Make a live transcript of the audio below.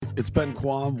It's Ben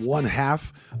Quam, one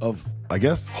half of, I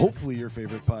guess, hopefully your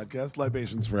favorite podcast,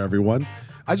 Libations for Everyone.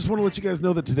 I just want to let you guys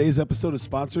know that today's episode is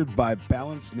sponsored by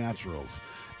Balanced Naturals.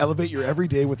 Elevate your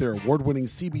everyday with their award-winning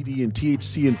CBD and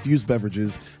THC-infused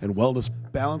beverages and wellness.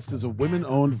 Balanced is a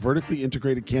women-owned, vertically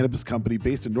integrated cannabis company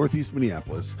based in Northeast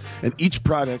Minneapolis, and each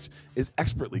product is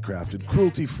expertly crafted,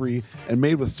 cruelty-free, and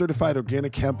made with certified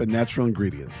organic hemp and natural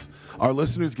ingredients. Our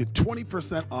listeners get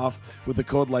 20% off with the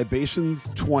code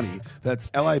LIBATIONS20. That's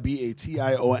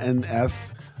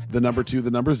LIBATIONS, the number 2,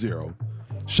 the number 0.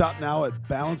 Shop now at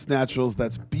Balanced Naturals.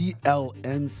 That's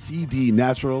BLNCD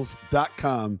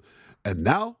Naturals.com. And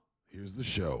now, here's the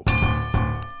show.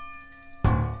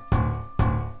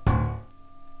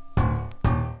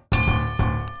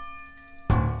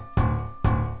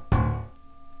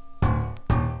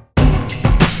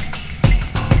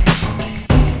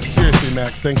 Seriously,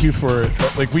 Max, thank you for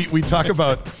we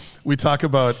talk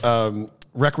about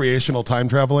recreational time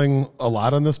traveling a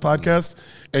lot on this podcast,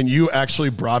 and you actually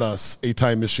brought us a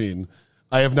time machine.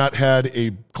 I have not had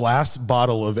a glass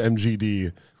bottle of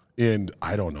MGD in,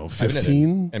 I don't know,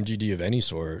 15? MGD of any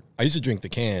sort. I used to drink the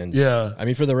cans. Yeah. I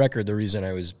mean, for the record, the reason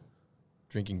I was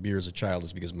drinking beer as a child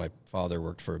is because my father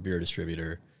worked for a beer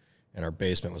distributor, and our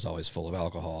basement was always full of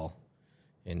alcohol.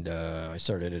 And I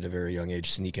started at a very young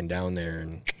age sneaking down there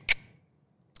and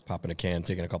popping a can,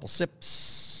 taking a couple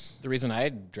sips. The reason I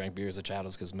drank beer as a child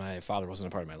is because my father wasn't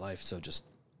a part of my life, so just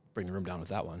bring the room down with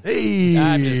that one. Hey!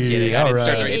 I'm just kidding. I didn't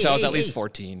start drinking until I was Hey. at least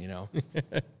 14, you know.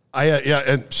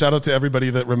 And shout out to everybody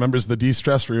that remembers the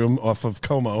de-stress room off of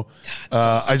Como.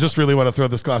 I just really want to throw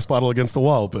this glass bottle against the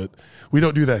wall, but we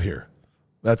don't do that here.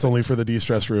 That's only for the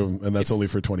de-stress room, and that's only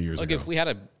for 20 years ago. If we had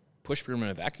a push broom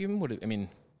and a vacuum,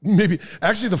 Maybe.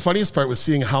 Actually, the funniest part was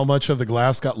seeing how much of the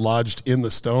glass got lodged in the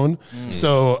stone.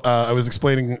 So I was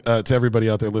explaining to everybody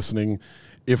out there listening,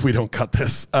 if we don't cut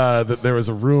this, that there was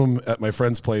a room at my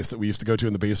friend's place that we used to go to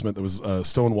in the basement that was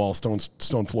stone wall,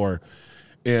 stone floor.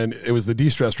 And it was the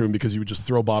de-stress room because you would just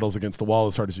throw bottles against the wall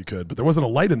as hard as you could. But there wasn't a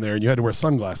light in there, and you had to wear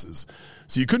sunglasses.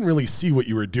 So you couldn't really see what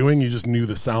you were doing. You just knew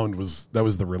the sound was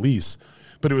the release.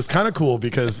 But it was kind of cool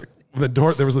because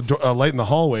there was a light in the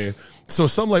hallway. So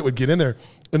some light would get in there,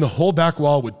 and the whole back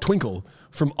wall would twinkle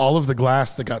from all of the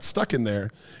glass that got stuck in there.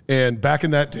 And back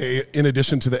in that day, in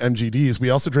addition to the MGDs, we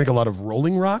also drank a lot of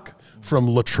Rolling Rock from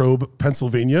Latrobe,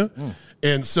 Pennsylvania.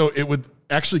 And so it would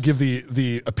actually give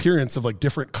the appearance of like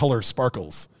different color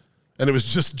sparkles. And it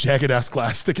was just jagged ass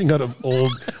glass sticking out of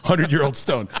old 100-year-old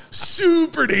stone.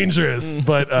 Super dangerous.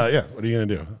 But what are you going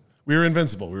to do? We were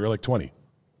invincible. We were like 20.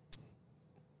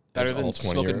 better than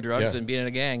smoking drugs and being in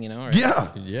a gang, you know? Right?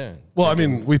 Yeah. Well, I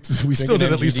mean, we still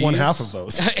did at least one half of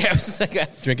those.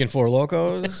 Drinking Four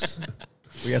Locos.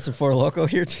 We got some Four Loko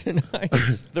here tonight.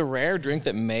 The rare drink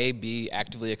that may be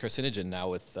actively a carcinogen now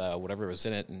with whatever was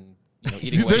in it and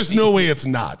eating away. There's no way it's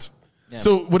not. Yeah.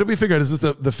 So what did we figure out? Is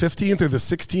this the 15th or the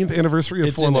 16th anniversary of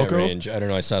It's Four in that Loko? range. I don't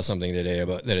know. I saw something today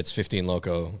about that it's 15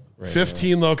 Loco. Right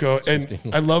 15 now. Loco. And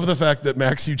 15 I love the fact that,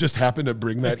 Max, you just happened to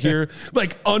bring that here,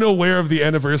 like unaware of the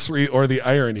anniversary or the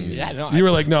irony. Yeah, no, you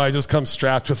were like, no, I just come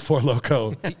strapped with Four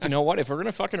Loko. You know what? If we're going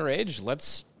to fucking rage,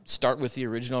 let's start with the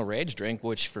original rage drink,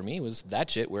 which for me was that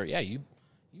shit where, you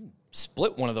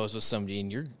split one of those with somebody and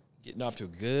you're getting off to a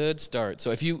good start.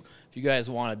 So if you guys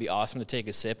want to be awesome to take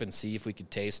a sip and see if we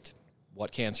could taste what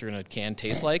cancer in a can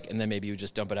tastes like, and then maybe you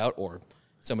just dump it out, or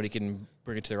somebody can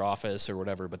bring it to their office or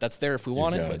whatever. But that's there if we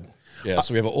want it. But yeah,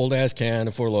 so we have an old ass can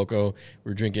of Four Loko.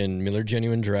 We're drinking Miller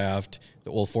Genuine Draft,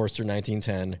 the Old Forester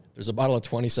 1910. There's a bottle of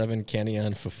 27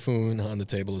 Canyons Fafoon on the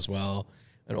table as well.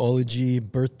 An Ology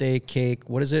birthday cake.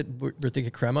 What is it? Birthday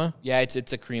cake crema? Yeah, it's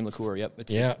a cream liqueur. Yep,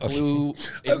 it's okay. blue.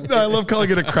 I love calling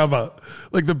it a crema,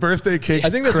 like the birthday cake. I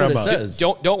think that's crema. what it says.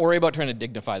 Don't worry about trying to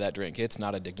dignify that drink. It's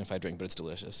not a dignified drink, but it's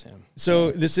delicious. Yeah.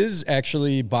 So this is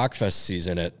actually Bachfest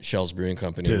season at Shell's Brewing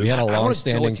Company. It is. We had a I wanna go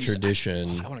long-standing with you- tradition.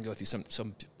 I want to go with you some.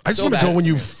 I just so want to bad go when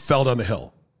you experience. fell down the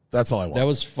hill. That's all I want. That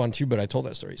was fun too, but I told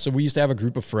that story. So we used to have a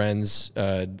group of friends.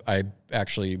 I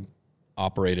actually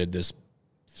operated this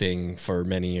thing for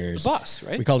many years. The bus,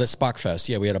 right? We called it Spockfest.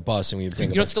 Yeah, we had a bus and we would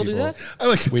bring. You don't still do that? I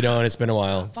like. We don't. It's been a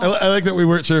while. I like that we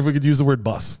weren't sure if we could use the word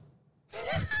bus.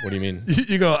 What do you mean?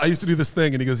 You go, I used to do this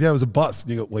thing, and he goes, yeah, it was a bus.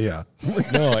 And you go, well, yeah.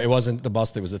 No, it wasn't the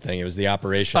bus that was the thing. It was the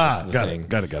operation. That's the got thing. it,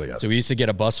 got it. So we used to get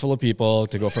a bus full of people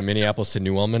to go from Minneapolis to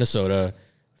New Ulm, Minnesota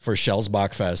for Shell's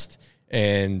Bachfest.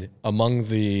 And among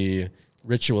the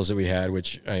rituals that we had,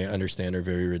 which I understand are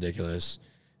very ridiculous,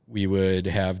 we would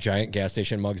have giant gas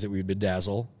station mugs that we would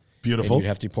bedazzle. Beautiful. And you'd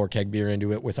have to pour keg beer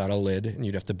into it without a lid, and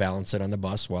you'd have to balance it on the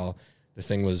bus while the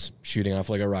thing was shooting off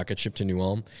like a rocket ship to New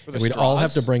Ulm. Were And there we'd all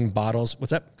have to straws? bring bottles.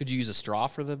 What's that? Could you use a straw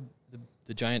for the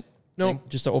giant? No. thing?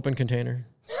 Just an open container.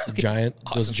 Giant,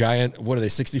 those giant, what are they,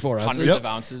 64 ounces? Hundreds of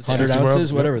ounces. 100 64 ounces,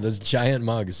 ounces, whatever. Those giant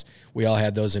mugs. We all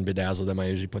had those and bedazzled them. I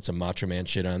usually put some Macho Man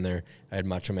shit on there. I had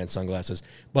Macho Man sunglasses.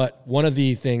 But one of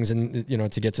the things, and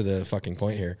to get to the fucking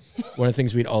point here, one of the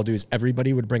things we'd all do is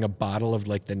everybody would bring a bottle of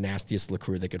like the nastiest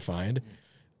liqueur they could find.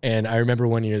 And I remember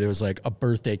one year there was like a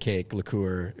birthday cake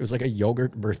liqueur. It was like a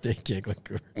yogurt birthday cake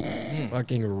liqueur.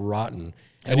 Fucking rotten.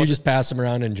 And you just pass them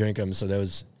around and drink them. So that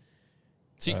was...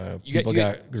 So people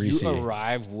got greasy. You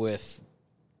arrive with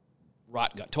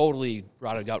totally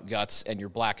rotted out guts and you're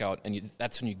blackout, and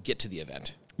that's when you get to the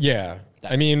event. Yeah.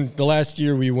 I mean, the last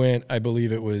year we went, I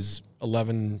believe it was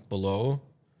 11 below.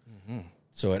 Mm-hmm.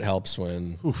 So it helps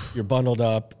when you're bundled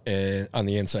up and on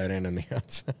the inside and on the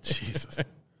outside. Jesus.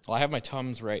 Well, I have my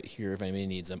Tums right here if anybody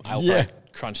needs them. I'll probably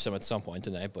crunch some at some point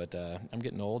tonight, but I'm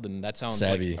getting old, and that sounds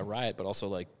Savvy. like a riot, but also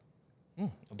like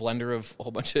a blender of a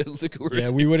whole bunch of liqueurs. Yeah,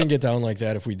 we wouldn't get down like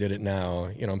that if we did it now.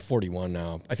 I'm 41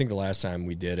 now. I think the last time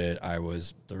we did it, I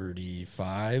was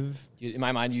 35. In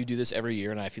my mind, you do this every year,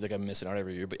 and I feel like I'm missing out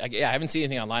every year. But I haven't seen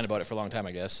anything online about it for a long time,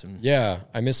 I guess. And Yeah,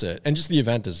 I miss it. And just the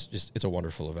event it's a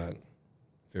wonderful event.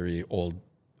 Very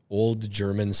old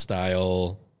German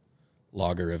style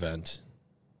lager event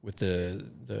with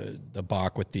the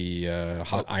Bock with the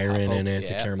hot iron in it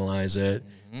to caramelize it.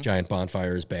 Mm-hmm. Giant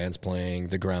bonfires, bands playing.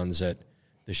 The grounds at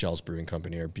the Shells Brewing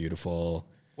Company are beautiful.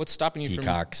 What's stopping you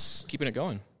Peacocks. from keeping it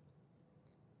going?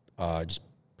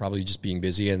 Probably just being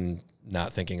busy and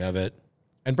not thinking of it.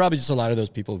 And probably just a lot of those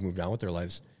people have moved on with their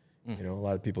lives. A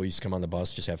lot of people used to come on the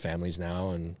bus, just have families now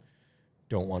and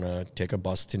don't want to take a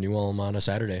bus to New Ulm on a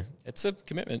Saturday. It's a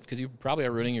commitment because you probably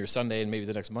are ruining your Sunday and maybe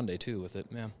the next Monday too with it.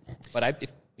 Yeah. But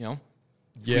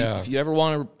if you ever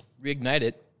want to reignite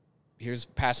it, here's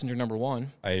passenger number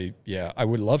one. I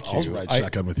would love to. I'll ride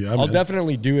shotgun with you. I'll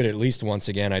definitely do it at least once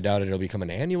again. I doubt it'll become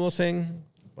an annual thing,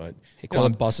 but the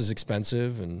bus is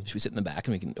expensive. And should we sit in the back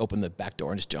and we can open the back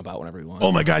door and just jump out whenever we want?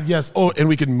 Oh my God, yes. Oh, and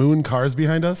we can moon cars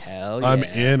behind us. Hell yeah. I'm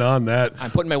in on that.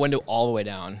 I'm putting my window all the way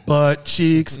down. Butt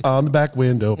cheeks on the back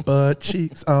window. Butt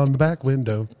cheeks on the back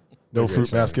window. No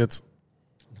fruit baskets.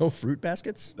 No fruit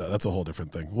baskets? No, that's a whole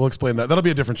different thing. We'll explain that. That'll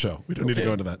be a different show. We don't need to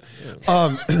go into that.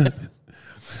 Yeah.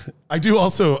 I do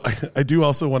also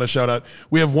want to shout out.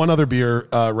 We have one other beer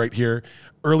right here.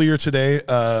 Earlier today,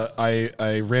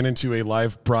 I ran into a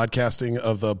live broadcasting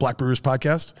of the Black Brewers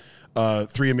podcast.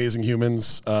 Three amazing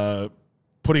humans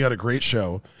putting out a great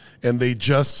show, and they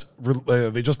just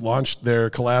launched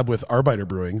their collab with Arbeiter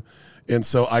Brewing, and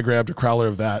so I grabbed a crowler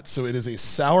of that. So it is a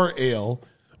sour ale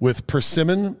with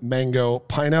persimmon, mango,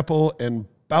 pineapple, and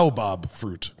baobab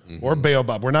fruit, or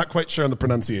baobab. We're not quite sure on the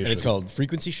pronunciation. And it's called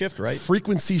Frequency Shift, right?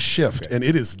 Frequency Shift, and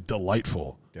it is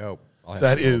delightful. Dope.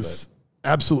 That is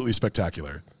absolutely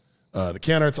spectacular. The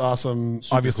can art's awesome.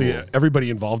 Super Obviously, cool. everybody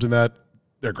involved in that,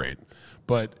 they're great.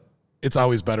 But it's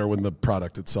always better when the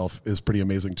product itself is pretty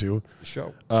amazing too.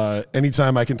 Show.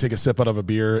 Anytime I can take a sip out of a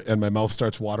beer and my mouth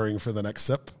starts watering for the next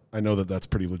sip, I know that that's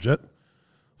pretty legit.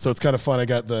 So it's kind of fun. I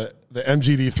got the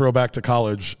MGD throwback to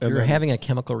college. And You're having a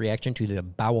chemical reaction to the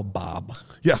baobab.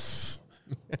 Yes.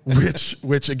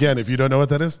 which again, if you don't know what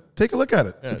that is, take a look at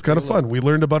it. Yeah, it's kind of fun. We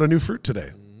learned about a new fruit today.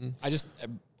 I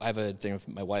have a thing with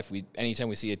my wife. Anytime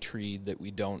we see a tree that we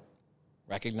don't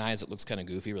recognize, it looks kind of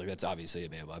goofy. We're like, that's obviously a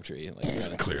baobab tree.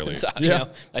 Like, Clearly.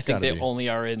 I think they be. only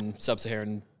are in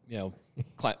sub-Saharan,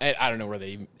 I don't know where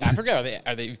they. I forget.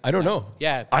 Are they? I don't know.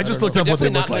 Yeah, I just looked up what they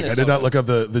Definitely look not like. I did Minnesota. not look up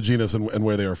the genus and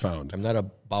where they are found. I'm not a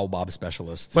baobab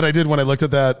specialist. But I did when I looked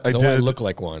at that. I Though did I look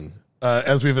like one.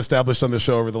 As we've established on the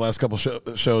show over the last couple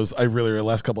shows,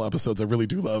 last couple episodes, I really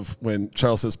do love when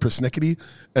Charles says persnickety,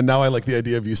 and now I like the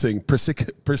idea of you saying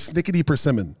persnickety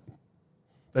persimmon.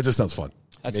 That just sounds fun.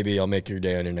 Maybe I'll make your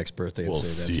day on your next birthday and We'll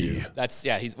say that to see.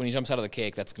 you. That's when he jumps out of the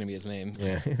cake, that's going to be his name.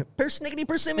 Yeah. Persnickety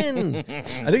persimmon. I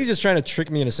think he's just trying to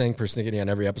trick me into saying persnickety on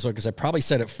every episode because I probably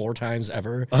said it 4 times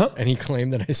ever, and he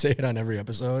claimed that I say it on every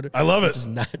episode. I love it. Which is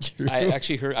not true. I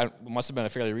actually heard. It must have been a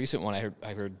fairly recent one.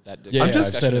 I heard that. yeah, I've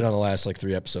just- said it on the last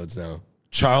 3 episodes now.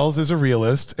 Charles is a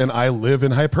realist, and I live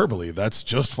in hyperbole. That's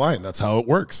just fine. That's how it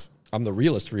works. I'm the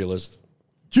realist.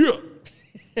 Yeah.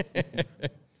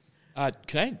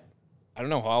 Can I don't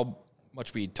know how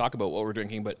much we talk about what we're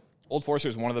drinking, but Old Forester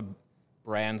is one of the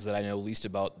brands that I know least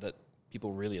about that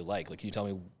people really like. Can you tell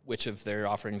me which of their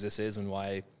offerings this is and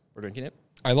why we're drinking it?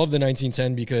 I love the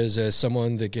 1910 because as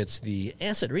someone that gets the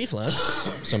acid reflux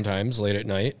sometimes late at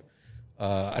night,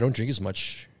 I don't drink as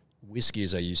much whiskey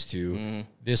as I used to.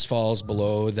 This falls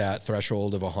below that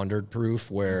threshold of 100 proof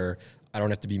where I don't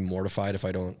have to be mortified if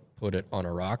I don't put it on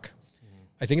a rock.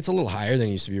 I think it's a little higher than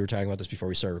it used to be. We were talking about this before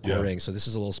we started recording. So this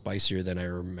is a little spicier than I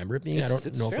remember it being.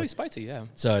 It's fairly spicy, yeah.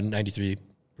 It's 93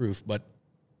 proof, but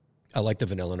I like the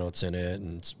vanilla notes in it,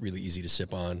 and it's really easy to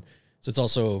sip on. So it's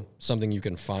also something you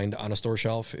can find on a store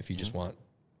shelf if you just want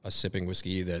a sipping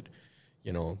whiskey that,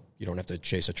 you know, you don't have to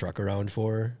chase a truck around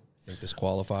for. I think this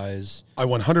qualifies. I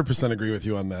 100% agree with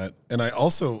you on that. And I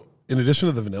also, in addition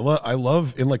to the vanilla, I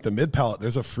love in like the mid palate,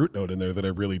 there's a fruit note in there that I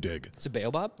really dig. It's a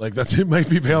baobab? Like it might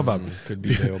be baobab. Could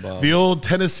be baobab. The old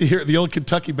Tennessee, the old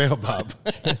Kentucky baobab.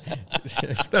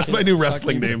 That's my new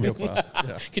wrestling name.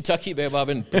 Kentucky baobab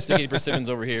and sticky persimmons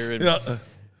over here. And Yeah,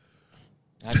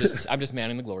 I'm just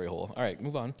manning the glory hole. All right,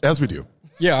 move on. as we do.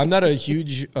 Yeah, I'm not a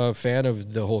huge fan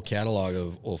of the whole catalog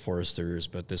of Old Foresters,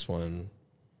 but this one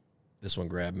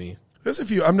grabbed me. There's a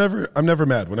few. I'm never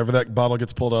mad whenever that bottle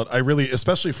gets pulled out. I really,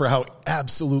 especially for how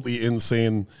absolutely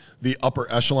insane the upper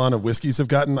echelon of whiskeys have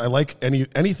gotten. I like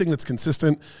anything that's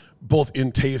consistent, both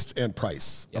in taste and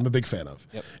price. I'm a big fan of.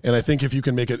 Yep. And I think if you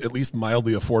can make it at least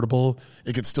mildly affordable,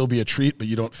 it could still be a treat, but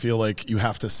you don't feel like you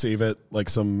have to save it like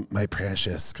some my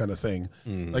precious kind of thing.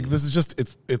 Like this is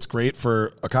just it's great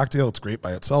for a cocktail. It's great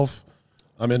by itself.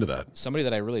 I'm into that. Somebody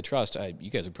that I really trust,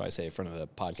 you guys would probably say in front of the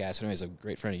podcast, anyways, a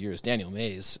great friend of yours, Daniel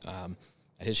Mays,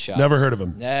 at his shop. Never heard of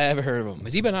him. Never heard of him.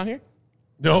 Has he been on here?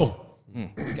 No.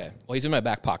 Okay. Well, he's in my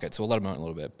back pocket, so we'll let him out in a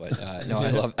little bit. But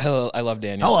no, I love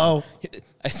Daniel. Hello.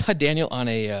 I saw Daniel on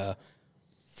a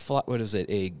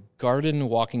a garden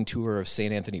walking tour of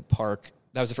St. Anthony Park.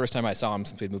 That was the first time I saw him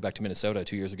since we'd moved back to Minnesota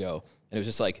 2 years ago, and it was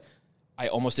just like I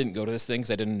almost didn't go to this thing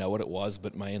because I didn't know what it was,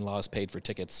 but my in-laws paid for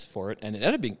tickets for it, and it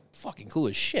ended up being fucking cool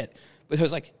as shit. But I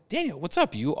was like, Daniel, what's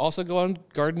up? You also go on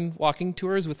garden walking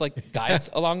tours with like guides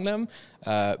along them?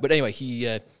 But anyway,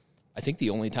 I think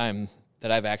the only time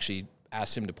that I've actually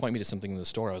asked him to point me to something in the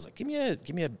store, I was like, give me a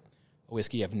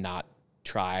whiskey I've not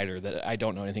tried or that I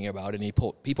don't know anything about. And he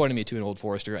pointed me to an Old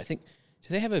Forester. I think, do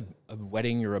they have a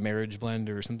wedding or a marriage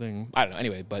blend or something? I don't know.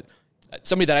 Anyway, but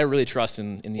somebody that I really trust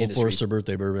in the Old industry. Forester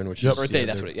birthday bourbon, which is Birthday,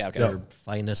 that's what it, yeah, okay. their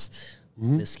finest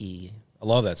whiskey. I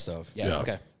love that stuff. Yeah,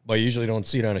 okay. But you usually don't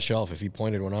see it on a shelf. If he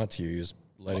pointed one out to you, he was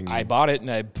letting you. I bought it, and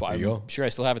you go. I'm sure I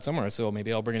still have it somewhere, so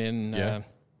maybe I'll bring it in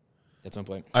at some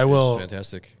point. I will.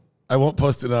 Fantastic. I won't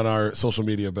post it on our social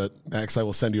media, but Max, I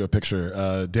will send you a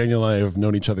picture. Daniel and I have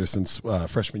known each other since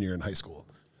freshman year in high school.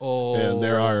 Oh. And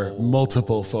there are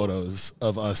multiple photos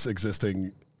of us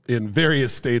existing in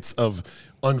various states of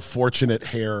unfortunate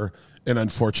hair and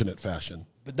unfortunate fashion.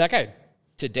 But that guy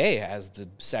today has the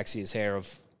sexiest hair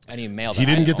of any male. He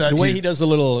didn't get that. The way he does the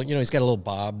little, he's got a little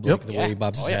bob, like the way he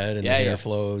bobs his yeah. head and Yeah, the hair yeah.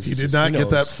 flows. He did not get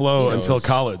that flow until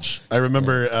college. I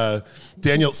remember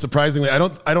Daniel. Surprisingly, I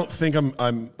don't think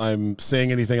I'm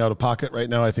saying anything out of pocket right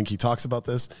now. I think he talks about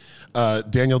this.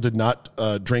 Daniel did not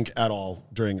drink at all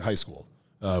during high school.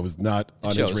 Was not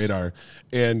on his radar,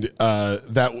 and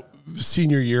that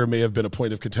senior year may have been a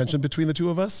point of contention between the two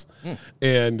of us.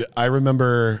 And I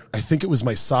remember, I think it was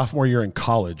my sophomore year in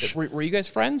college. Were you guys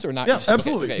friends or not? Yeah,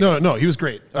 absolutely. Okay. No, he was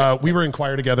great. We were in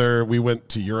choir together. We went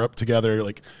to Europe together.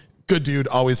 Like, good dude,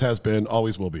 always has been,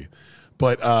 always will be.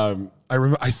 But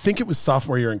I think it was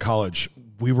sophomore year in college.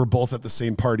 We were both at the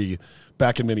same party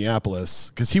back in Minneapolis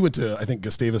because he went to, I think,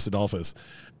 Gustavus Adolphus.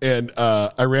 And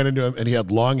I ran into him, and he had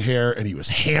long hair, and he was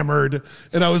hammered.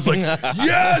 And I was like,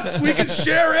 yes, we can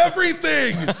share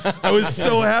everything. I was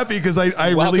so happy because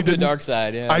I really didn't. The dark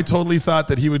side, yeah. I totally thought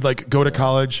that he would like go to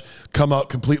college, come out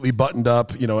completely buttoned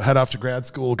up, head off to grad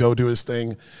school, go do his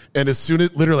thing. And as soon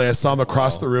as, literally, I saw him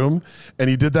across the room, and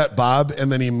he did that bob,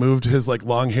 and then he moved his like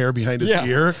long hair behind his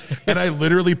ear. And I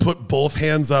literally put both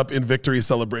hands up in victory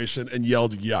celebration and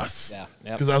yelled, yes. Yeah.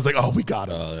 Because I was like, oh, we got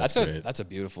him. That's a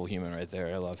beautiful human right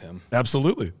there. I love him.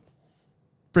 Absolutely.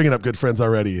 Bringing up good friends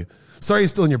already. Sorry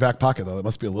he's still in your back pocket, though. That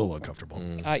must be a little uncomfortable.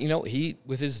 He,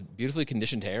 with his beautifully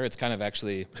conditioned hair, it's kind of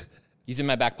actually, he's in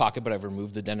my back pocket, but I've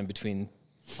removed the denim between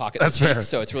pockets. That's fair.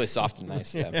 So it's really soft and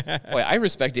nice. Yeah. Boy, I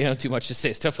respect Daniel too much to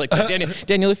say stuff like that.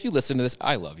 Daniel, if you listen to this,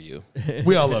 I love you.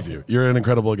 We all love you. You're an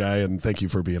incredible guy, and thank you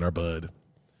for being our bud.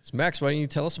 So Max, why don't you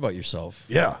tell us about yourself?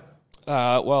 Yeah.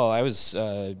 Well, I was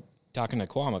talking to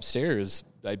Quam upstairs.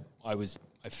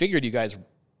 I figured you guys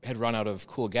had run out of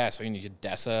cool guests. I mean, you did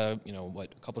Dessa, a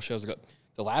couple shows ago.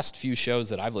 The last few shows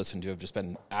that I've listened to have just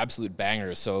been absolute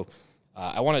bangers. So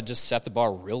I want to just set the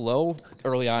bar real low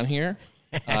early on here.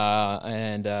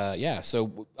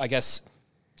 So I guess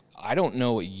I don't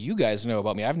know what you guys know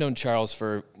about me. I've known Charles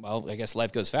for, I guess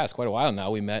life goes fast, quite a while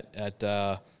now. We met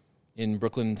in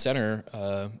Brooklyn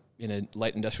Center in a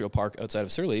light industrial park outside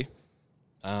of Surrey.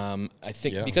 I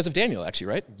think because of Daniel, actually,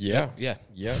 right? Yeah.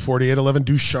 Yeah. 4811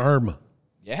 Ducharme.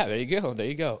 Yeah, there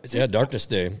you go. Darkness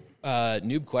Day.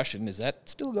 noob question. Is that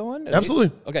still going?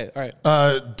 Absolutely. Okay. All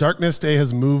right. Darkness Day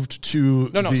has moved to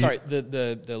Sorry.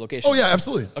 The location. Oh, yeah,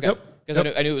 absolutely. Okay. Yep.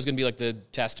 Because I knew it was going to be like the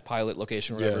test pilot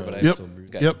location or whatever. But Yep.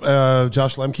 Okay. Yep.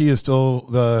 Josh Lemke is still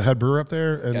the head brewer up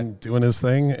there and doing his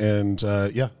thing. And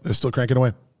they're still cranking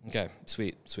away. Okay,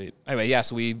 sweet. Anyway, yeah,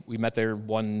 so we met there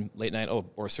one late night,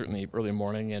 or certainly early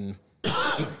morning, and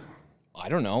I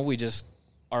don't know, we just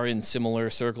are in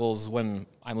similar circles when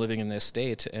I'm living in this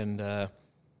state, and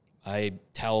I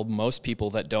tell most people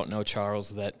that don't know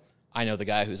Charles that I know the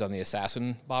guy who's on the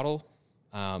Assassin bottle,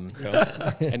 and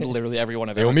literally everyone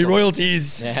I've They ever owe me told-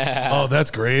 royalties. Oh, that's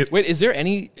great. Wait, is there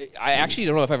any? I actually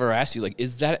don't know if I've ever asked you. Like,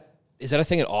 is that a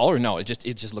thing at all, or no? It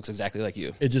just looks exactly like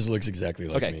you. It just looks exactly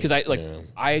like me. Okay, because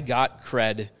I got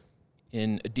cred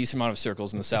in a decent amount of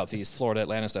circles in the Southeast, Florida,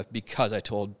 Atlanta stuff because I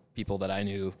told people that I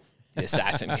knew the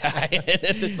Assassin guy.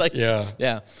 It's just like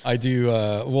yeah. I do.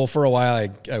 Well, for a while,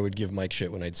 I would give Mike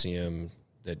shit when I'd see him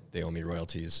that they owe me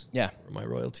royalties. Yeah. My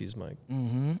royalties, Mike.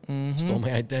 Stole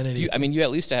my identity. You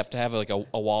at least have to have like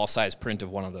a wall size print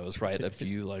of one of those, right? If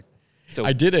you like. So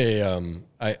I did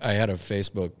I had a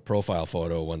Facebook profile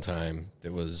photo one time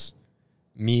that was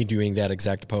me doing that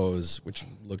exact pose, which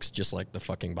looks just like the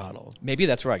fucking bottle. maybe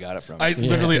that's where I got it from. I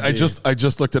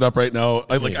just looked it up right now.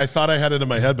 I thought I had it in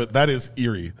my head, but that is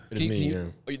eerie. It is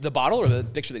me, the bottle or the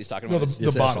picture that he's talking about?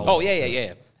 The bottle. Oh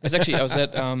yeah. I was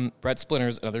at Brett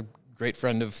Splinters, another great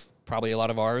friend of probably a lot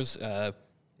of ours.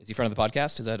 Is he friend of the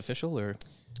podcast? Is that official or?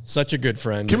 Such a good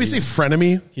friend. Can we say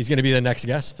frenemy? He's going to be the next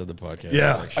guest of the podcast.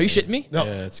 Yeah. actually. Are you shitting me? No.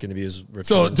 Yeah, it's going to be his.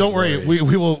 So don't worry, we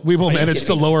will manage kidding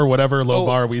to me? lower whatever low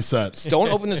bar we set. Don't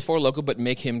open this for Loco, but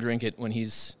make him drink it when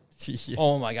he's. Yeah.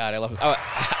 Oh my god, I love it.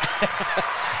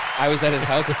 I was at his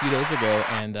house a few days ago,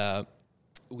 and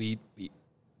he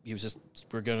was just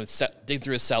we're going to dig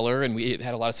through his cellar, and we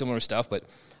had a lot of similar stuff, but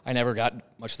I never got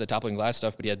much of the toppling glass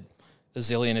stuff. But he had a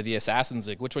zillion of the Assassins.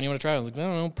 Like, which one you want to try? I was like, I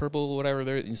don't know, purple, whatever.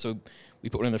 There. And so we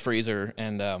put one in the freezer,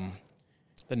 and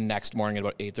the next morning at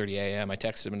about 8:30 a.m., I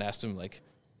texted him and asked him like,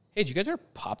 "Hey, did you guys ever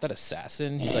pop that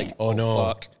Assassin?" He's like, Oh, no.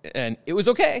 fuck," and it was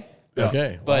okay.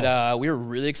 Okay. But we were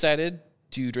really excited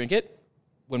to drink it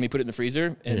when we put it in the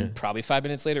freezer, and probably 5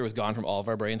 minutes later, it was gone from all of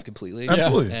our brains completely.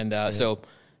 Absolutely. And so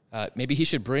maybe he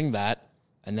should bring that,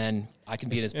 and then I can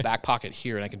be in his back pocket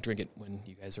here, and I can drink it when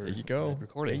you guys are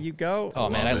recording. There you go. Oh,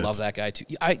 man, I love that guy, too.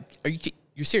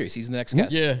 You're serious? He's the next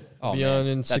guest? Yeah. Oh, be man. on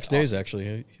in That's 6 days, awesome.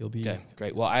 actually. He'll be. Okay,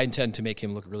 great. Well, I intend to make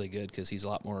him look really good because he's a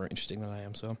lot more interesting than I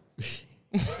am, so. If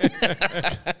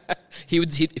he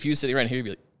was sitting around here, he'd be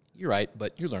like, "You're right,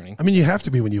 but you're learning." I mean, you have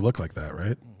to be when you look like that,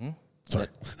 right? Sorry.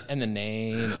 And the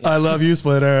name. I love you,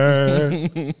 Splitter.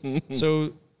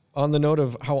 So, on the note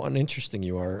of how uninteresting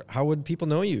you are, how would people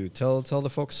know you? Tell the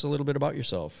folks a little bit about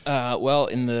yourself. Well,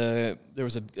 there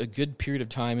was a good period of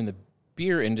time in the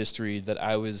beer industry that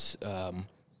I was.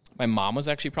 My mom was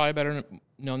actually probably better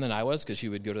known than I was because she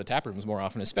would go to the tap rooms more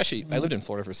often. Especially, I lived in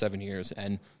Florida for 7 years,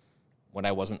 and when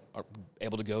I wasn't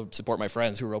able to go support my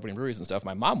friends who were opening breweries and stuff,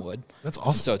 my mom would. That's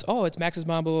awesome. So it's Max's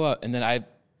mom, blah, blah, blah. And then I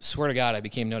swear to God, I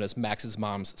became known as Max's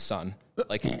mom's son.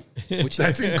 Like, which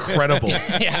That's incredible.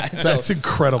 yeah, That's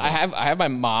incredible. I have my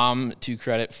mom to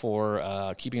credit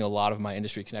for keeping a lot of my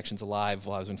industry connections alive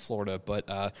while I was in Florida.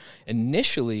 But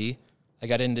initially, I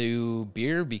got into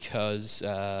beer because,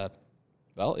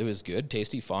 well, it was good,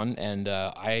 tasty, fun, and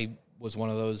I was one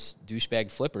of those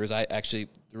douchebag flippers. The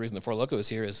reason the Four Loko is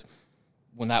here is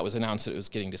when that was announced that it was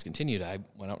getting discontinued, I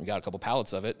went out and got a couple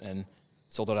pallets of it and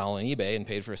sold it all on eBay and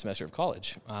paid for a semester of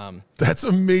college. That's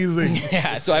amazing.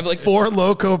 Yeah, so I've like Four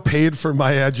Loko paid for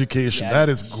my education. Yeah. That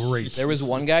is great. There was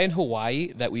one guy in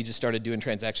Hawaii that we just started doing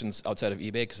transactions outside of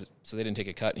eBay so they didn't take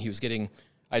a cut. And he was getting,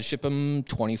 I'd ship him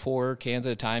 24 cans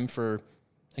at a time for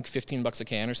I think $15 a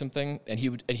can or something. And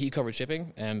he covered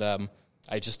shipping. And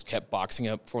I just kept boxing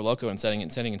up Four Loko and sending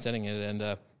it,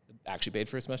 and actually paid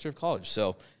for a semester of college.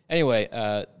 So anyway,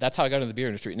 that's how I got into the beer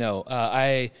industry. No,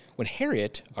 when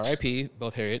Harriet, R.I.P.,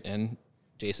 both Harriet and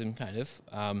Jason, kind of,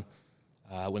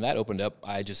 when that opened up,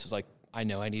 I just was like, I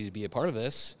know I needed to be a part of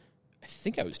this. I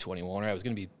think I was 21, or I was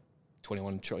going to be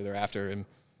 21 shortly thereafter, and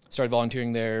started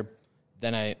volunteering there.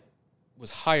 Then I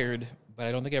was hired, but I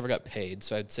don't think I ever got paid,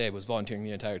 so I'd say I was volunteering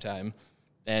the entire time.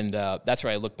 And that's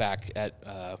where I look back at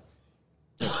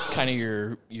kind of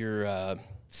your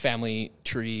family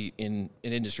tree in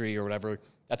industry or whatever.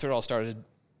 That's where it all started.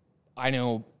 I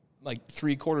know like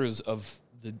 3/4 of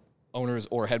the owners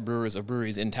or head brewers of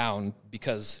breweries in town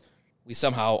because we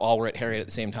somehow all were at Harriet at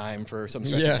the same time for some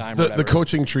stretch of time. The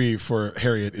coaching tree for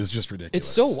Harriet is just ridiculous. It's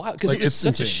so wild because Like, it was it's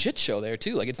such insane. a shit show there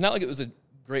too. Like it's not like it was a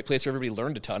great place where everybody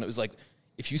learned a ton. It was like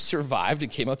if you survived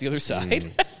and came out the other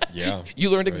side, Yeah. you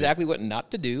learned exactly what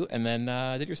not to do, and then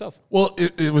did yourself. Well,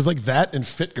 it was like that and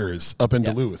Fitgers up in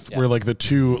Duluth, Yeah. where like the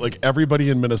two, like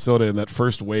everybody in Minnesota in that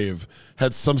first wave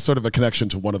had some sort of a connection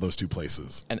to one of those two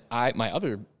places. And my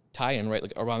other tie-in, right,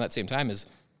 like around that same time is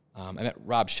I met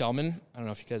Rob Shellman. I don't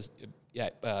know if you guys,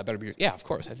 Better Beer. Yeah, of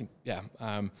course. I think, yeah.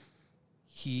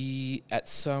 He, at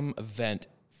some event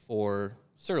for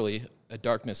Surly, a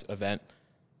Darkness event,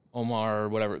 Omar,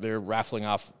 whatever, they're raffling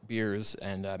off beers,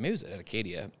 and maybe it was at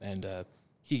Acadia, and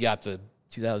he got the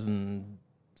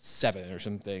 2007 or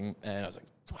something, and I was like,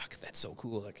 fuck, that's so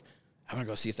cool. Like, I'm going to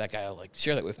go see if that guy will, like,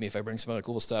 share that with me if I bring some other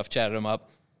cool stuff. Chatted him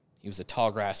up. He was a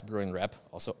Tallgrass Brewing rep,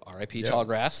 also RIP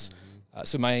Tallgrass.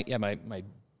 So my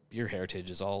beer heritage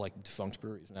is all, like, defunct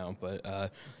breweries now,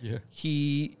 but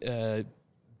he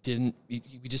didn't,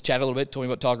 we just chatted a little bit, told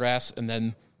me about Tallgrass, and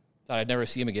then thought I'd never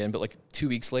see him again, but, like, 2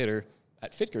 weeks later,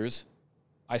 at Fitgers,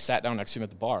 I sat down next to him at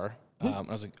the bar. And I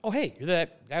was like, oh, hey, you're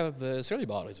that guy with the Surly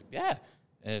bottle. He's like, yeah.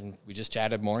 And we just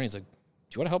chatted more. And he's like,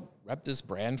 do you want to help rep this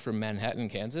brand from Manhattan,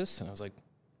 Kansas? And I was like,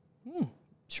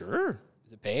 sure.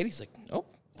 Is it paid? He's like,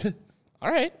 nope.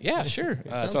 All right. Yeah, sure.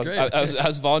 Sounds so great. I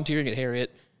was volunteering at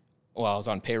Harriet. Well, I was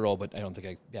on payroll, but I don't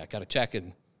think I got a check.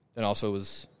 And then also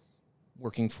was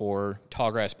working for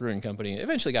Tallgrass Brewing Company.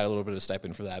 Eventually got a little bit of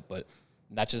stipend for that, but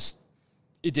that just...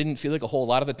 It didn't feel like a whole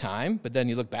lot of the time, but then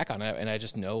you look back on it, and I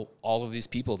just know all of these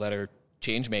people that are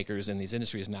change makers in these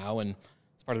industries now, and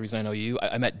it's part of the reason I know you.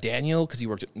 I met Daniel because he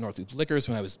worked at North Loop Liquors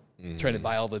when I was trying to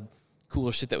buy all the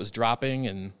cooler shit that was dropping,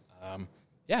 and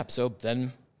so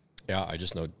then... Yeah, I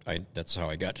just know, that's how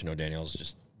I got to know Daniel's,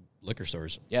 just liquor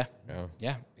stores. Yeah.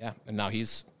 And now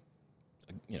he's,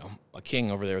 a king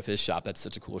over there with his shop. That's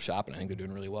such a cool shop, and I think they're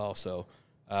doing really well. So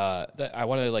I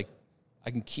want to,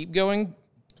 I can keep going.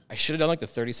 I should have done, the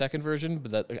 30-second version,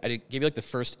 but I gave you, the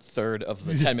first third of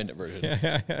the 10-minute version.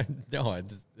 No,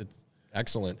 it's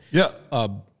excellent. Yeah.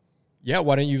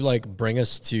 Why don't you, bring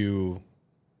us to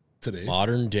Today.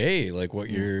 modern day, what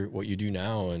you do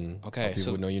now, and Okay, how people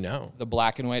so would know you now. The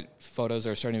black and white photos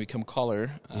are starting to become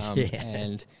color.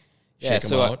 And Shake 'em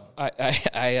so out.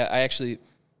 I actually,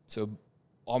 so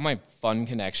all my fun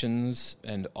connections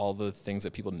and all the things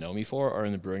that people know me for are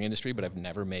in the brewing industry, but I've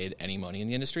never made any money in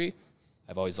the industry.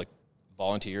 I've always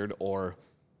volunteered, or,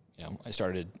 I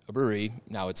started a brewery.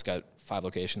 Now it's got 5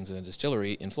 locations and a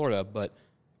distillery in Florida, but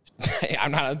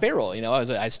I'm not on payroll.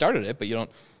 I started it, but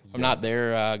I'm not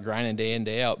there grinding day in,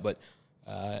 day out. But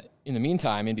in the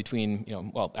meantime, in between,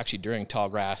 actually during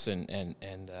Tallgrass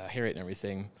and Harriet and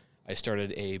everything, I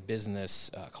started a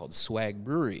business called Swag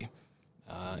Brewery.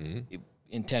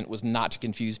 Intent was not to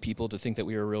confuse people to think that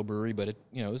we were a real brewery, but it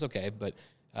was okay. But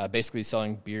basically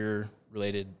selling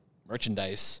beer-related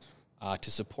merchandise to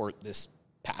support this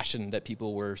passion that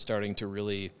people were starting to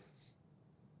really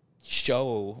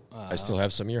show. I still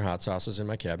have some of your hot sauces in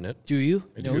my cabinet. Do you?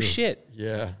 I No do. shit.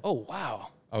 Yeah. Oh, wow.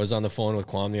 I was on the phone with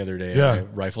Kwam the other day, Yeah. and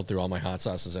I rifled through all my hot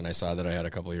sauces, and I saw that I had a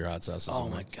couple of your hot sauces Oh,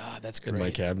 my God. That's in great. my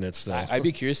cabinet still. I'd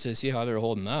be curious to see how they're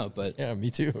holding up, but yeah,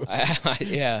 me too.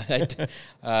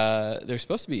 they're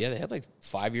supposed to be. Yeah, they had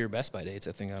 5-year Best Buy dates,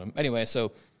 I think, on them. Anyway,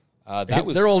 so that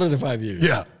was They're older than 5 years.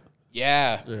 Yeah.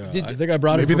 Yeah. I think I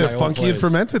brought Maybe it from they're my old funky and place.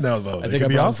 fermented now, though. I They think I could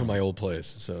be brought them awesome. from my old place,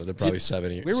 so they're probably 7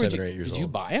 or 8 years Did old. you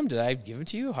buy them? Did I give them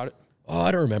to you? How did? Oh,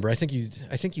 I don't remember. I think you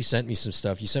sent me some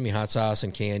stuff. You sent me hot sauce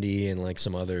and candy and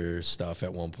some other stuff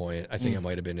at one point. I think I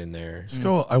might have been in there. Let's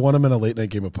go. I won him in a late night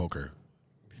game of poker.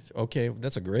 Okay,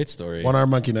 that's a great story. 1 arm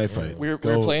monkey knife fight. We were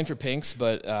Go. playing for pinks,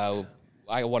 but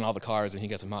I won all the cards and he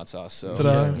got some hot sauce. So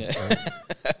Ta-da.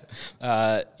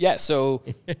 so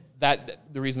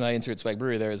that the reason I inserted Swag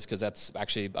Brewery there is because that's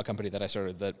actually a company that I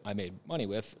started that I made money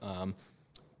with.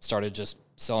 Started just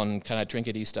selling kind of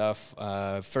trinkety stuff.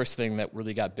 First thing that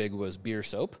really got big was beer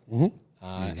soap,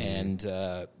 and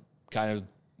kind of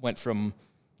went from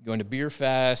going to beer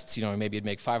fests. Maybe it'd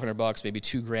make $500, maybe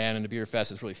 $2,000 in a beer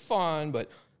fest. It's really fun, but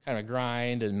kind of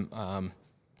grind, and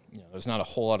there's not a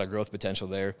whole lot of growth potential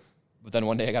there. But then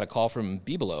one day I got a call from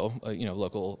Bibelo,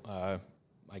 local.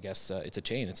 I guess it's a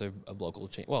chain. It's a local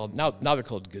chain. Well, now they're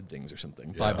called Good Things or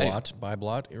something. Buy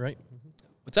Blot, right?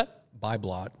 What's that? Buy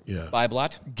Blot. Yeah. Buy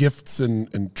Blot. Gifts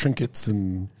and trinkets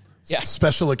and Yeah.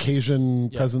 special occasion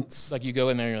presents. Like you go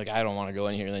in there and you're like, I don't want to go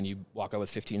in here. And then you walk out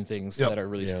with 15 things Yep. that are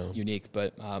really Yeah. unique.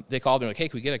 But they called and they're like, hey,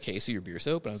 can we get a case of your beer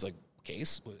soap? And I was like,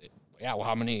 case? Yeah, well,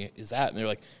 how many is that? And they're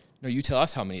like, no, you tell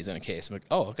us how many is in a case. I'm like,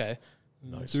 oh, okay.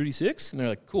 36? And they're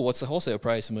like, cool, what's the wholesale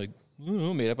price? I'm like, I don't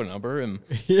know, made up a number. And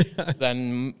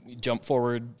then we jump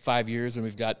forward 5 years and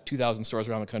we've got 2,000 stores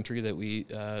around the country that we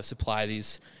supply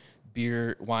these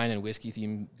beer, wine, and whiskey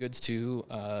themed goods too.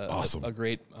 Awesome. A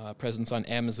great presence on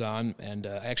Amazon, and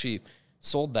I actually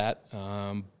sold that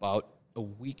about a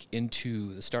week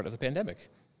into the start of the pandemic.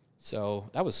 So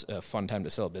that was a fun time to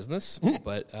sell a business.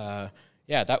 But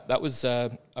yeah, that was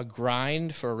a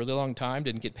grind for a really long time.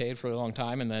 Didn't get paid for a long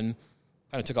time, and then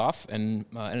kind of took off and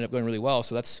ended up going really well.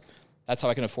 So that's how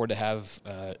I can afford to have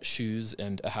shoes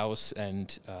and a house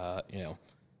and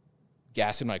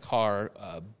gas in my car.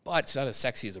 But it's not as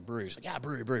sexy as a brewery. It's like, yeah,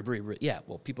 brewery. Yeah,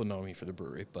 well, people know me for the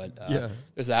brewery, but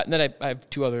there's that. And then I have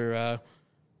two other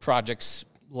projects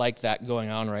like that going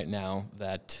on right now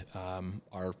that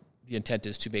are the intent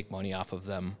is to make money off of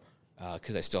them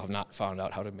because I still have not found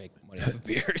out how to make money off of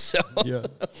beer. So Yeah.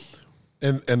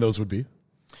 And those would be?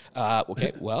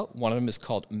 okay, well, one of them is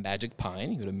called Magic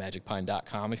Pine. You go to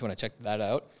magicpine.com if you want to check that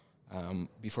out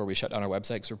before we shut down our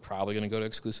website, because we're probably going to go to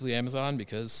exclusively Amazon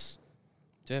because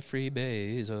Jeffrey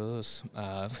Bezos.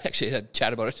 Actually, I had a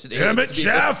chat about it today. Damn it,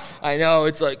 Jeff! I know,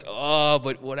 it's like,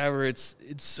 but whatever. It's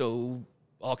so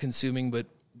all-consuming but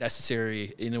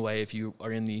necessary in a way if you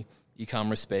are in the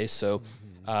e-commerce space. So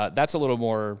that's a little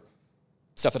more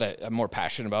stuff that I'm more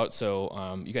passionate about.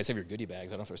 So you guys have your goodie bags.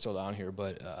 I don't know if they're still down here,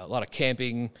 but a lot of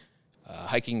camping,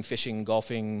 hiking, fishing,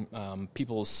 golfing,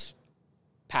 people's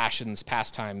passions,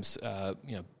 pastimes,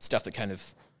 stuff that kind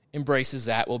of embraces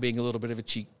that while being a little bit of a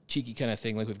cheeky kind of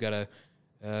thing. Like we've got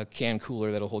a can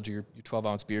cooler that'll hold your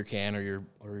 12-ounce beer can or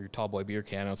your tall boy beer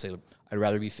can. I'll say, I'd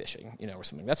rather be fishing, or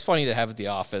something. That's funny to have at the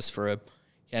office for a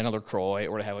can of LaCroix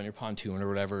or to have on your pontoon or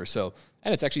whatever. So,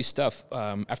 and it's actually stuff,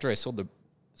 after I sold the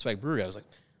Swag Brewery, I was like,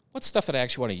 what's stuff that I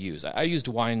actually want to use? I used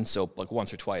wine soap like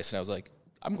once or twice, and I was like,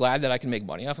 I'm glad that I can make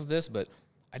money off of this, but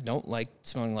I don't like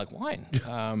smelling like wine,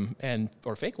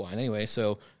 or fake wine anyway.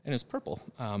 So, and it's purple,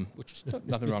 which is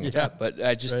nothing wrong with that. But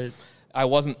I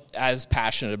wasn't as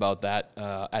passionate about that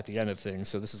at the end of things.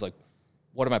 So this is like,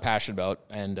 what am I passionate about,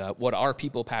 and what are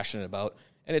people passionate about?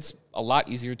 And it's a lot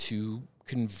easier to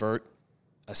convert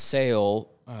a sale.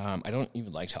 I don't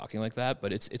even like talking like that,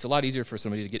 but it's a lot easier for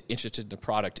somebody to get interested in a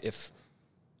product if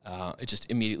it just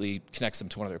immediately connects them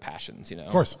to one of their passions, Of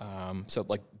course. So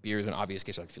like beer is an obvious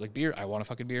case. Like, if you like beer, I want a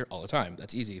fucking beer all the time.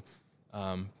 That's easy.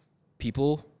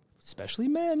 People, especially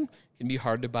men, can be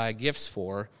hard to buy gifts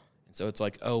for. And so it's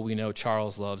like, oh, we know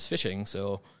Charles loves fishing,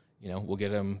 so we'll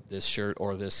get him this shirt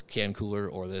or this can cooler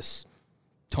or this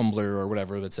tumbler or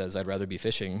whatever that says I'd rather be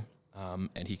fishing,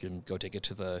 and he can go take it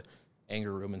to the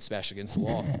anger room and smash against the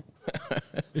wall.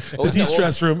 The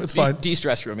de-stress room, it's fine.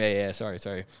 De-stress room, yeah,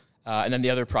 sorry. And then the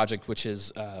other project, which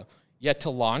is yet to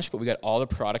launch, but we got all the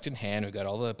product in hand, we got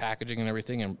all the packaging and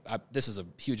everything, and this is a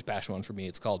huge passion one for me.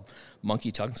 It's called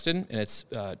Monkey Tungsten, and it's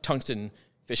tungsten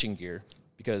fishing gear.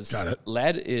 Because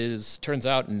lead turns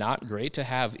out not great to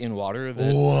have in water.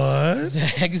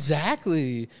 What?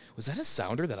 Exactly. Was that a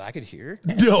sounder that I could hear?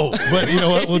 No, but you know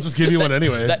what? We'll just give you one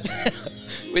anyway.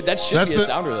 That should be a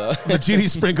sounder, though. The genie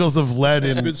sprinkles of lead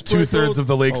in 2/3 of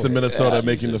the lakes in Minnesota,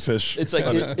 making the fish it's like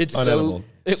it's unedible.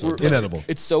 Inedible.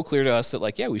 It's so clear to us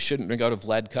that we shouldn't drink out of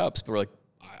lead cups, but we're like,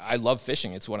 I love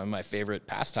fishing. It's one of my favorite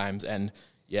pastimes, and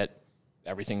yet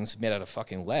everything's made out of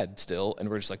fucking lead still, and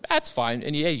we're just like, that's fine.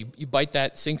 And you bite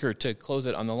that sinker to close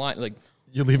it on the line, like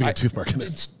you're leaving a tooth mark in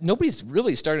it. Nobody's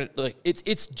really started,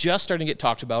 it's just starting to get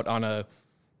talked about on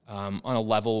a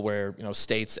level where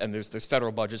states, and there's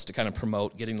federal budgets to kind of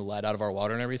promote getting the lead out of our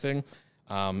water and everything.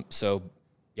 So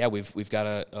yeah, we've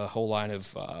got a whole line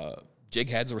of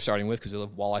jig heads we're starting with because we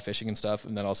love walleye fishing and stuff,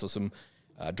 and then also some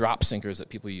drop sinkers that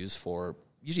people use for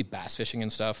usually bass fishing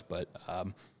and stuff. But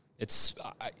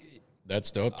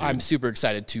that's dope, dude. I'm super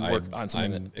excited to work on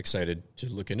something. I'm excited to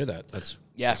look into that.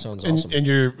 That sounds and, awesome. And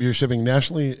you're shipping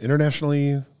nationally,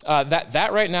 internationally? That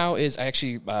right now is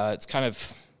actually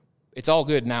it's all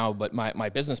good now, but my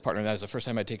business partner, that is the first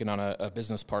time I'd taken on a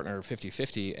business partner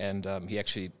 50-50, and he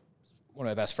actually one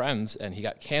of my best friends, and he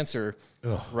got cancer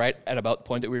right at about the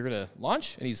point that we were going to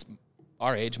launch, and he's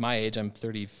our age, my age. I'm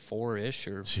 34-ish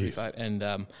or 35, and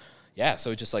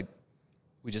so it's just like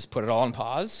we just put it all on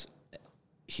pause.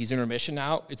 He's in remission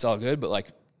now. It's all good, but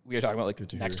we were talking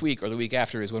about next week or the week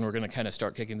after is when we're going to kind of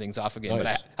start kicking things off again.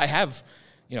 Nice. But I have,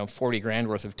 $40,000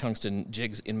 worth of tungsten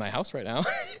jigs in my house right now,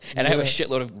 and I have a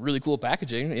shitload of really cool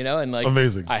packaging, and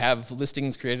amazing. I have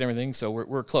listings created and everything, so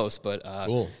we're close. But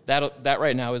cool. That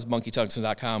right now is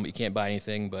monkeytungsten.com. You can't buy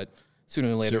anything, but sooner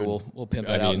than later we'll pimp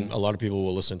that out. A lot of people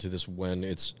will listen to this when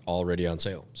it's already on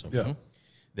sale. So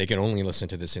they can only listen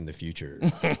to this in the future.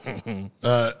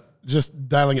 Just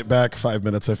dialing it back 5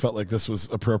 minutes, I felt like this was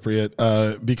appropriate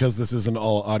because this is an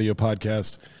all audio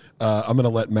podcast. I'm going to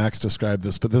let Max describe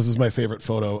this, but this is my favorite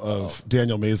photo of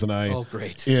Daniel Mays and I Oh,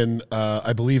 great. in,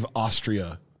 I believe,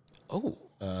 Austria. Oh.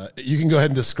 You can go ahead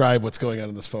and describe what's going on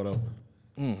in this photo.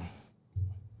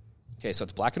 Okay, so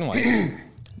it's black and white.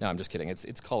 No, I'm just kidding.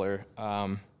 It's color.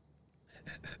 I'm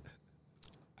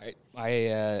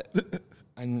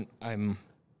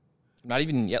not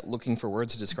even yet looking for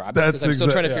words to describe it because I'm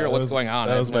still trying to figure out what's going on.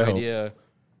 I have no idea.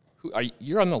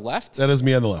 You're on the left? That is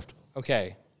me on the left.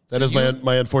 Okay. That is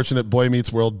my unfortunate Boy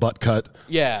Meets World butt cut.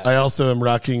 Yeah. I also am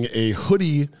rocking a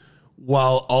hoodie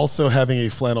while also having a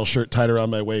flannel shirt tied around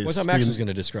my waist. What's how Max is going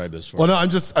to describe this for? Well, no, I'm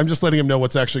just letting him know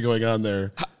what's actually going on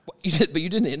there. But you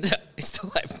didn't. I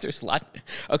still have. There's a lot.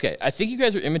 Okay, I think you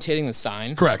guys are imitating the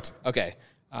sign. Correct. Okay,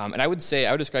 and I would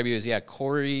describe you as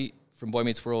Corey from Boy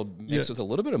Meets World mixed with a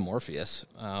little bit of Morpheus.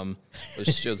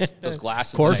 Those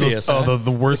glasses. Corpheus.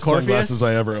 The worst sunglasses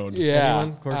I ever owned. Yeah.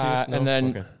 Anyone? Corpheus? No? And then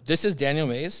Okay. This is Daniel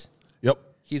Mays. Yep.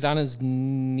 He's on his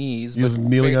knees. He is but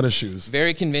kneeling on his shoes.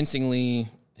 Very convincingly,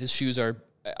 his shoes are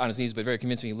on his knees, but very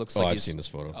convincingly, he looks like I've he's seen this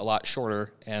photo. a lot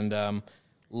shorter and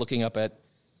looking up at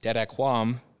Dead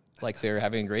Aquam like they're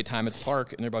having a great time at the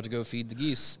park and they're about to go feed the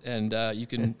geese. And you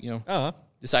can,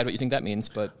 decide what you think that means.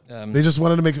 But They just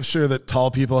wanted to make sure that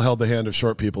tall people held the hand of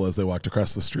short people as they walked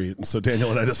across the street. And so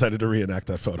Daniel and I decided to reenact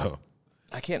that photo.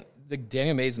 the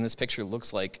Daniel Mays in this picture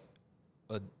looks like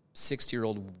a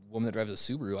 60-year-old woman that drives a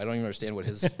Subaru. I don't even understand what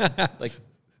his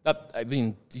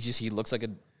he looks like a.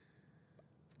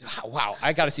 Wow,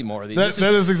 I got to see more of these.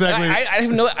 That is exactly. I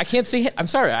have no. I can't see it. I'm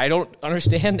sorry, I don't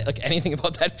understand anything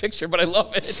about that picture, but I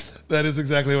love it. That is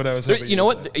exactly what I was hoping. You know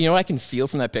what? You know what I can feel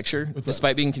from that picture,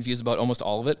 despite being confused about almost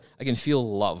all of it. I can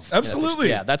feel love. Absolutely.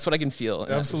 Yeah, that's what I can feel.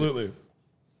 Absolutely.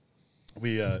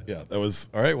 That was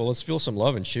All right, well, let's feel some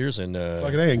love and cheers and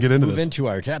fucking A and get into move this. into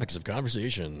our topics of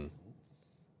conversation.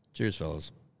 Cheers,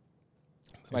 fellas.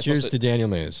 Am I Cheers supposed to Daniel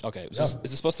Mays. Okay, is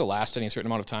this supposed to last any certain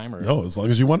amount of time? Or? No, as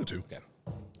long as you wanted to. Okay,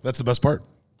 That's the best part.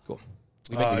 cool.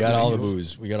 We got all the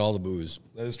booze. We got all the booze.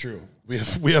 That is true. We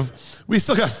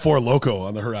still got Four Loko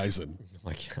on the horizon. Oh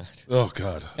my God. Oh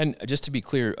God. And just to be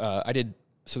clear, I did.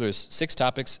 So there's 6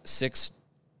 topics, 6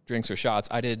 drinks or shots.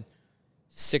 I did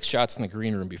 6 shots in the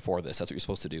green room before this. That's what you're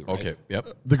supposed to do. Right? Okay. Yep.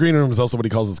 The green room is also what he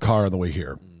calls his car on the way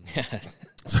here.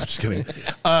 So I'm just kidding.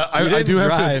 I do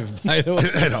have drive, to. by the way.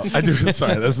 I know. I do.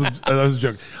 Sorry, that was a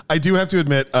joke. I do have to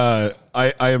admit, I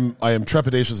am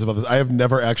trepidatious about this. I have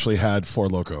never actually had Four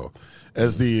Loko.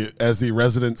 As the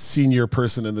resident senior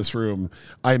person in this room,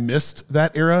 I missed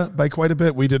that era by quite a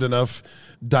bit. We did enough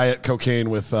diet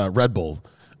cocaine with Red Bull.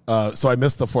 So I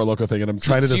missed the Four Loko thing, and I'm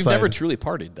trying to decide. You've never truly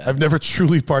partied then. I've never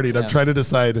truly partied. I'm trying to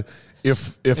decide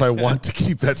if I want to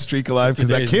keep that streak alive, because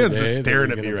that can's just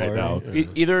staring at me right now.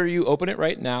 Either you open it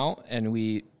right now and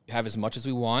we have as much as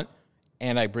we want,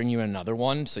 and I bring you another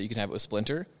one so you can have it with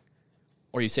Splinter,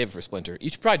 or you save it for Splinter. You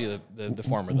should probably do the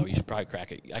former, though. You should probably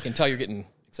crack it. I can tell you're getting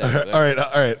excited. All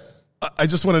right. I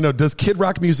just want to know, does Kid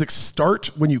Rock music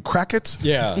start when you crack it?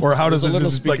 Yeah. Or how does There's it a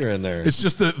little just speaker in there. It's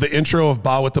just the intro of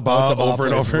Ba with the Ba over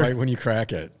and over. Right when you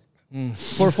crack it.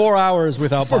 For 4 hours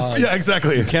without pause. Yeah,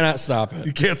 exactly. You cannot stop it.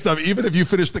 You can't stop. Even if you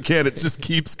finish the can, it just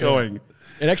keeps going.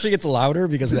 It actually gets louder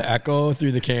because of the echo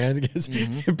through the can gets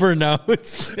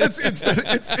pronounced.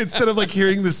 Instead of like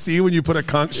hearing the C when you put a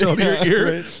conch shell in your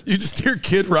ear, right. you just hear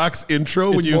Kid Rock's intro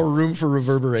when It's you. more room for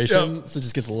reverberation, Yep. so it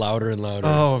just gets louder and louder.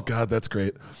 Oh God, that's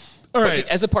great. All right.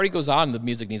 As the party goes on, the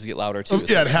music needs to get louder too.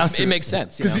 Yeah, it has to. It makes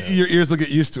sense because your ears will get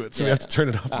used to it, so we have to turn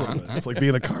it up a little bit. It's like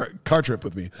being a car trip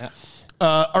with me. Yeah.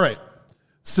 All right.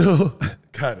 So,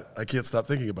 God, I can't stop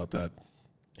thinking about that.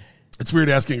 It's weird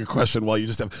asking a question while you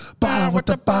just have ba with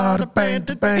the ba da bang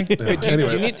da bang.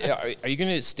 Anyway, are you going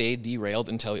to stay derailed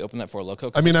until we open that Four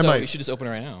Loko? I mean, I might. You should just open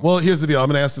it right now. Well, here's the deal. I'm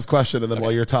going to ask this question, and then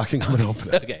while you're talking, I'm going to open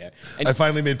it. Okay. I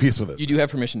finally made peace with it. You do have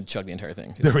permission to chug the entire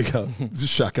thing. There we go. Just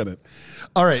shotgun it.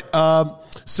 All right.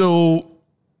 So,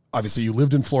 obviously, you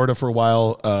lived in Florida for a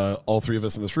while. All 3 of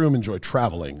us in this room enjoy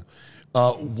traveling.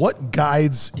 What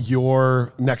guides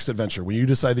your next adventure when you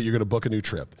decide that you're going to book a new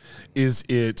trip? Is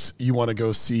it you want to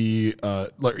go see,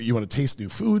 you want to taste new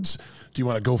foods? Do you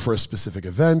want to go for a specific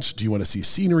event? Do you want to see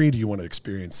scenery? Do you want to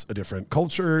experience a different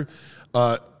culture?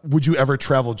 Would you ever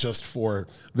travel just for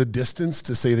the distance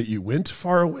to say that you went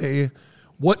far away?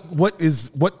 What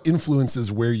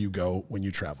influences where you go when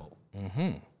you travel?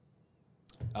 Mm-hmm.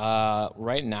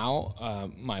 Right now,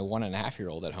 my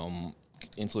 1.5-year-old at home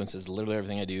influences literally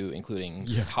everything I do, including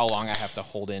how long I have to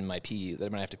hold in my pee. That I'm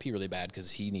gonna have to pee really bad because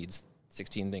he needs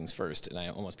 16 things first, and I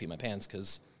almost pee my pants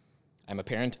because I'm a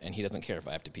parent and he doesn't care if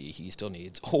I have to pee. He still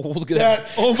needs. Oh, look at that!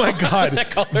 Oh my God,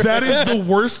 that is the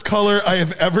worst color I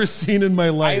have ever seen in my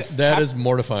life. That is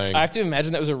mortifying. I have to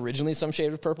imagine that was originally some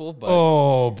shade of purple, but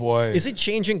oh boy, is it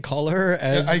changing color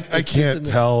as I can't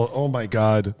tell. Oh my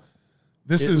God,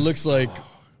 It looks like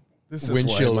This is why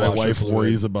Windshield my washer wife fluid.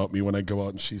 worries about me when I go out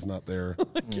and she's not there.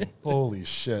 Holy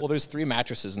shit. Well, there's 3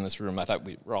 mattresses in this room. I thought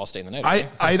we were all staying the night.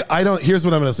 I don't. Here's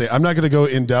what I'm going to say. I'm not going to go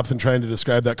in depth in trying to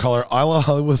describe that color. All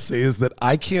I will say is that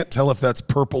I can't tell if that's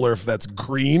purple or if that's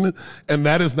green, and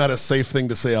that is not a safe thing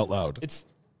to say out loud.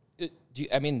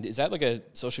 I mean, is that like a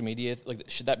social media? Like,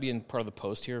 should that be in part of the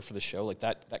post here for the show? Like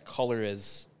that color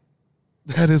is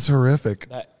That is horrific.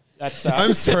 that's.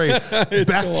 I'm sorry.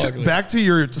 Back to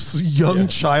your young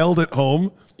child at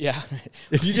home. Yeah.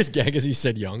 Did you just gag as you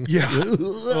said young? Yeah.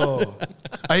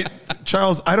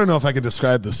 Charles, I don't know if I can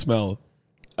describe the smell.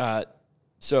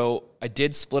 So I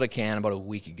did split a can about a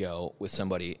week ago with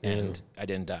somebody, and I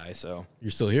didn't die. So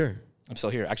You're still here. I'm still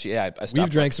here. Actually, yeah, I stopped. We've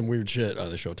drank some weird shit on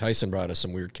the show. Tyson brought us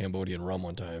some weird Cambodian rum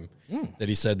one time that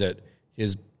he said that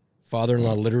his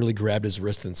father-in-law literally grabbed his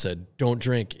wrist and said, "Don't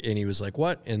drink." And he was like,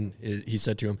 "What?" And he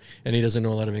said to him, and he doesn't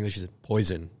know a lot of English, he said,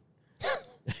 "Poison."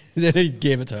 Then he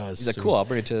gave it to us. He's like, "Cool, I'll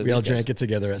bring it to." We all these guys." drank it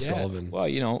together at Yeah. Sullivan.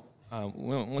 Well,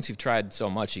 once you've tried so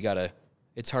much,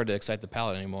 it's hard to excite the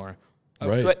palate anymore.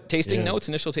 Right. But tasting Yeah. notes,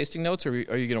 initial tasting notes, or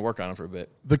are you going to work on them for a bit?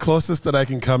 The closest that I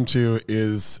can come to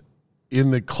is in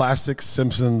the classic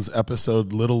Simpsons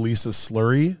episode Little Lisa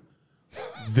Slurry.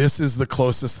 This is the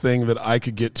closest thing that I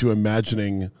could get to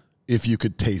imagining if you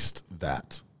could taste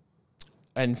that.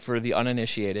 And for the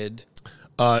uninitiated,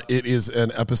 It is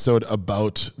an episode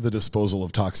about the disposal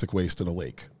of toxic waste in a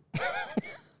lake.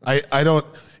 I don't.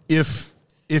 If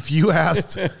you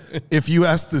asked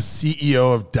the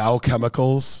CEO of Dow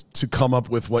Chemicals to come up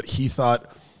with what he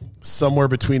thought somewhere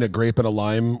between a grape and a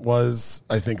lime was,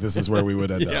 I think this is where we would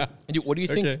end up. what do you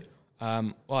think? Okay.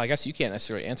 Well, I guess you can't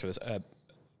necessarily answer this.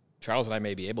 Charles and I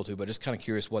may be able to, but just kind of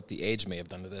curious what the age may have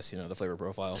done to this. The flavor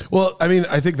profile. Well, I mean,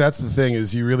 I think that's the thing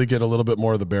is you really get a little bit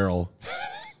more of the barrel.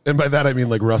 And by that, I mean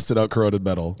like rusted out corroded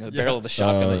metal. The barrel of the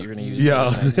shotgun that you're going to use.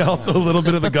 Yeah. Also a little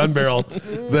bit of the gun barrel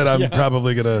that I'm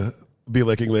probably going to be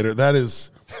licking later. That is,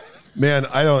 man,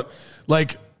 I don't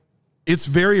like, it's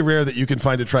very rare that you can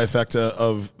find a trifecta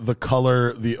of the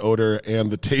color, the odor,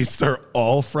 and the taste are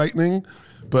all frightening.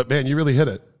 But man, you really hit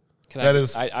it.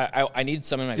 I need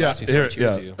some in my glass before I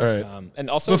cheers you. All right. And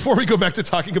also, Before we go back to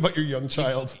talking about your young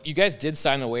child. you guys did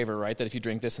sign a waiver, right? That if you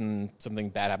drink this and something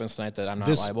bad happens tonight, that I'm not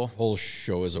This liable. whole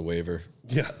show is a waiver.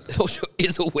 Yeah. The whole show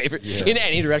is a waiver in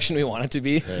any direction we want it to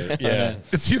be. Yeah.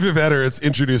 It's either that or it's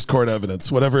introduced court evidence,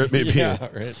 whatever it may be. Yeah,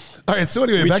 right. All right. So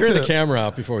anyway, We back turned to the camera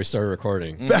off before we started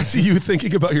recording. back to you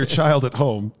thinking about your child at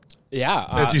home Yeah.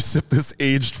 as you sip this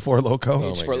aged Four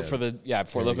Loko.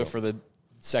 for Loco for the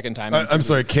second time. I'm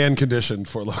sorry, can conditioned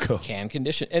Four Loko. Can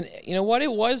condition, and you know what?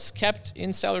 It was kept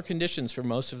in stellar conditions for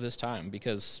most of this time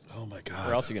because Oh my God.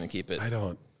 where else are you going to keep it? I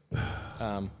don't.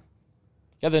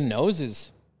 Yeah, the nose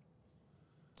is.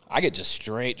 I get just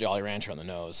straight Jolly Rancher on the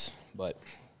nose, but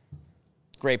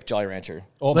grape Jolly Rancher.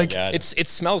 Oh Like, my God. It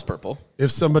smells purple.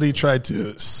 If somebody tried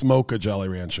to smoke a Jolly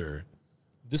Rancher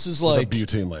This is with like a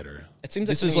butane lighter. It seems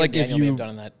like This is something like if Daniel may you- have done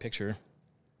in that picture.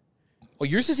 Oh,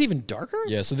 yours is even darker.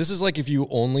 Yeah, so this is like if you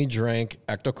only drank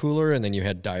Ecto Cooler and then you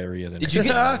had diarrhea. Then Did you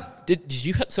get? did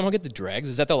you someone get the dregs?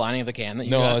 Is that the lining of the can that you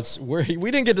No, got?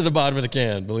 we didn't get to the bottom of the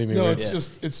can. Believe me. No, we- it's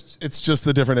just it's just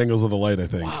the different angles of the light, I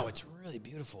think. Wow, it's really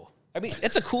beautiful. I mean,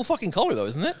 it's a cool fucking color though,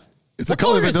 isn't it? It's What a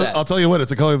color color that is does, that? I'll tell you what,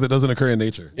 it's a color that doesn't occur in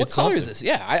nature. What It's color is something. this?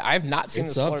 Yeah, I've not seen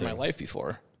It's this color in my something. life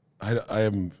before. I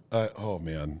am oh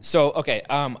man. So okay,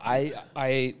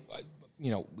 I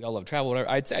we all love travel. Whatever.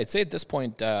 I'd say at this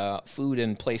point, food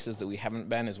and places that we haven't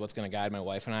been is what's going to guide my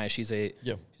wife and I. She's a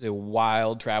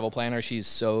wild travel planner. She's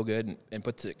so good and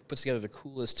puts together the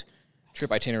coolest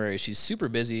trip itinerary. She's super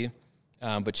busy,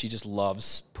 but she just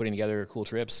loves putting together cool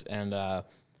trips. And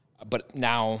but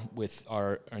now with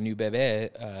our new bebe,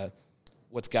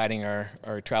 what's guiding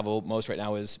our travel most right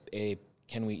now is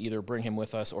can we either bring him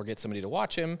with us or get somebody to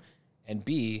watch him, and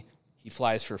B, he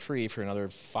flies for free for another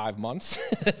 5 months.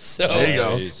 So There you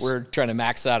go. we're trying to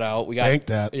max that out. We got Bank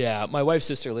that. Yeah, my wife's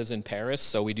sister lives in Paris,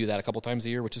 so we do that a couple times a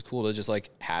year, which is cool to just like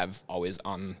have always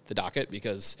on the docket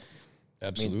because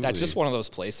Absolutely. I mean, that's just one of those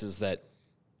places that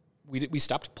we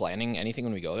stopped planning anything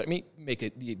when we go there. I mean, make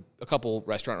a couple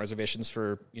restaurant reservations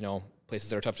for places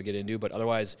that are tough to get into, but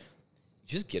otherwise, you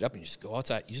just get up and you just go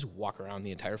outside. You just walk around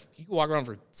you can walk around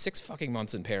for 6 fucking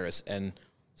months in Paris and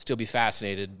still be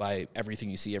fascinated by everything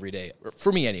you see every day.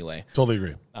 For me, anyway. Totally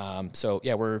agree. So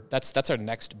yeah, that's our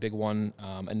next big one.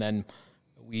 And then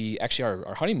we actually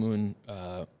our honeymoon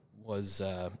was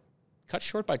cut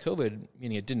short by COVID,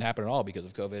 meaning it didn't happen at all because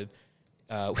of COVID.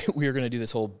 We were going to do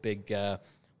this whole big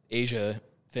Asia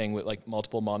thing with like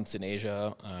multiple months in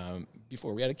Asia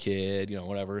before we had a kid,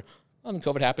 whatever. And then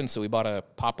COVID happened, so we bought a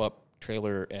pop-up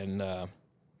trailer and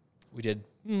we did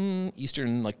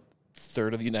eastern, like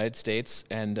third of the United States,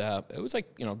 and it was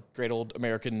like, great old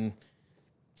American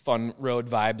fun road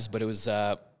vibes, but it was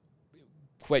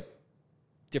quite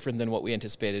different than what we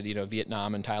anticipated,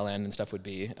 Vietnam and Thailand and stuff would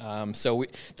be. So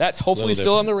that's hopefully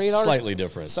still on the radar. Slightly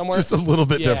different. Somewhere. Just a little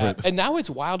bit different. And now it's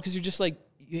wild because you're just like,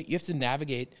 you have to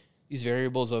navigate these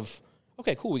variables of,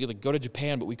 okay, cool, we could go to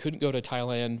Japan, but we couldn't go to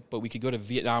Thailand, but we could go to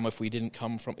Vietnam if we didn't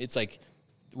come from, it's like,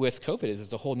 with COVID,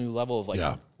 it's a whole new level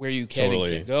of where you can and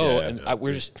can't go. Yeah, and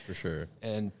we're just, for sure.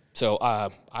 And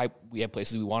so we have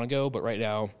places we want to go, but right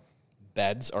now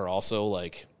beds are also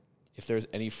like, if there's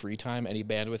any free time, any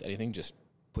bandwidth, anything, just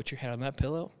put your head on that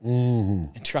pillow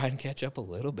and try and catch up a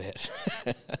little bit.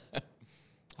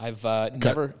 I've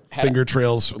never had finger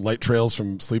trails, light trails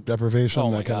from sleep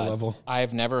deprivation, that kind of level.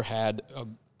 I've never had a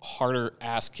harder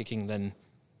ass kicking than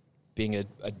being a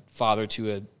father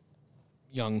to a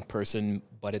young person,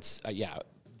 but it's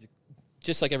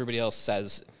just like everybody else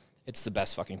says, it's the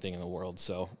best fucking thing in the world.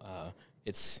 So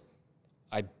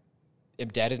I am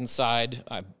dead inside.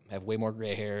 I have way more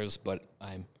gray hairs, but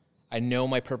I know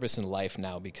my purpose in life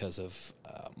now because of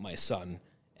my son,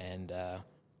 and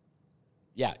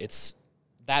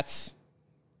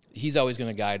he's always going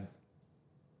to guide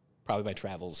probably my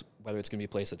travels, whether it's going to be a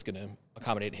place that's going to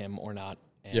accommodate him or not,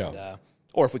 and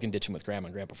or if we can ditch him with grandma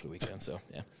and grandpa for the weekend. So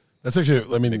yeah. That's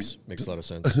actually, I mean, makes a lot of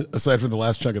sense. Aside from the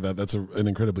last chunk of that, that's an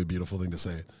incredibly beautiful thing to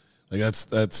say. Like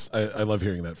I love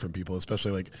hearing that from people,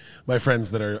 especially like my friends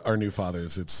that are new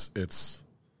fathers. It's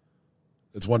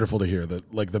wonderful to hear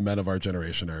that like the men of our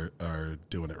generation are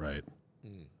doing it right.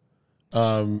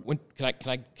 When can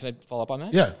I follow up on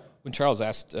that? Yeah. When Charles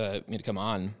asked me to come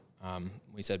on,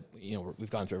 we said, we've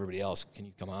gone through everybody else. Can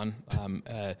you come on?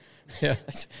 Yeah,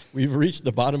 we've reached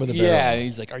the bottom of the barrel. Yeah,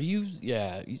 he's like, are you?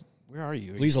 Yeah. Where are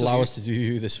you? Please allow us to do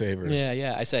you this favor.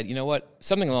 Yeah. I said, you know what?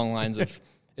 Something along the lines of,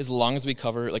 as long as we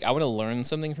cover, like, I want to learn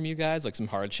something from you guys, like some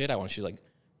hard shit. I want you to, like,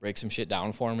 break some shit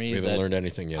down for me. We haven't learned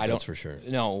anything yet, that's for sure.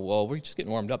 No, well, we're just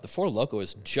getting warmed up. The Four Loko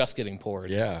is just getting poured.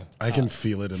 Yeah. I can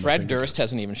feel it in Fred Durst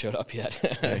hasn't even showed up yet.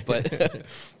 but there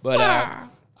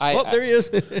he is.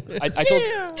 I told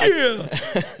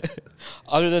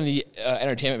other than the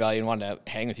entertainment value and wanting to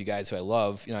hang with you guys who I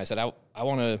love, I said I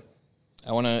want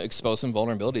to expose some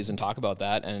vulnerabilities and talk about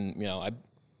that. And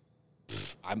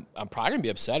I'm probably gonna be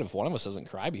upset if one of us doesn't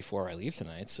cry before I leave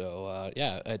tonight. So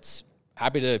it's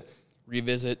happy to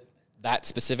revisit that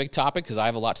specific topic because I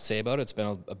have a lot to say about it. It's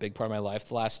been a big part of my life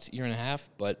the last year and a half.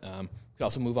 But we can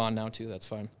also move on now too. That's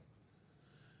fine.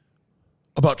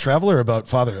 About travel or about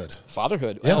fatherhood?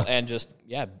 Fatherhood, yeah. Well, and just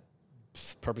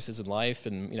purposes in life.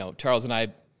 And Charles and I,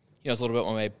 it's a little bit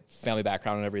on my family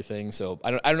background and everything. So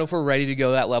I don't know if we're ready to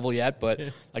go that level yet. But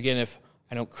again, if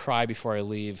I don't cry before I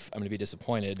leave, I'm going to be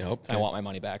disappointed. Okay. And I want my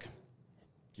money back.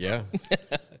 Yeah.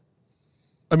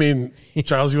 I mean,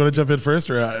 Charles, you want to jump in first,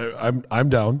 or I'm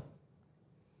down.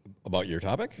 About your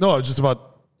topic? No, just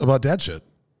about dad shit.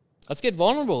 Let's get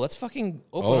vulnerable. Let's fucking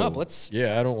open up.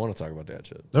 Yeah, I don't want to talk about that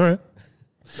shit. All right.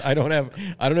 I don't have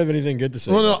anything good to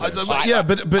say. Well, no,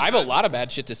 but I have a lot of bad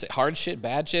shit to say. Hard shit,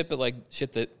 bad shit, but like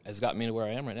shit that has gotten me to where I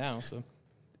am right now. So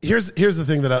here's the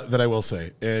thing that I will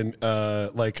say, and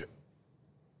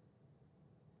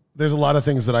there's a lot of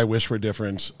things that I wish were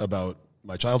different about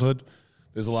my childhood.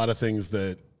 There's a lot of things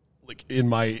that, like, in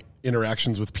my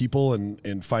interactions with people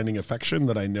and finding affection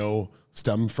that I know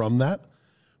stem from that.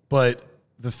 But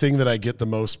the thing that I get the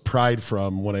most pride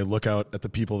from when I look out at the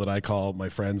people that I call my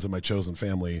friends and my chosen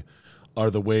family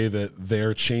are the way that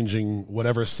they're changing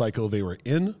whatever cycle they were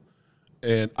in.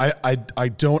 And I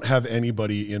don't have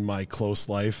anybody in my close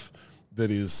life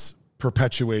that is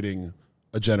perpetuating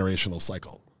a generational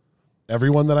cycle.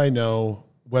 Everyone that I know,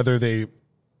 whether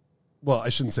I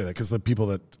shouldn't say that because the people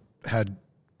that had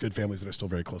good families that are still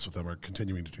very close with them are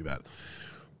continuing to do that.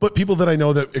 But people that I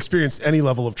know that experienced any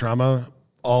level of trauma,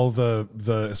 all the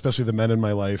especially the men in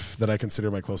my life that I consider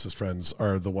my closest friends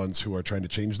are the ones who are trying to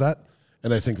change that.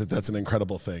 And I think that that's an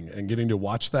incredible thing. And getting to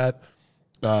watch that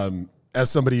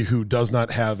as somebody who does not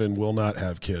have and will not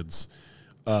have kids,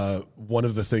 one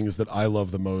of the things that I love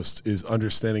the most is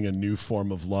understanding a new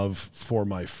form of love for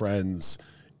my friends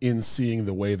in seeing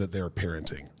the way that they're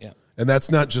parenting. Yeah. And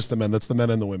that's not just the men, that's the men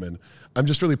and the women. I'm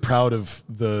just really proud of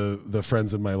the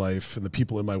friends in my life and the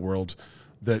people in my world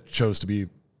that chose to be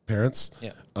parents,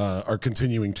 are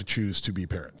continuing to choose to be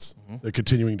parents. Mm-hmm. They're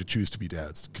continuing to choose to be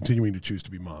dads, continuing to choose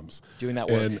to be moms. Doing that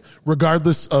work. And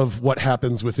regardless of what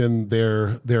happens within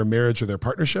their marriage or their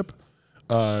partnership,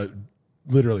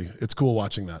 literally, it's cool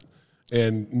watching that.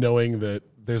 And knowing that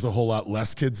there's a whole lot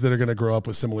less kids that are going to grow up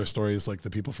with similar stories like the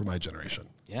people from my generation.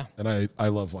 Yeah. And I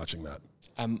love watching that.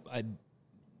 I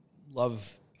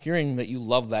love hearing that you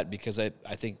love that because I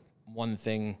think one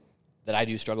thing that I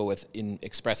do struggle with in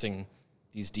expressing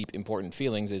these deep, important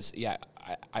feelings is,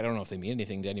 I don't know if they mean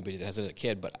anything to anybody that has a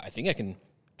kid, but I think I can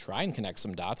try and connect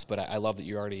some dots. But I love that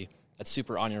you're already, that's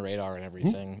super on your radar and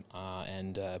everything.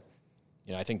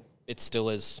 I think it still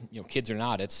is, kids or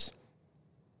not, it's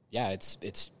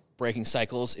breaking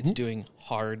cycles. It's doing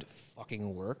hard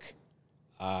fucking work.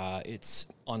 It's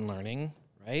unlearning,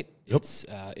 right? Yep.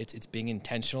 It's being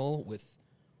intentional with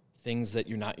things that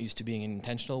you're not used to being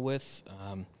intentional with.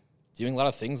 Doing a lot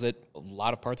of things that a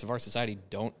lot of parts of our society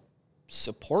don't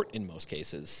support in most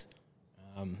cases.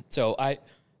 So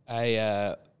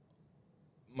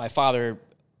my father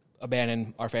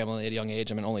abandoned our family at a young age.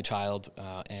 I'm an only child,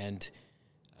 and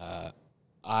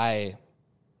I'm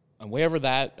way over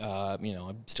that.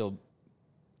 I'm still,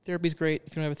 therapy's great.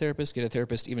 If you don't have a therapist, get a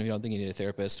therapist, even if you don't think you need a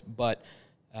therapist. But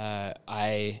that's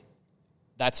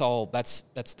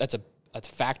a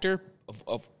factor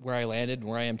of where I landed and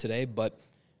where I am today. But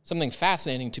something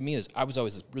fascinating to me is I was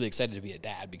always really excited to be a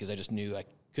dad because I just knew I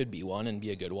could be one and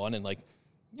be a good one. And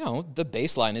the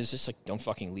baseline is just don't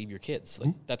fucking leave your kids.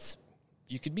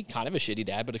 You could be kind of a shitty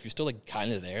dad, but if you're still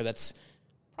kind of there, that's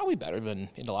probably better than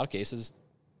in a lot of cases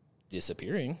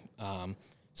disappearing.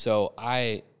 So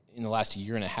I, in the last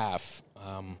year and a half,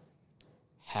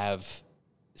 have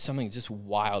something just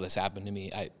wild has happened to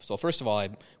me. So first of all, I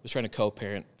was trying to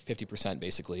co-parent 50%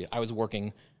 basically. I was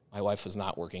working. My wife was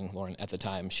not working, Lauren, at the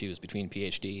time. She was between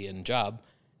PhD and job.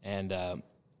 And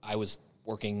I was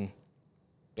working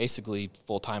basically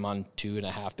full-time on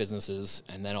 2.5 businesses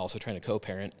and then also trying to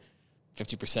co-parent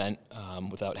 50%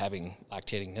 without having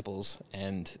lactating nipples.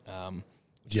 And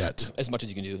Yet. As much as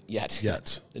you can do.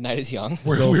 Yet. The night is young.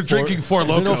 We're drinking Four Loko.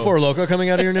 Is there no Four Loko coming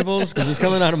out of your nipples? Because it's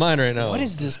coming out of mine right now. What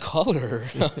is this color?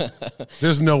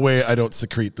 There's no way I don't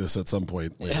secrete this at some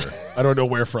point later. I don't know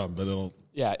where from, but it'll...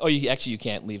 Yeah. Oh, you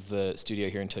can't leave the studio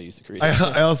here until you secrete it.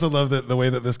 I also love that the way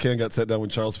that this can got set down when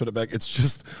Charles put it back. It's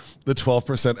just the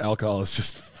 12% alcohol is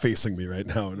just facing me right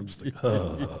now, and I'm just like,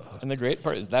 ugh. And the great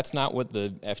part is that's not what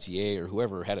the FDA or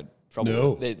whoever had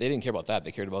trouble with. They didn't care about that.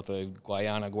 They cared about the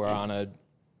guarana,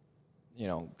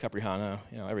 Caprihana,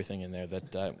 everything in there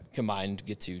that combined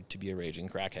get to be a raging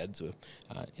crackhead. So,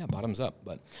 bottoms up.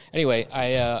 But anyway,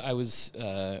 I was.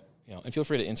 And feel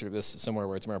free to insert this somewhere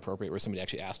where it's more appropriate, where somebody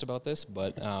actually asked about this.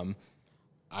 But we're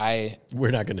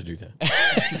not going to do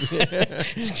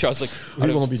that. Charles,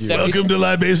 we won't be doing. Welcome to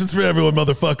Libations for Everyone,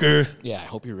 motherfucker. Yeah, I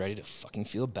hope you're ready to fucking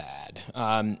feel bad.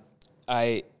 I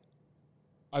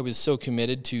was so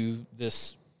committed to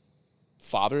this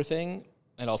father thing,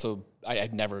 and also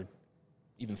I'd never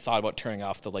even thought about turning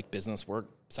off the business work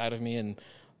side of me. And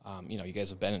you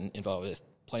guys have been involved with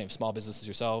plenty of small businesses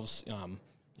yourselves.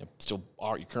 Still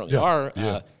are, you currently are.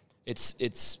 Yeah.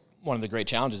 It's one of the great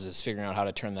challenges is figuring out how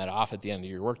to turn that off at the end of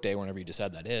your workday, whenever you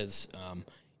decide that is.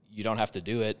 You don't have to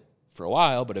do it for a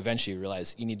while, but eventually you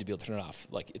realize you need to be able to turn it off.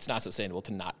 It's not sustainable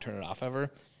to not turn it off ever.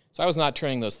 So I was not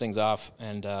turning those things off,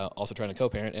 and also trying to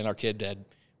co-parent. And our kid had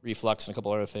reflux and a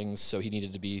couple other things, so he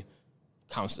needed to be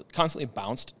constantly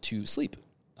bounced to sleep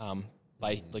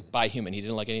by human. He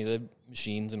didn't like any of the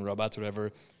machines and robots or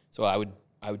whatever. So I would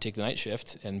take the night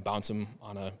shift and bounce him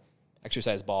on a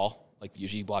exercise ball,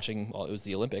 usually watching, it was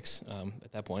the Olympics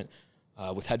at that point,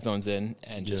 with headphones in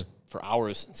and just for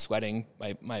hours sweating.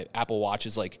 My Apple Watch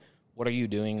is what are you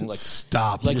doing?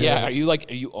 Stop. Are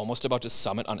you almost about to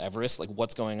summit on Everest?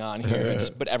 What's going on here?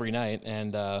 But every night.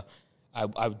 And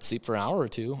I would sleep for an hour or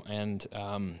two, and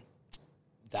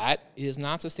that is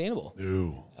not sustainable.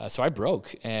 Ew. So I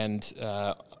broke, and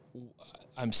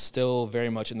I'm still very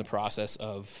much in the process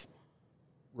of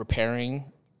repairing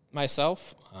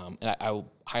myself, and I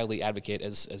will highly advocate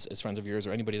as friends of yours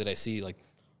or anybody that I see, you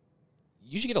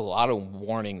usually get a lot of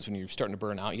warnings when you're starting to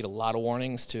burn out. You get a lot of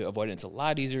warnings to avoid it. It's a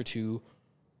lot easier to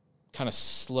kind of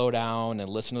slow down and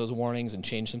listen to those warnings and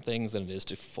change some things than it is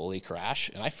to fully crash.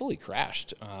 And I fully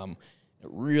crashed. It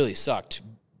really sucked.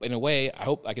 In a way, I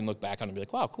hope I can look back on it and be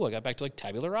like, wow, cool, I got back to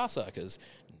tabula rasa because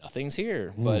nothing's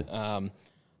here. But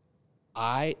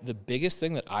the biggest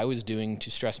thing that I was doing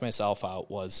to stress myself out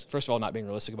was, first of all, not being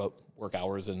realistic about work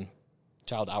hours and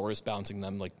child hours, balancing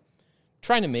them,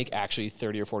 trying to make actually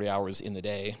 30 or 40 hours in the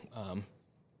day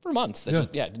for months.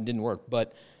 It didn't work.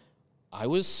 But I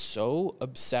was so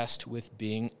obsessed with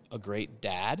being a great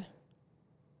dad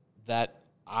that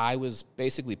I was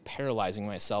basically paralyzing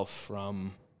myself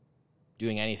from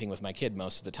doing anything with my kid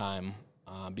most of the time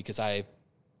because I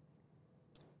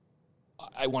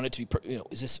wanted to be,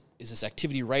 is this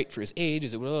activity right for his age?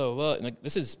 Is it blah, blah, blah? And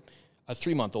this is a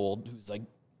 3-month-old who's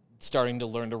starting to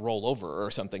learn to roll over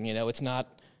or something. It's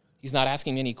not. He's not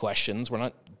asking me any questions. We're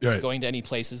not going to any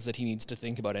places that he needs to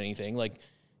think about anything.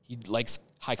 he likes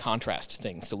high contrast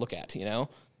things to look at, you know?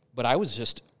 But I was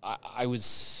just, I was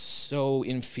so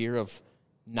in fear of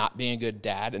not being a good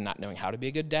dad and not knowing how to be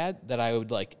a good dad that I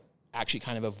would like actually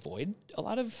kind of avoid a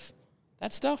lot of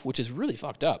that stuff, which is really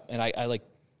fucked up. And I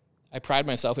pride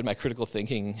myself in my critical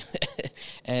thinking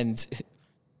and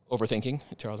overthinking.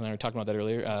 Charles and I were talking about that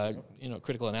earlier,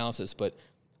 critical analysis, but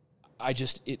I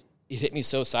just, it hit me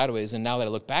so sideways. And now that I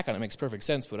look back on it, it makes perfect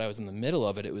sense. But I was in the middle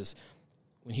of it. It was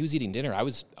when he was eating dinner, I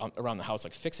was around the house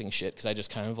like fixing shit because I just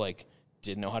kind of like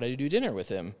didn't know how to do dinner with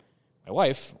him. My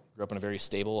wife grew up in a very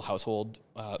stable household.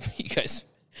 You guys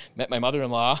met my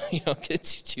mother-in-law,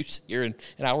 she was here an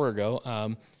hour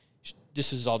ago.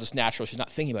 This is all just natural. She's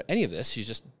not thinking about any of this. She's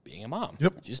just being a mom.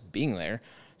 Yep. She's just being there.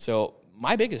 So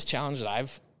my biggest challenge that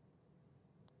I've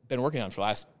been working on for the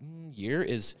last year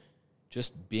is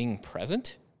just being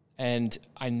present. And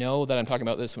I know that I'm talking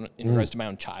about this in regards to my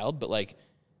own child, but like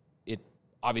it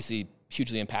obviously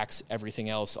hugely impacts everything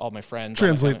else, all my friends.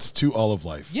 Translates to all of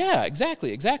life. Yeah,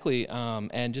 exactly.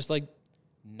 And just like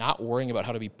not worrying about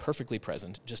how to be perfectly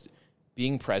present. Just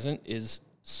being present is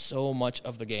so much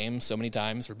of the game so many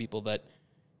times for people that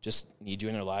just need you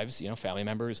in their lives, family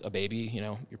members, a baby,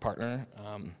 your partner.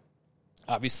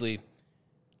 Obviously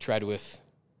tread with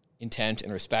intent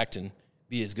and respect and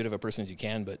be as good of a person as you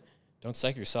can, but don't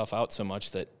psych yourself out so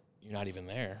much that you're not even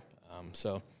there.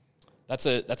 So that's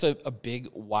a big,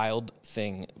 wild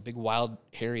thing, big, wild,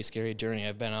 hairy, scary journey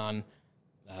I've been on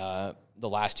the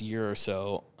last year or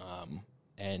so.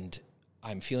 And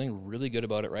I'm feeling really good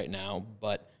about it right now,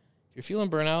 but if you're feeling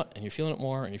burnout and you're feeling it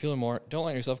more and you're feeling more, don't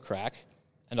let yourself crack.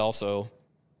 And also,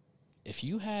 if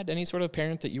you had any sort of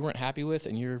parent that you weren't happy with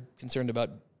and you're concerned about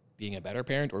being a better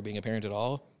parent or being a parent at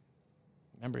all,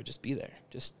 remember, just be there.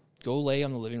 Just go lay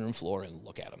on the living room floor and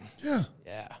look at them. Yeah.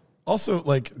 Yeah. Also,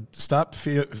 like, stop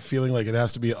feeling like it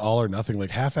has to be all or nothing. Like,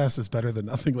 half-ass is better than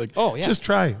nothing. Like, just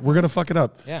try. We're going to fuck it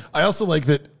up. Yeah. I also like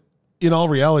that, in all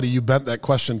reality, you bent that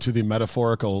question to the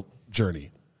metaphorical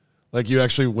journey. Like, you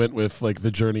actually went with, like,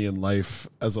 the journey in life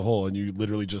as a whole, and you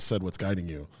literally just said what's guiding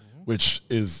you, which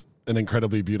is an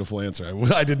incredibly beautiful answer.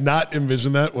 I did not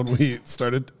envision that when I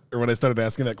started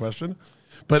asking that question,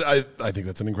 but I think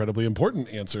that's an incredibly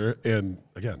important answer. And,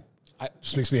 again,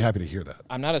 just makes me happy to hear that.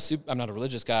 I'm not a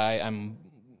religious guy. I'm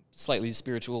slightly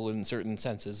spiritual in certain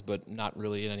senses, but not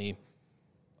really in any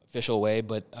official way.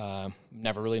 But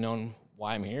never really known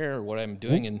why I'm here or what I'm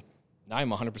doing, and now I'm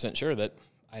 100% sure that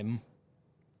I'm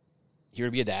here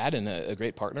to be a dad and a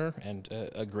great partner and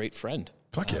a great friend.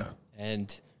 Fuck yeah!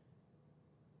 And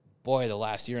boy, the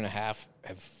last year and a half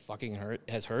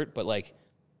has hurt. But like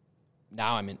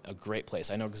now I'm in a great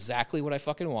place. I know exactly what I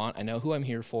fucking want. I know who I'm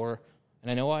here for. And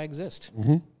I know why I exist.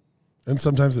 Mm-hmm. And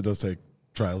sometimes it does take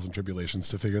trials and tribulations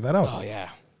to figure that out. Oh,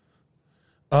 yeah.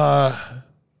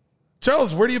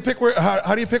 Charles, where do you pick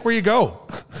how do you pick where you go?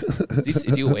 Is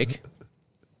he awake?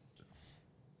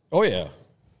 Oh, yeah.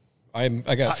 I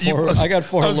got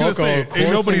four Loco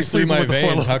coursing through my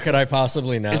veins. How could I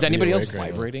possibly not? Is anybody else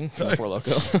vibrating from Four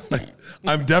Loco?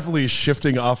 I'm definitely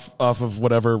shifting off of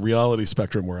whatever reality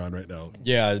spectrum we're on right now.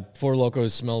 Yeah, Four Loco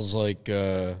smells like...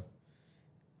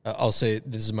 I'll say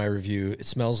this is my review. It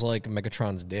smells like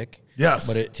Megatron's dick. Yes.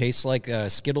 But it tastes like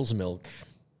Skittles milk.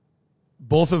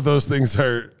 Both of those things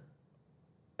are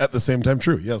at the same time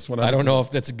true. Yes. 100%. I don't know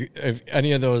if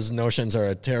any of those notions are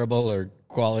a terrible or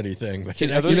quality thing, but it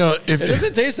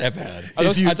doesn't taste that bad.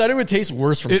 I thought it would taste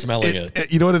worse from smelling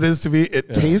it. You know what it is to me?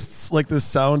 It tastes like the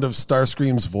sound of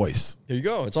Starscream's voice. There you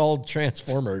go. It's all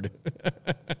transformered.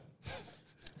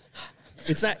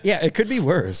 It's not. Yeah, it could be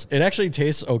worse. It actually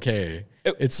tastes okay.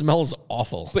 It smells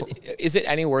awful. But is it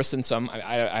any worse than some?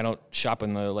 I don't shop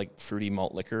in the like fruity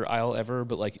malt liquor aisle ever,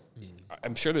 but like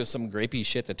I'm sure there's some grapey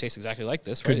shit that tastes exactly like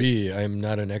this. Right? Could be. I'm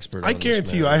not an expert. I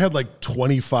guarantee you, I had like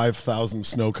 25,000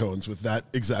 snow cones with that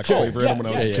exact flavor in them when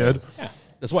I was a kid. Yeah.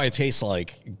 That's why it tastes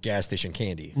like gas station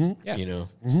candy. Mm-hmm. Yeah.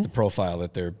 It's the profile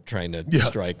that they're trying to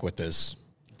strike with this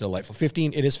delightful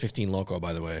 15. It is 15 Loco,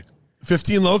 by the way.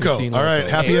 15 Loco. 15 All right.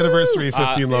 Happy anniversary,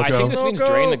 15 Loco. I think this means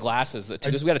drain the glasses.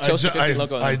 Because we got to toast to 15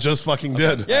 Loco. I just fucking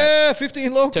did. Yeah,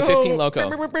 15 Loco. To 15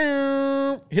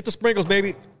 Loco. Hit the sprinkles,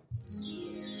 baby.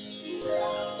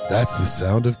 That's the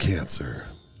sound of cancer.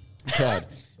 God.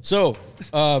 So,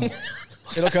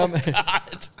 it'll come.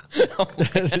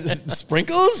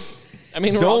 Sprinkles? I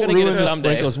mean, we're all going to get it someday.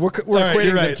 Sprinkles. We're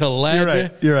equating them to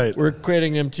lead. You're right. We're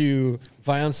equating them to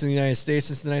violence in the United States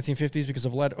since the 1950s because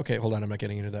of lead. Okay, hold on. I'm not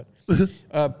getting into that.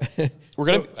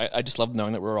 I just love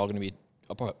knowing that we're all going to be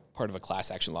a part of a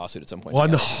class action lawsuit at some point.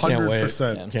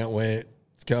 100%. Can't wait.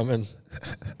 It's coming.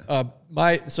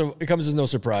 So it comes as no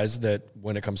surprise that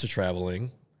when it comes to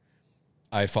traveling,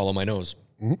 I follow my nose.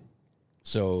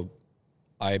 So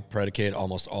I predicate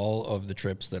almost all of the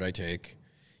trips that I take,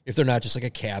 if they're not just like a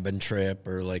cabin trip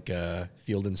or like a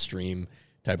field and stream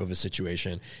type of a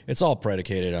situation, it's all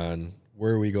predicated on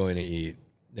where are we going to eat.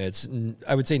 It's,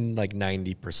 I would say, like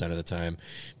 90% of the time,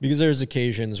 because there's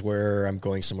occasions where I'm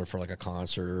going somewhere for like a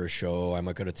concert or a show. I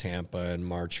might go to Tampa in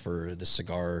March for the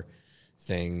cigar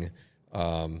thing.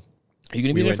 Are you going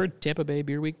to be there for Tampa Bay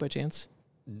Beer Week by chance?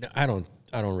 No, I don't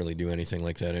really do anything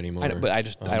like that anymore. I don't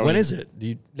when even, is it? Do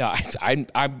you? No,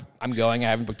 I'm going. I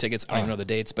haven't booked tickets. I don't even know the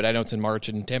dates, but I know it's in March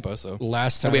in Tampa. So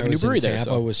Last time we have I a new was in brewery there,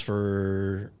 Tampa so. was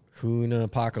for Hoona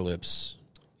Apocalypse,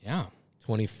 Yeah.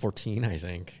 2014, I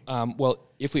think. Well,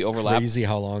 if we overlap, Crazy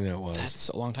how long that was. that's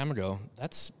a long time ago.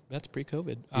 That's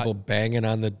pre-COVID. People banging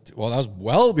on the, well, that was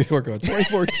well before COVID,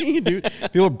 2014, dude.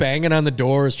 People banging on the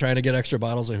doors trying to get extra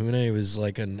bottles of Hoona. It was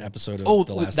like an episode of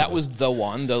The Last that of Us. was the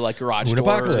one, the like garage Hoona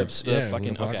door. Apocalypse. The Yeah, fucking,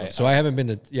 Hoona Apocalypse. okay. So I haven't been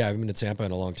to Tampa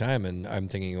in a long time, and I'm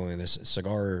thinking going this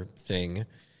cigar thing.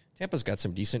 Tampa's got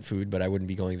some decent food, but I wouldn't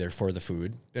be going there for the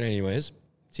food. But anyways,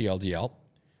 TLDL.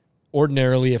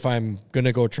 Ordinarily, if I'm going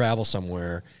to go travel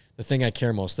somewhere, the thing I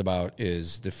care most about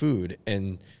is the food.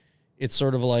 And it's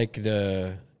sort of like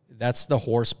that's the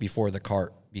horse before the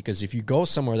cart. Because if you go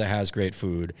somewhere that has great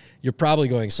food, you're probably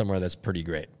going somewhere that's pretty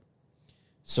great.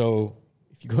 So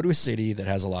if you go to a city that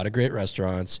has a lot of great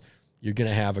restaurants, you're going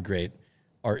to have a great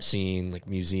art scene, like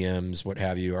museums, what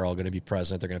have you, are all going to be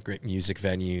present. They're going to have great music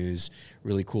venues,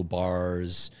 really cool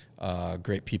bars,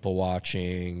 great people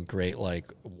watching, great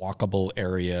like walkable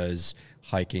areas,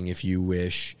 hiking if you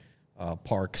wish,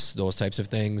 parks, those types of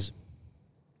things.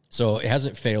 So it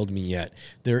hasn't failed me yet.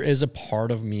 There is a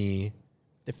part of me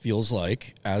that feels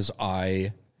like as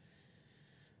I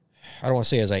don't want to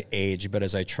say as I age, but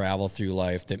as I travel through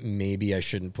life, that maybe I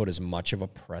shouldn't put as much of a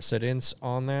precedence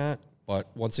on that.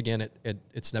 But once again,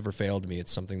 it's never failed me.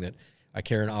 It's something that I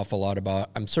care an awful lot about.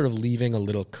 I'm sort of leaving a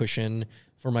little cushion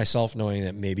for myself, knowing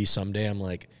that maybe someday I'm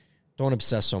like, don't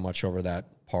obsess so much over that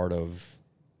part of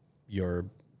your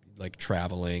like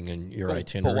traveling and your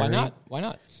itinerary. But why not? Why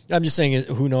not? I'm just saying,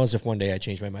 who knows if one day I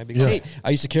change my mind. Because, hey,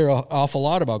 I used to care an awful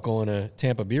lot about going to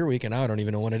Tampa Beer Week, and now I don't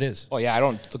even know when it is. Oh, yeah, I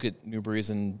don't look at new breweries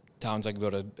in towns I can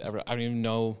go to ever. I don't even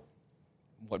know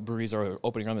what breweries are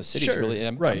opening around the cities, Sure, really.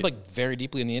 And I'm like very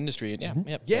deeply in the industry. And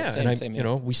same, you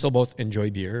know, we still both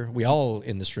enjoy beer. We all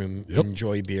in this room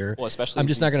enjoy beer. Well, especially I'm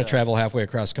just not going to these, travel halfway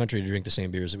across country to drink the same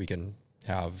beers that we can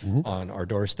have on our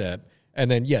doorstep. And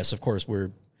then, yes, of course,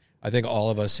 I think all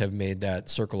of us have made that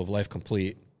circle of life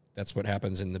complete. That's what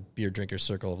happens in the beer drinker's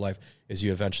circle of life, is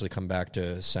you eventually come back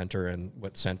to center, and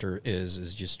what center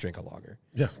is just drink a lager.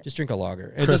 Yeah. Just drink a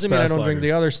lager. And it doesn't mean I don't drink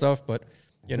the other stuff, but,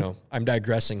 you know, I'm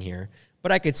digressing here.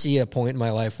 But I could see a point in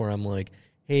my life where I'm like,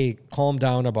 hey, calm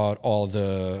down about all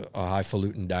the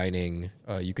highfalutin dining.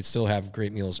 You could still have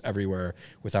great meals everywhere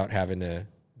without having to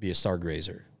be a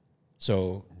stargazer.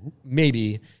 So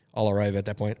maybe I'll arrive at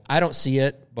that point. I don't see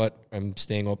it, but I'm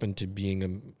staying open to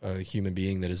being a human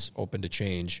being that is open to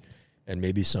change. And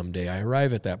maybe someday I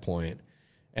arrive at that point,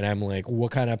 and I'm like,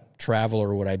 what kind of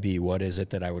traveler would I be? What is it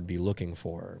that I would be looking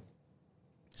for?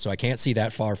 So I can't see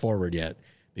that far forward yet,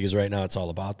 because right now it's all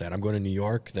about that. I'm going to New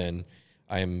York, then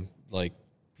I am like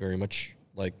very much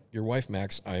like your wife,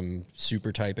 Max. I'm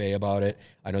super type A about it.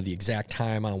 I know the exact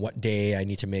time on what day I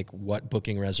need to make what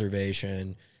booking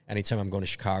reservation. Anytime I'm going to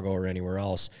Chicago or anywhere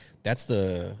else, that's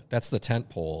the tent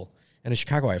pole. And in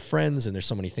Chicago, I have friends, and there's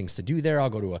so many things to do there. I'll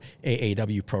go to a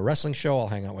AAW pro wrestling show. I'll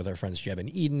hang out with our friends Jeb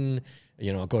and Eden.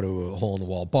 You know, I'll go to a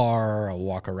hole-in-the-wall bar. I'll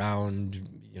walk around,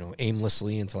 you know,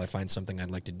 aimlessly until I find something I'd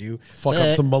like to do. Fuck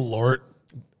up some Malort.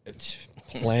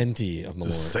 Plenty of Malort.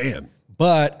 Just saying.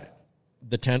 But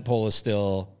the tent pole is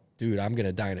still, dude, I'm going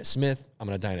to dine at Smith. I'm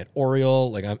going to dine at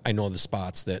Oriole. Like, I know the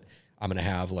spots that I'm going to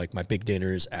have, like, my big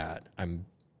dinners at. I'm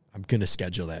going to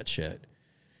schedule that shit.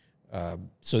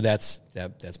 So that's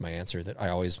my answer, that I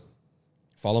always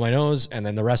follow my nose, and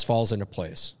then the rest falls into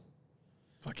place.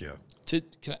 Fuck yeah.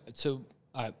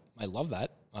 I love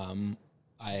that.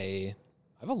 I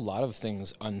have a lot of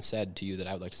things unsaid to you that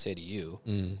I would like to say to you.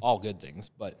 All good things,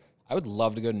 but I would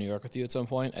love to go to New York with you at some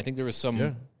point. I think there was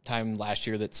some time last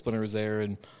year that Splinter was there,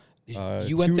 and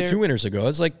you went there 2 winters ago.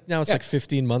 It's like now it's like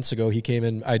 15 months ago. He came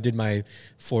in. I did my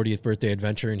 40th birthday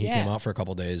adventure, and he came out for a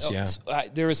couple days.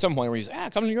 There was some point where he was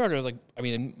come to New York. I was like, I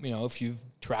mean, you know, if you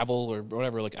travel or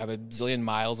whatever, like I have a zillion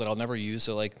miles that I'll never use.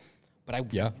 So like, but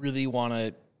I really want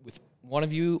to with one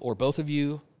of you or both of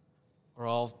you, or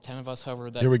all 10 of us,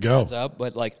 however that Here we go. adds up.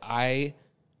 But like I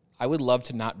would love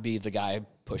to not be the guy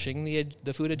pushing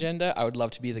the food agenda. I would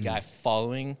love to be the guy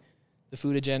following the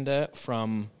food agenda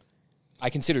from. I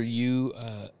consider you,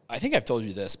 I think I've told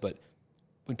you this, but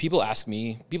when people ask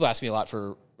me a lot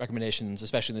for recommendations,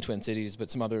 especially in the Twin Cities, but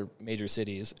some other major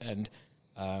cities. And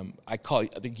I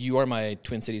think you are my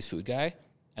Twin Cities food guy.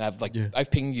 And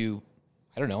I've pinged you,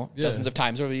 I don't know, dozens of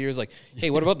times over the years. Like, hey,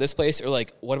 what about this place? Or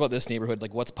like, what about this neighborhood?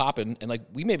 Like, what's popping? And like,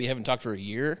 we maybe haven't talked for a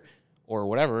year or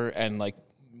whatever. And like,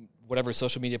 whatever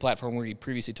social media platform we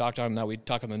previously talked on, now we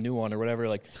talk on the new one or whatever.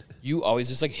 Like, you always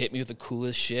just like hit me with the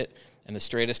coolest shit and the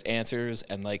straightest answers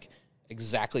and like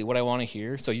exactly what I want to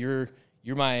hear. So you're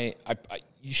my,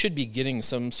 you should be getting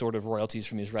some sort of royalties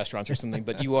from these restaurants or something,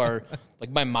 but you are like,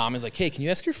 my mom is like, hey, can you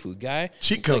ask your food guy?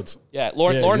 Cheat codes. Like, yeah.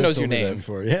 Lauren knows your name.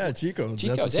 Yeah. Cheat codes.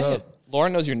 That's what's up.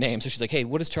 Lauren knows your name, so she's like, "Hey,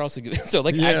 what does Charles think?" So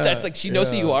like, that's like, she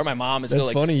knows who you are. My mom is that's still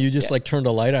like, funny. You just like turned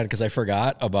a light on because I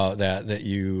forgot about that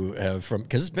you have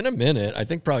because it's been a minute. I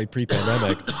think probably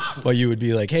pre-pandemic, but you would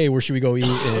be like, "Hey, where should we go eat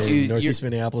in Northeast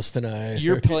Minneapolis tonight?"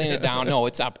 You're playing it down. No,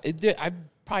 it's up. I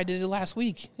probably did it last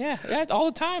week. Yeah, all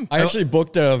the time. I actually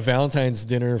booked a Valentine's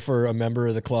dinner for a member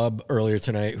of the club earlier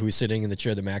tonight who's sitting in the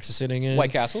chair that Max is sitting in.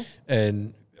 White Castle?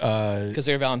 And because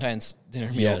their Valentine's dinner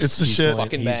meal. Yes, it's the shit.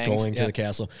 He's going to the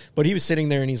castle. But he was sitting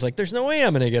there and he's like, there's no way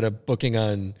I'm going to get a booking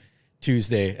on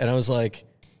Tuesday. And I was like,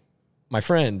 my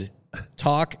friend,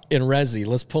 talk in Resi.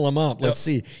 Let's pull him up. Let's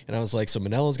see. And I was like, so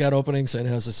Manelo's got openings. And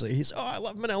I was just like, I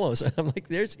love Manelo's. I'm like,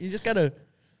 you just got to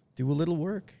do a little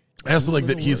work. I also like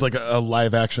that he's like a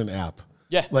live action app.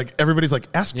 Yeah. Like everybody's like,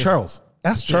 ask Charles.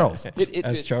 Ask Charles.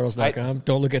 AskCharles.com.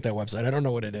 Don't look at that website. I don't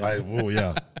know what it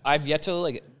is. I've yet to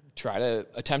like try to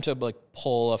attempt to like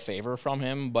pull a favor from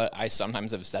him, but I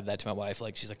sometimes have said that to my wife.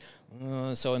 Like, she's like,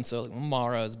 so and so, like,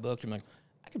 Mara is booked. I'm like,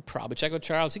 I could probably check with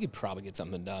Charles. He could probably get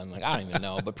something done. Like, I don't even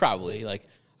know, but probably. Like,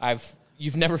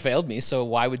 you've never failed me, so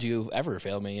why would you ever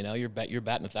fail me? You know, you're batting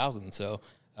 1,000. So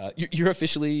you're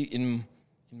officially in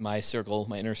my circle,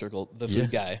 my inner circle, the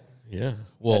food guy. Yeah.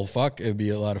 Well, it'd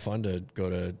be a lot of fun to go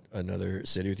to another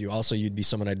city with you. Also, you'd be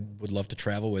someone I would love to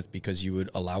travel with because you would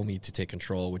allow me to take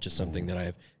control, which is something that I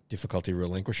have difficulty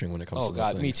relinquishing when it comes to those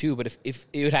things. Me too. But if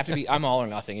it would have to be, I'm all or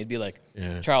nothing. It'd be like,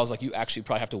 Charles, like, you actually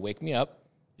probably have to wake me up.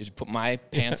 You just put my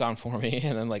pants on for me,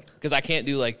 and then like, because I can't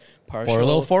do like partial. Or a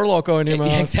little Four Loko in your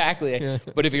mouth. Exactly. Yeah.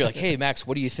 But if you're like, hey Max,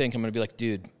 what do you think? I'm gonna be like,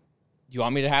 dude, you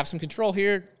want me to have some control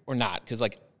here or not? Because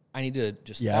like, I need to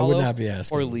just follow I would not be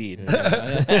asking or lead.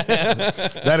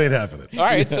 That ain't happening. All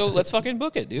right, so let's fucking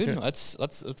book it, dude. Let's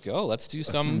go. Let's do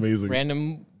some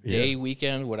random day,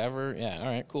 weekend, whatever. Yeah. All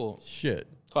right. Cool. Shit.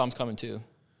 Calm's coming too.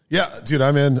 Yeah, dude,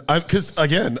 I'm in. Because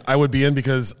again, I would be in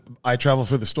because I travel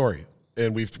for the story,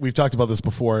 and we've talked about this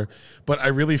before. But I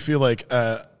really feel like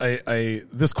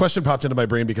this question popped into my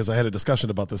brain because I had a discussion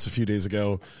about this a few days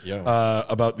ago.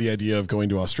 About the idea of going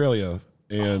to Australia.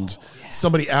 And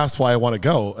somebody asked why I want to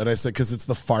go. And I said, because it's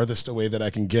the farthest away that I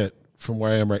can get from where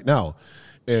I am right now.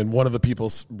 And one of the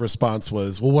people's response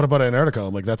was, well, what about Antarctica?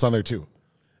 I'm like, that's on there too.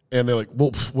 And they're like,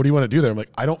 well, what do you want to do there? I'm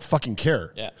like, I don't fucking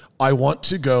care. Yeah. I want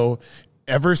to go.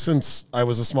 Ever since I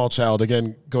was a small child,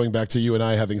 again, going back to you and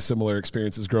I having similar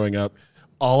experiences growing up,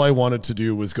 all I wanted to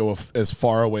do was go as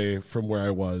far away from where I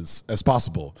was as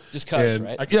possible. Just cause,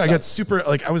 right? I got super,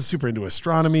 like, I was super into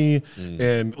astronomy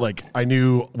and like, I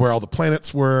knew where all the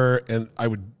planets were, and I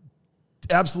would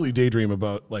absolutely daydream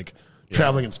about like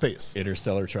traveling in space.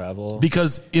 Interstellar travel.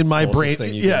 Because in my brain,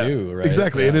 thing you can do, right?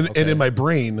 Exactly. Yeah, and in my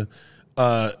brain,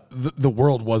 the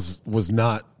world was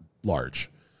not large.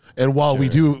 And while we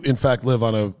do, in fact, live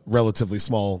on a relatively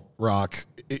small rock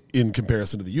in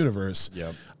comparison to the universe,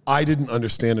 I didn't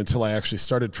understand until I actually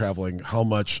started traveling how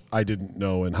much I didn't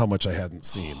know and how much I hadn't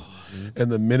seen.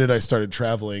 And the minute I started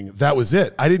traveling, that was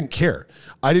it. I didn't care.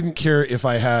 I didn't care if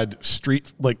I had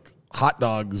street, like, hot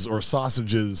dogs or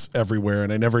sausages everywhere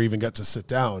and I never even got to sit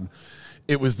down.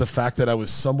 It was the fact that I was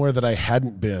somewhere that I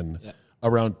hadn't been,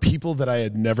 around people that I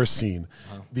had never seen.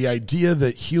 The idea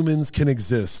that humans can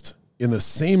exist in the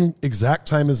same exact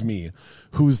time as me,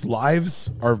 whose lives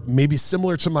are maybe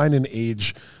similar to mine in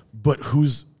age, but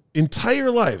whose entire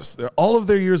lives, all of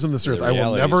their years on this earth, I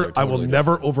will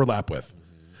never overlap with.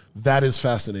 That is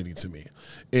fascinating to me.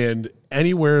 And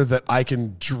anywhere that I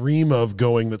can dream of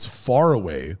going that's far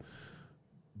away,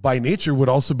 by nature would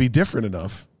also be different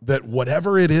enough that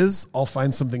whatever it is, I'll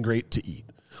find something great to eat.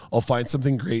 I'll find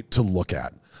something great to look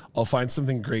at. I'll find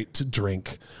something great to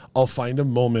drink. I'll find a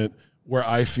moment where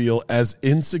I feel as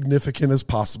insignificant as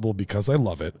possible because I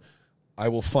love it. I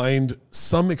will find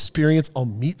some experience. I'll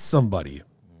meet somebody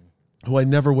who I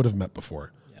never would have met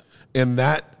before. And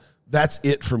that's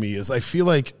it for me. Is I feel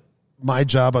like my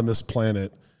job on this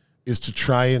planet is to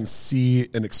try and see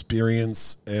and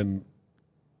experience and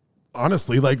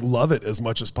honestly, like, love it as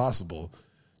much as possible,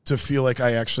 to feel like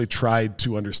I actually tried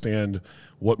to understand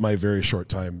what my very short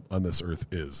time on this earth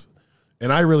is.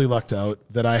 And I really lucked out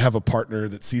that I have a partner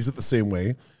that sees it the same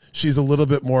way. She's a little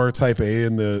bit more type A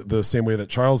in the same way that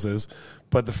Charles is.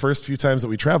 But the first few times that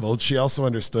we traveled, she also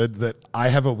understood that I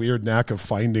have a weird knack of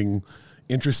finding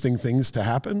interesting things to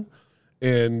happen.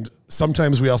 And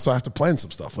sometimes we also have to plan some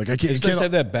stuff. Like I can't, It's nice to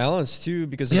have that balance too,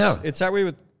 because it's that way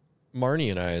with Marnie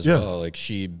and I as well. Like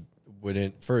she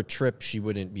wouldn't, for a trip, she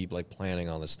wouldn't be like planning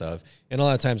all this stuff. And a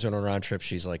lot of times when we're on trips,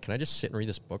 she's like, "Can I just sit and read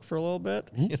this book for a little bit?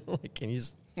 You know, like, can you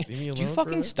just leave me alone?" Do you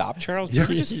fucking stop, Charles? Do you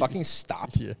just fucking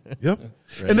stop? Yep.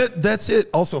 Right. And that's it.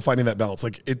 Also finding that balance,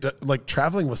 like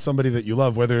traveling with somebody that you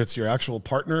love, whether it's your actual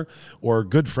partner or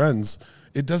good friends.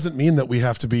 It doesn't mean that we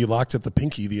have to be locked at the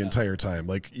pinky the entire time.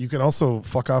 Like you can also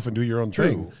fuck off and do your own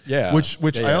thing. Yeah.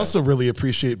 Which I also really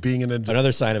appreciate being in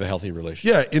another sign of a healthy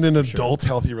relationship. Yeah, in an adult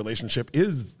healthy relationship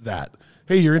is that.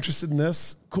 Hey, you're interested in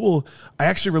this? Cool. I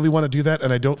actually really want to do that,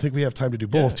 and I don't think we have time to do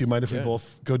both. Do you mind if we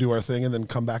both go do our thing and then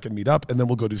come back and meet up, and then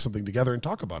we'll go do something together and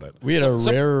talk about it? We had a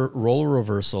rare role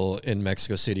reversal in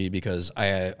Mexico City because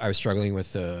I was struggling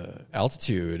with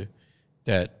altitude.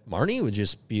 That Marnie would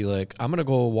just be like, "I'm gonna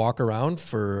go walk around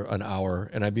for an hour,"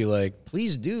 and I'd be like,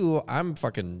 "Please do." I'm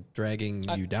fucking dragging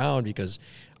you down because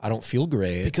I don't feel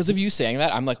great. Because of you saying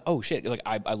that, I'm like, oh shit! Like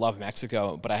I love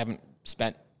Mexico, but I haven't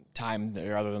spent time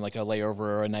there other than like a layover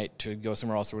or a night to go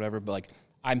somewhere else or whatever. But like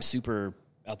I'm super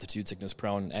altitude sickness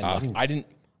prone, and like,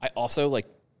 I also like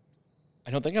I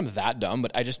don't think I'm that dumb,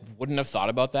 but I just wouldn't have thought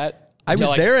about that. I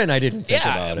was there and I didn't think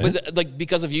about it. But like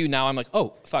because of you, now I'm like,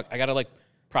 oh fuck, I gotta like.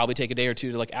 Probably take a day or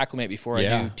two to like acclimate before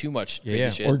I do too much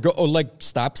crazy shit. Or like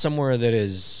stop somewhere that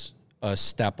is a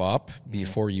step up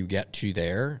before you get to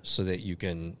there so that you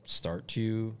can start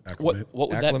to acclimate. What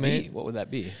would acclimate. that be? What would that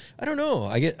be? I don't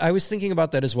know. I was thinking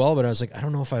about that as well, but I was like, I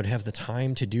don't know if I would have the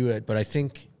time to do it. But I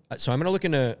think so. I'm going to look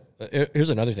into. Here's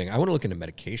another thing. I want to look into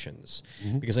medications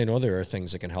because I know there are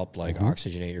things that can help like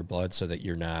oxygenate your blood so that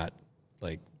you're not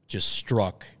like just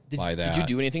struck by that. Did you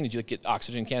do anything? Did you get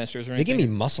oxygen canisters or anything? They gave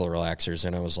me muscle relaxers,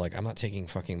 and I was like, I'm not taking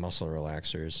fucking muscle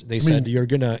relaxers. They said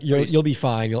you'll be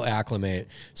fine, you'll acclimate.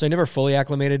 So I never fully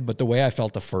acclimated, but the way I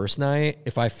felt the first night,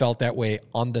 if I felt that way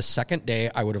on the second day,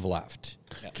 I would have left.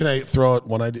 Yeah. Can I throw out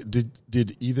one idea?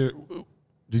 Did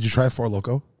you try Four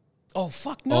Loko? Oh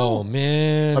fuck no! Oh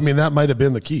man! I mean, that might have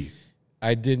been the key.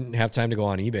 I didn't have time to go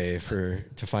on eBay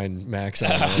to find Max. You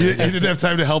didn't have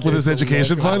time to help with his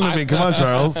education fund? I mean, come on,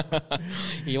 Charles.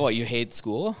 You hate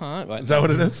school, huh? Is that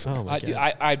what it is? Oh my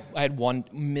God. I had one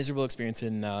miserable experience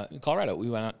in Colorado.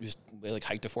 We went out, we like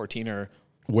hiked to 14 or...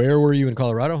 Where were you in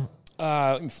Colorado?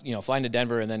 Flying to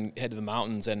Denver and then head to the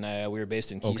mountains, and we were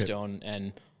based in Keystone. Okay.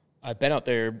 And I've been out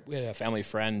there. We had a family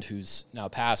friend who's now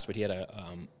passed, but he had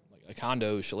a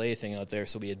condo chalet thing out there,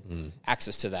 so we had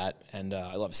access to that, and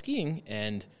I love skiing,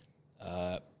 and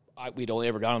we'd only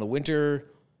ever gone in the winter.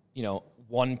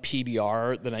 One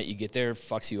PBR the night you get there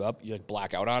fucks you up. You like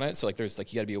black out on it, so like there's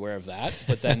like you got to be aware of that.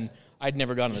 But then I'd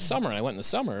never gone in the summer, and I went in the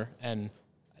summer, and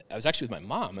I was actually with my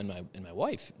mom and my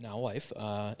wife,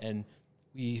 and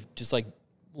we just like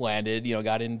landed,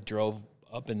 got in, drove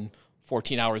up, and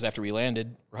 14 hours after we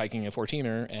landed, we're hiking a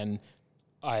 14er, and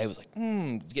I was like,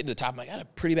 getting to the top, I got a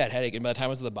pretty bad headache, and by the time I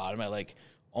was at the bottom, I like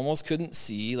almost couldn't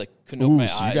see, like couldn't open my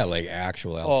eyes. You got like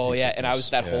actual altitude. Oh yeah, and I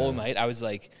was that whole night, I was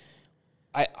like,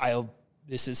 I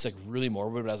this is like really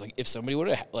morbid, but I was like, if somebody would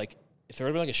have like, if there would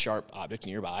have been like a sharp object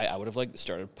nearby, I would have like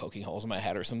started poking holes in my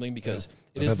head or something, because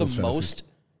it is the most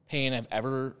pain I've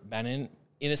ever been in,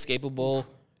 inescapable,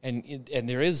 and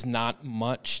there is not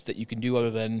much that you can do other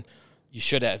than you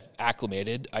should have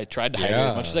acclimated. I tried to hydrate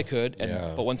as much as I could,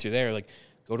 but once you're there, like,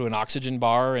 go to an oxygen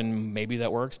bar and maybe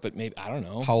that works, but maybe, I don't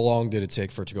know. How long did it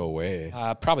take for it to go away?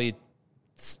 Probably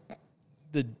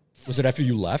was it after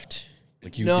you left?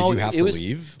 Like did you have to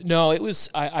leave? No, it was,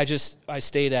 I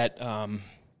stayed at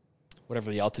whatever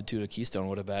the altitude of Keystone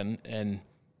would have been, and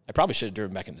I probably should have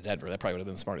driven back into Denver. That probably would have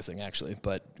been the smartest thing, actually.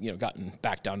 But, gotten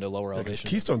back down to lower elevation.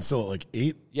 Keystone's still at like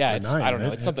 8 Yeah, or 9, I don't know.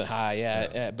 right? It's something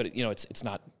high, but, it's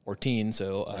not 14.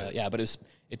 So, but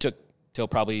it took till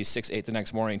probably 6, 8 the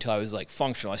next morning until I was, like,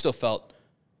 functional. I still felt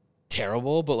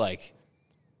terrible, but, like,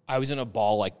 I was in a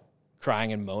ball, like,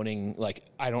 crying and moaning, like,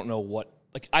 I don't know what,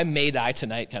 like, I may die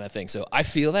tonight kind of thing. So I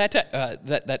feel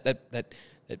that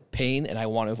pain, and I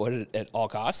want to avoid it at all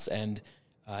costs. And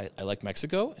I like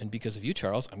Mexico, and because of you,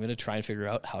 Charles, I'm going to try and figure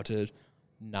out how to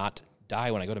not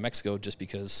die when I go to Mexico, just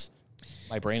because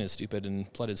my brain is stupid and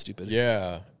blood is stupid.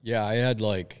 Yeah. I had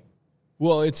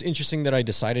it's interesting that I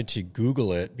decided to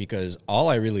Google it, because all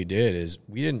I really did is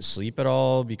we didn't sleep at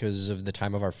all because of the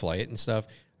time of our flight and stuff.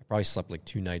 I probably slept like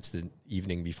 2 nights the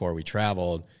evening before we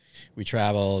traveled.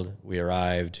 We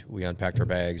arrived, we unpacked our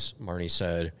bags. Marnie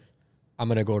said, I'm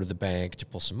going to go to the bank to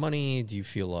pull some money. Do you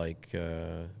feel like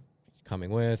coming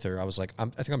with? Or I was like, I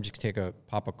think I'm just going to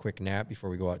pop a quick nap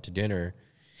before we go out to dinner.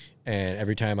 And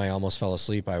every time I almost fell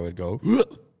asleep, I would go,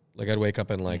 like I'd wake up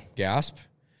and like gasp.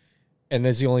 And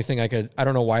that's the only thing I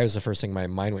don't know why it was the first thing my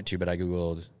mind went to, but I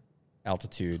Googled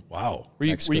altitude. Wow. Were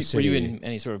you City. in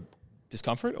any sort of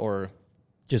discomfort or?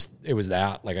 Just, it was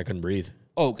that, like I couldn't breathe.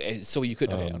 Oh, okay. So you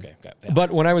could, okay. Yeah. But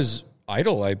when I was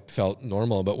idle, I felt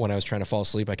normal. But when I was trying to fall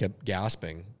asleep, I kept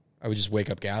gasping. I would just wake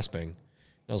up gasping. And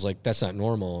I was like, that's not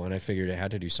normal. And I figured I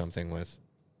had to do something with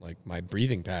like my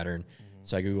breathing pattern. Mm-hmm.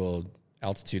 So I Googled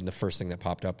altitude, and the first thing that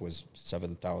popped up was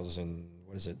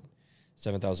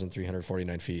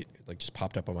 7,349 feet. It like just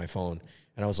popped up on my phone.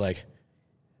 And I was like,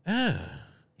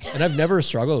 And I've never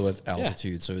struggled with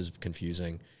altitude, so it was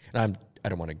confusing. And I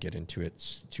don't want to get into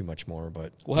it too much more,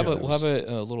 but we'll have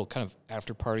a little kind of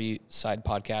after party side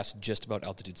podcast just about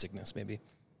altitude sickness, maybe.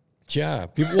 Yeah,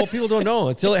 people don't know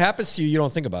until it happens to you. You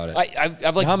don't think about it.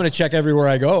 I've like, now I'm going to check everywhere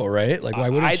I go, right? Like, why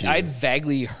wouldn't you? I'd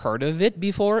vaguely heard of it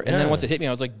before, and then once it hit me,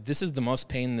 I was like, "This is the most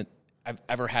pain that I've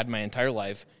ever had in my entire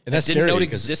life." And that's didn't scary know it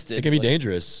 'cause existed. It can be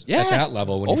dangerous at that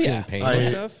level when you're feeling pain and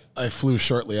stuff. I flew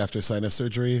shortly after sinus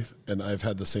surgery, and I've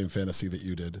had the same fantasy that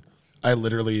you did.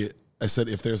 I said,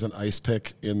 if there's an ice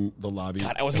pick in the lobby.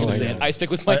 God, I wasn't going to say it. Ice pick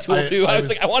was my tool, too. I was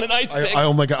like, I want an ice pick.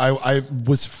 Oh, my God. I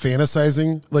was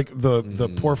fantasizing. Like,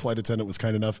 the poor flight attendant was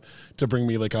kind enough to bring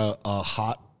me, like, a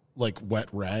hot, like, wet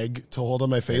rag to hold on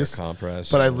my face.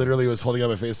 Compress. But I literally was holding on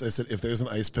my face. I said, if there's an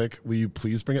ice pick, will you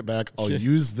please bring it back? I'll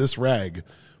use this rag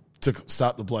to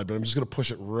stop the blood, but I'm just going to push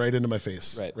it right into my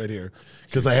face, right here,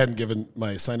 because I hadn't given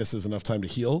my sinuses enough time to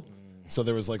heal. So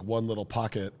there was like one little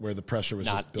pocket where the pressure was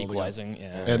just building equalizing,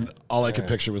 up. And all I could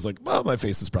picture was like, well, my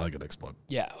face is probably going to explode.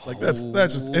 Yeah. Like that's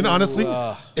just, and honestly,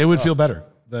 it would feel better.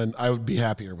 Then I would be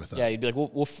happier with that. Yeah, you'd be like,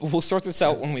 we'll sort this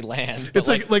out when we land. It's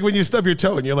like when you stub your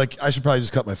toe and you're like, I should probably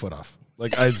just cut my foot off.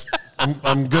 Like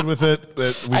I'm good with it.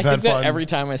 We've I had think that fun. every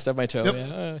time I stub my toe,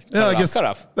 I guess cut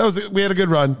off. That was it. We had a good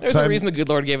run. There's a reason the good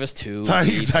Lord gave us two.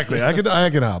 Exactly. I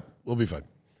can hop. We'll be fine.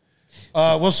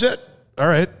 Well, shit. All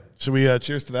right. Should we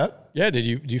cheers to that? Yeah. Do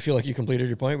you feel like you completed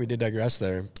your point? We did digress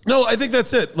there. No, I think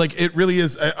that's it. Like it really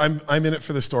is. I'm in it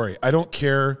for the story. I don't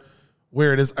care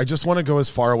where it is. I just want to go as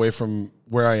far away from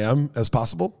where I am as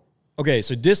possible. Okay,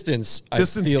 so distance. I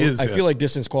feel like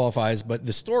distance qualifies, but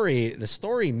the story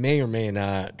may or may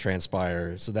not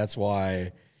transpire. So that's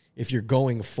why, if you're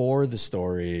going for the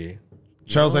story,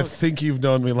 Charles, I think you've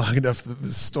known me long enough that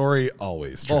the story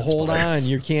always transpires. Well, hold on.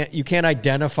 You can't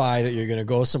identify that you're going to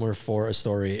go somewhere for a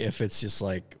story if it's just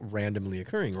like randomly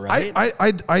occurring, right?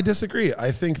 I disagree.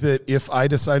 I think that if I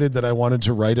decided that I wanted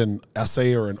to write an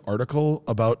essay or an article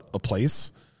about a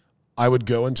place, I would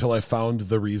go until I found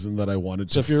the reason that I wanted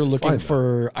to. So if you're looking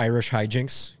for Irish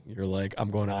hijinks, you're like, I'm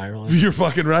going to Ireland. You're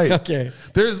fucking right. Okay.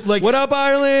 There's like, what up,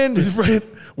 Ireland? Right.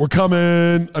 We're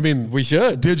coming. I mean, we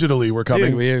should. Digitally, we're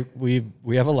coming. Dude,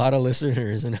 we have a lot of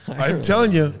listeners in Ireland. I'm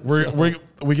telling you,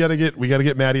 we gotta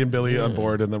get Maddie and Billy on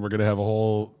board, and then we're gonna have a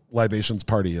whole libations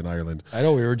party in Ireland. I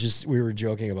know we were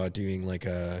joking about doing like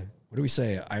a, what do we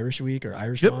say, Irish week or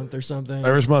Irish month or something?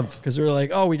 Irish month. Because we were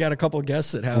like, oh, we got a couple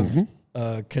guests that have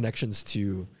connections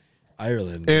to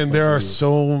Ireland. And there are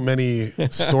so many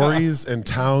stories and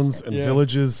towns and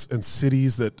villages and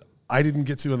cities that I didn't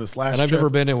get to in this last trip. And I've never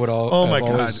been in I've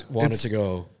always wanted to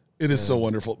go. It is so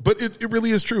wonderful. But it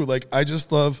really is true. Like, I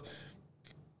just love,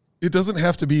 it doesn't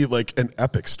have to be like an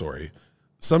epic story.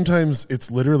 Sometimes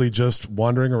it's literally just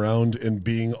wandering around and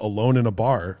being alone in a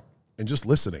bar and just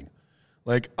listening.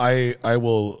 Like, I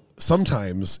will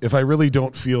sometimes, if I really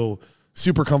don't feel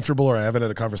super comfortable or I haven't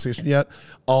had a conversation yet,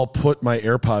 I'll put my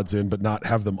AirPods in but not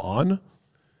have them on.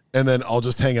 And then I'll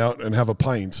just hang out and have a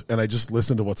pint and I just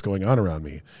listen to what's going on around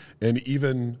me. And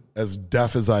even as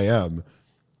deaf as I am,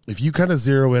 if you kind of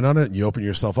zero in on it and you open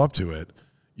yourself up to it,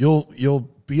 you'll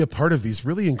be a part of these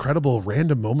really incredible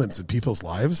random moments in people's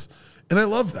lives. And I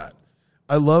love that.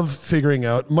 I love figuring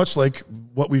out, much like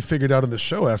what we figured out in the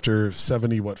show after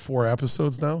 4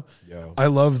 episodes now. Yeah. I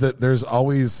love that there's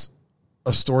always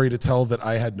a story to tell that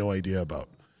I had no idea about,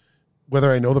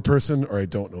 whether I know the person or I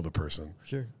don't know the person.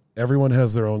 Sure. Everyone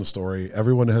has their own story.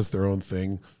 Everyone has their own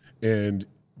thing. And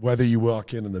whether you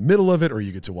walk in the middle of it or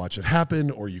you get to watch it happen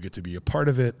or you get to be a part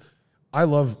of it, I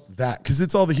love that because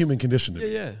it's all the human condition.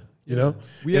 Yeah. You know?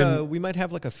 We might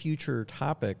have like a future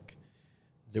topic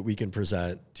that we can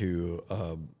present to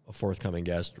a forthcoming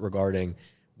guest regarding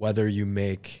whether you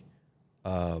make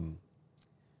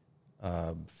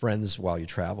friends while you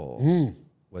travel.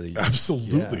 Whether you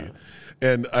Absolutely.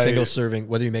 And single serving,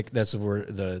 whether you make, that's the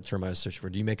word, the term I was searching for.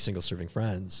 Do you make single serving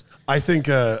friends? I think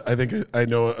I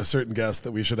know a certain guest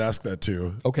that we should ask that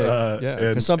to. Okay. Yeah. And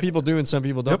Because some people do and some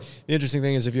people don't. Yep. The interesting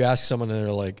thing is if you ask someone and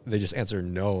they're like, they just answer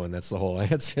no, and that's the whole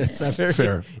answer. It's not very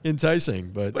Fair. enticing.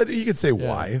 But you could say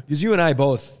why. Because you and I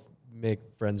both make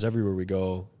friends everywhere we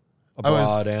go,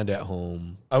 abroad and at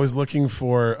home. I was looking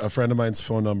for a friend of mine's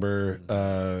phone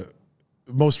number.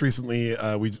 Most recently,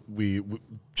 we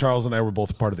Charles and I were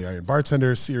both part of the Iron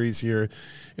Bartender series here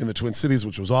in the Twin Cities,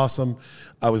 which was awesome.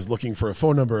 I was looking for a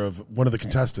phone number of one of the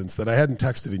contestants that I hadn't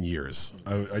texted in years.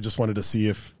 I just wanted to see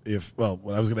if I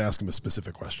was going to ask him a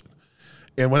specific question.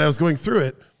 And when I was going through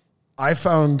it, I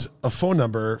found a phone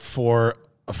number for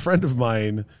a friend of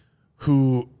mine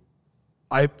who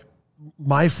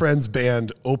my friend's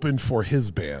band opened for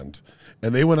his band,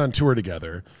 and they went on tour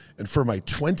together. And for my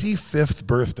 25th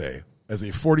birthday, as a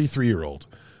 43-year-old,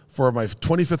 for my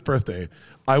 25th birthday,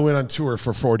 I went on tour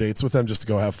for 4 dates with them just to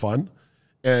go have fun.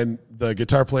 And the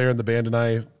guitar player in the band and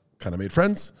I kind of made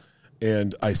friends,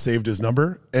 and I saved his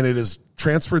number, and it is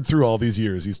transferred through all these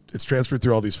years. It's transferred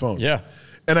through all these phones. Yeah.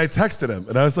 And I texted him,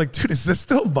 and I was like, dude, is this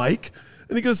still Mike?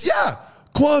 And he goes, yeah,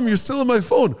 Quam, you're still on my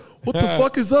phone. What the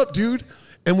fuck is up, dude?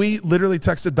 And we literally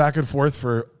texted back and forth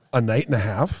for a night and a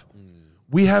half.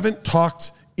 We haven't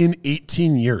talked in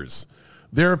 18 years.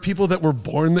 There are people that were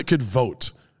born that could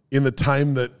vote in the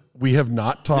time that we have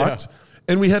not talked. Yeah.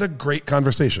 And we had a great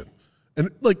conversation. And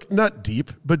like, not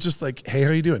deep, but just like, hey, how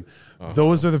are you doing?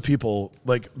 Those are the people,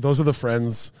 like, those are the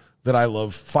friends that I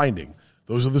love finding.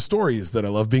 Those are the stories that I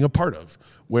love being a part of,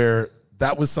 where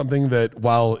that was something that,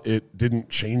 while it didn't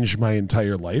change my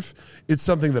entire life, it's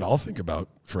something that I'll think about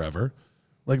forever.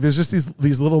 Like, there's just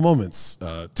these little moments.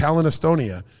 Tallinn,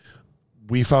 Estonia,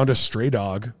 we found a stray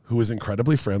dog who was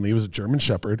incredibly friendly. He was a German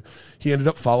Shepherd. He ended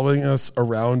up following us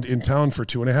around in town for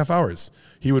 2.5 hours.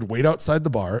 He would wait outside the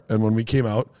bar, and when we came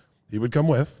out, he would come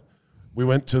with. We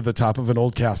went to the top of an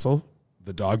old castle.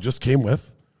 The dog just came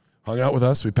with, hung out with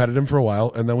us. We petted him for a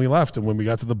while, and then we left. And when we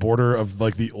got to the border of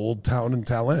like the old town in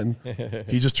Tallinn,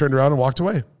 he just turned around and walked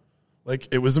away.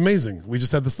 Like, it was amazing. We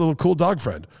just had this little cool dog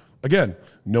friend. Again,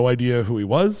 no idea who he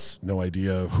was, no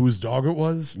idea whose dog it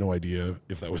was, no idea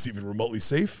if that was even remotely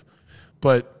safe.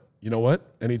 But you know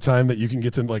what? Anytime that you can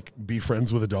get to like be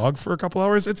friends with a dog for a couple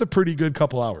hours, it's a pretty good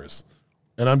couple hours.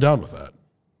 And I'm down with that.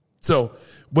 So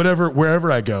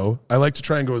wherever I go, I like to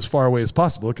try and go as far away as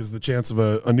possible, because the chance of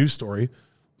a news story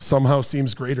somehow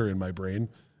seems greater in my brain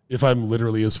if I'm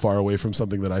literally as far away from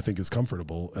something that I think is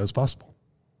comfortable as possible.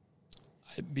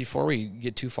 Before we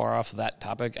get too far off of that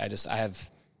topic, I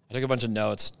took a bunch of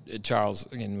notes. Charles,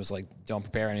 again, was like, don't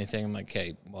prepare anything. I'm like,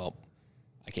 okay, well,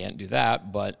 I can't do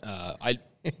that. But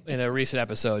in a recent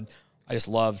episode, I just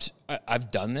loved,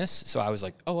 I've done this. So I was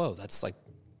like, oh, that's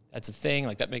a thing.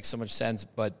 Like, that makes so much sense.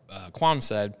 But Quam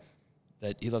said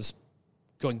that he loves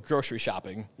going grocery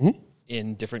shopping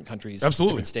in different countries,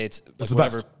 absolutely, different states, that's like the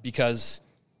whatever, best. because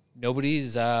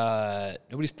nobody's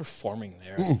performing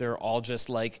there. They're all just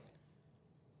like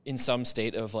in some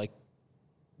state of like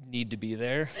need to be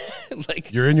there.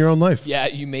 Like, you're in your own life. Yeah,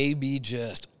 you may be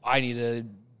just, I need a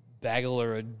bagel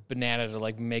or a banana to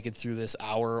like make it through this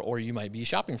hour, or you might be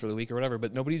shopping for the week or whatever,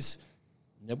 but nobody's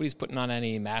putting on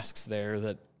any masks there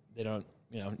that they don't,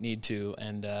 need to.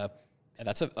 And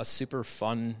that's a super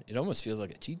fun, it almost feels like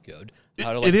a cheat code.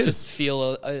 How to like just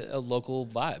feel a local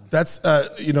vibe. That's,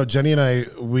 Jenny and I,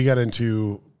 we got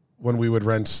into renting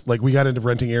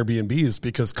Airbnbs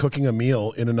because cooking a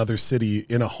meal in another city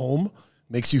in a home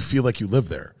makes you feel like you live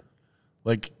there.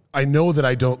 Like, I know that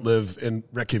I don't live in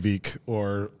Reykjavik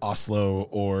or Oslo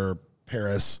or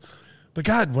Paris, but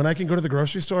God, when I can go to the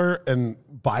grocery store and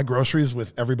buy groceries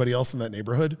with everybody else in that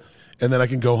neighborhood, and then I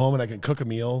can go home and I can cook a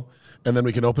meal, and then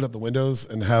we can open up the windows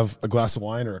and have a glass of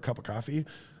wine or a cup of coffee,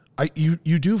 you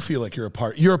do feel like you're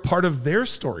a part of their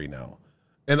story now.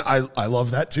 And I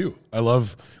love that too. I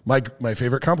love my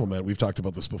favorite compliment, we've talked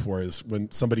about this before, is when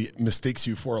somebody mistakes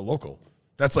you for a local.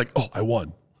 That's like, oh, I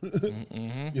won.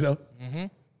 Mm-hmm. Mm-hmm.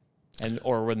 And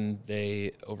or when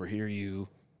they overhear you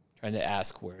trying to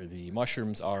ask where the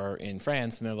mushrooms are in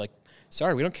France, and they're like,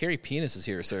 sorry, we don't carry penises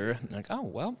here, sir. I'm like, oh,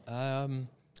 well,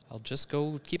 I'll just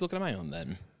go keep looking at my own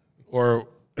then. Or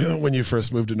when you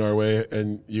first moved to Norway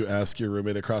and you ask your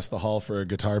roommate across the hall for a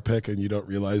guitar pick, and you don't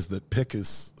realize that pick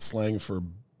is slang for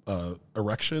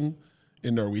erection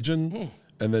in Norwegian.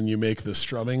 And then you make the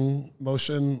strumming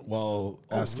motion while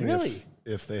asking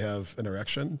if they have an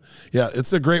erection. Yeah,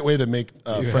 it's a great way to make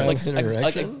friends.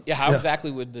 How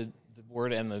exactly would the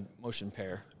word and the motion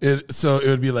pair? So it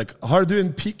would be like, har du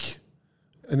en pik?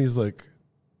 And he's like,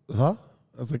 huh?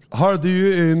 was like, hard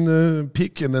you in the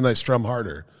peak, and then I strum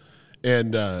harder.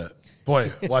 And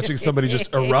boy, watching somebody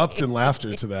just erupt in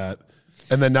laughter to that,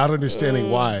 and then not understanding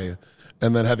why,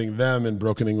 and then having them in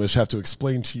broken English have to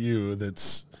explain to you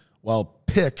that while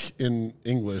pick in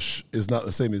English is not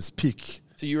the same as peak.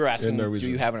 So you were asking, do Norwegian.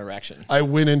 you have an erection? I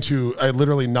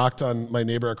literally knocked on my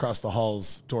neighbor across the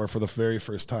hall's door for the very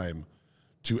first time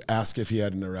to ask if he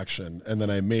had an erection. And then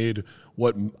I made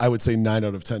what I would say 9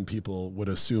 out of 10 people would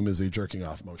assume is a jerking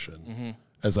off motion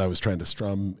as I was trying to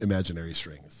strum imaginary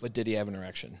strings. But did he have an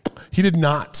erection? He did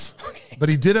not, but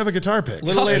he did have a guitar pick. A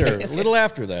little later, a little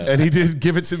after that. And he did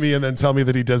give it to me and then tell me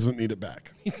that he doesn't need it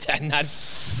back. Not,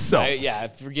 So, yeah,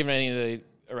 if we're giving any of the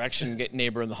erection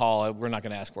neighbor in the hall, we're not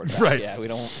going to ask for it back. Right. Yeah, we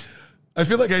don't. I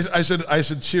feel like I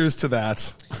should cheers to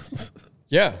that.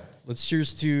 Yeah. Let's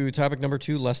cheers to topic number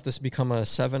 2, lest this become a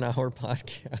 7-hour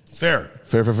podcast. Fair.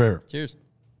 Cheers.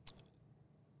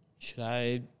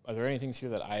 Are there any things here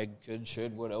that I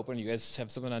would open? You guys have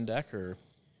something on deck, or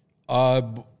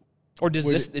does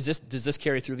this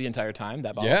carry through the entire time?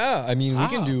 That bottle? Yeah, I mean, we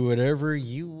can do whatever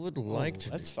you would like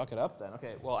to. Let's fuck it up then.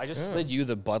 Okay. Well, I just slid you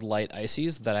the Bud Light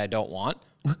Ices that I don't want.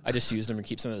 I just used them to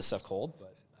keep some of this stuff cold.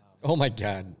 But Oh my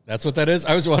God, that's what that is.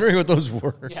 I was wondering what those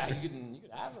were. yeah, you can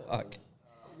have it. Fuck.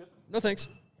 No thanks.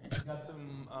 Got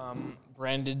some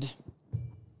branded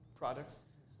products.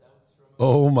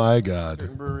 Oh my God.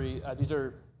 Certain brewery. These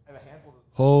are. I have a handful of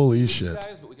Holy shit.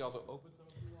 guys, but we can also open some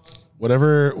if you want.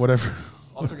 Whatever.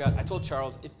 Also got. I told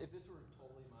Charles if this were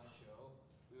totally my show,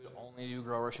 we would only do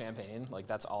grower champagne. Like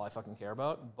that's all I fucking care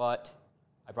about. But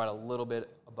I brought a little bit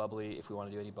of bubbly if we want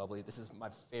to do any bubbly. This is my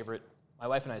favorite. My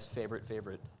wife and I's favorite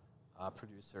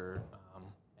producer.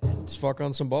 And Let's fuck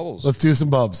on some bubbles. Let's do some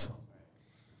bubs.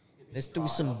 Let's do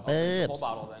some whole bubs.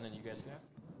 bottle then, and you guys can have.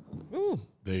 Ooh.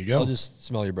 There you go. I'll just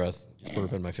smell your breath. Just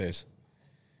burp in my face.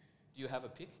 Do you have a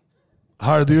peak?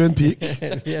 How are you in peak?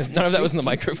 None of that was in the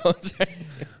microphones.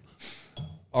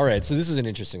 All right, so this is an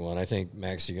interesting one. I think,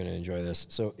 Max, you're going to enjoy this.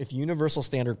 So if universal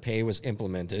standard pay was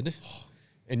implemented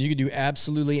and you could do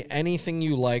absolutely anything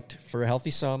you liked for a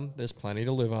healthy sum, there's plenty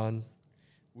to live on,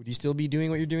 would you still be doing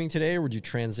what you're doing today, or would you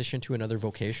transition to another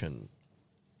vocation?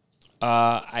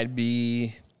 I'd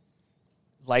be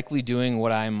likely doing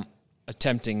what I'm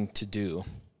attempting to do,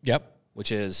 Yep.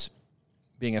 which is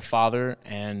being a father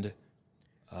and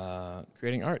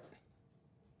creating art.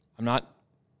 I'm not.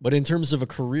 But in terms of a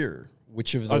career,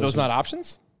 which of those... Are those not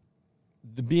options?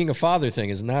 The being a father thing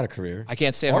is not a career. I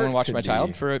can't stay at home Art and watch could my be.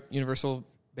 child for a universal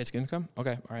basic income?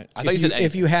 Okay, all right. I thought If you you, said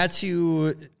if you had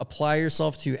to apply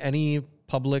yourself to any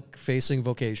public-facing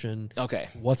vocation Okay.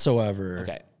 whatsoever...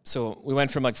 Okay. So we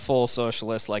went from like full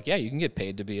socialist, like, yeah, you can get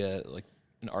paid to be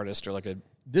an artist or like a.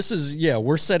 This is, yeah,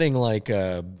 we're setting like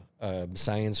a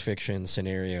science fiction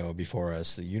scenario before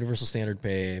us, the universal standard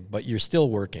pay, but you're still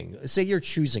working. Say you're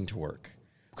choosing to work.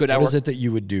 What What is it that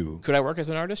you would do? Could I work as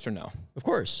an artist or no? Of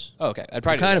course. Oh, okay. I'd What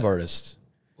probably do kind that. of artist?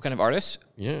 What kind of artist?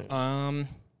 Yeah.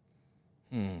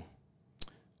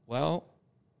 Well,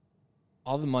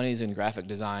 all the money's in graphic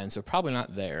design, so probably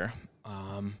not there.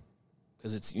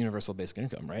 Because it's universal basic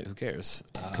income, right? Who cares?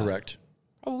 Correct.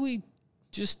 Probably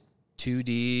just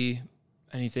 2D,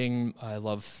 anything. I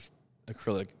love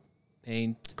acrylic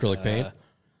paint. Acrylic paint?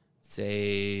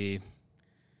 Say,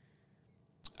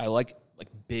 I like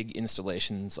big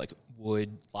installations, like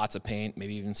wood, lots of paint,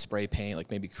 maybe even spray paint, like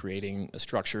maybe creating a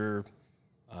structure.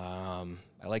 I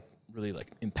like really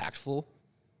like impactful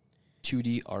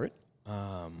 2D art.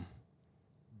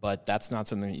 But that's not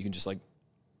something that you can just like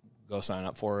go sign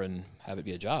up for and have it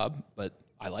be a job, but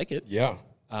I like it. Yeah.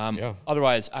 Yeah.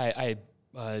 Otherwise, I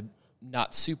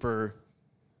not super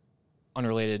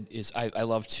unrelated is I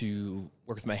love to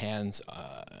work with my hands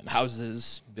in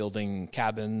houses, building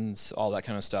cabins, all that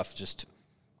kind of stuff, just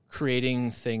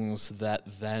creating things that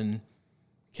then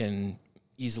can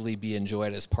easily be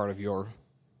enjoyed as part of your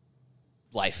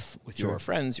life with your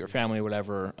friends, your family,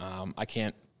 whatever.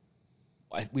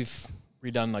 We've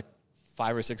redone like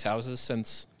 5 or 6 houses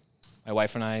since my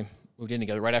wife and I moved in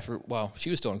together right after, well, she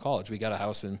was still in college. We got a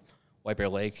house in White Bear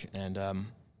Lake and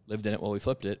lived in it while we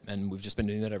flipped it, and we've just been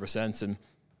doing that ever since, and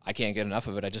I can't get enough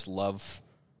of it. I just love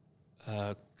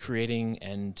creating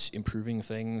and improving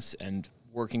things and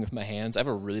working with my hands. I have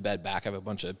a really bad back. I have a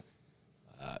bunch of,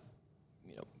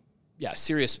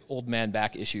 serious old man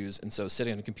back issues, and so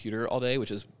sitting on a computer all day,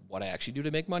 which is what I actually do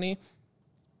to make money,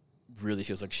 really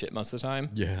feels like shit most of the time.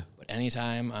 Yeah. But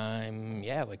anytime I'm,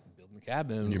 building a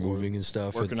cabin. When you're or moving and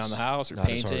stuff. working it's on the house or not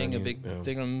as hard painting a on big you. Yeah.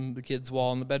 thing on the kid's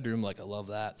wall in the bedroom, like I love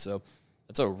that. So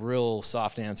That's a real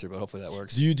soft answer, but hopefully that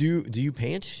works. Do you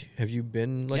paint? Have you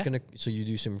been like so you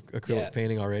do some acrylic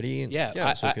painting already?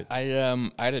 Yeah. So I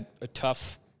had a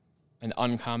tough and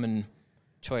uncommon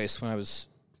choice when I was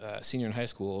a senior in high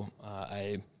school.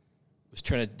 I was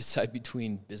trying to decide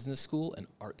between business school and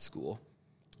art school.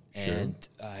 And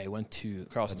I went to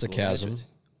Carlson That's a School of chasm. Management.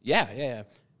 Yeah.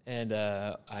 And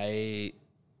I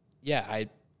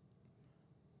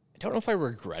don't know if I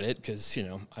regret it because, you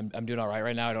know, I'm doing all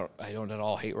right now. I don't at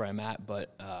all hate where I'm at,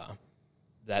 but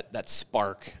that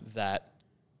spark that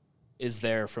is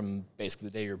there from basically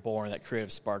the day you're born, that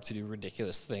creative spark to do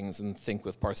ridiculous things and think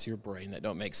with parts of your brain that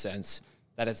don't make sense,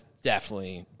 that has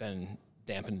definitely been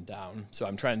dampened down. So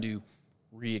I'm trying to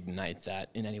reignite that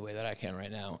in any way that I can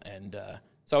right now. And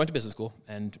so I went to business school,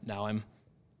 and now I'm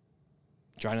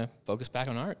trying to focus back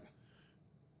on art.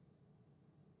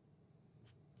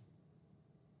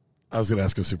 I was going to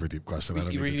ask a super deep question. Were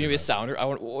you going to be a sounder?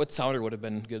 What sounder would have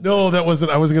been good? No, that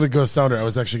wasn't. I wasn't going to go sounder. I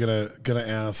was actually going to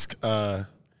ask.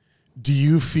 Do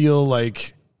you feel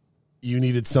like you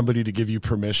needed somebody to give you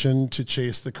permission to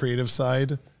chase the creative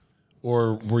side,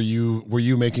 or were you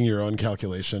making your own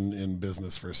calculation in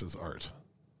business versus art?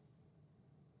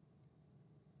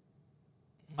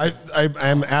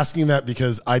 I'm asking that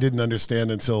because I didn't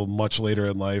understand until much later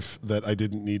in life that I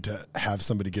didn't need to have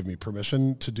somebody give me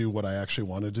permission to do what I actually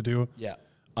wanted to do. Yeah.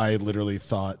 I literally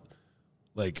thought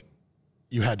like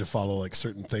you had to follow like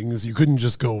certain things. You couldn't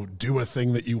just go do a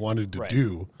thing that you wanted to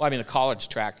do. Well, I mean, the college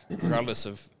track, regardless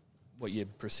of what you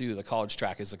pursue, the college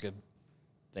track is a good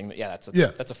thing. That's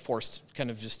a forced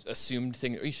kind of just assumed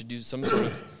thing. You should do some sort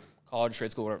of college, trade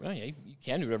school, whatever. No, yeah, you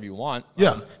can do whatever you want.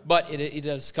 Yeah. But it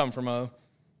does come from a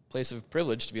place of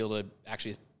privilege to be able to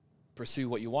actually pursue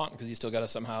what you want, because you still got to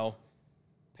somehow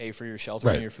pay for your shelter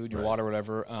and your food and your water,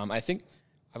 whatever. I think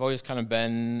I've always kind of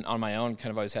been on my own,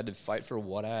 kind of always had to fight for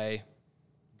what I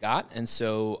got. And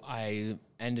so I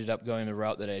ended up going the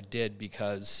route that I did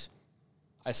because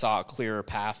I saw a clearer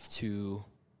path to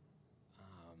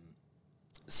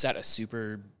set a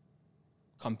super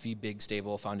comfy, big,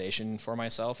 stable foundation for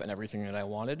myself and everything that I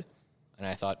wanted. And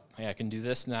I thought, hey, I can do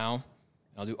this now.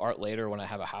 I'll do art later when I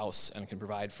have a house and can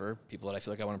provide for people that I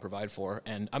feel like I want to provide for.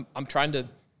 And I'm trying to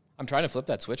flip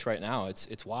that switch right now.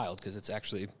 It's wild because it's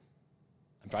actually,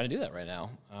 I'm trying to do that right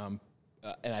now.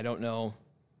 And I don't know,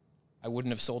 I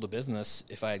wouldn't have sold a business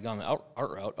if I had gone the art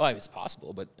route. Oh, it's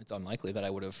possible, but it's unlikely that I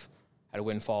would have had a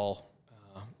windfall,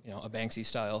 a Banksy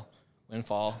style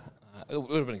windfall. It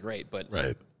would have been great, but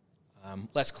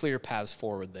less clear paths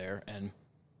forward there, and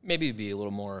maybe it'd be a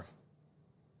little more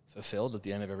fulfilled at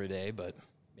the end of every day, but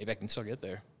maybe I can still get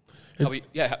there. Tell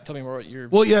me more what your...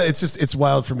 Well, yeah, it's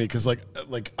wild for me because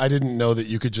like I didn't know that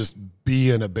you could just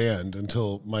be in a band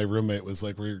until my roommate was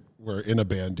like, we're in a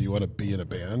band. Do you want to be in a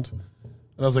band? And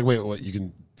I was like, wait, what? You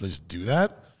can just do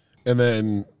that? And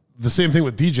then the same thing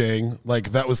with DJing.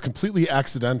 Like that was completely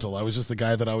accidental. I was just the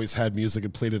guy that always had music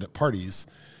and played it at parties.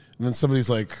 And then somebody's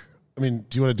like, I mean,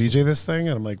 do you want to DJ this thing?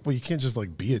 And I'm like, well, you can't just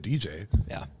like be a DJ.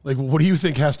 Yeah. Like, what do you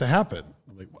think has to happen?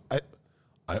 I'm like,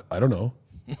 I don't know.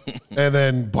 And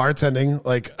then bartending,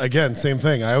 like again, same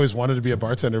thing. I always wanted to be a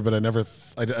bartender, but I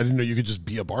didn't know you could just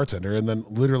be a bartender. And then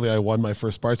literally I won my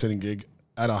first bartending gig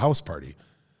at a house party.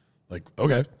 Like,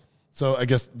 okay. So I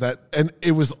guess and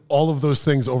it was all of those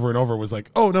things over and over was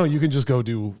like, oh no, you can just go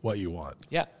do what you want.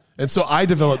 Yeah. And so I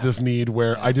developed this need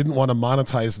where I didn't want to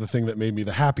monetize the thing that made me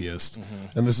the happiest.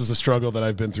 Mm-hmm. And this is a struggle that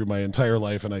I've been through my entire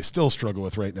life and I still struggle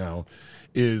with right now,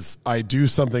 is I do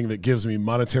something that gives me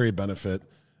monetary benefit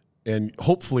and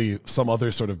hopefully some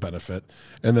other sort of benefit.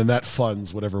 And then that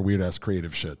funds whatever weird ass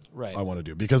creative shit I want to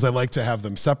do, because I like to have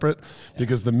them separate,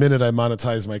 because the minute I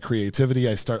monetize my creativity,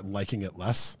 I start liking it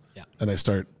less and I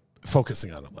start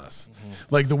focusing on it less. Mm-hmm.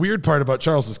 Like the weird part about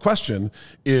Charles's question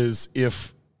is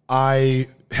if I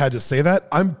had to say that,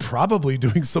 I'm probably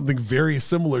doing something very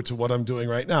similar to what I'm doing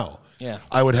right now. Yeah.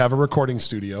 I would have a recording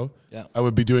studio. Yeah. I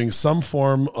would be doing some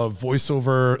form of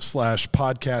voiceover /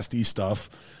 podcast-y stuff,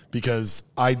 because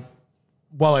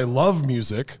while I love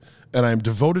music and I'm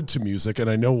devoted to music and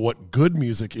I know what good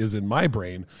music is in my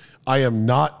brain, I am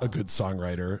not a good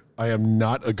songwriter. I am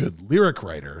not a good lyric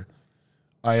writer.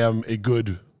 I am a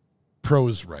good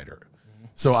prose writer.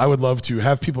 So I would love to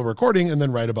have people recording and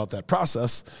then write about that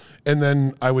process. And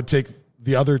then I would take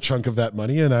the other chunk of that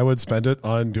money and I would spend it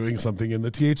on doing something in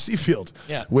the THC field,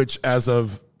 which as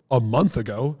of a month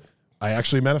ago, I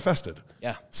actually manifested.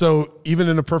 Yeah. So even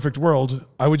in a perfect world,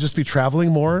 I would just be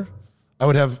traveling more. I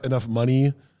would have enough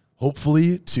money,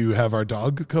 hopefully, to have our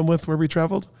dog come with where we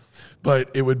traveled.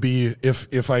 But it would be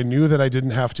if I knew that I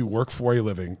didn't have to work for a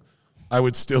living I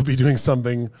would still be doing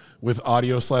something with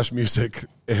audio/music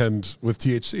and with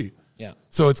THC. Yeah.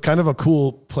 So it's kind of a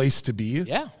cool place to be.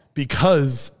 Yeah.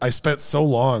 Because I spent so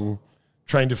long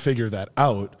trying to figure that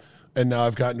out. And now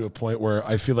I've gotten to a point where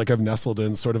I feel like I've nestled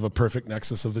in sort of a perfect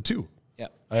nexus of the two. Yeah.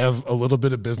 I have a little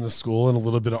bit of business school and a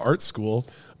little bit of art school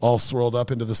all swirled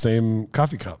up into the same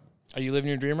coffee cup. Are you living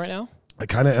your dream right now? I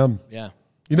kind of am. Yeah.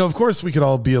 You know, of course, we could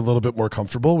all be a little bit more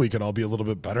comfortable. We could all be a little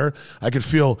bit better. I could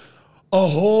feel a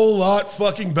whole lot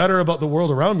fucking better about the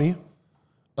world around me.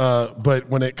 But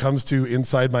when it comes to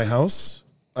inside my house,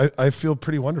 I feel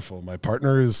pretty wonderful. My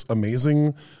partner is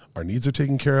amazing. Our needs are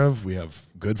taken care of. We have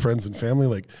good friends and family.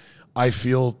 Like, I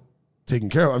feel taken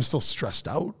care of. I'm still stressed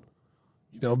out,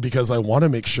 you know, because I want to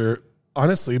make sure,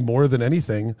 honestly, more than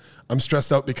anything, I'm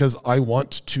stressed out because I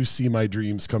want to see my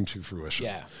dreams come to fruition.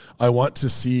 Yeah. I want to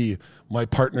see my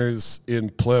partners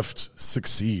in Plift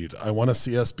succeed. I want to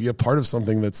see us be a part of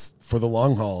something that's for the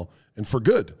long haul and for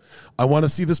good. I want to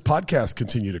see this podcast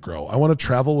continue to grow. I want to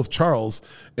travel with Charles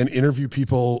and interview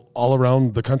people all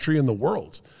around the country and the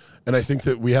world. And I think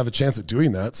that we have a chance at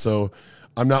doing that. So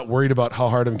I'm not worried about how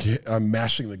hard I'm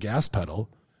mashing the gas pedal.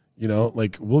 You know,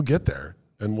 like, we'll get there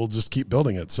and we'll just keep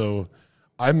building it. So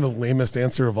I'm the lamest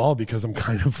answer of all because I'm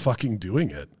kind of fucking doing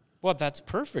it. Well, that's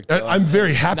perfect. Though. I'm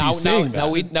very happy saying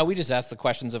that. Now we just ask the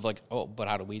questions of like, oh, but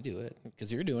how do we do it?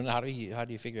 Because you're doing it. How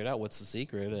do you figure it out? What's the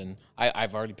secret? And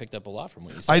I've already picked up a lot from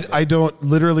what you said. I don't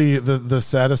literally. The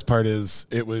saddest part is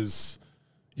it was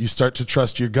you start to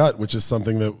trust your gut, which is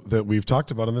something that we've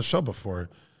talked about on the show before.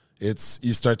 It's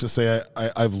you start to say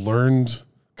I've learned,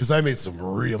 because I made some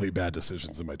really bad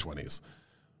decisions in my 20s.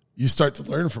 You start to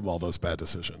learn from all those bad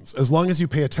decisions. As long as you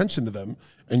pay attention to them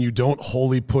and you don't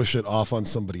wholly push it off on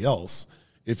somebody else,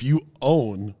 if you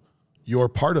own your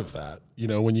part of that, you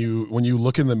know, when you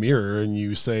look in the mirror and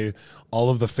you say, all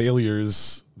of the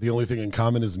failures, the only thing in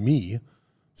common is me.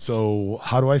 So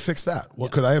how do I fix that?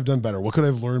 What could I have done better? What could I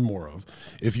have learned more of?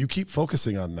 If you keep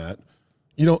focusing on that,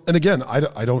 you know, and again,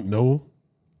 I don't know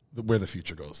where the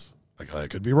future goes. I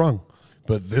could be wrong.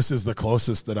 But this is the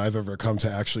closest that I've ever come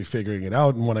to actually figuring it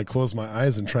out. And when I close my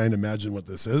eyes and try and imagine what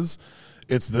this is,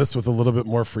 it's this with a little bit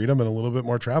more freedom and a little bit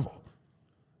more travel.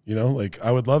 You know, like,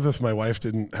 I would love if my wife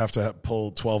didn't have to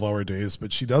pull 12-hour days,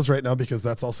 but she does right now because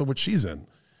that's also what she's in.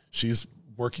 She's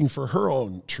working for her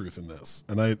own truth in this.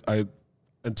 And I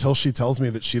until she tells me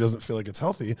that she doesn't feel like it's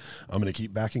healthy, I'm going to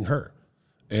keep backing her.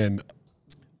 And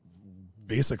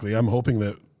basically, I'm hoping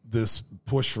that this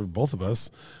push for both of us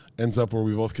ends up where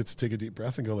we both get to take a deep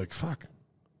breath and go like, fuck,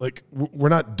 like, we're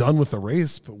not done with the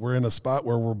race, but we're in a spot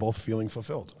where we're both feeling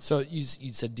fulfilled. So you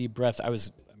said deep breath. I'm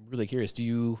really curious. Do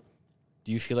you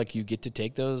feel like you get to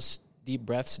take those deep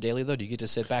breaths daily though? Do you get to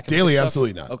sit back and daily? do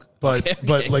Absolutely not. Okay.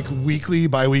 But like weekly,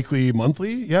 bi-weekly,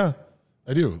 monthly. Yeah,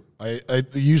 I do. I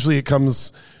usually it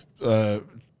comes,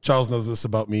 Charles knows this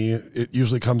about me. It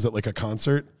usually comes at like a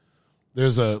concert.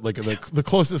 There's the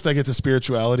closest I get to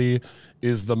spirituality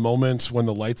is the moment when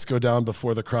the lights go down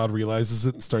before the crowd realizes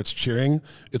it and starts cheering.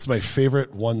 It's my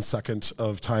favorite 1 second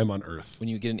of time on earth. When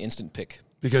you get an instant pick.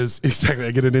 Because exactly,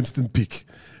 I get an instant peak.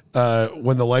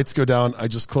 When the lights go down, I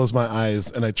just close my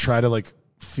eyes and I try to like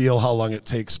feel how long it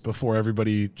takes before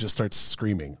everybody just starts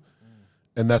screaming.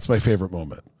 And that's my favorite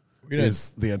moment,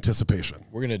 is the anticipation.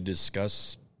 We're going to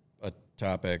discuss a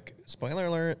topic, spoiler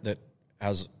alert, that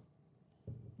has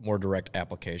more direct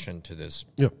application to this.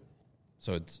 Yep.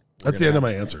 So that's the end of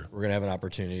my answer. We're gonna have an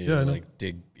opportunity to like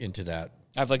dig into that.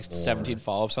 I have like 17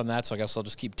 follow-ups on that, so I guess I'll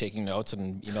just keep taking notes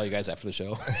and email you guys after the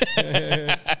show.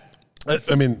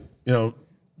 I mean, you know,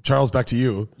 Charles, back to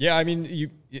you. Yeah, I mean,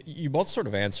 you both sort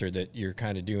of answered that you're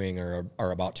kind of doing or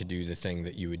are about to do the thing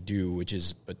that you would do, which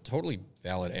is a totally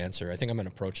valid answer. I think I'm going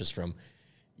to approach this from,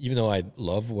 even though I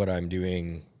love what I'm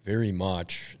doing very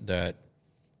much, that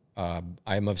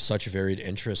I'm of such varied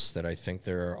interests that I think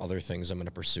there are other things I'm going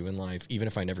to pursue in life, even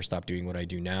if I never stop doing what I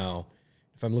do now.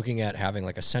 If I'm looking at having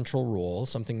like a central role,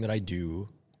 something that I do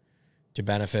to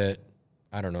benefit,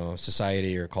 I don't know,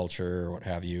 society or culture or what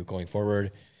have you going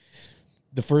forward,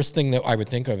 the first thing that I would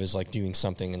think of is like doing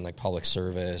something in like public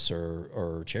service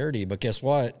or charity. But guess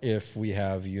what? If we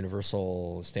have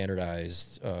universal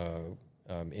standardized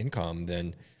income,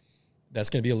 then that's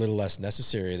going to be a little less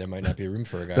necessary. There might not be room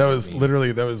for a guy.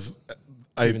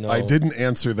 I didn't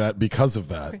answer that because of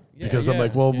that. Okay. Yeah, because I'm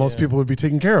like, well, most people would be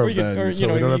taken care of then,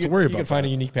 so we don't have to worry about that. You could find a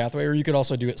unique pathway, or you could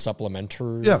also do it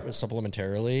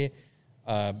supplementarily.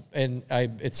 And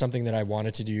it's something that I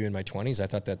wanted to do in my 20s. I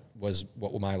thought that was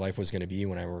what my life was going to be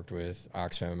when I worked with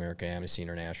Oxfam America, Amnesty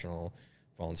International,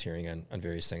 volunteering on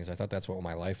various things. I thought that's what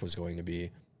my life was going to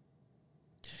be.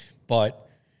 But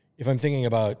if I'm thinking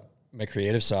about my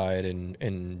creative side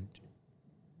and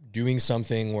doing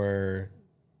something where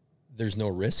there's no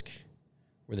risk,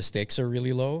 where the stakes are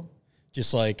really low.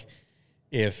 Just like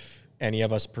if any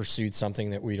of us pursued something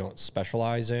that we don't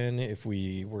specialize in, if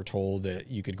we were told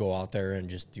that you could go out there and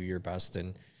just do your best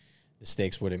and the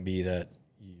stakes wouldn't be that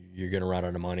you're going to run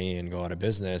out of money and go out of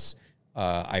business,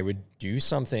 I would do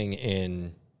something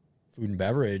in food and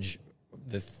beverage.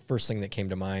 The first thing that came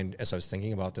to mind as I was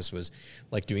thinking about this was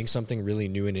like doing something really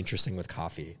new and interesting with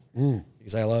coffee,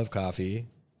 because I love coffee,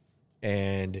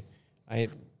 and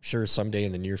I'm sure someday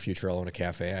in the near future I'll own a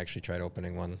cafe. I actually tried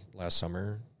opening one last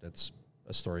summer. That's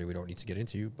a story we don't need to get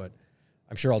into, but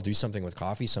I'm sure I'll do something with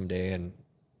coffee someday. And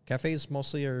cafes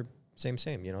mostly are same.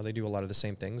 You know, they do a lot of the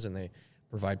same things, and they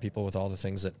provide people with all the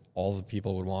things that all the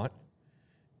people would want.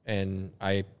 And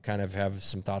I kind of have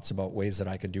some thoughts about ways that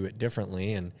I could do it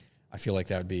differently, and I feel like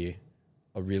that would be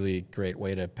a really great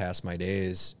way to pass my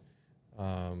days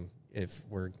if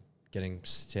we're getting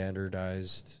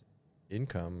standardized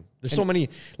income. There's so many,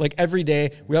 like every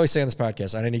day, we always say on this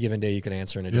podcast, on any given day you can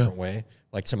answer in a different way.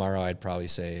 Like tomorrow I'd probably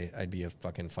say I'd be a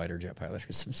fucking fighter jet pilot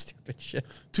or some stupid shit.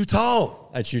 Too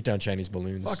tall. I'd shoot down Chinese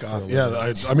balloons. Fuck off.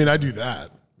 Yeah, I mean, I do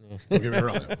that. Don't get me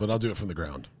wrong, but I'll do it from the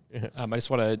ground. I just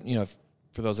want to,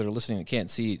 for those that are listening that can't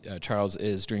see, Charles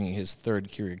is drinking his third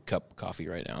Keurig cup coffee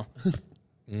right now.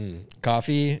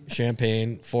 Coffee,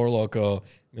 champagne, Four Loko,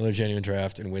 Miller Genuine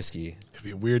Draft, and whiskey. Could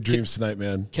be weird dreams tonight,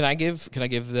 man. Can I give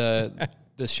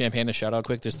this champagne a shout out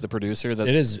quick? Just the producer. It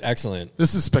is excellent.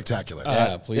 This is spectacular.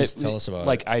 Yeah, please tell us about it.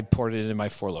 Like I poured it in my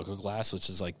Four Loko glass, which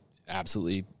is like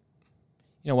absolutely.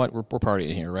 You know what? We're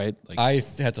partying here, right? Like I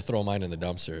had to throw mine in the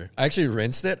dumpster. I actually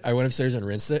rinsed it. I went upstairs and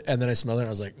rinsed it, and then I smelled it, and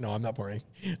I was like, no, I'm not pouring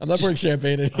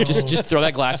champagne in here. Just throw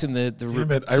that glass in the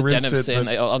rinsed den of it, sin.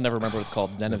 I'll never remember what it's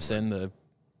called. Den of sin,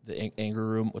 the anger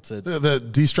room. What's it? The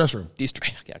de-stress room.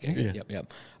 De-stress. Yeah, okay.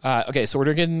 Yep. Okay, so we're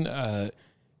drinking.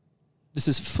 This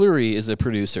is Fleury is the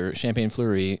producer. Champagne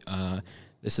Fleury.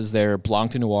 This is their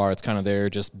Blanc de Noir. It's kind of their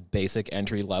just basic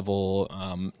entry level,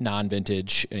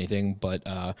 non-vintage anything, but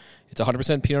it's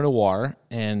 100% Pinot Noir,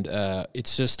 and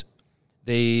it's just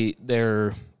it's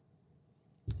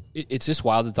just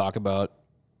wild to talk about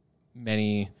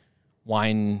many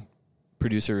wine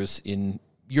producers in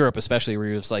Europe, especially where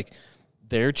you're just like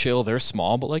they're chill, they're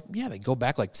small, but like they go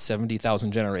back like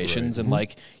 70,000 generations, and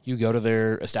like you go to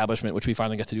their establishment, which we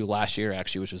finally got to do last year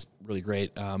actually, which was really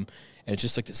great. And it's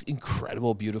just like this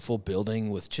incredible, beautiful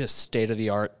building with just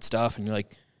state-of-the-art stuff. And you're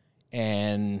like,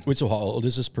 wait, so how old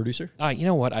is this producer? You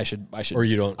know what? I should. Or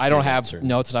you don't? I don't have.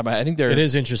 No, it's not. I think they're. It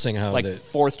is interesting how like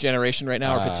fourth generation right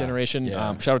now or fifth generation.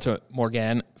 Yeah. Shout out to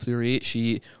Morgane Fleury.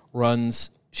 She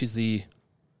runs. She's the.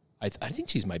 I think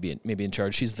she's maybe in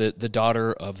charge. She's the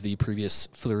daughter of the previous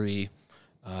Fleury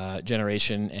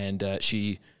generation, and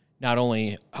she not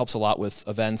only helps a lot with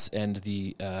events and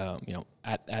the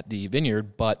at the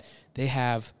vineyard, but they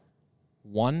have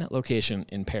one location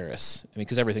in Paris. I mean,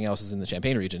 because everything else is in the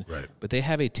Champagne region. Right. But they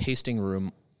have a tasting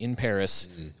room in Paris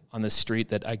on this street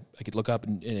that I could look up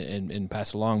and pass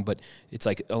it along. But it's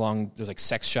like there's like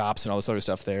sex shops and all this other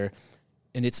stuff there.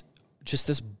 And it's just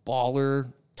this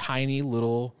baller, tiny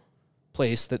little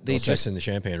place that they sex in the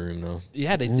Champagne room, though.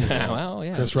 Yeah, they well,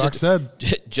 yeah. Chris Rock said.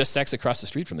 Just sex across the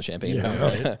street from the Champagne room.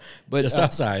 Right. But just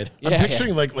outside. I'm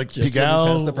picturing like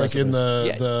Pigalle, like in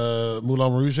the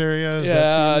Moulin Rouge area.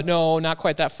 Is no, not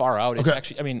quite that far out. It's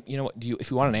actually, I mean, you know what?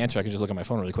 If you want an answer, I can just look at my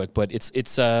phone really quick. But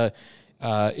it's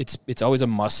always a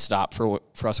must stop for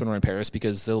us when we're in Paris,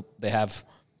 because they have,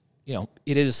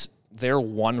 it is their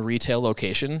one retail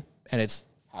location, and it's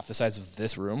half the size of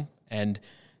this room, and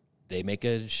they make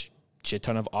a shit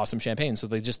ton of awesome champagne. So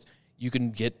you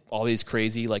can get all these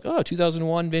crazy, like,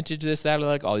 2001 vintage, this, that, or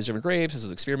like all these different grapes. This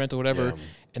is experimental, whatever. Yeah.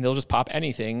 And they'll just pop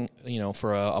anything,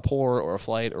 for a pour or a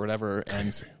flight or whatever. Crazy.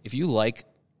 And if you like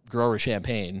grower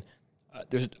champagne,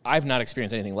 I've not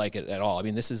experienced anything like it at all. I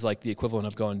mean, this is like the equivalent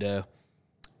of going to,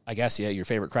 I guess, your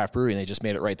favorite craft brewery, and they just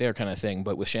made it right there kind of thing.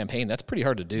 But with champagne, that's pretty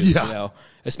hard to do,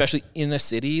 especially in a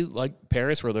city like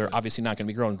Paris, where they're obviously not going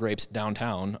to be growing grapes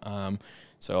downtown.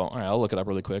 So, all right, I'll look it up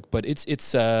really quick. But it's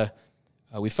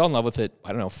we fell in love with it, I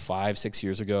don't know, 5-6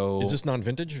 years ago. Is this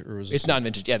non-vintage? Or is this it's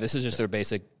non-vintage. Yeah, this is just their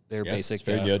basic. It's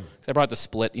very good. I brought the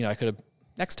split. I could have,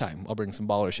 next time, I'll bring some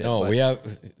baller shit. No,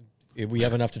 we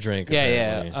have enough to drink.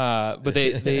 Yeah. But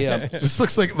they this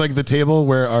looks like the table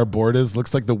where our board is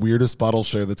looks like the weirdest bottle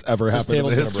share that's ever happened in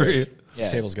history.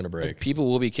 This table's going to break. People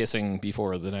will be kissing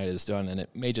before the night is done, and it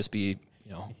may just be,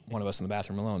 one of us in the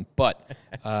bathroom alone. But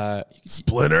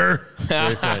Splinter,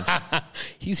 very French.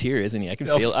 He's here, isn't he? I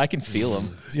can feel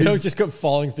him. Just come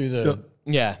falling through the.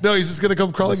 Yeah. No, he's just gonna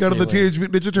come crawling out of the Teenage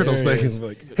Mutant Ninja Turtles thing.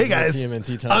 Like, hey guys,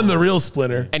 I'm the real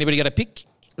Splinter. Anybody got a pick?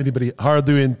 Anybody hard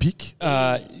doing peak?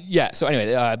 Yeah. So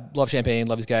anyway, love Champagne,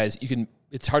 love these guys. You can.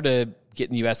 It's hard to get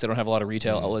in the U.S. They don't have a lot of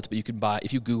retail outlets, but you can buy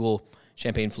if you Google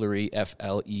Champagne Fleury,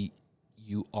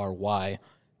 Fleury.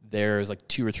 There's like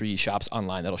 2 or 3 shops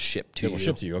online that'll ship to you. It'll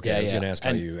ship to you. Okay, I was going to ask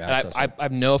how you access it. I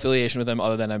have no affiliation with them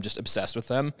other than I'm just obsessed with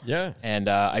them. Yeah. And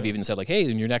I've even said like, hey,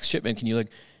 in your next shipment, can you like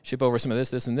ship over some of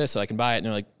this, and this so I can buy it? And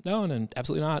they're like, no, and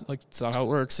absolutely not. Like, it's not how it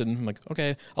works. And I'm like,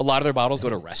 okay. A lot of their bottles go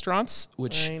to restaurants,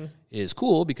 which is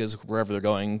cool because wherever they're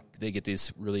going, they get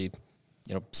these really,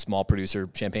 small producer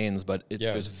champagnes, but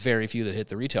there's very few that hit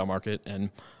the retail market.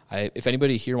 And if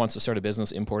anybody here wants to start a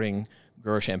business importing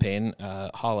grower champagne,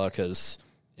 holla, because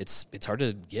it's hard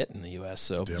to get in the U.S.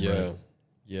 So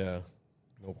yeah,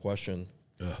 no question.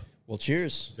 Well,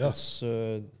 cheers. Yeah.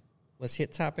 Let's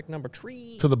hit topic number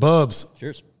 3. To the bubs.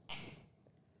 Cheers.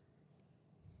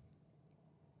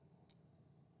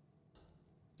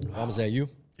 Mom, is that you?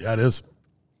 Yeah, it is.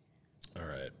 All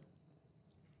right.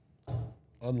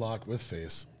 Unlock with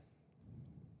face.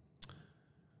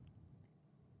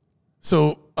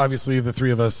 So obviously the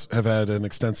 3 of us have had an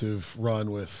extensive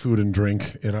run with food and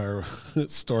drink in our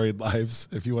storied lives,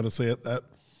 if you want to say it that.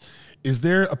 Is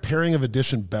there a pairing of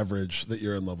addition beverage that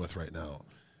you're in love with right now?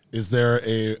 Is there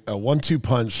a 1-2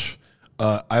 punch,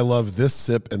 I love this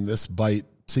sip and this bite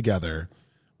together,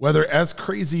 whether as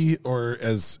crazy or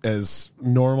as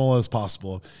normal as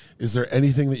possible? Is there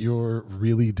anything that you're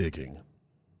really digging?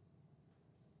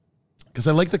 Because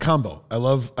I like the combo. I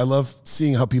love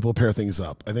seeing how people pair things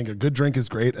up. I think a good drink is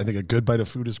great. I think a good bite of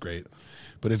food is great.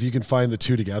 But if you can find the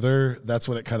 2 together, that's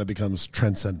when it kind of becomes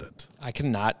transcendent. I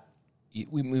cannot eat.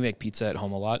 We make pizza at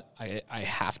home a lot. I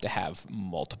have to have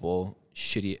multiple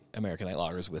shitty American light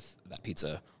lagers with that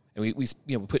pizza. And we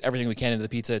put everything we can into the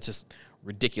pizza. It's just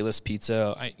ridiculous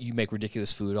pizza. You make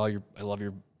ridiculous food. I love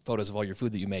your photos of all your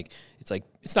food that you make. It's like,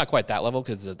 it's not quite that level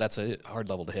because that's a hard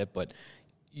level to hit, but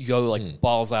you go like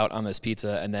balls out on this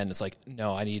pizza, and then it's like,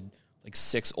 no, I need like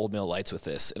 6 Old Mill Lights with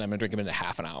this, and I'm gonna drink them in a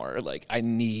half an hour. Like, I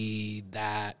need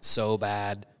that so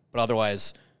bad. But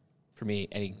otherwise, for me,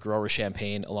 any grower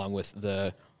champagne along with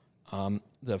the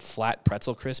flat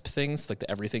pretzel crisp things, like the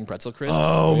everything pretzel crisps.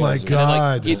 Oh my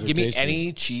God! Like, give me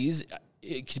any cheese.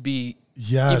 It could be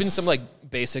even some like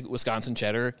basic Wisconsin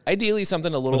cheddar. Ideally,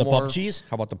 something a little more. Pub cheese?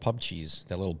 How about the pub cheese?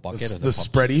 That little bucket of the pub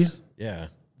spready. Cheese? Yeah.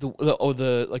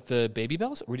 The baby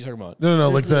bells? What are you talking about?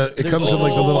 No, like it comes in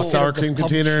like the little sour cream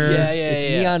containers. It's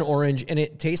neon orange, and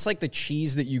it tastes like the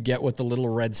cheese that you get with the little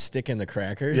red stick in the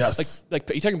crackers. Yes. Like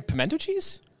you talking pimento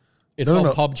cheese? It's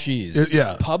called pub cheese.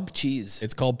 Pub cheese.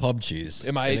 It's called pub cheese.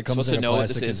 Am I supposed to know what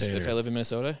this is if I live in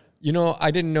Minnesota?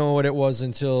 I didn't know what it was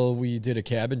until we did a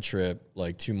cabin trip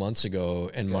like 2 months ago,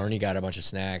 and Marnie got a bunch of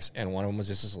snacks, and one of them was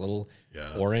just this little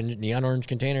neon orange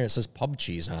container. It says pub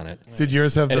cheese on it. Did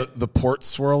yours have the port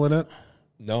swirl in it?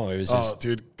 No, it was just,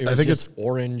 dude, I think it's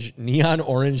orange, neon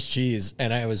orange cheese,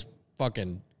 and I was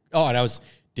and I was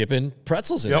dipping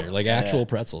pretzels in there, like actual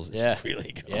pretzels. It's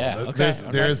really good. Yeah, okay.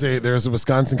 There's a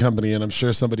Wisconsin company, and I'm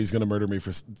sure somebody's going to murder me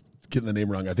for getting the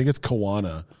name wrong. I think it's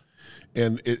Kiwanis.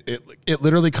 And it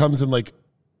literally comes in like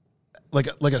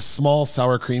a small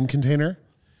sour cream container,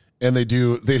 and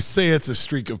they say it's a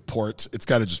streak of port. It's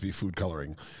got to just be food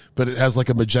coloring, but it has like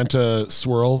a magenta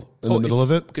swirl in the middle of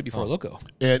it. Could be Four Loko.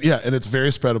 And and it's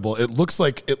very spreadable. It looks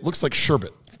like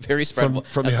sherbet. Very spreadable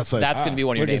from the outside. That's going to be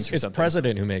one of your names for it's something.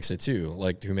 President who makes it too,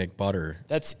 like who make butter.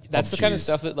 That's the kind of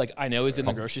stuff that like I know is in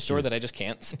the grocery store that I just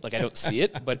can't I don't see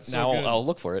it, but now I'll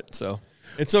look for it. So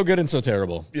it's so good and so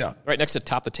terrible. Yeah, right next to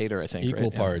Top the Tater, I think. Equal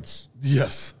right? parts.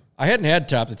 Yes. I hadn't had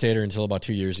Top the Tater until about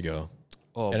 2 years ago,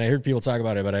 and I heard people talk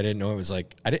about it, but I didn't know it was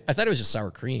like I thought it was just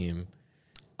sour cream.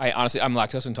 I'm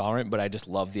lactose intolerant, but I just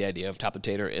love the idea of Top the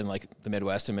Tater in like the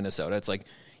Midwest and Minnesota. It's like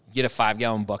you get a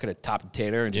 5-gallon bucket of Top the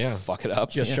Tater and just fuck it up.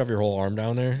 Just shove your whole arm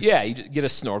down there. Yeah, you just get a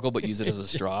snorkel, but use it as a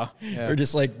straw. Yeah. Or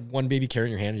just like one baby carrot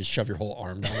in your hand and just shove your whole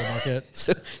arm down the bucket.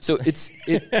 so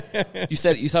you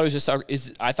thought it was just sour.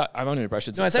 I'm under the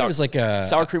impression. No, I thought it was like a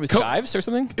sour cream with chives or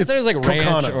something. I thought it was like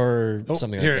ranch Kokana. or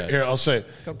something like that. Here, I'll show you.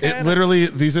 It literally,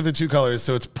 these are the 2 colors.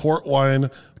 So it's port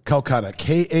wine Kaukauna,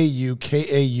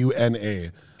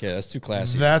 Kaukauna. Okay, that's too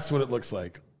classy. That's what it looks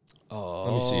like.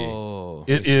 Let me see.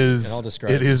 It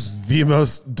is the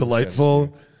most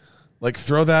delightful. Like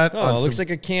throw that. Oh, it looks like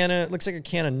a can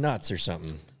of nuts or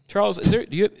something. Charles, is there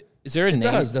a name?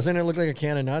 Doesn't it look like a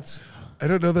can of nuts? I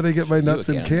don't know that I get my nuts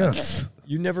in cans.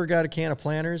 You never got a can of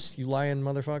Planters, you lying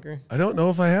motherfucker? I don't know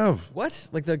if I have. What?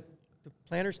 Like the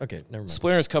Planters? Okay, never mind.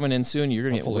 Splinter's coming in soon. You're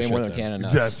gonna get way more than a can of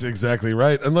nuts. That's exactly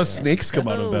right. Unless snakes come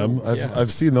out of them.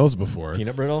 I've seen those before.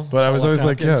 Peanut brittle? But I was always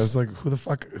like, I was like, who the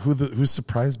fuck? Who's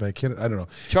surprised by a can? I don't know.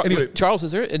 Anyway, Charles,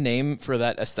 is there a name for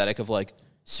that aesthetic of like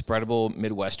spreadable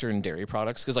Midwestern dairy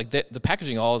products? Because like the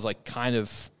packaging all is like kind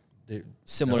of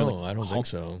similar. No, like, I don't think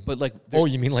so. But like, Oh,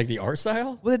 you mean like the R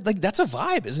style? well, like that's a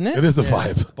vibe, isn't it? It is a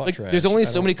vibe. Butt Like, trash. there's only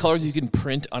so many colors you can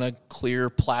print on a clear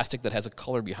plastic that has a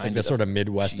color behind Like it. that sort of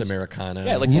Midwest Jeez. Americana.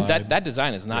 Yeah, like vibe. that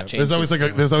design has not changed.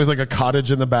 There's always like a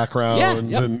cottage in the background. yeah,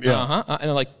 And, yeah. uh-huh. And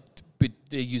then like but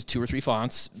they use 2 or 3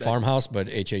 fonts. Farmhouse, but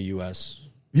HAUS.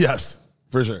 Yes,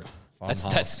 for sure. That's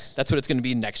Farmhouse. what it's going to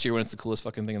be next year when it's the coolest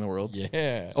fucking thing in the world.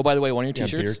 Yeah. Oh, by the way, one of your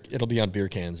Yeah, t-shirts. it'll be on beer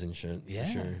cans and shit. Yeah,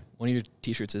 For sure. one of your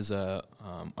t-shirts is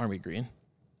army green.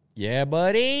 Yeah,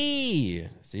 buddy.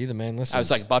 See, the man listens. I was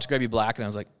like about to grab you black, and I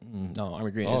was like, no, army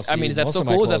green. Oh, I mean, see, is that most still of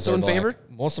my cool? Is that clothes still are in black. favor?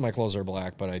 Most of my clothes are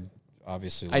black, but I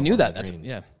obviously I love knew army that. That's green.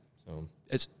 yeah. So.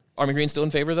 It's army green still in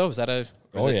favor though? Is that a?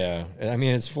 Oh yeah, I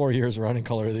mean it's 4 years running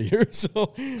color of the year,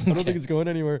 so I don't think it's going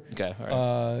anywhere. Okay,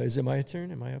 all right. Is it my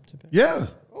turn? Am I up to bat? Yeah.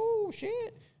 Oh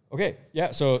shit. Okay,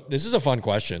 yeah. So this is a fun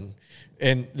question,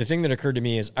 and the thing that occurred to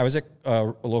me is I was at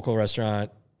a local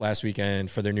restaurant last weekend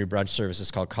for their new brunch service.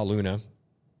 It's called Kaluna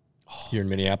here in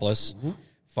Minneapolis.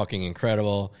 Fucking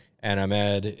incredible. And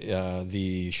Ahmed,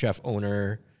 the chef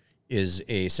owner, is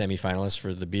a semifinalist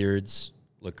for the Beards.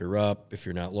 Look her up if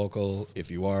you're not local.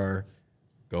 If you are,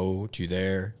 go to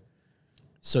there.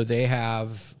 So they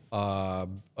have a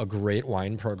great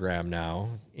wine program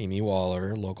now. Amy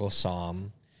Waller, local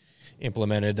SOM,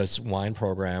 implemented this wine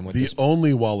program with The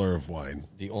only Waller of wine.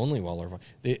 the only Waller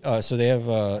wine. So they have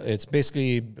it's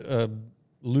basically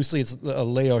loosely it's a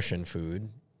Laotian food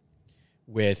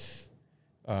with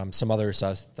some other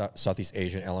Southeast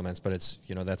Asian elements, but it's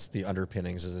that's the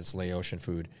underpinnings is it's Laotian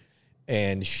food.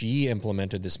 And she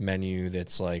implemented this menu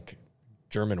that's like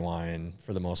German wine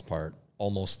for the most part,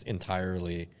 almost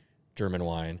entirely German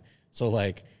wine. So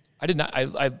like I did not.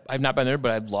 I've not been there,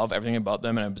 but I love everything about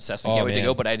them, and I'm obsessed. And can't wait to man.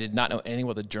 go. But I did not know anything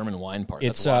about the German wine part.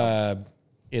 it's That's wild.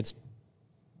 it's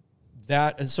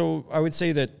that. And so I would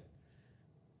say that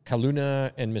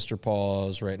Kaluna and Mr.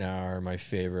 Paul's right now are my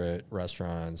favorite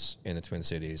restaurants in the Twin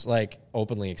Cities. Like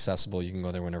openly accessible, you can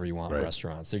go there whenever you want. Right.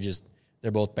 Restaurants,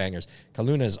 they're both bangers.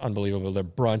 Kaluna is unbelievable. Their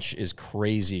brunch is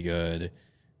crazy good.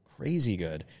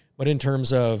 But in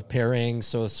terms of pairings,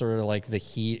 so sort of like the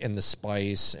heat and the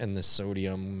spice and the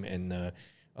sodium and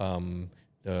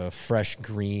the fresh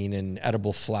green and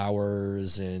edible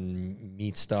flowers and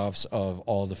meat stuffs of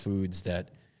all the foods that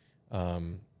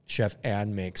Chef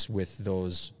Ann makes with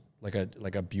those like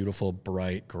a beautiful,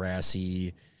 bright,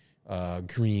 grassy,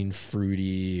 green,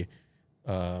 fruity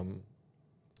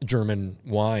German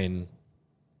wine.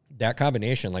 That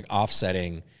combination, like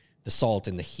offsetting the salt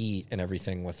and the heat and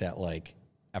everything with that like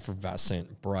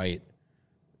effervescent, bright,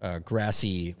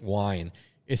 grassy wine.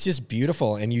 It's just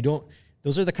beautiful. And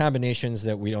those are the combinations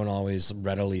that we don't always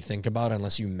readily think about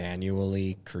unless you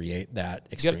manually create that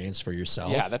experience for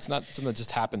yourself. Yeah, that's not something that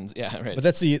just happens. Yeah, right. But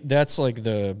that's like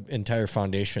the entire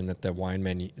foundation that the wine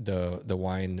menu, the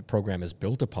wine program is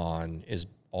built upon is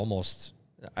almost,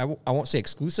 I won't say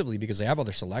exclusively because they have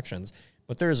other selections,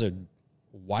 but there's a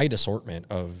wide assortment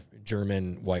of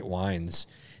German white wines.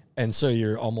 And so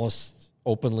you're almost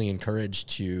openly encouraged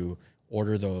to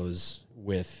order those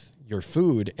with your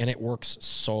food, and it works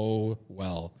so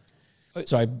well.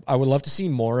 So I would love to see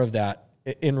more of that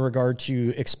in regard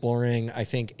to exploring, I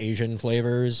think, Asian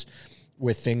flavors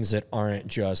with things that aren't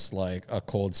just like a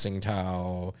cold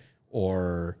Tsingtao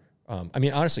or, I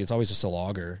mean, honestly, it's always just a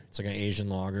lager. It's like an Asian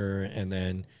lager, and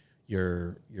then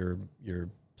your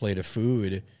plate of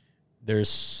food.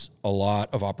 There's a lot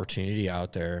of opportunity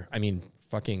out there. I mean,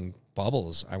 fucking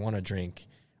bubbles. I want to drink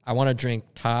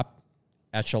top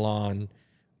echelon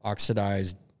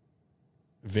oxidized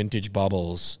vintage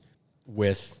bubbles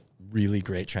with really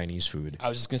great Chinese food. I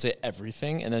was just gonna say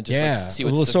everything, and then just like, see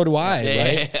what's well, so do I, Yeah,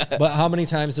 right? yeah, yeah. But how many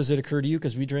times does it occur to you?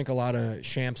 Because we drink a lot of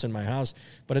champs in my house,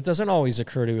 but it doesn't always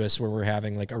occur to us when we're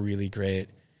having like a really great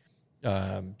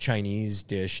Chinese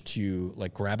dish to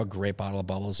like grab a great bottle of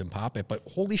bubbles and pop it. But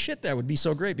holy shit, that would be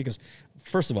so great because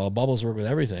first of all, bubbles work with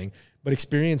everything, but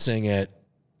experiencing it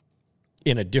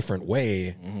in a different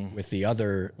way with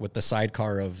the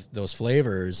sidecar of those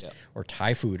flavors or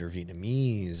Thai food or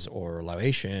Vietnamese or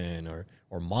Laotian or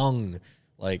Hmong,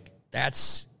 like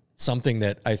that's something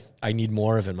that I need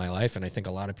more of in my life. And I think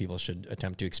a lot of people should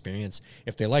attempt to experience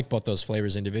if they like both those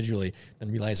flavors individually,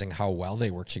 then realizing how well they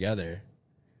work together.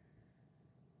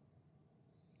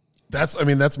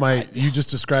 That's my, you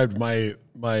just described my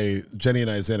Jenny and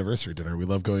I's anniversary dinner. We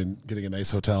love getting a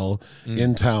nice hotel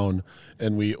in town,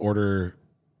 and we order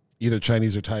either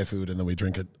Chinese or Thai food, and then we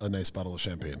drink a nice bottle of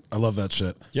champagne. I love that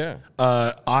shit. Yeah.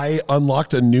 I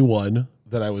unlocked a new one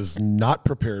that I was not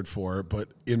prepared for, but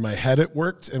in my head it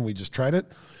worked, and we just tried it.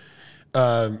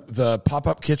 The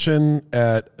pop-up kitchen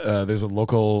at there's a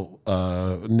local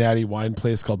natty wine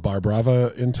place called Bar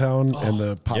Brava in town, and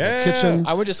the pop-up kitchen,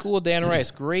 I went to school with Dan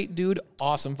Rice. Great dude.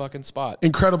 Awesome fucking spot.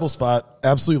 incredible spot.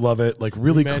 Absolutely love it. Like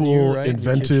really New cool, menu, right? New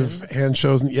inventive, hand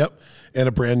chosen. Yep, and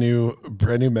a brand new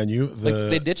menu. Like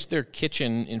they ditched their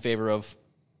kitchen in favor of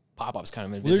pop-ups, kind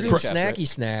of. They're doing Visiting chefs, snacky right?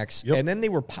 snacks, Yep. and then they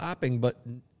were popping, but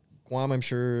Guam, I'm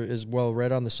sure, is well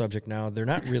read on the subject now. They're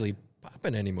not really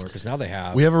popping anymore because now they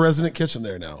have We have a resident kitchen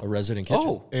there now. a resident kitchen.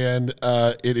 Oh, And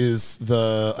it is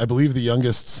I believe the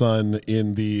youngest son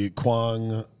in the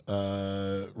Kwong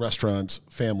restaurant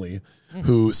family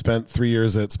who spent 3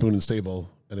 years at Spoon and Stable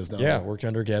and is now Yeah, worked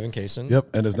under Gavin Kaysen.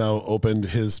 Yep, and has now opened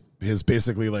his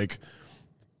basically like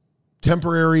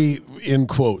temporary in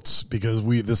quotes because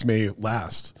this may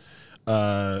last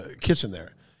kitchen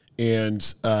there,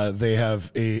 and they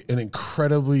have an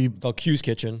incredibly Called Q's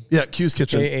Kitchen. Q's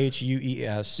Kitchen.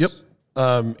 KHUES. Yep.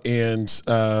 And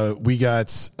we got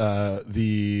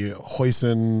the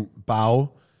hoisin bao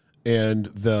and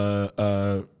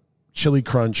the chili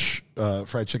crunch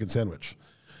fried chicken sandwich.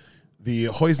 The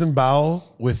hoisin bao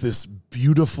with this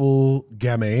beautiful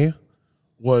gamay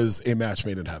was a match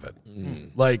made in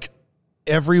heaven. Like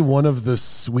every one of the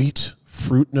sweet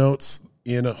fruit notes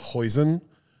in a hoisin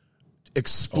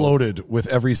exploded with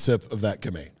every sip of that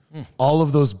gamay. All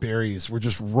of those berries were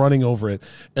just running over it.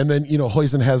 And then,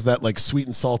 hoisin has that like sweet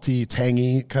and salty,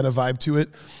 tangy kind of vibe to it.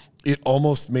 It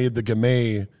almost made the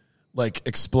gamay like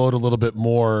explode a little bit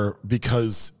more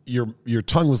because your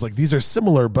tongue was like, these are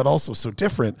similar, but also so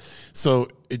different. So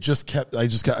it just kept, I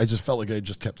just felt like I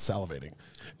just kept salivating.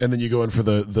 And then you go in for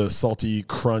the salty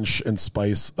crunch and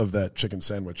spice of that chicken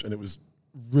sandwich. And it was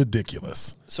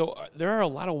ridiculous. so there are a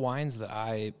lot of wines that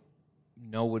I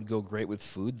know would go great with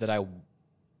food that I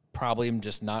probably am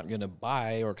just not going to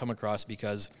buy or come across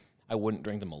because I wouldn't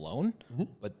drink them alone.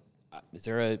 But is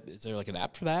there like an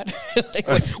app for that?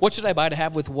 Like, what should I buy to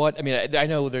have with what? I mean, I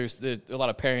know there's a lot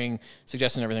of pairing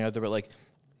suggestions and everything out there, but like,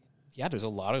 yeah, there's a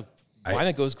lot of wine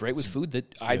that goes great with food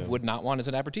that I would not want as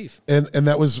an aperitif. And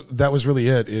that was really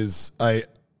it. Is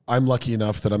I'm lucky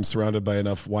enough that I'm surrounded by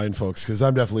enough wine folks because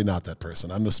I'm definitely not that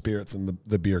person. I'm the spirits and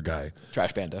the beer guy.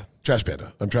 Trash Panda. Trash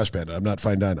Panda. I'm Trash Panda. I'm not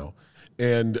Fine Dino.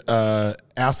 And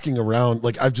asking around,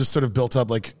 like I've just sort of built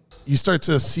up, like you start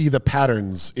to see the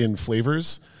patterns in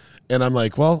flavors. And I'm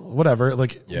like, well, whatever.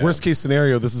 Like worst case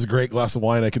scenario, this is a great glass of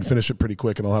wine. I can finish it pretty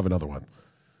quick and I'll have another one.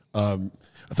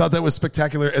 I thought that was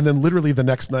spectacular. And then literally the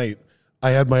next night,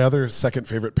 I had my other second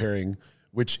favorite pairing,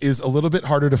 which is a little bit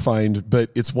harder to find, but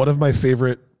it's one of my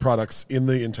favorite products in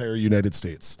the entire United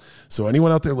States. So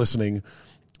anyone out there listening,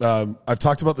 I've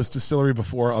talked about this distillery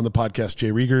before on the podcast,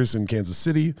 Jay Riegers in Kansas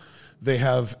City. They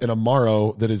have an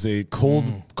Amaro that is a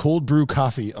cold brew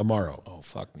coffee Amaro. Oh,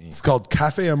 fuck me. It's called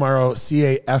Cafe Amaro,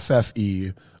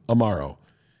 CAFFE Amaro.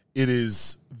 It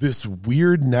is this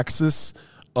weird nexus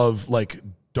of like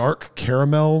dark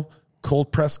caramel,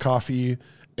 cold pressed coffee,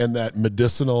 and that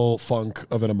medicinal funk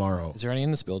of an Amaro. Is there any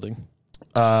in this building?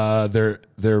 There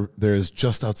is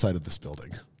just outside of this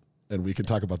building, and we can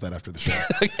talk about that after the show.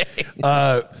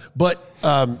 But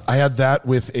I had that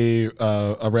with a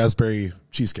raspberry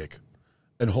cheesecake,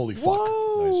 and holy fuck,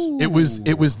 nice.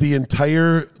 It was the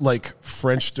entire like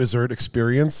French dessert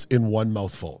experience in one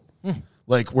mouthful,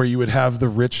 like where you would have the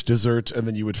rich dessert and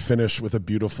then you would finish with a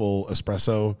beautiful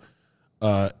espresso.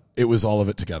 It was all of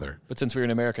it together. But since we were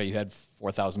in America, you had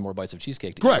 4,000 more bites of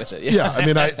cheesecake to Correct. go with it. Yeah.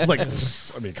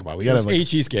 I mean, come on. We got to A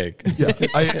cheesecake. Yeah,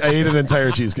 I ate an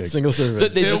entire cheesecake. Single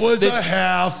serving. They just- they- a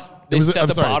half. They set I'm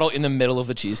the sorry. bottle in the middle of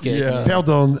the cheesecake. Yeah.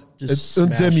 Pardon. Just It's un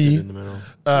smash it demi. in the middle.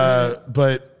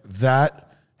 But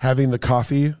that, having the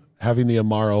coffee, having the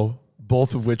Amaro,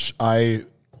 both of which I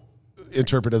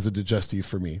interpret as a digestive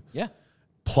for me, Yeah.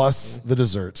 plus the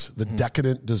dessert, the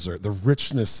decadent dessert, the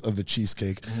richness of the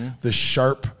cheesecake, the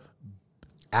sharp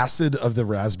acid of the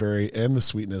raspberry and the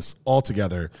sweetness all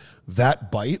together,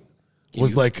 that bite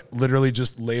was like literally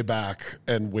just lay back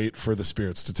and wait for the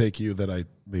spirits to take you that I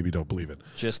maybe don't believe in.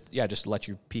 Just let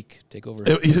your peak take over.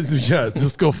 It is, yeah,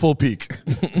 just go full peak.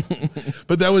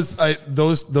 But that was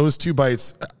those two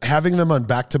bites, having them on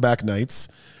back-to-back nights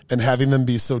and having them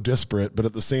be so disparate, but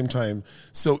at the same time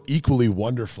so equally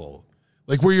wonderful.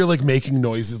 Like where you're like making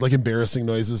noises, like embarrassing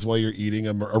noises while you're eating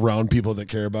them around people that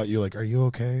care about you. Like, are you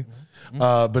okay?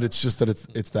 But it's just that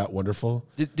it's that wonderful.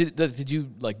 Did you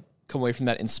like come away from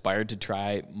that inspired to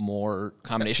try more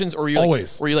combinations, or were you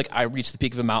Always. Were you like, I reached the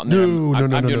peak of the mountain? No,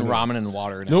 and I'm no, doing no. ramen and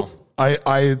water now. Nope.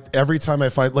 I every time I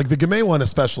find like the Gamay one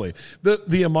especially, the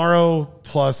Amaro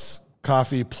plus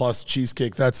coffee plus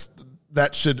cheesecake, that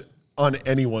should on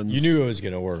anyone's. You knew it was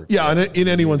going to work. Yeah, in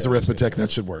anyone's arithmetic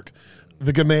that should work.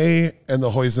 the Gamay and the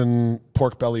Hoisin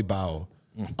pork belly bao,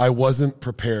 I wasn't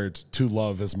prepared to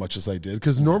love as much as I did,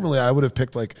 because normally I would have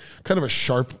picked like kind of a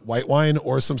sharp white wine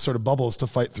or some sort of bubbles to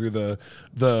fight through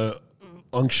the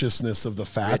unctuousness of the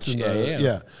fats. Rich, and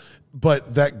yeah.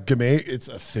 But that Gamay, it's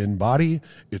a thin body,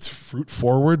 it's fruit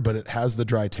forward, but it has the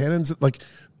dry tannins. Like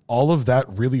all of that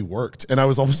really worked. And I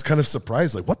was almost kind of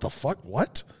surprised, like, what the fuck?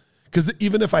 What? Because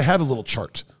even if I had a little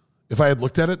chart, if I had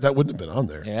looked at it, that wouldn't have been on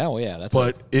there. Yeah, well, yeah. That's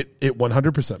But it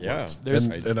 100% Yeah. works.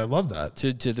 And I love that.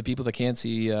 to the people that can't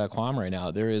see Quam right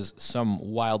now, there is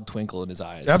some wild twinkle in his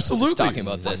eyes. Absolutely. He's talking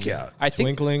about this. Fuck yeah. I think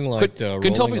Twinkling like the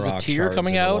couldn't tell if it Rolling was a Rock tear shards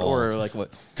coming in the out wall. or like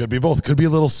what. Could be both. Could be a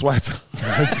little sweat.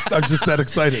 I'm just that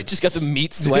excited. Just got the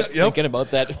meat sweats Yep. thinking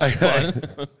about that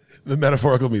fun. The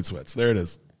metaphorical meat sweats. There it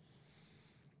is.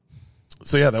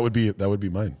 So yeah, that would be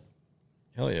mine.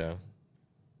 Hell yeah.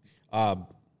 I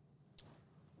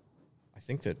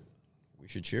think that we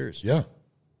should cheers. Yeah.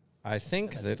 I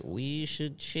think that we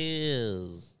should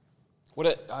cheers. What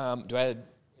do I?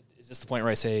 Is this the point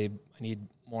where I say I need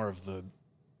more of the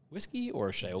whiskey,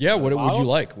 or should I? Open Yeah, the what would bottle? you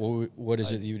like? What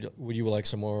is it? Would you like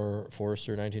some more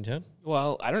Forester 1910?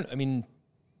 Well, I don't. I mean,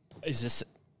 is this?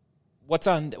 What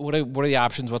are the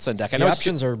options? What's on deck? I know The it's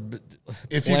options are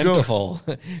If you go- plentiful.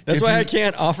 That's if why I you-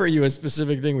 can't offer you a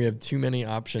specific thing. We have too many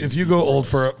options. If you go Old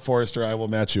Forester, I will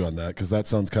match you on that, because that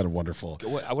sounds kind of wonderful.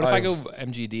 What if I go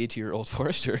MGD to your Old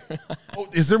Forester? Oh,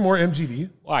 is there more MGD?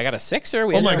 Well, I got a sixer.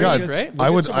 We Oh had my that God. right? I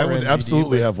would some more MGD,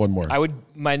 absolutely but- have one more. I would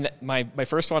my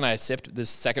first one I sipped. This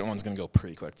second one's gonna go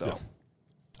pretty quick though.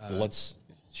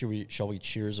 Shall we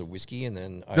cheers a whiskey and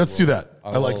then Let's do that.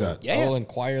 I like will- that. Yeah, I will yeah.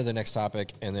 inquire the next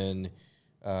topic and then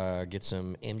get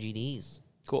some MGDs.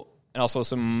 Cool. And also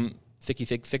some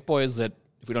thick boys that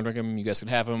if we don't drink them, you guys can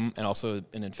have them. And also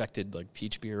an infected like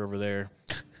peach beer over there.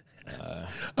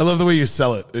 I love the way you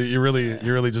sell it. You're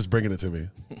really just bringing it to me.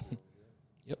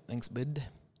 Yep. Thanks, bud.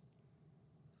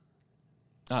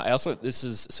 I also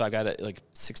I got like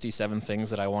 67 things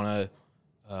that I want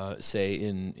to say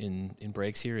in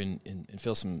breaks here and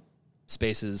fill some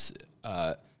spaces.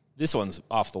 This one's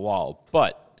off the wall,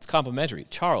 but it's complimentary.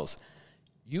 Charles,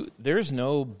 there's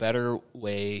no better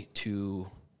way to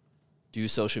do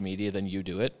social media than you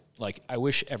do it. Like, I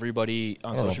wish everybody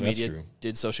on don't know social if that's media true.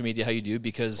 did social media how you do,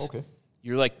 because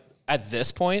you're like, at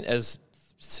this point, as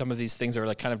some of these things are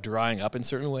like kind of drying up in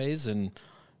certain ways, and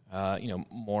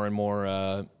more and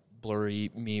more blurry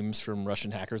memes from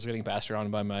Russian hackers are getting passed around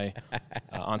by my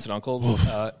aunts and uncles.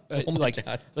 Like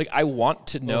I want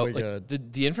to know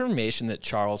God. the information that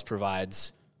Charles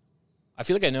provides. I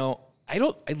feel like I know. I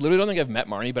literally don't think I've met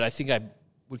Marnie, but I think I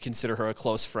would consider her a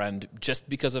close friend just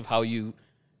because of how you,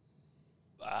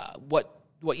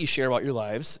 what you share about your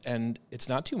lives, and it's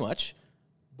not too much,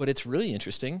 but it's really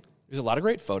interesting. There's a lot of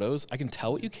great photos. I can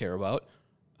tell what you care about.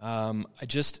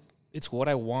 It's what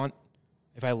I want.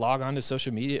 If I log on to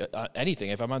social media, anything,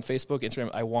 if I'm on Facebook, Instagram,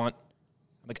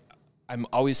 I'm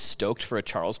always stoked for a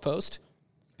Charles post,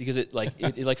 because it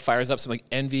fires up some like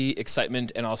envy,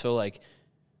 excitement, and also like,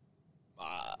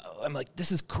 I'm like,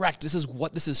 this is correct. This is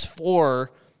what this is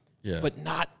for. Yeah. But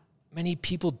not many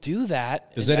people do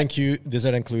that. Does that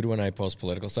include when I post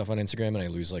political stuff on Instagram and I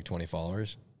lose like 20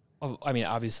 followers? Oh, I mean,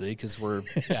 obviously, because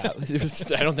I don't think there's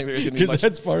going to be Because much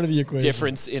that's part of the equation.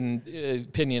 difference in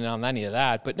opinion on any of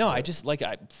that. But no, I just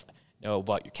I know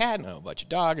about your cat, know about your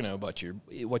dog, know about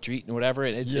what you're eating, whatever.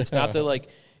 And it's not the like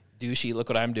douchey, look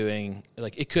what I'm doing.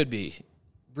 Like, it could be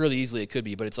really easily, it could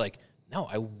be, but it's like, no,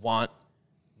 I want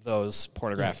those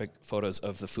pornographic photos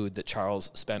of the food that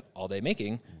Charles spent all day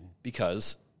making,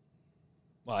 because,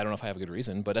 well, I don't know if I have a good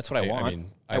reason, but that's what I want.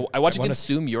 I want to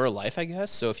consume your life, I guess.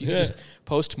 So if you could just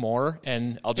post more,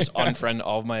 and I'll just unfriend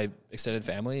all of my extended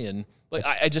family. And like,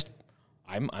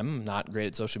 I'm not great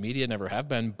at social media, never have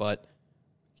been, but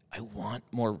I want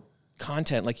more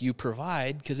content like you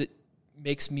provide, because it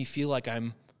makes me feel like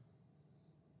I'm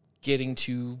getting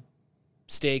to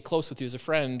stay close with you as a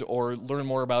friend, or learn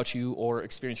more about you, or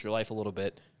experience your life a little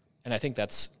bit. And I think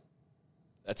that's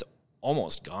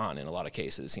almost gone in a lot of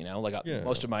cases, like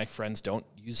most of my friends don't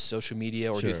use social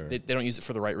media, or they don't use it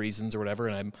for the right reasons or whatever.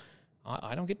 And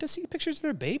I don't get to see pictures of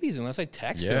their babies unless I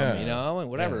text them, and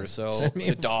whatever. Yeah. So send me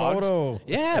the a dogs, photo.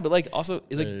 yeah, but like also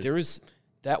like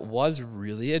that was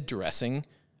really addressing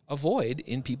a void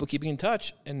in people keeping in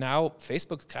touch. And now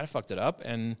Facebook kind of fucked it up,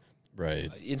 and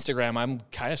Right. Instagram I'm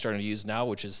kind of starting to use now,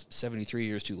 which is 73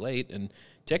 years too late. And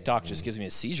TikTok just gives me a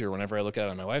seizure whenever I look at it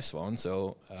on my wife's phone.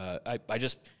 So I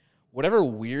just, whatever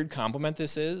weird compliment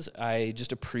this is, I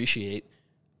just appreciate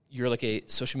you're like a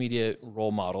social media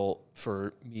role model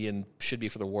for me, and should be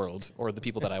for the world, or the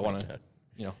people that I want to,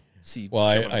 see. Well,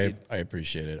 show on my I feed.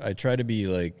 appreciate it. I try to be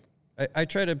like I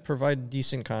try to provide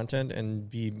decent content and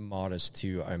be modest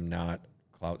too. I'm not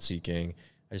clout seeking.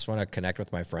 I just want to connect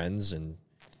with my friends, and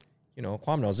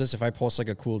Quam knows this. If I post like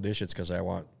a cool dish, it's because I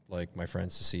want like my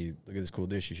friends to see, look at this cool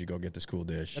dish. You should go get this cool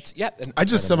dish. And I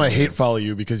just hate follow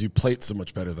you because you plate so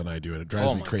much better than I do, and it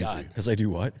drives me crazy. God. Because I do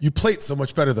what? You plate so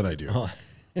much better than I do.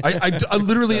 I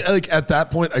literally like at that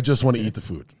point I just want to eat the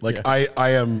food. Like I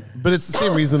am, but it's the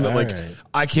same reason that like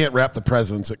I can't wrap the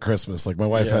presents at Christmas. Like my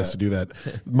wife has to do that.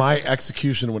 My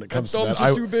execution when it comes to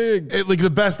that, too big. Like the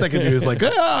best I can do is like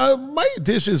my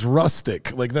dish is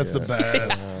rustic. Like that's the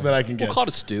best that I can get. We'll call it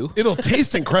a stew. It'll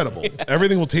taste incredible.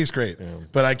 Everything will taste great.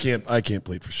 But I can't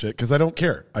plate for shit because I don't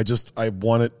care. I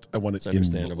want it. I want it.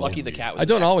 Understandable. Lucky the cat was I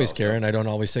don't a always Tesco, care, so. and I don't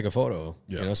always take a photo.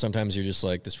 Yeah. Sometimes you're just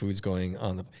like, this food's going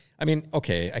on the. I mean,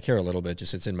 okay, I care a little bit,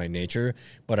 just it's in my nature,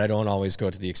 but I don't always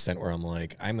go to the extent where I'm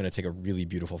like, I'm going to take a really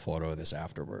beautiful photo of this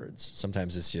afterwards.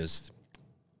 Sometimes it's just,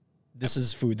 this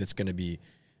is food that's going to be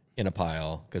in a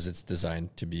pile because it's designed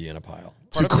to be in a pile.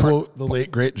 To quote the late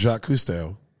great Jacques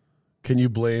Cousteau, can you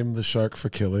blame the shark for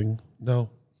killing? No.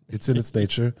 It's in its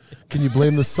nature. Can you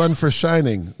blame the sun for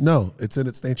shining? No, it's in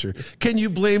its nature. Can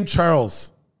you blame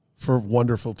Charles for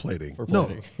wonderful plating?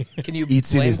 No. Can you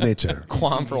It's in blame his nature.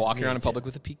 Quam for walking around in public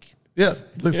with a peak? Yeah,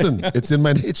 listen, it's in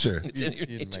my nature. It's in your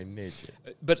In nature. my nature.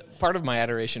 But part of my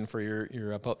adoration for your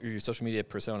social media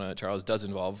persona, Charles, does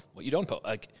involve what you don't post.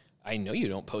 Like, I know you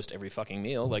don't post every fucking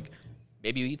meal. Like,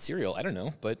 maybe you eat cereal. I don't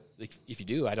know. But like, if you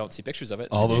do, I don't see pictures of it.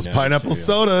 All those know, pineapple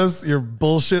cereal. sodas, your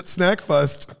bullshit snack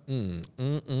fest.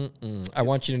 I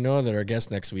want you to know that our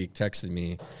guest next week texted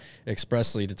me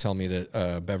expressly to tell me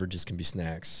that beverages can be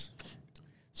snacks.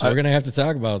 So we're going to have to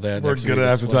talk about that. We're going to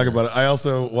have to talk about it. I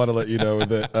also want to let you know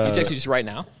that He texts you just right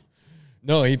now.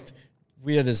 No,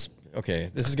 we had this. Okay,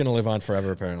 this is going to live on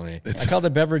forever, apparently. I called the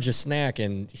beverage a snack,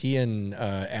 and he and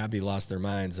Abby lost their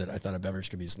minds that I thought a beverage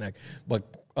could be a snack. But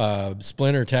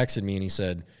Splinter texted me, and he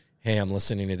said, hey, I'm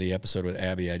listening to the episode with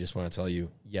Abby. I just want to tell you,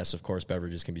 yes, of course,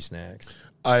 beverages can be snacks.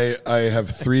 I have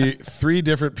three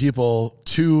different people,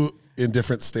 2 in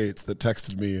different states, that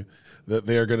texted me that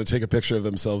they are going to take a picture of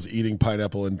themselves eating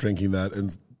pineapple and drinking that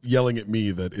and yelling at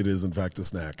me that it is in fact a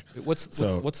snack. What's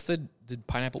the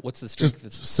pineapple? What's the Just strength?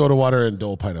 That's, soda water and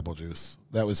Dole pineapple juice.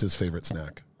 That was his favorite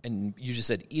snack. and you just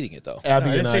said eating it though. Abby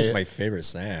I and didn't say it's I, my favorite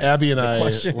snack. Abby and The I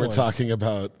question were was- talking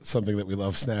about something that we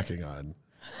love snacking on,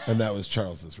 and that was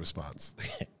Charles's response.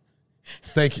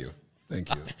 Thank you.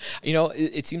 You know,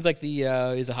 it seems like the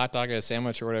is a hot dog a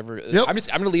sandwich or whatever. Yep. I'm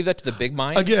going to leave that to the big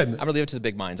minds. Again, I'm going to leave it to the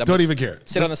big minds. I'm don't gonna even care.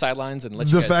 Sit on the sidelines and let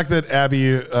you The guys. fact that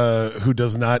Abby, who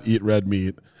does not eat red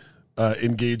meat,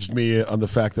 engaged me on the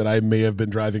fact that I may have been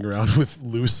driving around with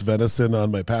loose venison on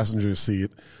my passenger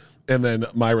seat. And then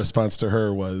my response to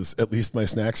her was, at least my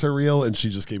snacks are real. And she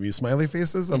just gave me smiley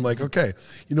faces. I'm like, okay,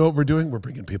 you know what we're doing? We're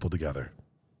bringing people together.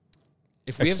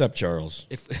 if we Except Charles.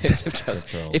 except Charles.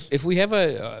 Charles. If we have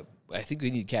a, I think we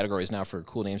need categories now for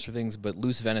cool names for things. But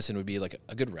loose venison would be like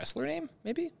a good wrestler name,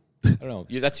 maybe. I don't know.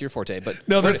 That's your forte. But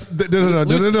No, loose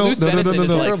venison is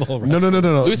like-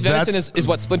 no. Loose venison is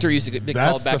what Splinter used to get called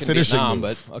That's back the in finishing Vietnam.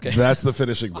 move. But okay. That's the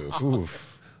finishing move.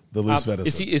 The loose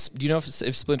venison. Do you know if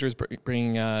Splinter is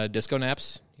bringing disco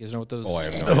naps? You guys know what those? Oh, I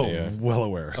have no idea. Well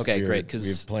aware. Okay, great.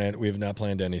 Because We have not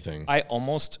planned anything. I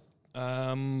almost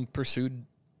pursued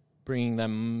bringing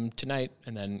them tonight,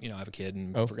 and then I have a kid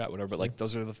and forgot whatever. But like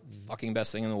those are the fucking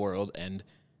best thing in the world, and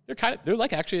they're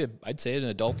like actually I'd say an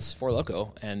adult's Four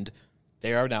Loko, and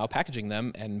they are now packaging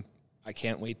them, and I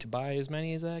can't wait to buy as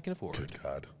many as I can afford. Good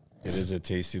God. It is a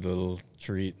tasty little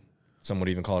treat. Some would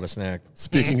even call it a snack.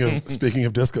 Speaking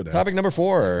of disco naps. Topic number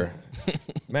 4.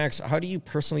 Max, how do you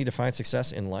personally define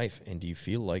success in life, and do you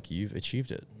feel like you've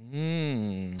achieved it?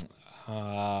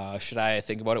 Should I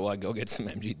think about it while I go get some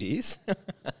MGDs?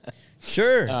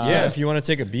 Sure. Yeah, if you want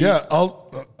to take a beat. Yeah,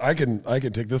 I can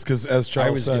take this because as I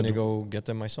Charles was going said, to go get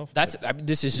them myself.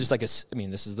 This is just like this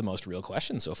is the most real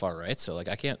question so far, right? So like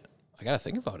I got to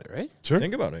think about it, right? sure.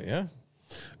 Think about it, yeah.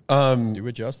 Do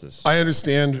it justice. I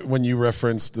understand when you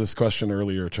referenced this question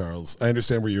earlier, Charles. I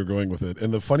understand where you're going with it.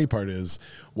 And the funny part is,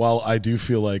 while I do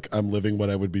feel like I'm living what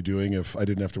I would be doing if I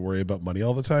didn't have to worry about money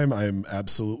all the time, I am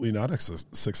absolutely not a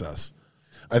success.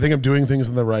 I think I'm doing things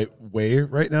in the right way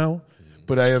right now,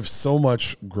 but I have so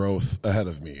much growth ahead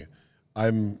of me.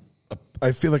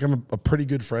 I feel like I'm a pretty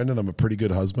good friend and I'm a pretty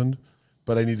good husband,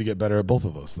 but I need to get better at both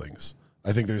of those things.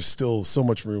 I think there's still so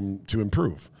much room to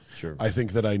improve. Sure. I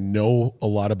think that I know a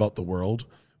lot about the world,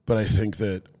 but I think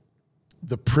that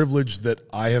the privilege that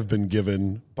I have been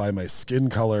given by my skin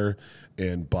color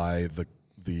and by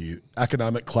the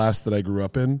economic class that I grew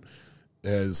up in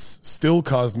has still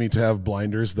caused me to have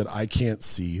blinders that I can't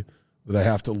see that I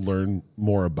have to learn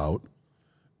more about.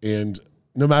 And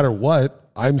no matter what,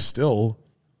 I'm still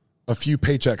a few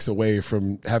paychecks away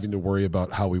from having to worry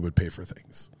about how we would pay for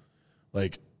things.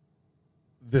 Like,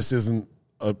 this isn't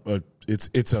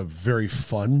it's a very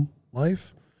fun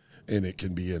life, and it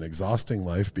can be an exhausting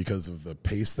life because of the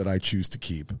pace that I choose to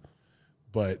keep.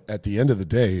 But at the end of the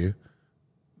day,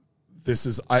 this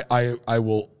is, I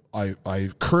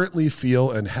currently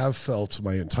feel and have felt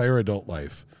my entire adult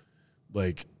life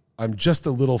like I'm just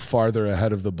a little farther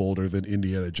ahead of the boulder than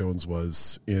Indiana Jones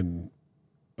was in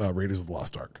Raiders of the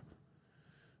Lost Ark.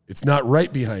 It's not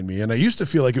right behind me, and I used to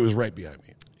feel like it was right behind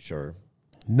me. Sure.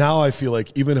 Now I feel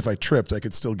like even if I tripped, I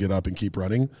could still get up and keep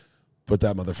running, but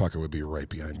that motherfucker would be right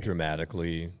behind me.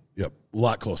 Dramatically. Yep, a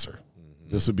lot closer.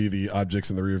 Mm-hmm. This would be the objects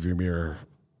in the rearview mirror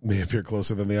may appear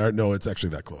closer than they are. No, it's actually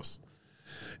that close.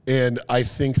 And I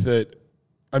think that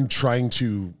I'm trying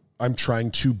to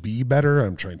be better.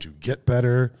 I'm trying to get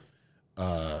better,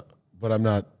 but I'm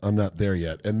not there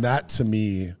yet. And that to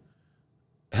me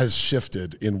has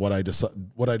shifted in what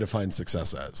I define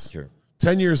success as. Sure.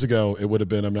 10 years ago, it would have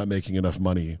been I'm not making enough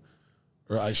money,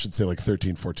 or I should say like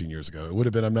 13, 14 years ago. It would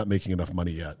have been I'm not making enough money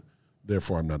yet,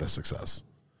 therefore I'm not a success.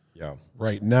 Yeah.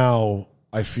 Right now,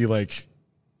 I feel like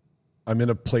I'm in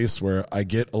a place where I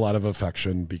get a lot of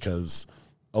affection because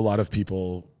a lot of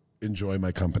people enjoy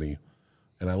my company,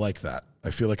 and I like that.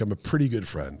 I feel like I'm a pretty good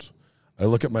friend. I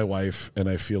look at my wife, and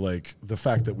I feel like the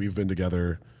fact that we've been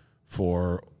together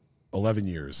for 11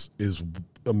 years is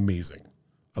amazing.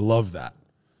 I love that.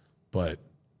 But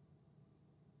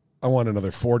I want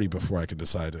another 40 before I can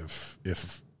decide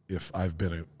if I've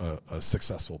been a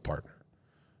successful partner.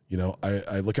 You know,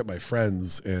 I look at my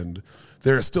friends, and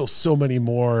there are still so many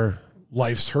more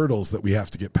life's hurdles that we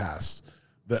have to get past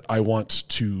that I want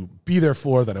to be there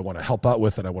for, that I want to help out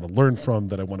with, that I want to learn from,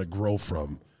 that I want to grow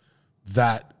from.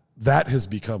 That has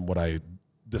become what I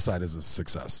decide as a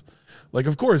success. Like,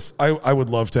 of course, I would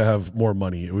love to have more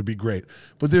money. It would be great.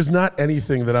 But there's not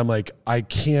anything that I'm like, I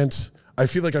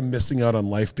feel like I'm missing out on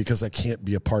life because I can't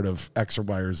be a part of X or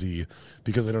Y or Z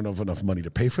because I don't have enough money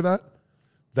to pay for that.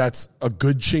 That's a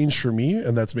good change for me,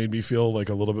 and that's made me feel like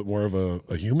a little bit more of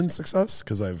a human success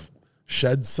because I've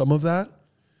shed some of that.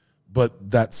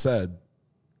 But that said,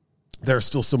 there are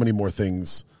still so many more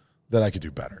things that I could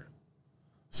do better.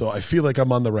 So I feel like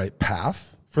I'm on the right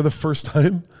path for the first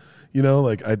time. You know,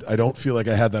 like I don't feel like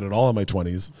I had that at all in my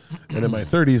 20s. And in my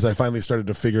 30s, I finally started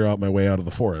to figure out my way out of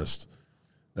the forest.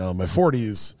 Now in my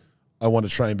 40s, I want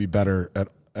to try and be better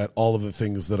at all of the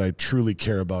things that I truly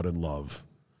care about and love.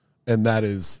 And that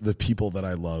is the people that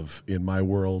I love in my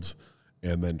world,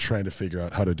 and then trying to figure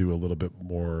out how to do a little bit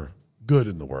more good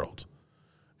in the world.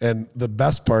 And the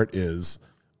best part is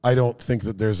I don't think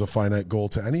that there's a finite goal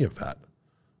to any of that.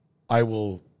 I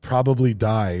will probably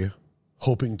die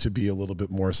hoping to be a little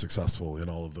bit more successful in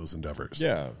all of those endeavors.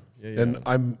 Yeah. And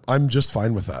I'm just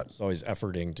fine with that. It's always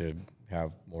efforting to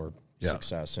have more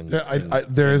success. And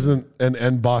there isn't an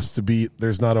end boss to beat.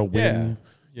 There's not a win.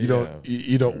 You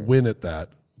don't win at that.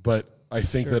 But I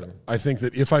think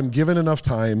that if I'm given enough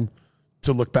time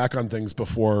to look back on things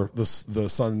before the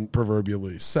sun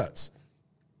proverbially sets,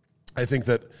 I think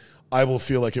that I will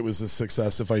feel like it was a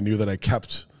success if I knew that I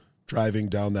kept driving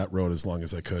down that road as long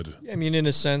as I could. I mean, in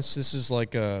a sense, this is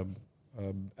like a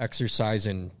exercise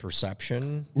in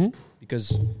perception,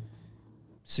 because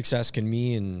success can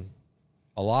mean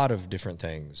a lot of different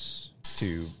things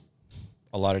to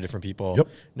a lot of different people. Yep.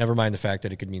 Never mind the fact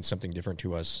that it could mean something different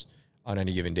to us on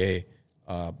any given day.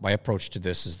 My approach to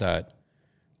this is that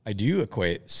I do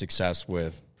equate success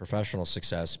with professional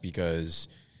success, because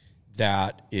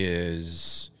that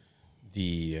is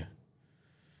the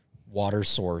water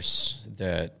source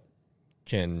that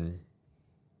can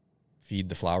feed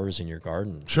the flowers in your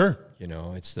garden. Sure. You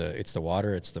know, it's the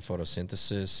water, it's the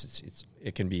photosynthesis.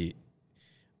 It can be,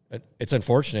 it's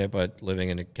unfortunate, but living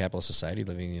in a capitalist society,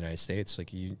 living in the United States,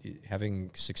 like having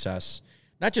success,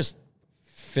 not just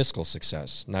fiscal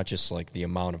success, not just like the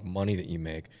amount of money that you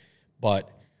make, but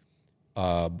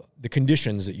the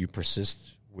conditions that you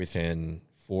persist within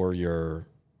for your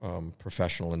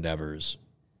professional endeavors.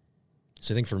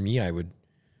 So I think for me, I would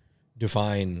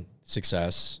define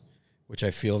success, which I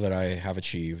feel that I have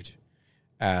achieved,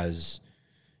 as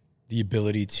the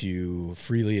ability to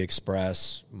freely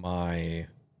express my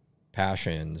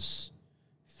passions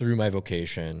through my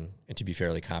vocation and to be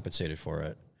fairly compensated for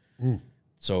it.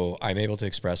 So I'm able to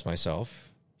express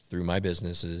myself through my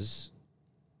businesses,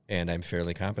 and I'm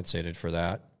fairly compensated for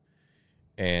that.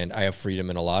 And I have freedom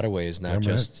in a lot of ways, not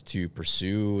just to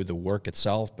pursue the work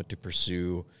itself, but to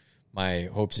pursue my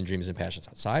hopes and dreams and passions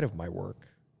outside of my work.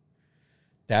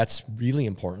 That's really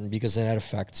important, because then that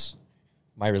affects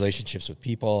my relationships with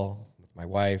people, with my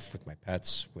wife, with my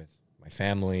pets, with my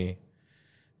family.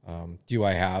 Do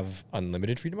I have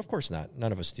unlimited freedom? Of course not.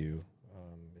 None of us do.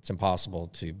 It's impossible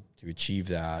to achieve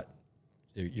that.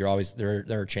 You're always there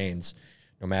are chains.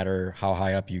 No matter how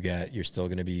high up you get, you're still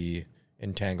going to be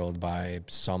entangled by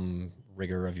some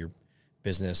rigor of your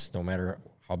business, no matter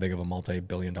how big of a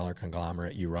multi-billion-dollar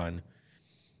conglomerate you run.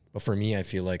 But for me, I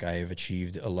feel like I have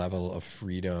achieved a level of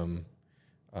freedom,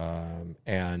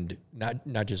 and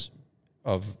not just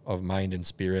of mind and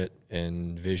spirit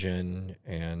and vision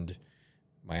and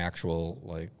my actual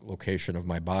like location of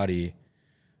my body.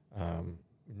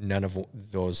 None of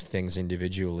those things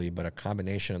individually, but a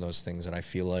combination of those things that I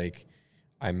feel like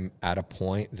I'm at a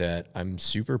point that I'm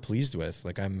super pleased with.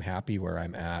 Like I'm happy where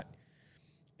I'm at,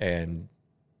 and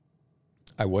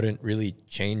I wouldn't really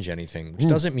change anything, which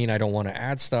doesn't mean I don't want to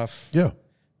add stuff. Yeah.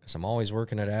 Because I'm always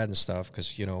working at adding stuff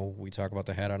because, you know, we talk about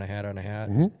the hat on a hat on a hat.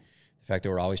 Mm-hmm. The fact that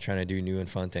we're always trying to do new and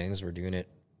fun things. We're doing it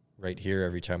right here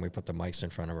every time we put the mics in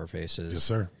front of our faces. Yes,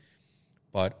 sir.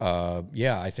 But,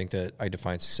 yeah, I think that I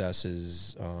define success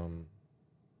as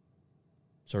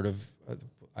sort of,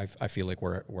 I feel like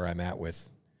where I'm at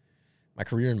with my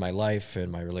career and my life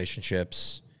and my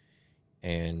relationships.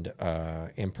 And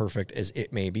imperfect as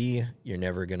it may be, you're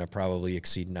never going to probably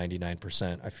exceed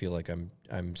 99%. I feel like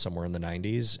I'm somewhere in the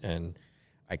 90s, and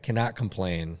I cannot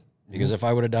complain because if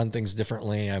I would have done things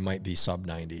differently, I might be sub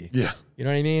 90. Yeah. You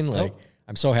know what I mean? Like,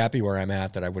 I'm so happy where I'm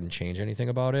at that I wouldn't change anything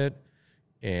about it.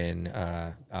 And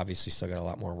obviously still got a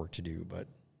lot more work to do, but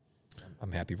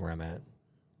I'm happy where I'm at.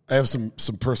 I have some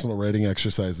personal writing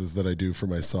exercises that I do for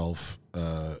myself,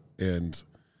 and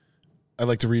I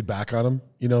like to read back on them,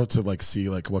 you know, to like see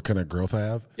like what kind of growth I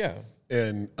have. Yeah.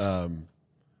 And I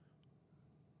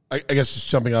guess just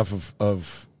jumping off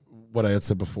of what I had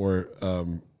said before,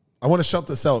 I want to shout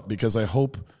this out because I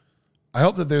hope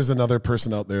that there's another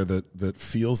person out there that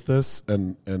feels this,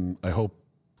 and I hope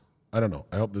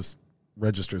this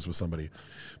registers with somebody.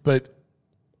 But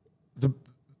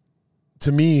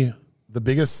to me, the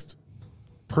biggest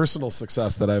personal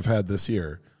success that I've had this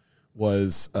year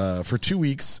was for 2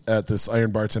 weeks at this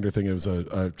Iron Bartender thing. It was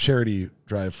a charity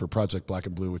drive for Project Black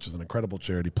and Blue, which is an incredible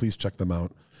charity. Please check them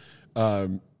out.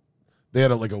 They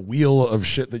had a wheel of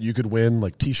shit that you could win,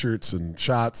 like T-shirts and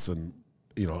shots and,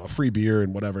 you know, a free beer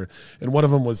and whatever. And one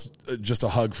of them was just a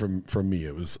hug from me.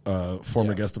 It was a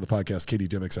former guest of the podcast, Katie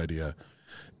Dimmick's idea.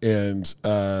 And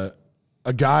a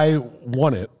guy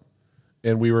won it,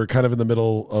 and we were kind of in the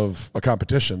middle of a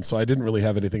competition, so I didn't really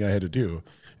have anything I had to do.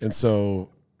 And so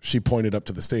she pointed up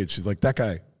to the stage. She's like, that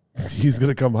guy, he's going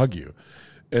to come hug you.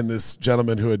 And this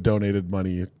gentleman who had donated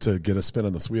money to get a spin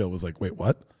on this wheel was like, wait,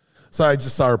 what? So I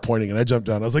just saw her pointing, and I jumped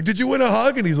down. I was like, did you win a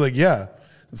hug? And he's like, yeah.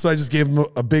 And so I just gave him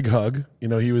a big hug. You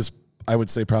know, he was, I would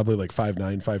say, probably like 5'9",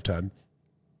 5'10".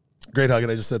 Great hug.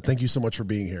 And I just said, thank you so much for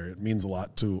being here. It means a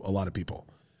lot to a lot of people.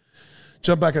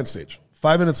 Jump back on stage.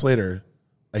 5 minutes later,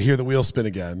 I hear the wheel spin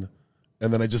again,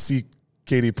 and then I just see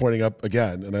Katie pointing up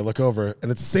again, and I look over,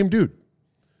 and it's the same dude.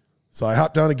 So I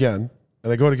hop down again,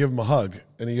 and I go to give him a hug,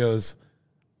 and he goes,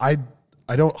 I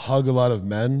don't hug a lot of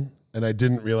men, and I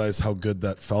didn't realize how good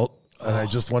that felt, and I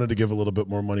just wanted to give a little bit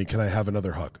more money. Can I have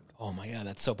another hug? Oh my God,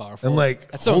 that's so powerful. And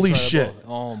like, that's so holy incredible. shit.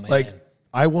 Oh man. Like,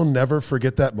 I will never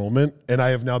forget that moment, and I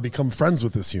have now become friends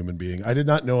with this human being. I did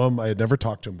not know him. I had never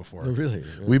talked to him before. Oh, really?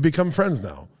 We've become friends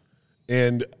now.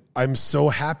 And I'm so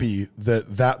happy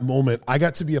that moment I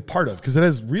got to be a part of, because it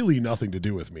has really nothing to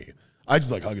do with me. I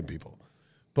just like hugging people.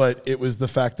 But it was the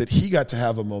fact that he got to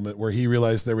have a moment where he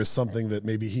realized there was something that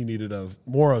maybe he needed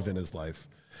more of in his life.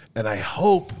 And I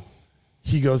hope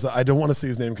he goes, I don't want to say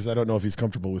his name because I don't know if he's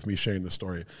comfortable with me sharing the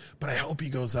story, but I hope he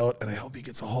goes out and I hope he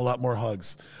gets a whole lot more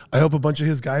hugs. I hope a bunch of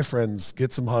his guy friends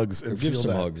get some hugs and give feel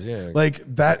some that. hugs, yeah. Like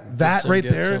that right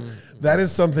there, that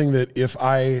is something that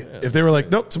if they were like,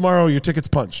 nope, tomorrow your ticket's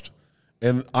punched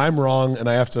and I'm wrong and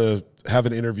I have to have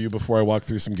an interview before I walk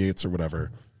through some gates or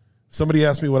whatever, somebody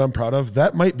asks me what I'm proud of,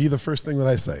 that might be the first thing that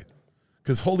I say.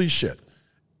 Because holy shit,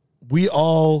 we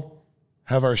all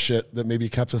have our shit that maybe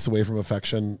kept us away from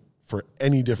affection for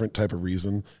any different type of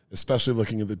reason, especially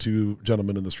looking at the two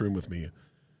gentlemen in this room with me.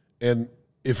 And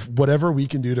if whatever we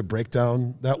can do to break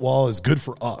down that wall is good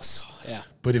for us, yeah.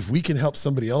 But if we can help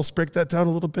somebody else break that down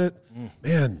a little bit,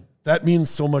 man, that means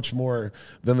so much more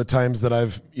than the times that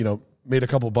I've, made a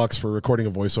couple bucks for recording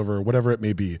a voiceover or whatever it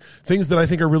may be. Things that I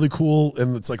think are really cool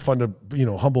and it's like fun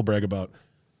to, humble brag about.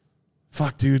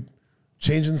 Fuck, dude,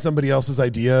 changing somebody else's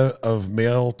idea of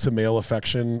male to male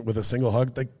affection with a single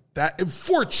hug, like that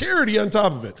for charity on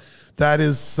top of it. That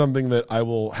is something that I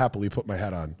will happily put my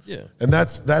hat on. Yeah. And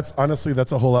that's honestly,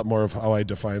 that's a whole lot more of how I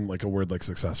define like a word like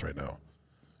success right now.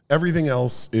 Everything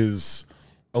else is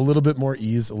a little bit more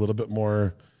ease, a little bit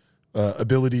more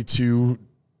ability to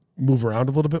move around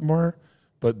a little bit more.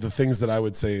 But the things that I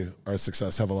would say are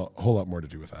success have a whole lot more to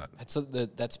do with that.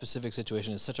 That specific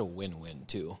situation is such a win-win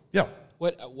too. Yeah.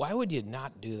 Why would you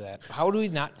not do that?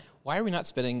 Why are we not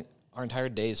spending our entire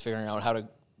days figuring out how to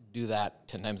do that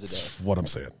 10 times a day? What I'm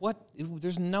saying.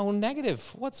 There's no negative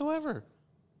whatsoever.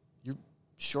 Your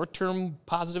short-term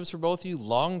positives for both of you,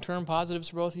 long-term positives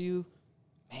for both of you.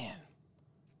 Man.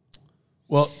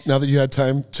 Well, now that you had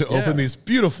time to open these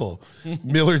beautiful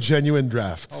Miller Genuine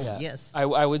drafts. Oh, yes.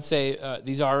 I would say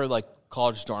these are like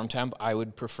college dorm temp. I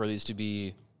would prefer these to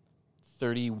be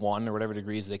 31 or whatever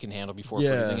degrees they can handle before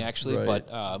freezing, actually. Right.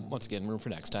 But once again, room for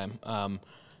next time.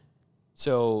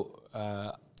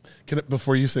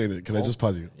 Before you say it, can I just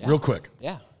pause you real quick?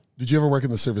 Yeah. Did you ever work in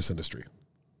the service industry?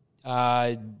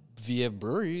 Via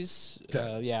breweries,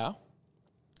 yeah.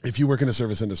 If you work in a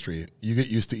service industry, you get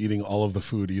used to eating all of the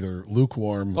food either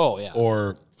lukewarm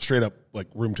or straight up like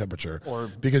room temperature,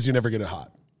 because you never get it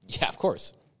hot. Yeah, of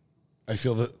course. I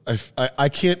feel that I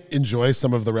can't enjoy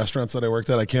some of the restaurants that I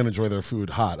worked at. I can't enjoy their food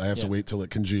hot. I have to wait till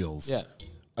it congeals. Yeah.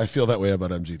 I feel that way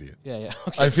about MGD. Yeah.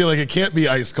 Okay. I feel like it can't be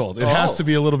ice cold. It has to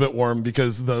be a little bit warm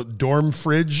because the dorm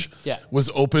fridge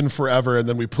was open forever, and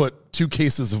then we put 2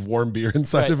 cases of warm beer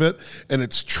inside of it, and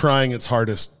it's trying its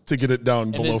hardest to get it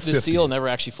down below 50. The seal never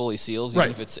actually fully seals,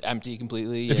 even if it's empty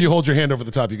completely. If you hold your hand over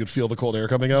the top, you could feel the cold air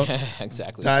coming out.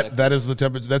 Exactly. That is the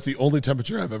temperature. That's the only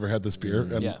temperature I've ever had this beer,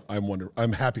 and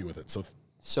I'm happy with it.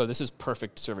 So this is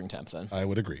perfect serving temp then. I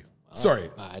would agree.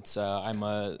 Sorry. I'm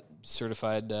a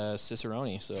certified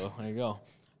Cicerone, so there you go.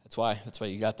 That's why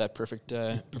you got that perfect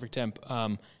temp.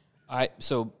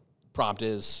 So prompt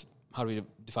is, how do we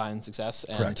define success?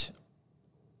 And correct.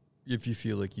 If you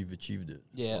feel like you've achieved it.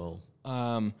 Yeah.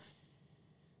 Well.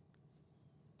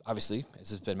 Obviously, as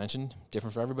has been mentioned,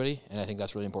 different for everybody, and I think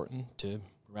that's really important to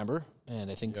remember. And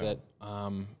I think that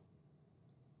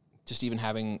just even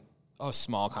having a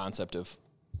small concept of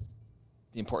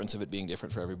the importance of it being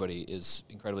different for everybody is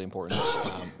incredibly important.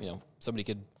 Somebody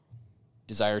could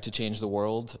desire to change the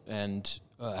world and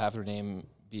have their name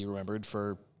be remembered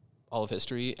for all of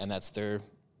history, and that's their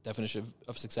definition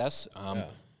of success.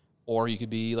 Or you could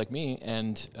be like me,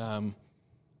 and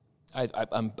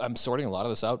I'm sorting a lot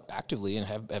of this out actively, and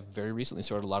have very recently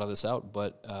sorted a lot of this out.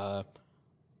 But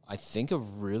I think a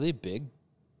really big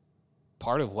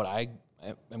part of what I'm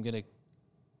going to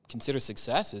consider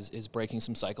success is breaking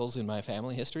some cycles in my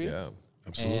family history. Yeah,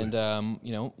 absolutely.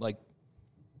 And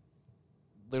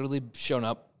literally shown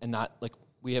up and not like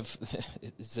we have.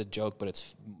 It's a joke, but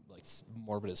it's like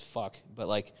morbid as fuck. But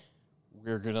like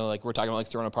we're talking about like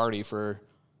throwing a party for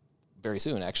very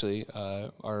soon. Actually,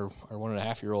 our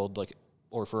 1.5-year-old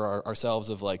or for ourselves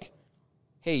of like,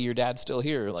 hey, your dad's still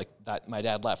here. Like that, my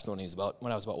dad left when I was about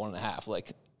 1.5.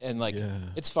 Like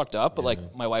it's fucked up. But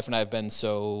like my wife and I have been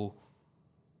so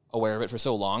aware of it for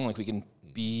so long, like we can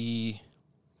be, I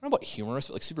don't know about humorous,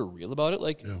 but like super real about it.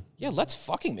 Like, let's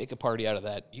fucking make a party out of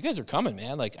that. You guys are coming,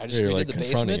 man. Like I just raided the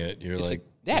basement. You're it's like,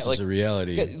 this is a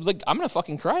reality. Like I'm gonna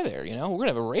fucking cry there. We're gonna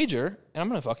have a rager, and I'm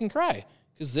gonna fucking cry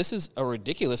because this is a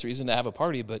ridiculous reason to have a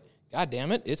party. But god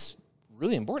damn it, it's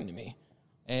really important to me.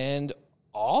 And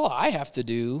all I have to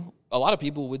do, a lot of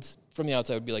people would from the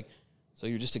outside would be like, so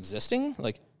you're just existing?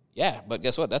 Like, yeah, but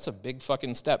guess what? That's a big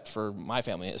fucking step for my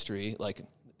family history. Like,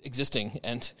 existing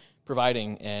and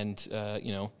providing and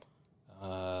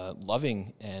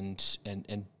loving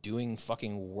and doing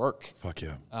fucking work. Fuck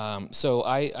yeah. So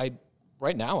I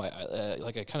right now I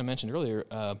like I kind of mentioned earlier,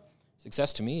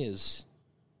 success to me is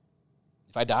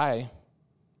if I die.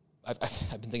 I've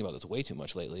been thinking about this way too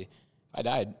much lately. If I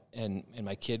died and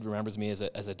my kid remembers me as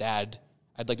a dad,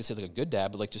 I'd like to say like a good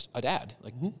dad, but like just a dad.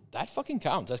 Like that fucking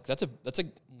counts. That's a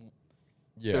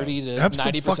 30 to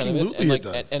 90% of it. And like,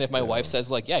 and if my wife says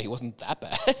like, yeah, he wasn't that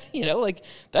bad, like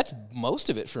that's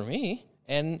most of it for me.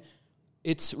 And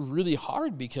it's really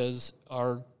hard because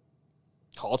our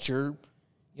culture,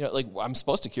 like I'm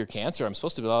supposed to cure cancer. I'm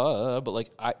supposed to but like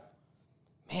I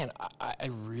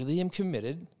really am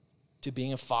committed to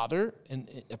being a father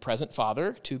and a present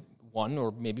father to one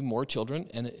or maybe more children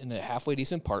and a halfway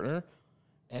decent partner.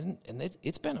 And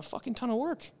it's been a fucking ton of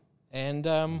work. And,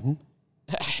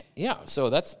 yeah, so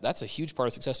that's a huge part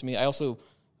of success to me. I also,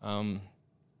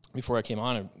 before I came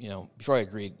on, before I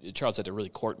agreed, Charles had to really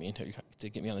court me to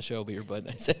get me on the show here. But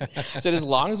I said as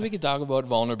long as we could talk about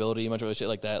vulnerability, much other shit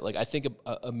like that, like I think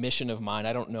a mission of mine.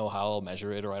 I don't know how I'll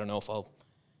measure it, or I don't know if I'll,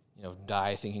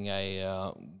 die thinking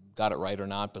I got it right or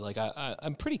not. But like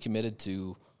I'm pretty committed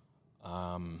to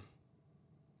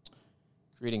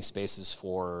creating spaces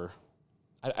for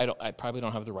I probably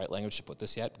don't have the right language to put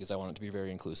this yet because I want it to be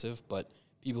very inclusive, but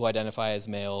people who identify as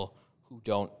male who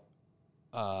don't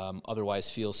otherwise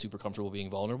feel super comfortable being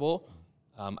vulnerable,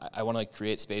 I want to like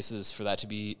create spaces for that to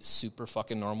be super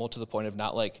fucking normal to the point of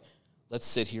not like, let's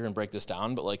sit here and break this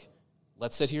down, but like,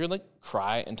 let's sit here and like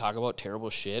cry and talk about terrible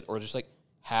shit, or just like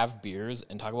have beers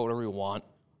and talk about whatever we want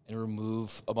and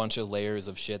remove a bunch of layers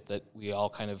of shit that we all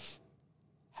kind of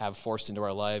have forced into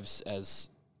our lives as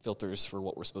filters for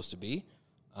what we're supposed to be.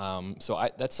 So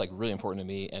that's like really important to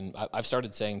me. And I've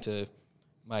started saying to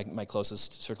my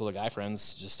closest circle of guy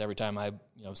friends, just every time I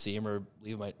see him or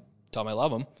tell him I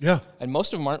love him. Yeah. And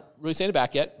most of them aren't really saying it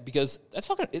back yet because that's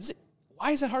fucking,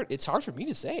 why is that hard? It's hard for me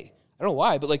to say. I don't know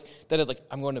why, but like that, like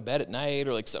I'm going to bed at night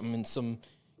or like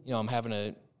I'm having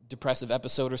a depressive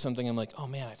episode or something. I'm like, oh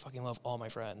man, I fucking love all my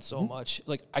friends so much.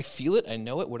 Like I feel it, I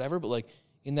know it, whatever. But like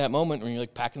in that moment when you're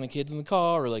like packing the kids in the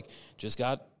car or like just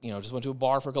went to a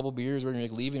bar for a couple beers or you're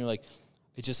like leaving, you're like,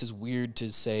 it just is weird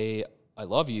to say I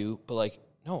love you, but like,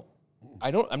 no,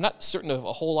 I'm not certain of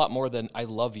a whole lot more than I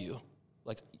love you.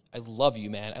 Like I love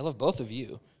you, man. I love both of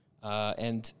you.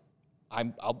 And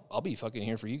I'll be fucking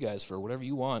here for you guys for whatever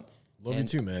you want. Love you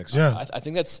too, Max. Yeah. I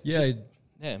think that's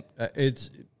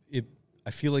I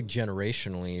feel like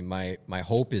generationally, my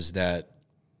hope is that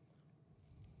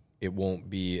it won't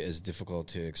be as difficult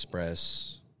to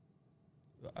express,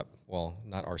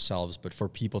 not ourselves, but for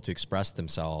people to express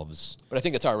themselves. But I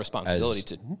think it's our responsibility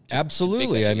to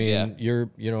absolutely. I mean, yeah.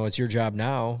 it's your job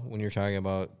now when you're talking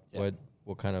about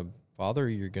what kind of father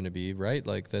you're going to be, right?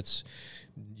 Like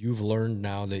you've learned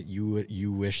now that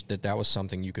you wish that was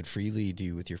something you could freely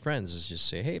do with your friends, is just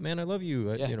say, hey man, I love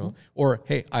you, or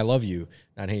hey, I love you,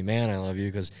 not hey man, I love you,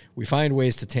 because we find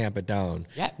ways to tamp it down.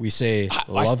 Yeah. We say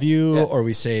love you, or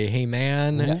we say hey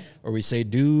man, or we say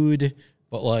dude,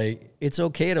 but like it's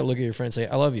okay to look at your friend and say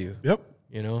I love you. Yep.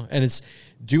 And it's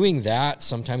doing that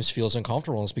sometimes feels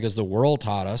uncomfortable. It's because the world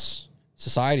taught us,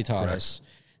 society taught us.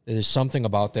 There's something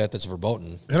about that that's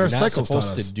verboten. And You're our not cycles supposed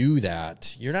taught us. to do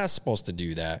that. You're not supposed to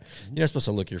do that. You're not supposed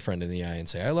to look your friend in the eye and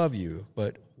say, I love you.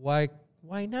 But why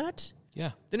not?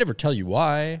 Yeah. They never tell you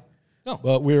why. No.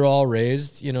 But we were all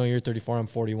raised, you're 34, I'm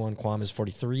 41, Kwame is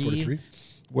 43. 43.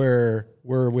 Where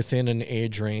we're within an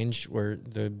age range where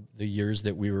the years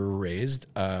that we were raised,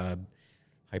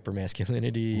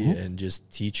 hypermasculinity and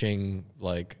just teaching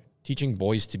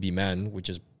boys to be men, which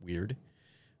is weird.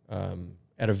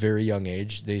 At a very young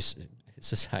age,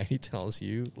 society tells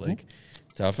you, like,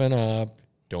 toughen up,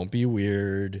 don't be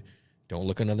weird, don't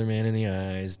look another man in the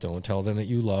eyes, don't tell them that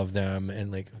you love them,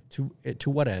 and like to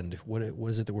what end? What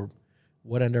is it that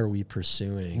what end are we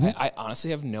pursuing? I honestly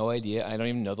have no idea. I don't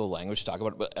even know the language to talk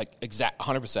about it, but like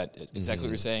 100%, exactly what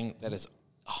you're saying. That is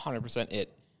 100%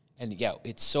 it. And yeah,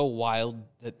 it's so wild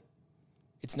that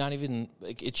it's not even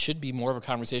like it should be more of a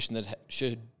conversation that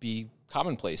should be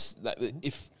commonplace. That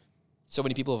if so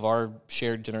many people of our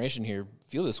shared generation here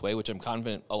feel this way, which I'm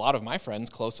confident a lot of my friends,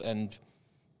 close and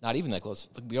not even that close,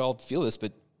 like we all feel this,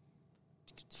 but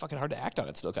it's fucking hard to act on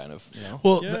it still, kind of.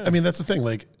 Well, I mean, that's the thing.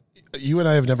 Like, you and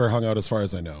I have never hung out, as far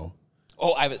as I know.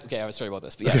 Oh, I have a story about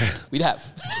this, but yeah, we'd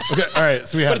have. Okay, all right.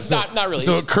 So we have. But it's not really.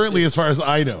 So It's- currently, as far as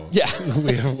I know, Yeah.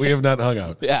 we have not hung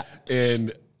out. Yeah.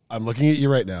 And I'm looking at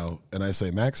you right now, and I say,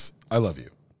 Max, I love you.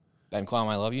 Ben Quam,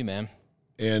 I love you, man.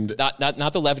 And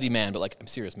Not the levity man, but like I'm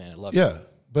serious, man. I love you. yeah,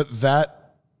 but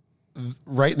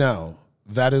right now,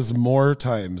 that is more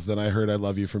times than I heard I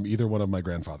love you from either one of my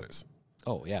grandfathers.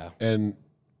 Oh yeah. And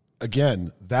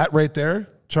again, that right there,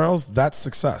 Charles, that's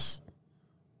success.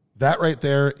 That right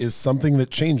there is something that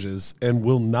changes and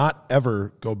will not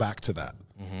ever go back to that.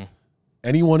 Mm-hmm.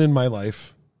 Anyone in my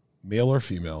life, male or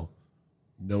female,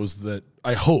 knows that,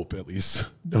 I hope at least,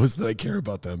 knows that I care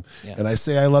about them. Yeah. And I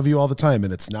say I love you all the time.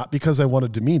 And it's not because I want to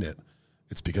demean it.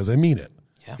 It's because I mean it.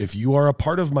 Yeah. If you are a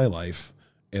part of my life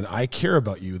and I care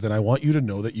about you, then I want you to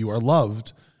know that you are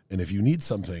loved. And if you need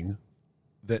something,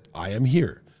 that I am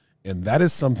here. And that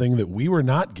is something that we were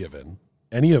not given,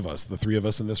 any of us, the three of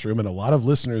us in this room, and a lot of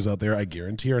listeners out there, I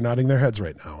guarantee, are nodding their heads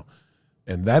right now.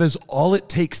 And that is all it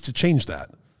takes to change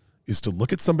that, is to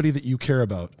look at somebody that you care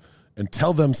about and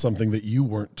tell them something that you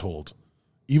weren't told,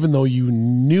 even though you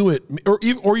knew it,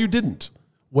 or you didn't.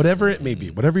 Whatever it may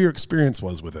be, whatever your experience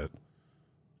was with it,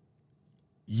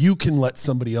 you can let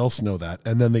somebody else know that,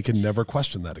 and then they can never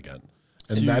question that again.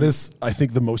 And that is, I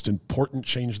think, the most important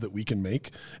change that we can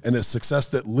make, and a success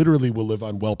that literally will live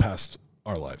on well past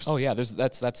our lives. Oh yeah. There's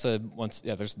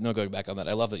no going back on that.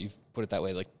 I love that you've put it that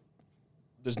way. Like,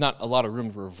 there's not a lot of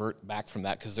room to revert back from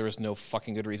that because there was no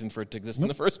fucking good reason for it to exist in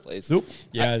the first place. Nope.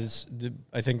 Yeah,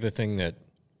 I think the thing that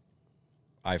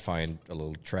I find a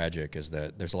little tragic is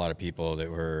that there's a lot of people that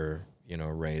were,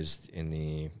 raised in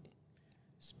the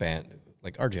span,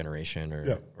 like our generation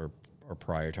or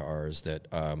prior to ours, that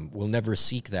will never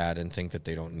seek that and think that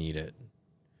they don't need it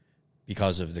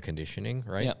because of the conditioning,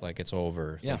 right? Yeah. Like it's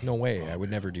over. Yeah. Like, no way, I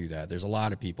would never do that. There's a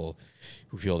lot of people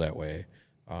who feel that way.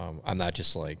 I'm not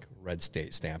just like red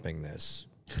state stamping this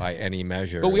by any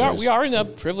measure. But we are in a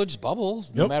privileged bubble,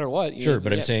 no matter what. Sure,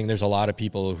 but I'm saying there's a lot of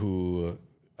people who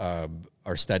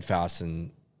are steadfast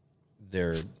in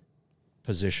their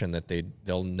position that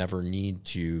they'll never need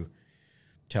to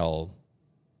tell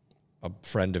a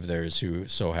friend of theirs who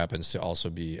so happens to also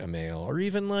be a male, or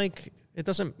even like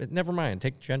never mind,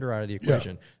 take gender out of the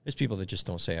equation. There's people that just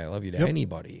don't say I love you to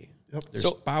anybody. Their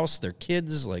spouse, their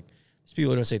kids, like there's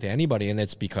people who don't say it to anybody, and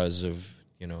it's because of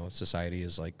society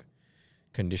is like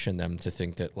conditioned them to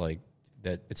think that like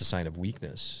that it's a sign of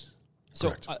weakness.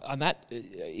 So on that,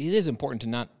 it is important to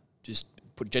not just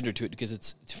put gender to it, because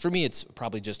it's for me, it's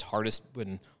probably just hardest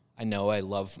when I know I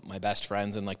love my best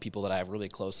friends and like people that I have really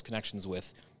close connections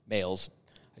with, males.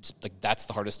 I just like that's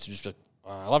the hardest to just like,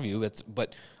 I love you.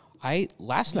 But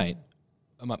last night,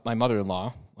 my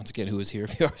mother-in-law, once again, who was here a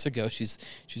few hours ago, she's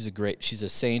a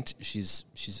saint.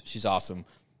 She's awesome.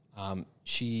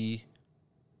 She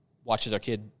watches our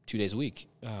kid 2 days a week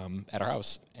at our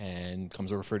house and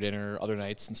comes over for dinner other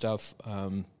nights and stuff.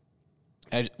 And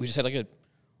we just had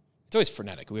it's always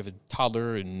frenetic. We have a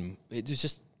toddler, and it's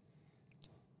just,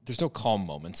 there's no calm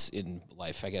moments in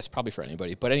life, I guess, probably for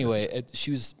anybody. But anyway,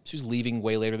 she was leaving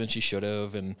way later than she should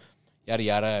have, and yada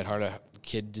yada. I'd heard the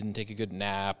kid didn't take a good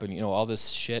nap, and all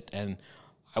this shit, and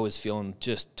I was feeling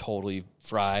just totally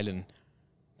fried. And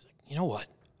I was like, you know what?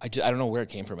 I don't know where it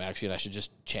came from actually, and I should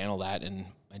just channel that, and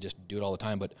I just do it all the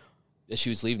time. But as she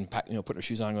was leaving, putting her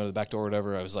shoes on, going to the back door or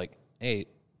whatever, I was like, hey,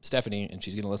 Stephanie, and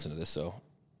she's gonna listen to this, so.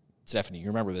 Stephanie, you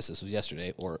remember this? This was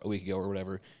yesterday or a week ago or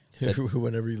whatever. Said,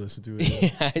 whenever you listen to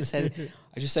it.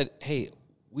 I just said, hey,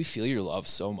 we feel your love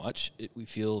so much. We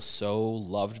feel so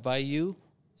loved by you,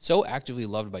 so actively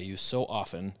loved by you so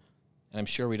often. And I'm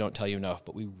sure we don't tell you enough,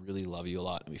 but we really love you a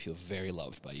lot, and we feel very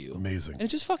loved by you. Amazing. And it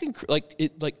just fucking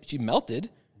she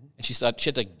melted, and she thought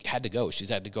she had to go. She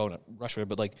had to go in a rush with her,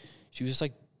 but like she was just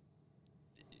like,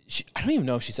 I don't even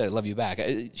know if she said I love you back.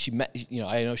 I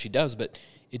know she does, but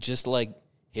it just like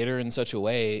hit her in such a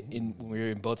way when we were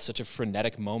in both such a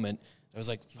frenetic moment. I was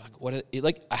like, fuck,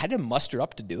 I had to muster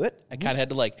up to do it. I kind of had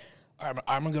to like,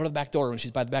 I'm going to go to the back door when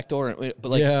she's by the back door. But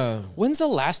like, when's the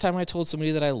last time I told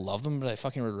somebody that I love them, but I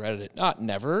fucking regretted it?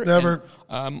 Never. Never.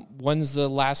 And, when's the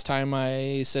last time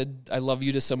I said I love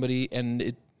you to somebody and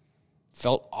it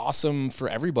felt awesome for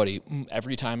everybody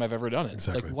every time I've ever done it?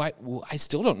 Exactly. Like, why? Well, I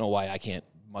still don't know why I can't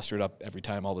muster it up every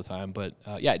time all the time. But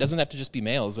it doesn't have to just be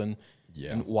males. And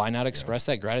why not express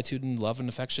that gratitude and love and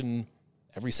affection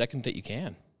every second that you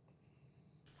can?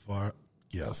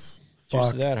 Yes.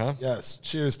 Cheers to that, huh? Yes.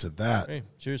 Cheers to that. Hey,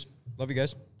 cheers. Love you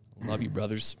guys. Love you,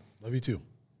 brothers. Love you too.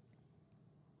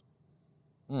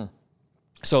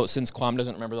 So since Quam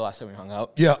doesn't remember the last time we hung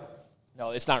out, Yeah.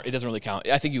 no, it's not. It doesn't really count.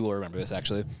 I think you will remember this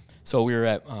actually. So we were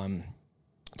at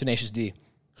Tenacious D.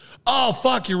 Oh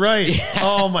fuck, you're right.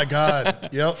 Oh my god.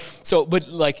 Yep. So,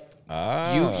 but like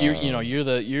you're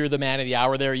the man of the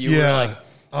hour there. You were like,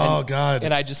 oh god.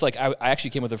 And I just like I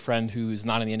actually came with a friend who's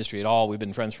not in the industry at all. We've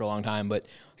been friends for a long time, but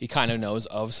he kind of knows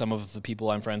of some of the people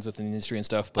I'm friends with in the industry and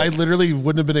stuff. But I literally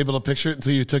wouldn't have been able to picture it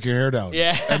until you took your hair down.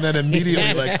 Yeah. And then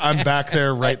immediately, like, I'm back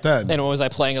there right then. And was I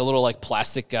playing a little like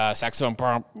plastic saxophone?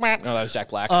 No, that was Jack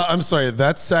Black. I'm sorry,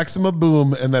 that's Saxima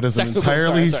Boom, and that is an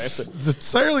Saxima Boom,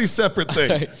 entirely separate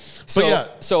thing. So, But yeah.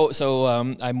 So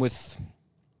I'm with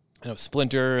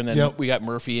Splinter, and then we got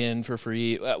Murphy in for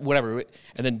free, whatever.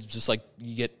 And then just like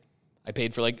I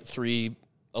paid for like 3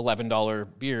 $11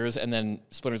 beers, and then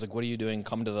Splinter's like, "What are you doing?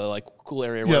 Come to the like cool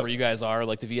area wherever you guys are,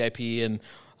 like the VIP." And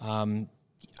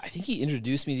I think he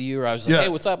introduced me to you, or I was like, "Hey,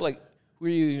 what's up? Like, who are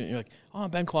you?" And you're like, "Oh, I'm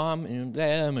Ben Quam." And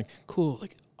I'm like, "Cool.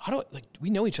 Like, how do we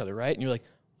know each other, right?" And you're like,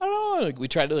 "I don't know." Like, we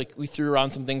tried to we threw around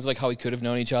some things like how we could have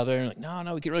known each other, and like,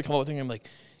 no, we could really come up with things. I'm like,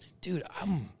 dude,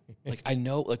 I'm like, I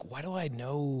know, like, why do I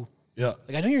know? Yeah.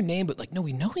 Like, I know your name, but like, no,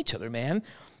 we know each other, man.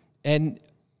 And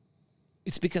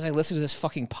it's because I listen to this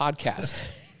fucking podcast.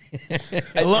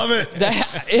 I love it.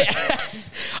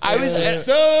 I was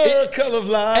Circle of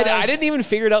Life. And I didn't even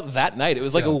figure it out that night. It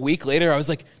was like a week later. I was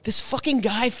like, this fucking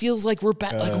guy feels like we're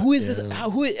back. Like, who is this?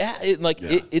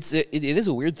 It is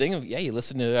a weird thing. You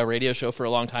listen to a radio show for a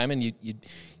long time, and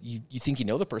you think you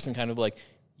know the person, kind of like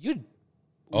you'd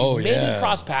maybe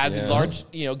cross paths in large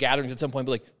gatherings at some point,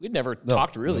 but like we'd never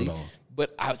talked really.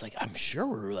 But I was like, I'm sure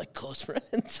we're like close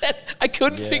friends. And I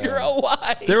couldn't figure out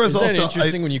why. There was Isn't that also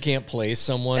interesting when you can't place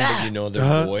someone, but you know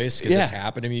their voice? Because Yeah. it's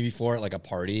happened to me before at like a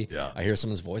party. Yeah. I hear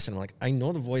someone's voice and I'm like, I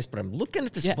know the voice, but I'm looking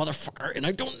at this motherfucker and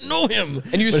I don't know him.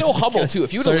 And you're But so it's humble, because- too.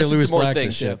 If you would Sorry have to listened to Lewis more Black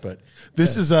things. shit, but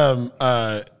This is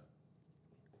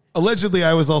allegedly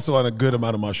I was also on a good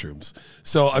amount of mushrooms.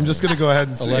 So I'm just going to go ahead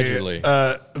and say Allegedly.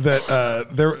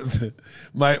 that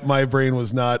my brain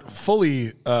was not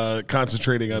fully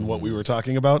concentrating on what we were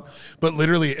talking about. But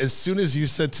literally, as soon as you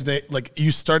said today, like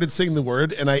you started saying the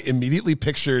word, and I immediately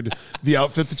pictured the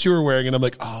outfit that you were wearing, and I'm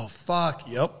like, oh fuck,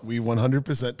 yep, we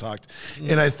 100% talked.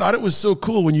 And I thought it was so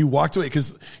cool when you walked away,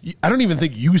 because I don't even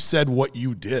think you said what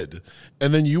you did,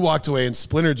 and then you walked away, and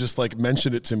Splinter just like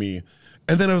mentioned it to me.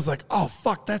 And then I was like, oh,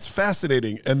 fuck, that's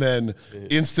fascinating. And then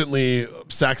instantly,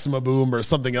 Saxima Boom or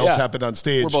something else Yeah. happened on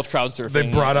stage. We're both crowd surfing.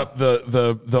 They brought up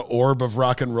the orb of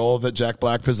rock and roll that Jack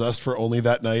Black possessed for only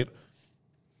that night.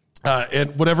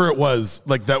 And whatever it was,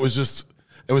 like that was just,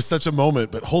 it was such a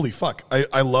moment. But holy fuck,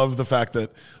 I love the fact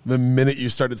that the minute you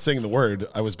started saying the word,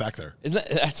 I was back there. Isn't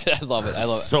that, I love it. I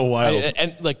love it. So wild.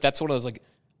 And like, that's what I was like,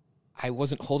 I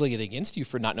wasn't holding it against you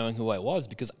for not knowing who I was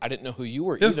because I didn't know who you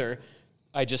were either.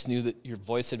 I just knew that your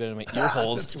voice had been in my ear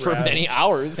holes for rad. many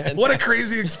hours. And What a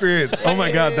crazy experierience. Oh my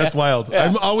God, that's wild. Yeah.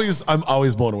 I'm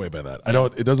always blown away by that.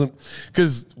 It doesn't,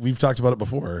 because we've talked about it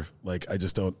before. Like, I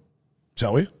just don't,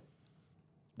 shall we?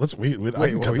 I can what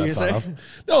cut were that you thought gonna off. say?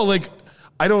 No, like,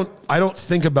 I don't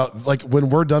think about, like, when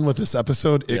we're done with this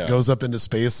episode, it Yeah. goes up into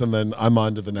space and then I'm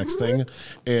on to the next thing.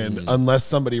 And unless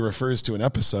somebody refers to an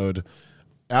episode,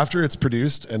 after it's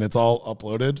produced and it's all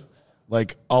uploaded,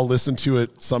 like, I'll listen to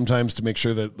it sometimes to make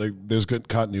sure that like there's good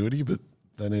continuity, but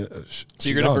then so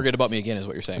you're going to forget about me again is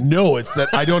what you're saying. no, it's that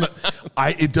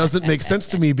it doesn't make sense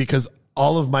to me because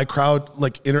all of my crowd,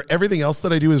 like everything else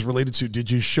that I do is related to,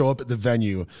 did you show up at the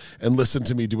venue and listen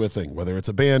to me do a thing, whether it's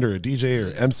a band or a DJ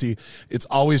or MC, it's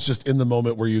always just in the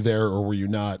moment, were you there or were you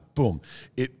not? Boom.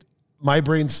 My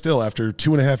brain still, after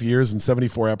 2.5 years and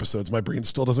 74 episodes, my brain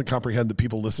still doesn't comprehend that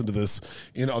people listen to this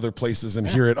in other places and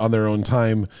hear it on their own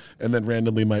time and then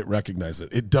randomly might recognize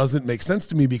it. It doesn't make sense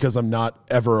to me because I'm not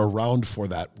ever around for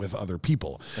that with other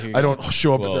people. I don't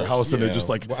show up at their house and they're just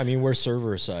like, Well, I mean, we're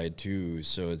server side too,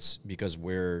 so it's because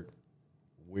we're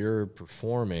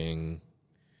performing.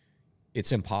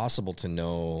 It's impossible to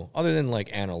know, other than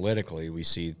like analytically, we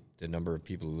see the number of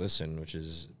people who listen, which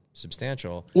is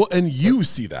substantial. well, and you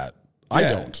see that. I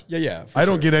don't. Yeah. I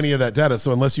don't get any of that data.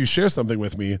 So unless you share something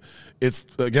with me, it's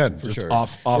again just Sure.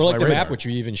 off or like my the radar. map, which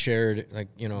you even shared, like,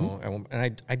 you know, and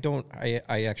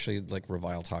I actually like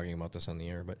revile talking about this on the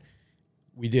air, but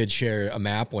we did share a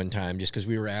map one time just because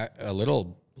we were a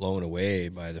little blown away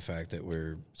by the fact that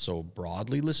we're so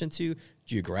broadly listened to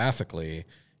geographically.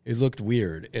 It looked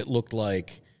weird. It looked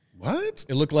like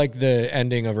the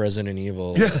ending of Resident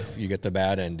Evil. Yeah. If you get the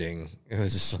bad ending. It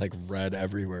was just like red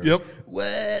everywhere. Yep.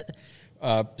 What?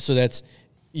 So that's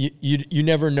you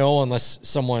never know unless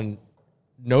someone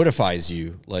notifies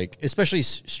you, like especially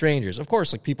strangers. Of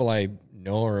course, like people I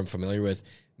know or am familiar with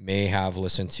may have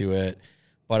listened to it,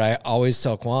 but I always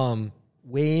tell Quam,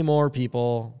 way more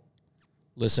people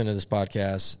listen to this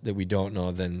podcast that we don't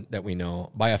know than that we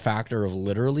know by a factor of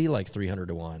literally like 300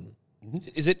 to 1.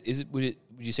 Would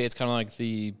you say it's kind of like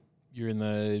you're in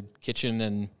the kitchen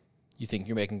and you think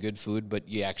you're making good food, but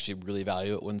you actually really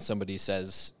value it when somebody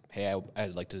says, hey,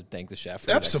 I'd like to thank the chef.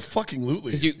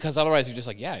 Absolutely. Because otherwise you're just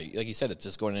like, yeah, like you said, it's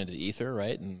just going into the ether,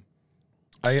 right? And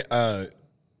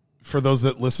for those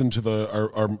that listened to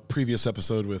our previous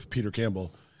episode with Peter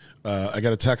Campbell, I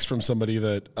got a text from somebody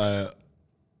that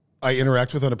I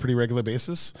interact with on a pretty regular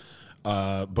basis,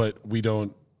 but we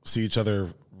don't see each other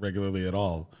regularly at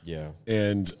all. Yeah.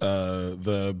 And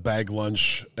the bag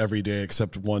lunch every day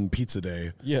except one pizza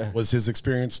day was his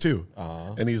experience too.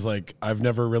 And he's like, I've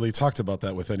never really talked about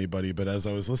that with anybody, but as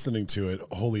I was listening to it,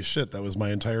 holy shit, that was my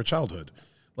entire childhood.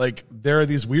 Like, there are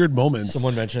these weird moments.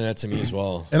 Someone mentioned that to me as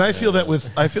well. And I feel that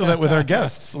with our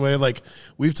guests, where like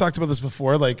we've talked about this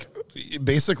before, like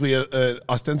basically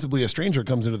ostensibly a stranger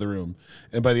comes into the room,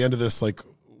 and by the end of this, like,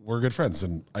 we're good friends,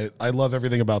 and I love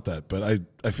everything about that. But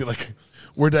I feel like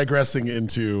we're digressing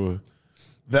into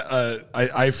that.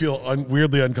 I feel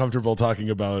weirdly uncomfortable talking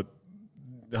about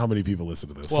how many people listen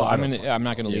to this. well, So I'm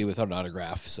not going to leave without an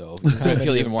autograph, so I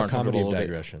feel even more a comedy uncomfortable. of a bit.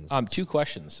 digressions. 2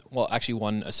 questions. Well, actually,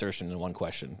 1 assertion and 1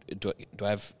 question. Do I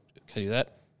have? Can I do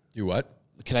that? Do what?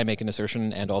 Can I make an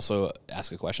assertion and also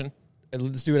ask a question?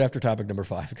 Let's do it after topic number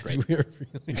 5 because we're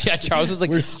really Yeah, Charles is like,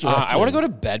 We're I want to stretching. go to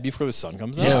bed before the sun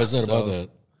comes up. Yeah, it's not so- about that.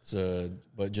 So,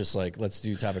 but just like let's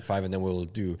do topic 5, and then we'll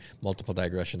do multiple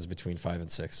digressions between 5 and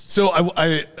 6. So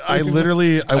I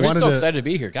literally I'm wanted just so to. excited to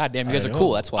be here. God damn, you guys are know.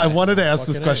 cool. That's why I wanted to ask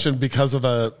this Fucking question because of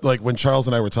like when Charles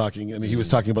and I were talking, and he was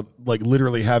talking about like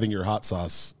literally having your hot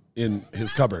sauce in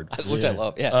his cupboard. which I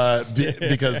love. Yeah,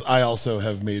 Because I also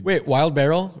have made. Wait, Wild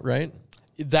Barrel, right?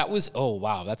 that was. Oh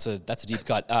wow, that's a deep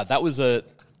cut. That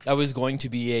was going to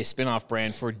be a spin-off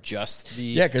brand for just the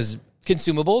Yeah, because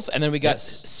consumables, and then we got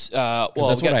that's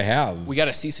what I have. We got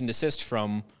a cease and desist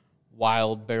from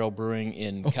Wild Barrel Brewing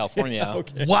in California.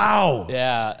 Okay. Wow.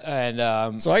 Yeah,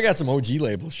 and So I got some OG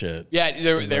label shit. yeah,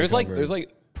 there's like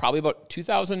probably about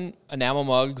 2,000 enamel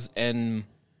mugs and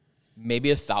maybe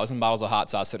 1,000 bottles of hot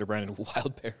sauce that are branded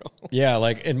Wild Barrel. Yeah,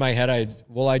 like in my head,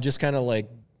 I just kind of like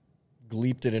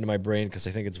gleeped it into my brain because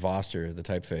I think it's Voster, the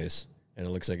typeface, and it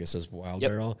looks like it says Wild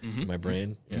Barrel in my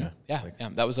brain. Yeah, Yeah,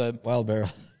 that was a Wild Barrel.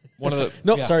 one of the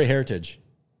No, yeah. sorry, Heritage.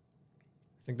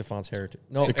 I think the font's Heritage.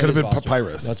 No, It could have is been Voster.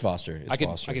 Papyrus. That's Foster. It's I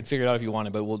Foster. could figure it out if you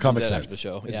wanted, but we'll Comic do that Sans. after the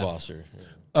show. It's Yeah. Foster.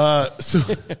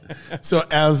 So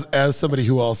as somebody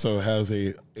who also has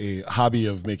a hobby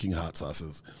of making hot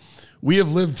sauces, we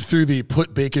have lived through the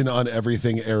put bacon on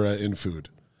everything era in food,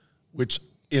 which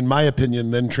in my opinion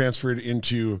then transferred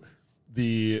into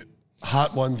the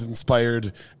Hot Ones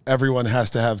inspired. Everyone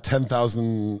has to have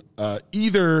 10,000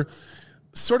 either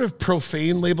sort of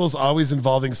profane labels, always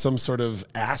involving some sort of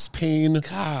ass pain,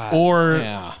 or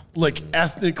yeah. like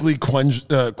ethnically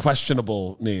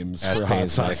questionable names for hot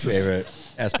sauces.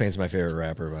 Ass Pain's my favorite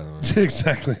rapper, by the way.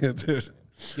 Exactly, dude.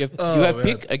 You have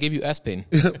pick. I gave you S pain.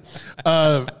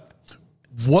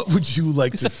 What would you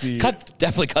like to see?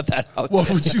 Definitely cut that out. What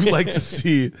would you like to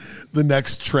see the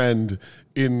next trend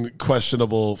in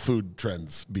questionable food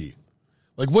trends be?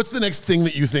 Like, what's the next thing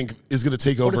that you think is going to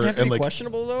take over? Does it have to and be like,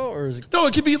 questionable though, or is it? no,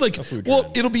 it could be like, food well,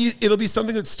 trend. it'll be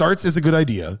something that starts as a good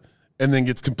idea and then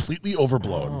gets completely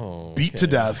overblown, beat to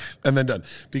death, and then done.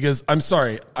 Because I'm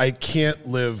sorry, I can't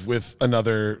live with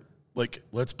another. Like,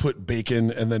 let's put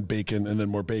bacon and then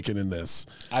more bacon in this.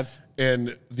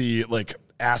 And the like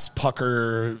ass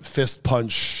pucker, fist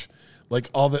punch, like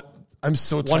all that. I'm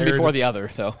so tired. One before the other,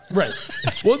 though. Right.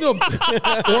 Well, no,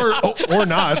 or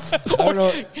not. I don't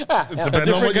know. It's A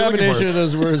different combination of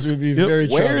those words would be very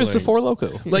troubling. Where is the Four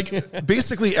Loko? Like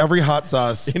basically every hot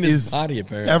sauce In his is body,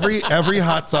 apparently. every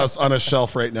hot sauce on a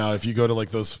shelf right now. If you go to like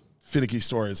those finicky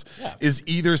stores, is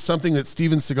either something that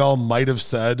Steven Seagal might have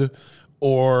said,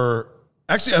 or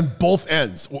actually on both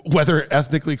ends, whether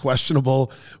ethnically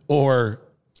questionable or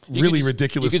really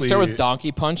ridiculously. You can start with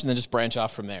Donkey Punch and then just branch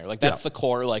off from there. Like that's the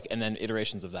core. Like and then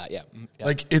iterations of that. Yeah.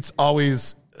 Like it's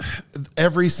always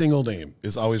every single name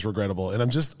is always regrettable, and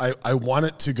I want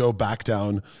it to go back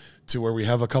down to where we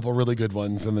have a couple really good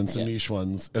ones and then some niche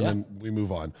ones, and then we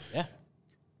move on. Yeah.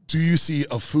 Do you see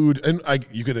a food, and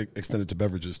you could extend it to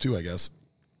beverages too, I guess.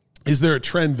 Is there a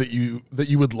trend that you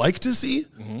would like to see,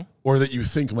 or that you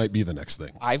think might be the next thing?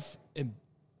 I've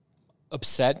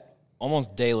upset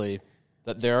almost daily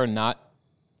that there are not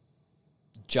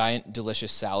giant,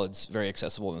 delicious salads very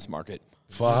accessible in this market.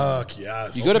 Fuck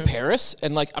yes. You go to Paris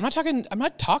and like I'm not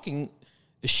talking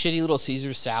a shitty little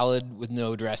Caesar salad with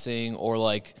no dressing or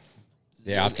like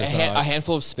The a afterthought.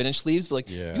 handful of spinach leaves. But like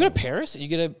you go to Paris and you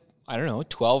get a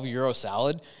 €12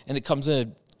 salad and it comes in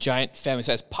a giant family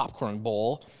size popcorn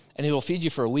bowl and it will feed you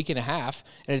for a week and a half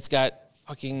and it's got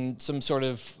fucking some sort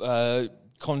of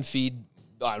confit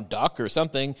duck or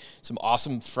something, some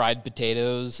awesome fried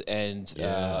potatoes and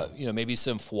maybe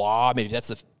some foie. Maybe that's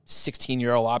the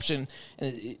 €16 option,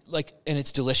 and and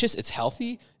it's delicious. It's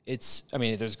healthy.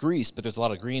 There's grease, but there's a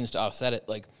lot of greens to offset it.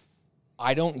 Like,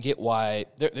 I don't get why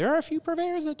there are a few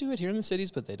purveyors that do it here in the cities,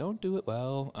 but they don't do it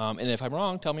well. And if I'm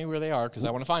wrong, tell me where they are because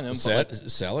I want to find them.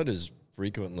 Salad is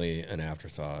frequently an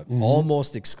afterthought,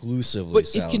 almost exclusively. But it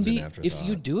salad's can be an afterthought. if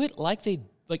you do it like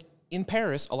in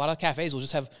Paris. A lot of cafes will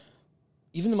just have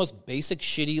even the most basic,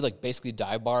 shitty, like basically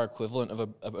dive bar equivalent of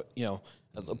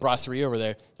a brasserie over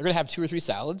there. They're gonna have 2 or 3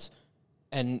 salads,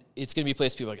 and it's gonna be a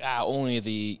place people are like only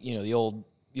the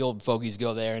old fogies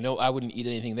go there. No, I wouldn't eat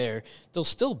anything there. They'll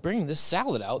still bring this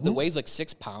salad out that weighs like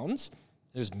 6 pounds.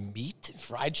 There's meat, and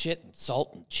fried shit, and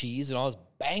salt, and cheese, and all this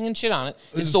banging shit on it.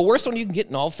 It's the worst one you can get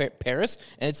in all Paris,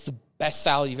 and it's the best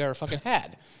salad you've ever fucking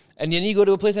had. And then you go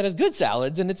to a place that has good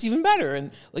salads, and it's even better.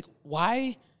 And like,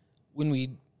 why, when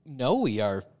we know we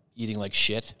are eating like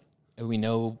shit, and we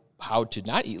know how to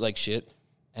not eat like shit,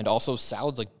 and also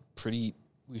salads we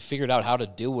figured out how to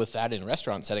deal with that in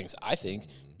restaurant settings. I think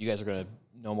you guys are going to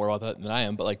know more about that than I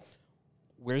am, but like,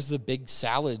 where's the big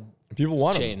salad People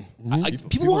want chain? them.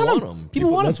 People want them.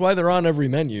 People want them. That's why they're on every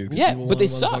menu. 'Cause Yeah, people but they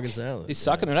want a suck. motherfucking salad. They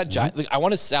suck, and they're not giant. Like, I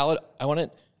want a salad. I want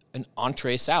it an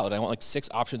entree salad. I want like 6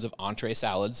 options of entree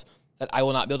salads that I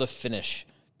will not be able to finish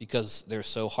because they're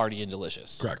so hearty and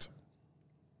delicious. Correct.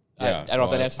 I don't know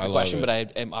if that answers the love question, it. but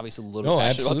I am obviously a little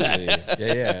passionate absolutely. about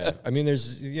that. Yeah. I mean,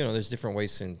 there's different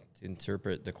ways to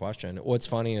interpret the question. What's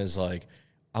funny is like,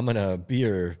 I'm gonna be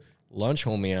your lunch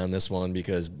homie on this one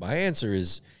because my answer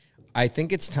is, I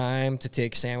think it's time to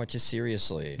take sandwiches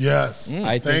seriously. Yes.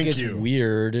 I think Thank it's you.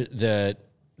 weird that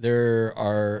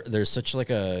there's such like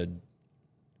a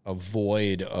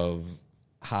void of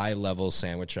high level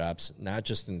sandwich shops, not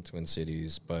just in the Twin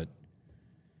Cities, but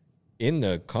in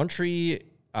the country.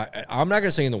 I'm not going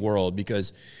to say in the world,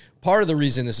 because part of the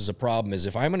reason this is a problem is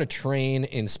if I'm on a train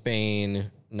in Spain,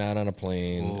 not on a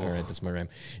plane. All right, that's my rhyme.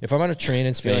 If I'm on a train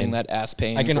in Spain, Feeling that ass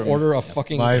pain. I can order a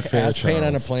fucking My fair ass pain on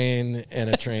a Charles. plane and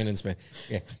a train in Spain.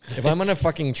 Yeah. If I'm on a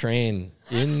fucking train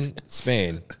in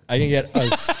Spain, I can get a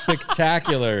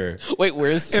spectacular Wait,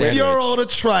 where's If you're on a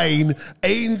train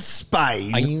in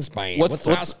Spain, in Spain. What's-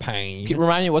 What's pain?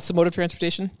 Remind me, what's the mode of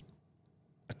transportation?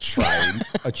 a train.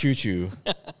 A choo-choo.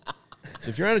 So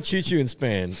if you're on a choo-choo in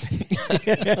Spain,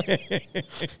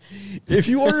 if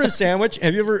you order a sandwich,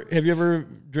 have you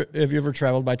ever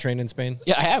traveled by train in Spain?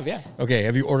 Yeah, I have. Yeah. Okay,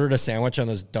 have you ordered a sandwich on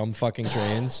those dumb fucking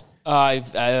trains? Yeah.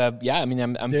 I mean,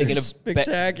 I'm thinking of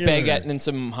spectacular. baguette and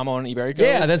some jamon iberico.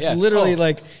 Yeah, that's literally Oh.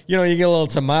 like, you get a little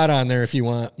tomato on there if you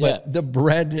want, but Yeah. the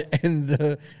bread and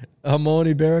the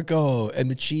jamon iberico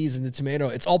and the cheese and the tomato,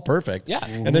 it's all perfect. Yeah.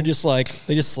 And they're just like,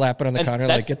 they just slap it on the And counter,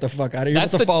 that's- like, get the fuck out of here. You're about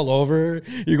that's to the- fall over.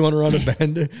 You're going around a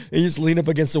bend. And you just lean up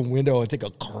against a window and take a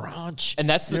crunch. And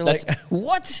that's the- you're that's- like,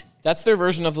 what? That's their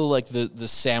version of the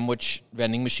sandwich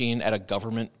vending machine at a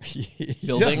government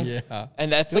building. Yeah.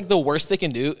 And that's like the worst they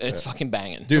can do, and it's fucking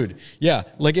banging. Dude, yeah.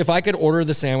 Like if I could order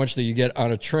the sandwich that you get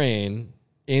on a train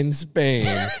in Spain,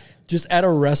 just at a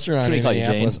restaurant What do in we call you,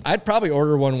 Minneapolis, Jane? I'd probably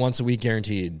order one once a week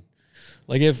guaranteed.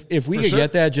 Like if we could sure.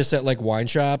 get that just at like wine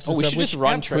shops. Oh, and we stuff, should just which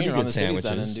run have train pretty around good the cities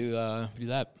then and sandwiches. do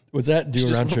that. What's that? Do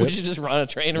a round trip? We should just run a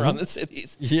train around the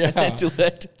cities. Yeah. And then do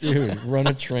that. Dude, run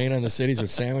a train on the cities with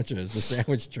sandwiches. The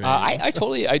sandwich train.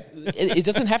 It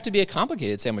doesn't have to be a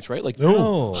complicated sandwich, right? Like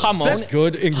No. jamon. That's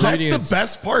good That's ingredients. the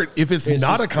best part. If it's It's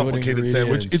not just a complicated good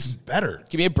sandwich, ingredients. it's better.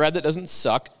 Give me a bread that doesn't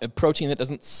suck, a protein that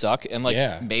doesn't suck, and like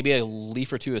Yeah. maybe a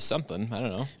leaf or two of something. I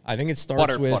don't know. I think it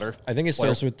starts with. butter, I think it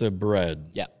starts with the bread.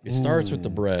 Yeah. it starts with the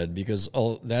bread because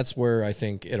that's where I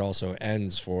think it also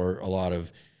ends for a lot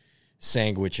of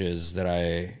sandwiches that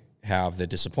I have that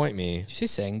disappoint me. Did you say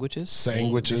sandwiches?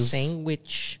 Sandwiches.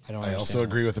 Sandwich. I don't I understand. also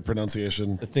agree with the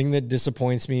pronunciation. The thing that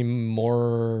disappoints me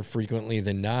more frequently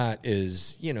than not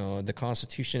is, the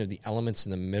constitution of the elements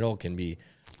in the middle can be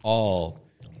all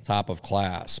top of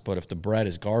class, but if the bread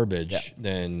is garbage,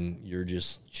 then you're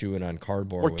just chewing on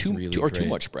cardboard or with too really or great too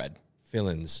much bread.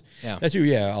 fillings. Yeah. That too,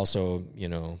 yeah. Also,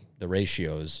 the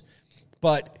ratios.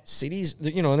 But cities,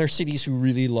 and there's cities who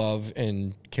really love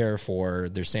and care for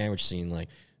their sandwich scene, like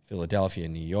Philadelphia,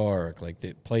 New York, like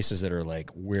the places that are like,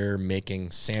 we're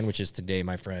making sandwiches today,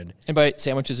 my friend. And by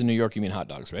sandwiches in New York, you mean hot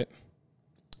dogs, right?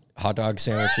 Hot dog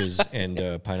sandwiches and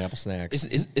pineapple snacks.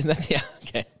 Isn't that yeah?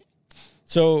 Okay.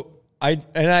 So I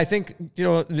think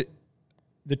the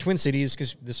Twin Cities,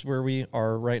 because this is where we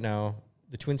are right now.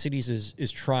 The Twin Cities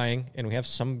is trying, and we have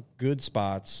some good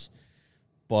spots,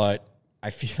 but I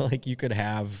feel like you could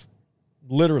have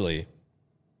literally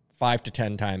 5 to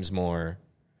 10 times more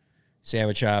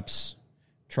sandwich shops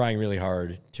trying really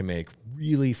hard to make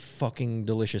really fucking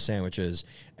delicious sandwiches,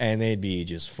 and they'd be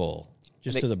just full,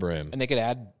 to the brim. And they could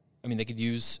add. I mean, they could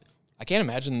use. I can't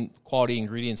imagine quality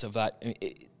ingredients of that. I mean,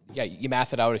 yeah, you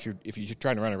math it out if you're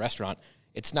trying to run a restaurant.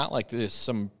 It's not like there's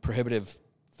some prohibitive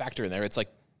factor in there. It's like,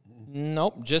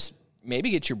 nope, just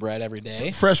maybe get your bread every day.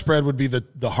 Fresh bread would be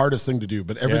the hardest thing to do,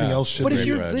 but everything Yeah. else should But be if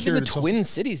you bread. live in the Cured itself. Twin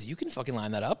Cities, you can fucking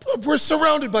line that up. We're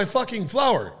surrounded by fucking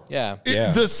flour. Yeah.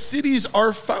 The cities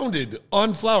are founded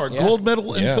on flour, Yeah. gold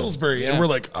medal in Yeah. Pillsbury, and Yeah. we're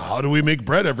like, how do we make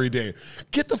bread every day?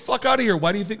 Get the fuck out of here!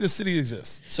 Why do you think this city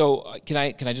exists? So can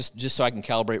I just so I can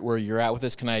calibrate where you're at with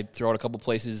this? Can I throw out a couple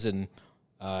places and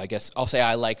I guess I'll say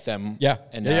I like them. Yeah.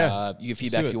 And Yeah. you give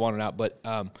feedback Let's do if you want or not. But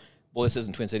well, this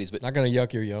isn't Twin Cities, but Not gonna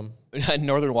yuck your yum.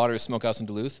 Northern Waters Smokehouse in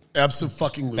Duluth.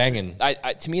 Absolutely. Banging.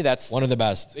 To me, that's One of the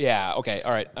best. yeah. Okay,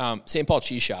 all right. St. Paul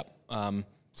Cheese Shop.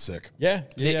 Sick. Yeah.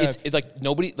 Yeah. It's like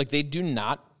nobody like they do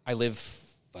not. I live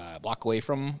a block away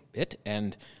from it,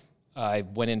 and I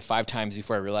went in 5 times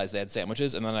before I realized they had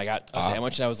sandwiches, and then I got a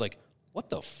sandwich, and I was like, "What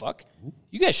the fuck?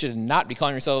 You guys should not be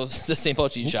calling yourselves the St. Paul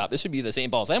Cheese Shop. This should be the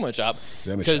St. Paul Sandwich Shop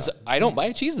Sandwich because shop. I don't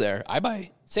buy cheese there. I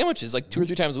buy sandwiches like 2 or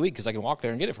 3 times a week because I can walk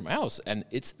there and get it from my house, and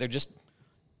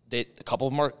a couple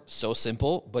of them are so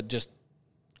simple, but just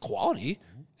quality.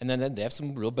 And then they have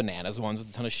some real bananas ones with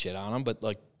a ton of shit on them. But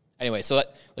like, anyway, so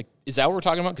that like, is that what we're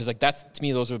talking about? Because like that's to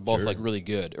me, those are both like really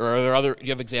good. Or are there other? Do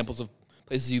you have examples of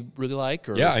places you really like?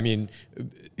 Or? Yeah, I mean,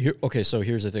 so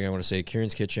here's the thing I want to say.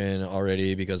 Kieran's Kitchen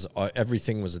already, because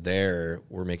everything was there.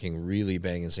 We're making really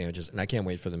banging sandwiches, and I can't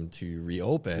wait for them to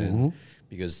reopen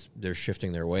because they're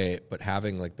shifting their way. But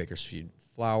having like Bakersfield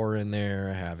flour in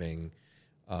there, having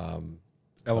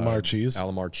Alamar cheese.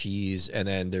 Alamar cheese, and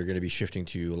then they're going to be shifting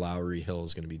to Lowry Hill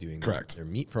is going to be doing their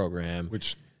meat program.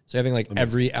 So having like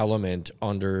every element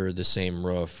under the same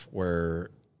roof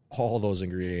where all those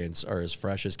ingredients are as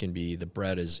fresh as can be. The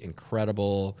bread is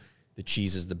incredible. The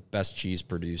cheese is the best cheese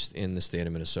produced in the state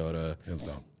of Minnesota. Hands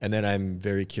down. And then I'm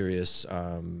very curious,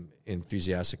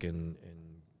 enthusiastic and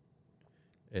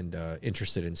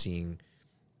interested in seeing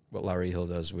what Lowry Hill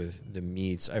does with the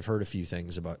meats. I've heard a few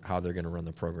things about how they're going to run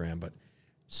the program, but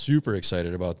super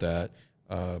excited about that.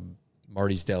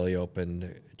 Marty's Deli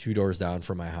opened 2 doors down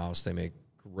from my house. They make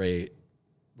great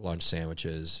lunch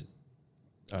sandwiches.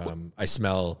 I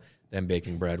smell them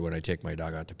baking bread when I take my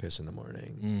dog out to piss in the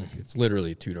morning. Like, it's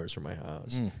literally 2 doors from my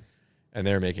house. And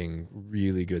they're making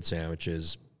really good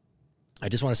sandwiches. I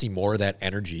just want to see more of that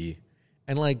energy.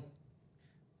 And like,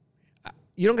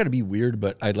 you don't got to be weird,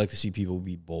 but I'd like to see people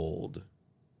be bold.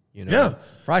 You know, Yeah.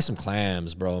 Fry some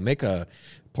clams, bro. Make a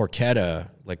porchetta,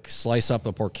 like slice up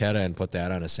a porchetta and put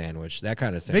that on a sandwich. That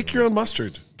kind of thing. Make your own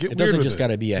mustard. Get It weird doesn't with just it. got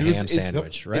to be a ham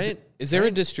sandwich, right? Is there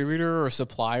a distributor or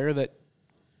supplier that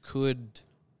could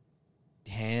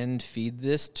hand feed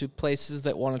this to places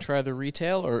that want to try the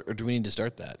retail, or do we need to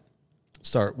start that?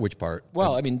 Start which part?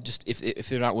 Well, I mean, just if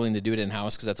they're not willing to do it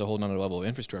in-house, because that's a whole nother level of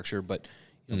infrastructure, but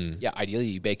you know, yeah, ideally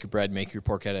you bake your bread, make your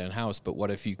porchetta in-house, but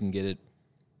what if you can get it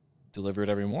delivered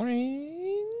every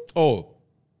morning? Oh,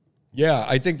 yeah.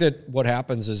 I think that what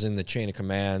happens is in the chain of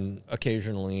command,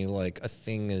 occasionally, like a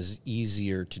thing is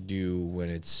easier to do when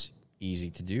it's easy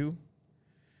to do.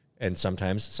 And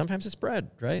sometimes it's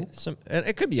bread, right? And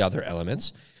it could be other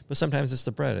elements, but sometimes it's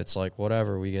the bread. It's like,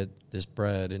 whatever, we get this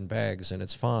bread in bags and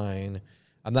it's fine.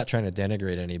 I'm not trying to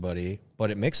denigrate anybody, but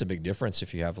it makes a big difference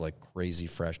if you have like crazy,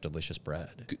 fresh, delicious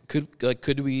bread.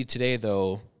 Could we today,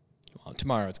 though, well,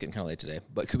 tomorrow, it's getting kind of late today,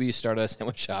 but could we start a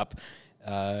sandwich shop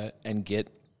and get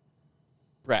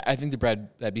bread? I think the bread,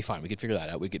 that'd be fine. We could figure that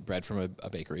out. We get bread from a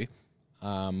bakery.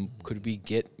 Could we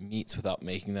get meats without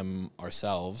making them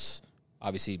ourselves?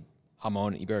 Obviously,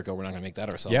 jamon, Iberico, we're not going to make that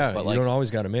ourselves. Yeah, but you don't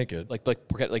always got to make it.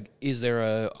 Like, is there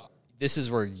a? This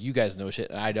is where you guys know shit,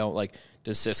 and I don't. Like,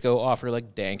 does Cisco offer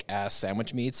like dank ass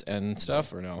sandwich meats and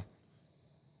stuff, or no?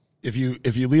 If you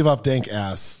leave off dank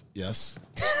ass, yes.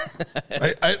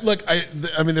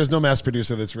 I mean, there's no mass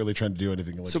producer that's really trying to do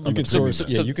anything like. So on you the can premium source- side.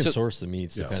 Yeah, you can so- source the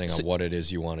meats depending on what it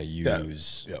is you want to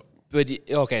use. Yeah. But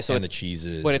okay, so And it's the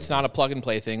cheeses. but it's not a plug and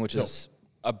play thing, which is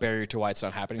a barrier to why it's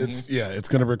not happening. It's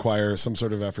going to require some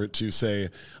sort of effort to say,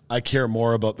 I care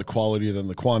more about the quality than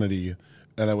the quantity,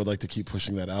 and I would like to keep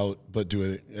pushing that out, but do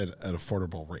it at an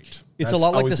affordable rate. It's That's a lot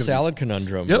like always the gonna salad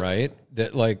conundrum, Yep. right?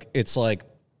 That like it's like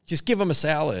just give them a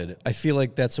salad. I feel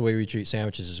like that's the way we treat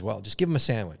sandwiches as well. Just give them a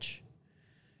sandwich.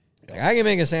 Like, I can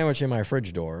make a sandwich in my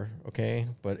fridge door, okay?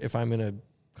 But if I'm going to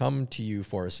come to you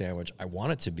for a sandwich, I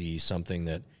want it to be something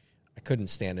that I couldn't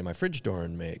stand in my fridge door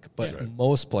and make. But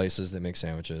most places that make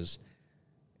sandwiches,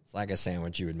 it's like a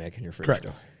sandwich you would make in your fridge Correct.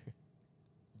 door.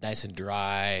 Nice and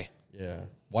dry. Yeah.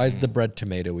 Why is the bread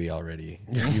tomatoey already?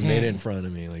 You made it in front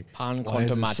of me. Like, Pan why con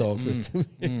is it tomate. soaked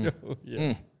with tomato?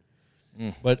 Yeah.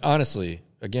 But honestly,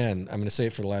 again, I'm going to say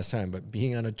it for the last time, but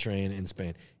being on a train in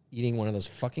Spain, eating one of those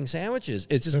fucking sandwiches,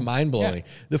 it's just mind-blowing.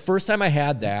 Yeah. The first time I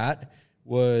had that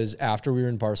was after we were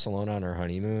in Barcelona on our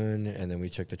honeymoon, and then we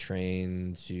took the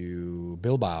train to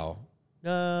Bilbao,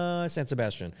 San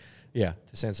Sebastian. Yeah,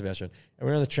 to San Sebastian. And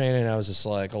we were on the train, and I was just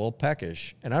like a little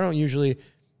peckish. And I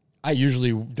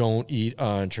usually don't eat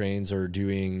on trains or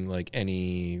doing like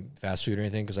any fast food or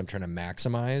anything because I'm trying to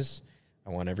maximize. I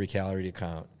want every calorie to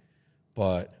count.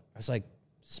 But I was like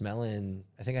smelling,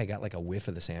 I think I got like a whiff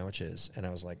of the sandwiches, and I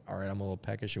was like, all right, I'm a little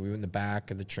peckish. And we went in the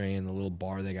back of the train, the little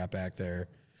bar they got back there.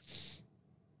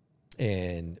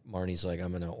 And Marnie's like, I'm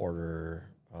going to order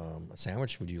a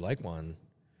sandwich. Would you like one?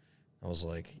 I was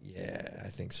like, yeah, I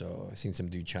think so. I seen some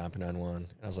dude chomping on one. And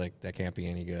I was like, that can't be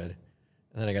any good.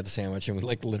 And then I got the sandwich, and we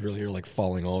like literally are like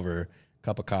falling over.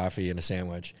 Cup of coffee and a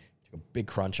sandwich. Took a big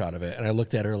crunch out of it. And I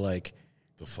looked at her like,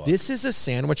 The fuck? this is a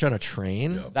sandwich on a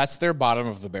train? Yep. That's their bottom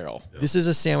of the barrel. This is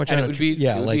a sandwich And on it a would train? be,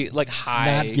 Yeah, it would be like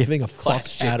high. not giving a fuck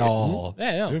class shit. at all.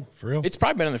 Yeah, yeah. Dude, for real. It's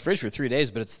probably been in the fridge for 3 days,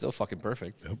 but it's still fucking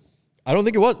perfect. Yep. I don't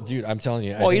think it was, dude. I'm telling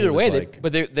you. I Well, think it either was way, like,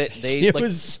 they it like,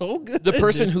 was so good. the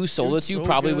person dude. who sold it to you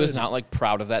probably was good. not like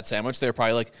proud of that sandwich. They were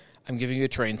probably like, I'm giving you a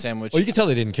train sandwich. Well, you can tell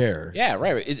they didn't care. Yeah,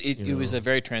 right. It was a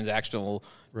very transactional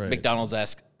Right.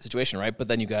 McDonald's-esque situation, right? But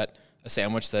then you got a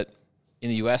sandwich that in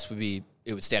the U.S.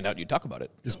 would stand out and you'd talk about it.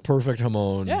 This perfect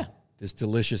hamon. Yeah. This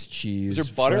delicious cheese. Is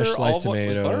there butter, fresh sliced olive oil?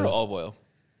 Was tomatoes. butter or olive oil?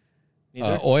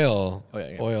 Neither? Oil. Oh,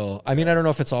 yeah. Oil. I mean, I don't know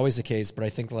if it's always the case, but I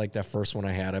think like that first one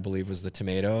I had, I believe, was the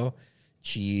tomato,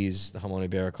 cheese, the jamon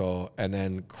iberico, and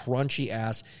then crunchy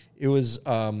ass. It was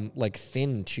like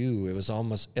thin too. It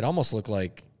almost looked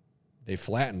like they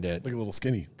flattened it Like a little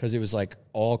skinny. because it was like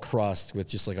all crust with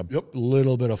just like a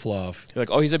little bit of fluff. You're like,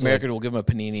 oh, he's American. We'll give him a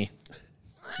panini.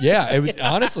 Yeah, it was,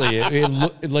 honestly, it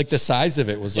looked like the size of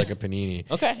it was like a panini.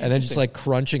 Okay, and then just like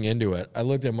crunching into it. I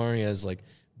looked at Marnie as like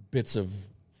bits of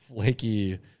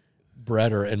flaky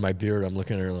bread are in my beard. I'm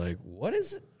looking at her like, what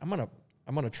is it? I'm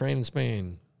on a train in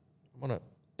Spain.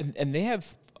 And they have,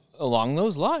 along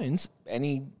those lines,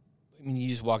 you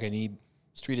just walk any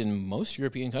street in most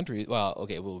European countries. Well,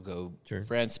 okay, we'll go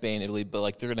France, Spain, Italy, but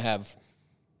like they're going to have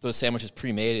those sandwiches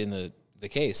pre-made in the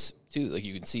case too. Like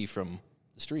you can see from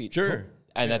the street. Sure.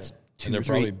 And that's And they're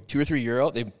 €2 or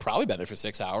 €3. They've probably been there for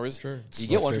 6 hours. Sure. You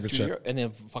get one for favorite €2 and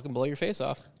then fucking blow your face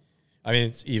off. I mean,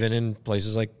 it's even in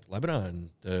places like Lebanon,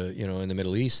 in the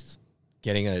Middle East,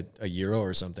 getting a euro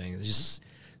or something, it's just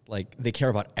like they care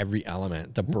about every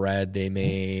element. The bread they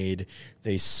made,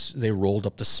 they rolled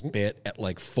up the spit at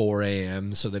like 4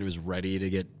 a.m. so that it was ready to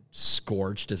get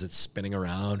scorched as it's spinning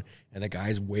around, and the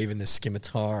guy's waving the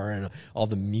scimitar, and all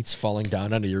the meat's falling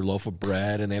down onto your loaf of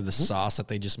bread, and they have the sauce that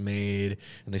they just made,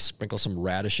 and they sprinkle some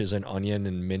radishes and onion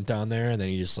and mint on there, and then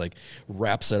he just like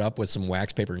wraps it up with some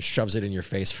wax paper and shoves it in your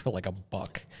face for like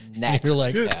 $1. Next. You're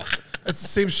like, Dude, Yeah. that's the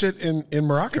same shit in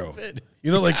Morocco.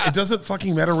 You know, like it doesn't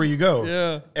fucking matter where you go.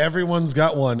 Yeah. Everyone's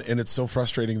got one, and it's so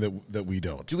frustrating that we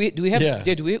don't. Do we have Yeah.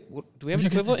 do we have an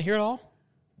equivalent here at all?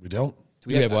 We don't. Do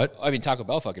we have what? I mean, Taco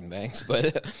Bell fucking bangs, but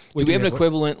do do we have we an have what?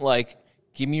 equivalent like?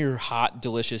 Give me your hot,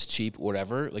 delicious, cheap,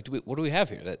 whatever. Like, what do we have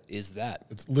here? That is that.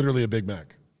 It's literally a Big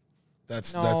Mac.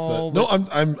 That's No, no.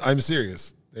 I'm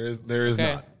serious. There is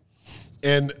Okay. not.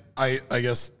 And I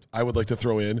guess I would like to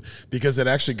throw in, because it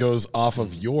actually goes off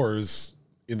of yours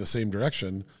in the same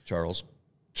direction, Charles.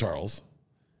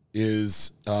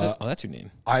 is Oh, that's your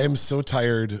name. I am so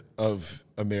tired of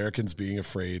Americans being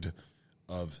afraid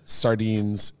of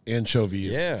sardines,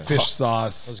 anchovies, Yeah. fish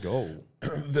sauce. Let's go.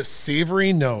 The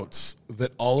savory notes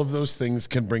that all of those things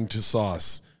can bring to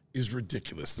sauce is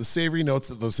ridiculous. The savory notes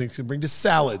that those things can bring to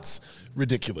salads,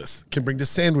 ridiculous. Can bring to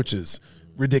sandwiches,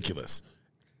 ridiculous.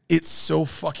 It's so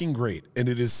fucking great. And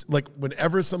it is like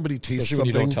whenever somebody tastes Especially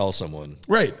when something. you don't tell someone.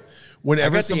 Right. I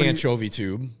Whenever got the somebody. anchovy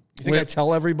tube. You think When- I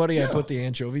tell everybody I put the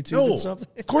anchovy tube No, in something?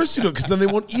 of course you don't, because then they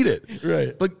won't eat it.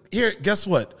 Right. But here, guess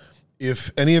what?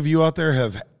 If any of you out there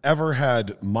have ever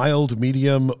had mild,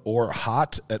 medium, or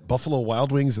hot at Buffalo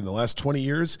Wild Wings in the last 20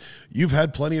 years, you've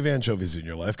had plenty of anchovies in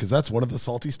your life, because that's one of the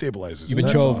salty stabilizers. You've in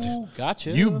been that choved. sauce.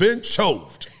 Gotcha. You've been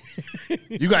choved.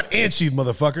 You got anchovy,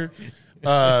 motherfucker.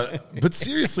 But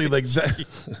seriously, like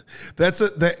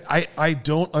that, I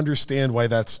don't understand why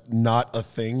that's not a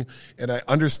thing. And I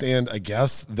understand, I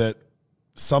guess, that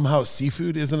somehow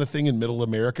seafood isn't a thing in middle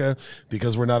America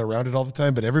because we're not around it all the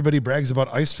time, but everybody brags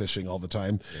about ice fishing all the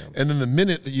time. And then the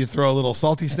minute that you throw a little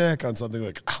salty snack on something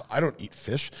like, "Oh, I don't eat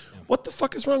fish. What the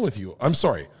fuck is wrong with you? I'm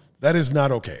sorry. That is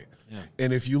not okay.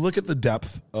 And if you look at the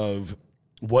depth of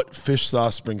what fish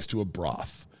sauce brings to a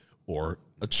broth or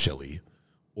a chili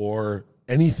or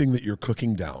anything that you're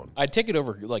cooking down, I'd take it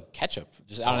over like ketchup,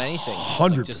 just on anything.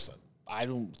 100%. Like, just, I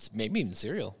don't. Maybe even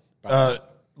cereal. I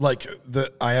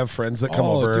have friends that come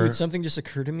Oh, over. dude, something just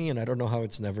occurred to me, and I don't know how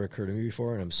it's never occurred to me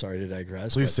before, and I'm sorry to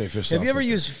digress. Please but say fish Have sauce you ever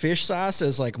instead. used fish sauce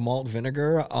as like malt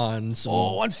vinegar on some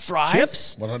on fries.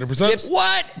 chips? 100%. Chips.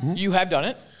 What? You have done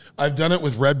it? I've done it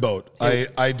with Red Boat.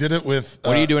 I did it with.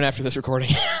 What are you doing after this recording?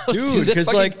 Let's do Dude, this, because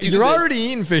fucking like do you're this. already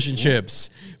eating fish and chips,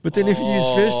 but then if you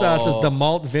use fish sauce as the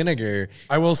malt vinegar,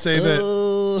 I will say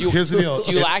that. Here's the deal.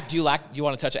 Do you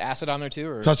want to touch acid on there too?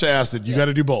 Or? Touch of acid. You got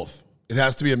to do both. It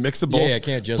has to be a mix of both. yeah, it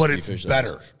can't just But be it's fish sauce.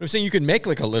 better. But I'm saying you could make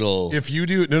like a little. If you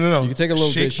do, no. You can take a little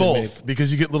shake dish and both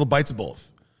because you get little bites of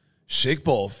both. Shake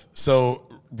both. So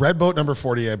Red Boat number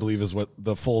 40, I believe, is what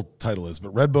the full title is.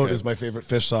 But Red Boat is my favorite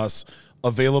fish sauce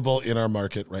available in our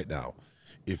market right now.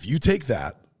 If you take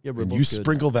that Yeah, Red and you Boat's good.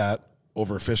 sprinkle that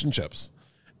over fish and chips,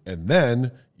 and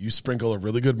then you sprinkle a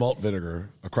really good malt vinegar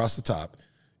across the top,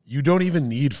 you don't even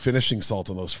need finishing salt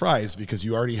on those fries because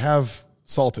you already have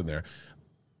salt in there.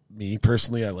 me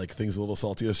personally, I like things a little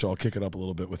saltier, so I'll kick it up a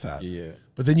little bit with that. Yeah.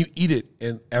 But then you eat it,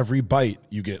 and every bite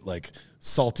you get like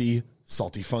salty,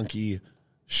 funky,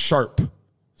 sharp.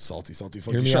 Salty, funky,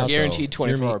 Hear me sharp. out, Guaranteed though.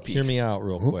 24-hour peak. Hear me out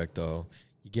real quick, though.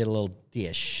 You get a little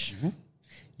dish.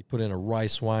 You put in a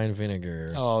rice wine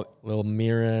vinegar. Oh. A little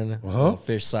mirin, little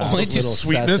fish sauce, Only two little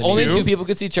sweetness, sesame. Only too? 2 people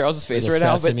could see Charles's face Little right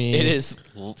now, but sesame. it is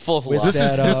full of Whisk love.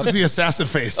 This that is up. the assassin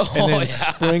face. And then yeah.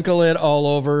 sprinkle it all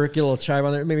over. Get a little chive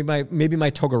on there. Maybe my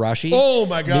togarashi. Oh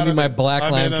my god! Maybe my I'm in. black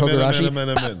I'm line in, I'm in, togarashi.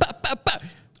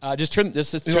 I'm in. Just turn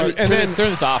this. know, Turn, and turn, then- this turn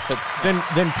this off. Then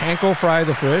panko fry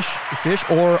the fish,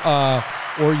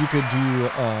 or you could do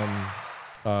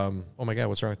oh my god,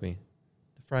 what's wrong with me?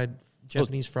 The fried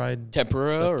Japanese fried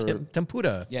Tempura stuff. or-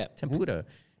 Tempura. Yeah. Tempura.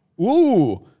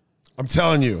 Ooh, I'm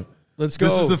telling you. let's go.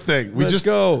 This is the thing. Let's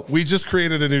go. We just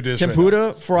created a new dish. right now.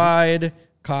 Tempura fried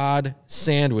cod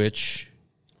sandwich.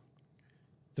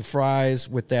 The fries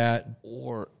with that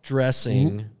Or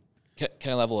dressing.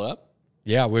 can I level it up?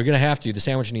 Yeah, we're gonna have to. The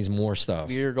sandwich needs more stuff.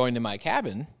 We're going to my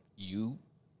cabin. You.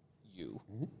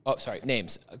 Oh, sorry.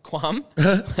 Names. Quam.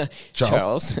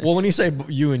 Charles. Well, when you say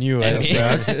you and you, I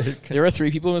don't There are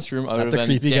 3 people in this room other the than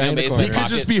creepy guy Daniel in the Mason corner. You could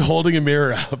just be holding a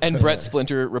mirror up. and Brett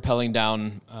Splinter rappelling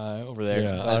down over there.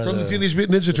 Yeah, But out of From the Teenage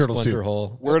Mutant Ninja Turtles splinter too.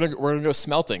 hole. we're gonna go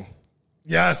smelting,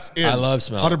 Yes, I love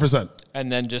smelt. 100%.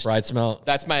 and then just Fried smelt.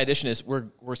 That's my addition. Is we're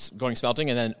going smelting,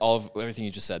 and then all of everything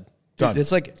you just said. Done.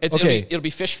 It's like It's okay. it'll be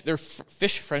fish. They're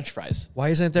fish French fries. Why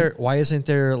isn't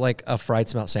there like a fried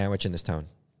smelt sandwich in this town?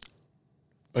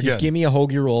 Again. Just give me a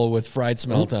hoagie roll with fried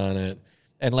smelt on it,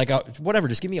 and like whatever.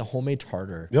 Just give me a homemade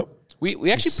tartar. Yep. We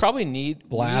actually probably need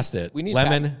Blast it. We need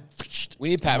Lemon. We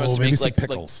need Patmos Oh, to maybe make some like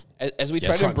pickles. as we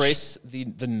try to Crunch. embrace the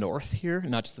North here,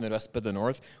 not just the Midwest, but the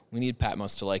North. We need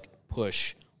Patmos to like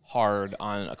push hard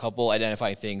on a couple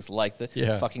identifying things like the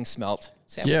Yeah. fucking smelt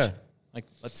sandwich. Yeah. Like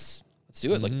let's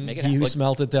do it. Like make it He happen. who Like,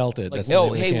 smelt it dealt it. like That's no,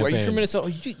 the name of the hey, are you campaign. from Minnesota? Oh,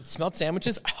 you eat smelt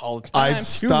sandwiches all the time. I'd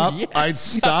stop. yes. I'd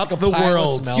stop the pile of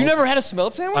world. smelt. You never had a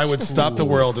smelt sandwich? I would stop the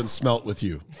world and smelt with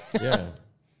you. Yeah.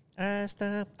 I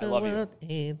stopped the love you. world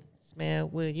and smell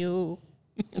with you.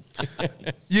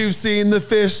 You've seen the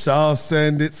fish sauce,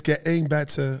 and it's getting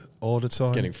better all the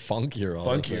time. Getting funkier all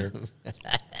Funkier. the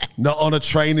time. Not on a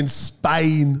train in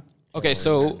Spain. Okay,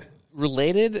 so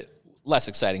related, less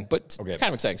exciting, but Okay. kind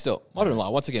of exciting still.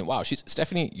 Mother-in-law, once again, wow, she's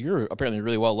Stephanie. You're apparently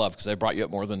really well loved because I brought you up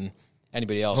more than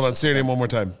anybody else. Hold on, say your name one more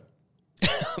time.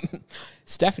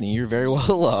 Stephanie, you're very well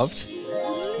loved.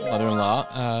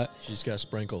 Mother-in-law. She's got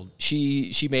sprinkled.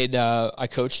 She made. I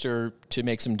coached her to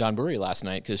make some donburi last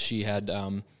night because she had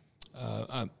one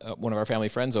of our family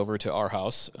friends over to our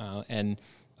house, and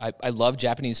I love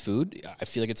Japanese food. I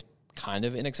feel like it's kind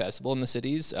of inaccessible in the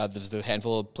cities. There's a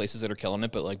handful of places that are killing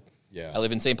it, but like, Yeah. I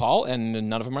live in St. Paul, and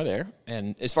none of them are there.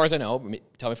 And as far as I know,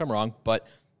 tell me if I'm wrong, but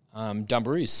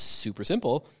donburi is super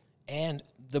simple, and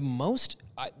the most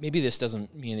maybe this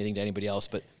doesn't mean anything to anybody else,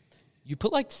 but you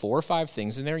put like 4 or 5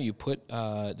 things in there. You put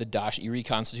the dashi, you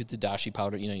reconstitute the dashi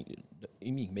powder. You know,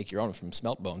 you can make your own from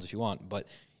smelt bones if you want, but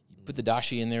you put the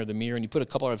dashi in there, the mirin, and you put a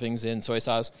couple other things in, soy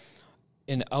sauce,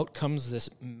 and out comes this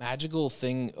magical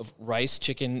thing of rice,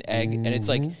 chicken, egg, and it's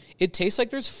like it tastes like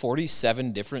there's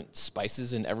 47 different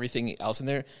spices and everything else in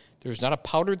there. There's not a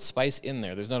powdered spice in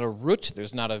there. There's not a root.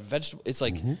 There's not a vegetable. It's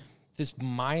like this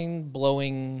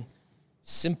mind-blowing,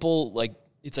 simple, like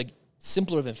it's like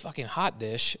simpler than fucking hot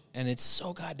dish, and it's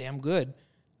so goddamn good.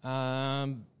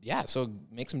 Yeah, so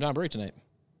make some donburi tonight.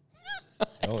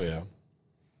 Oh, yeah.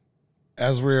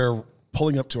 As we're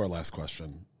pulling up to our last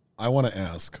question, I want to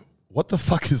ask, what the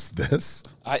fuck is this?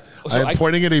 I'm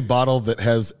pointing at a bottle that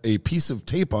has a piece of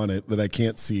tape on it that I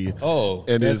can't see. Oh,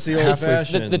 and that's is the halfway.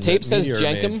 old-fashioned. the tape that says Meteor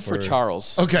Jenkum made for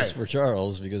Charles. Okay, It's for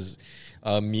Charles because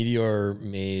Meteor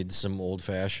made some old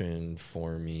fashioned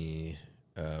for me,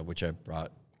 which I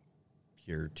brought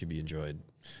here to be enjoyed.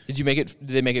 Did you make it? Did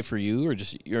they make it for you, or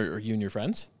just or you and your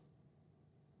friends?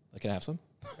 Like, can I have some?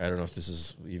 I don't know if this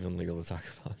is even legal to talk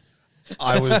about.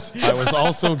 I was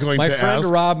also going My to friend ask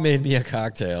Rob made me a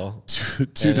cocktail to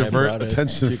and I divert brought it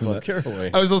attention to from Club that.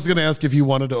 Caraway. I was also going to ask if you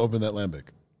wanted to open that lambic.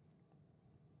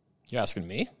 You're asking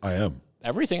me? I am.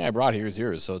 Everything I brought here is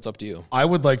yours, so it's up to you. I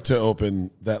would like to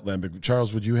open that lambic.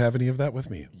 Charles, would you have any of that with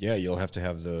me? Yeah, you'll have to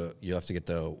get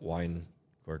the wine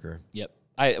corker. Yep.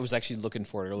 I was actually looking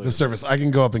for it earlier. The service. I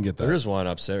can go up and get that. There is one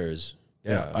upstairs.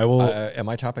 Yeah, I will- Am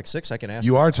I topic 6? I can ask.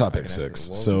 You her. are I topic can ask her. 6.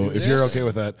 What So would you if do? you're okay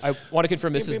with that, I want to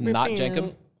confirm this is not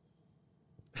Jenkum.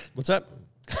 What's that?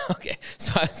 Okay,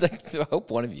 so I was like, I hope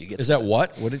one of you gets. Is that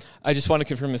what? What did? I just want to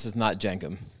confirm this is not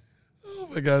Jenkum. oh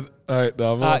my God. All right,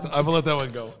 no, I'm going to let that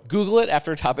one go. Google it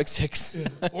after topic 6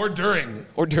 Or during.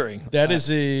 or during. That is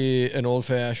an old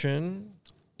fashioned.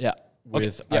 Yeah.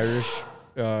 with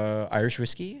Irish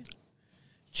whiskey,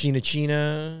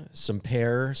 China, some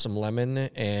pear, some lemon,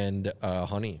 and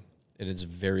honey. It is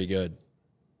very good.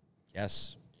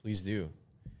 Yes, please do.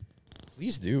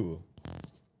 Please do.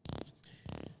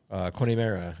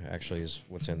 Connemara actually is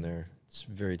what's in there. It's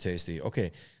very tasty.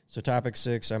 Okay, so topic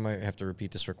 6. I might have to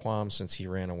repeat this for Quam since he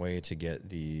ran away to get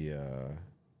the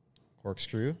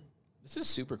corkscrew. This is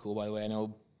super cool, by the way. I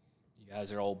know you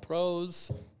guys are all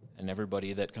pros, and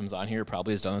everybody that comes on here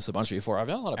probably has done this a bunch before. I've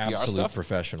done a lot of PR Absolute stuff.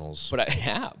 professionals.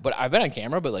 But I've been on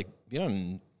camera, but like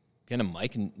being on a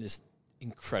mic in this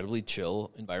incredibly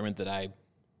chill environment that I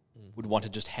would want to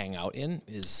just hang out in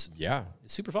is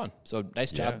super fun. So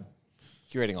nice job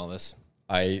curating all this.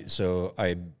 I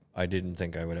didn't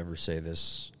think I would ever say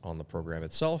this on the program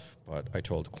itself, but I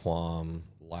told Quam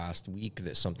last week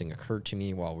that something occurred to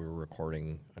me while we were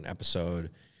recording an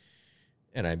episode,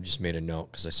 and I just made a note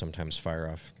because I sometimes fire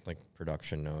off like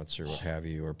production notes or what have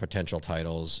you, or potential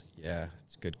titles. Yeah,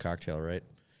 it's a good cocktail, right?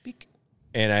 Beak.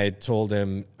 And I told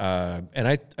him, and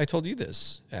I told you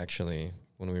this actually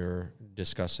when we were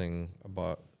discussing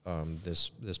about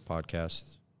this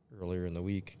podcast earlier in the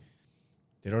week.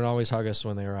 They don't always hug us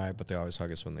when they arrive, but they always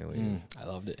hug us when they leave. I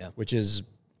loved it, yeah. Which is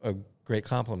a great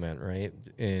compliment, right?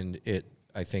 And it,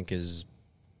 I think, is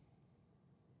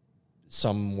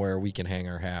somewhere we can hang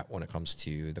our hat when it comes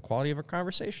to the quality of our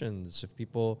conversations. If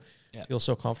people feel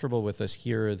so comfortable with us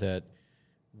here that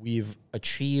we've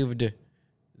achieved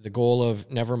the goal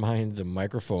of, never mind the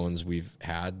microphones, we've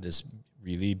had this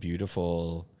really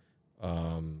beautiful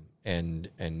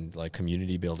and like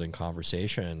community building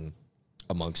conversation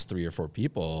amongst 3 or 4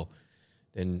 people,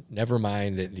 then never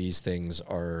mind that these things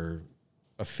are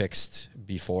affixed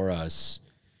before us.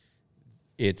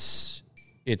 It's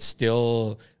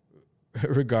still,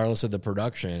 regardless of the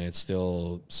production, it's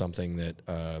still something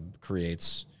that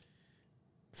creates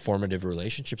formative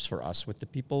relationships for us with the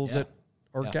people that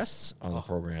are guests on the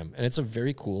program. And it's a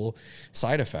very cool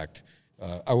side effect.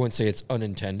 I wouldn't say it's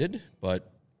unintended, but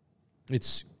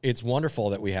it's wonderful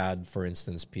that we had, for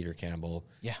instance, Peter Campbell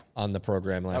on the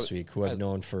program last week, who I've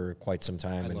known for quite some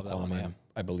time, and Quam,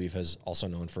 I believe, has also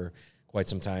known for quite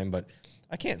some time. But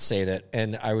I can't say that,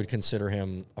 and I would consider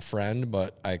him a friend,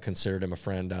 but I considered him a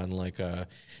friend on like a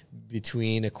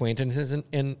between acquaintances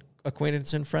and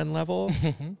friend level.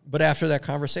 But after that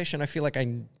conversation, I feel like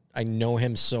I know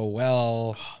him so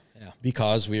well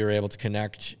because we were able to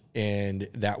connect, and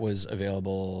that was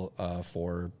available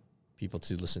for people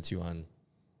to listen to on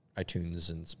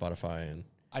iTunes and Spotify. And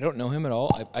I don't know him at all.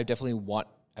 I definitely want.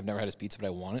 I've never had his pizza, but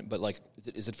I want it. But like,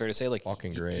 is it fair to say like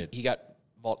fucking great? He got.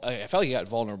 I felt like he got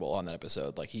vulnerable on that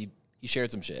episode. Like he shared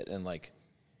some shit and like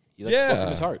he spoke from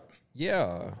his heart.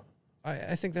 Yeah,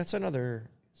 I think that's another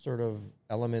sort of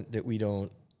element that we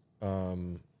don't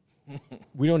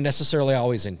necessarily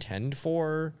always intend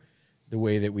for the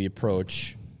way that we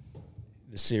approach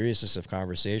the seriousness of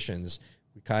conversations.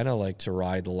 We kind of like to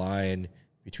ride the line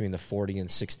between the 40 and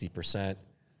 60%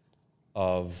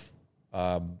 of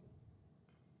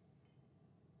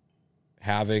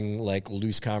having like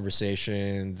loose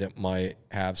conversation that might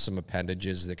have some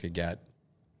appendages that could get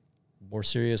more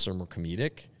serious or more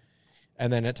comedic.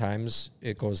 And then at times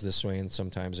it goes this way and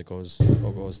sometimes it goes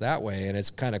that way. And it's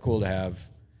kind of cool to have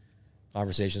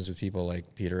conversations with people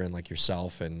like Peter and like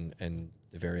yourself and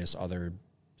the various other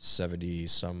 70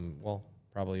 some, well,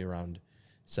 probably around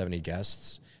 70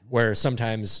 guests, where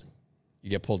sometimes you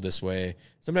get pulled this way.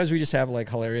 Sometimes we just have like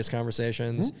hilarious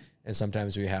conversations, and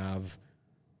sometimes we have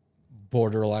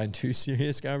borderline too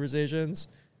serious conversations.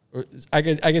 Or I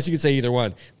guess you could say either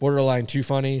one: borderline too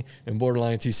funny and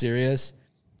borderline too serious.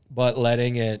 But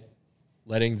letting the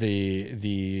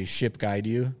ship guide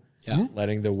you,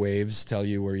 letting the waves tell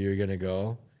you where you're gonna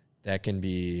go, that can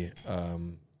be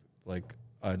like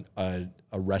a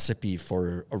recipe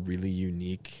for a really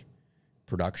unique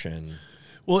production.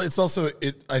 Well, it's also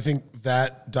I think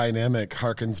that dynamic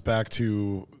harkens back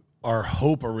to our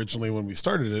hope originally when we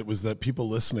started it, was that people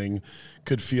listening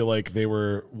could feel like they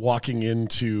were walking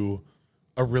into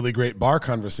a really great bar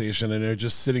conversation and they're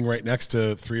just sitting right next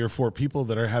to 3 or 4 people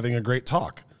that are having a great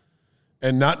talk,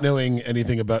 and not knowing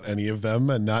anything about any of them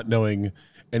and not knowing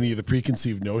any of the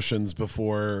preconceived notions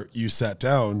before you sat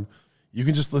down. You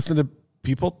can just listen to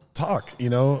people talk,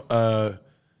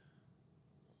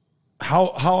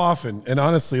 How often, and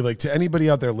honestly, like to anybody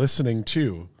out there listening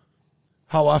too,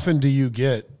 how often do you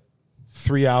get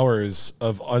 3 hours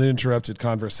of uninterrupted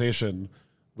conversation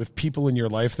with people in your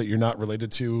life that you're not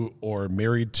related to or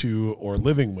married to or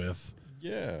living with?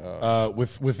 Yeah.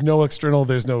 With no external,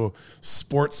 there's no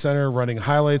sports center running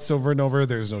highlights over and over.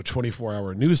 There's no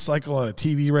 24-hour news cycle on a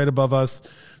TV right above us.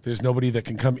 There's nobody that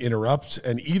can come interrupt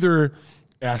and either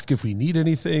ask if we need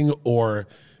anything or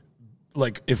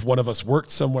like if one of us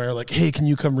worked somewhere, like, hey, can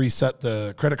you come reset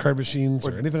the credit card machines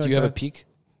or anything like that? Do you have a peak?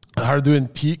 Hard doing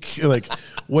peak, like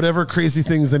whatever crazy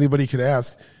things anybody could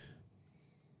ask.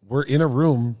 We're in a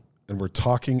room and we're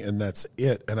talking and that's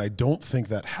it. And I don't think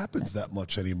that happens that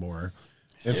much anymore.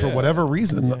 And for whatever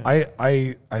reason,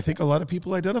 I think a lot of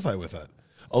people identify with that.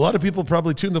 A lot of people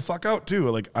probably tune the fuck out too.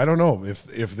 Like, I don't know if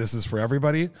this is for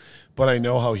everybody, but I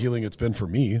know how healing it's been for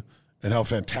me and how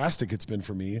fantastic it's been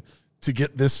for me to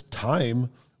get this time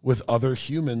with other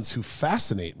humans who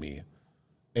fascinate me.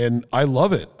 And I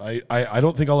love it. I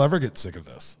don't think I'll ever get sick of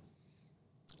this.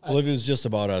 Well, if it was just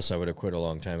about us, I would have quit a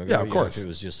long time ago. Yeah, of course. If it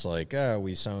was just like,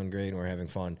 we sound great and we're having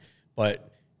fun.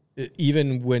 But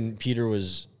even when Peter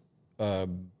was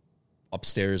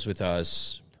upstairs with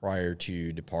us prior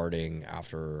to departing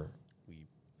after we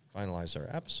finalized our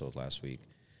episode last week,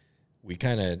 we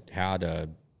kind of had a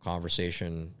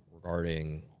conversation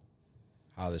regarding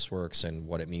how this works and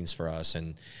what it means for us.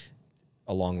 And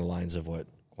along the lines of what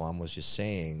Kwam was just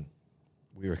saying,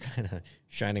 we were kind of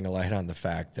shining a light on the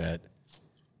fact that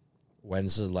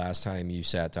when's the last time you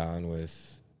sat down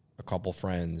with a couple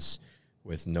friends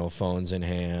with no phones in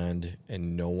hand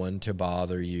and no one to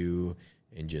bother you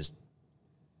and just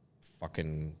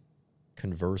fucking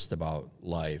conversed about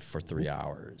life for 3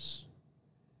 hours?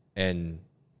 And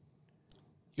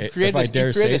You've created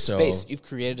a space. You've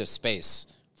created a space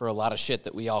for a lot of shit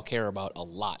that we all care about a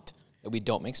lot that we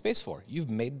don't make space for. You've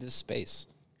made this space.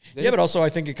 Yeah, but also I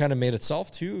think it kind of made itself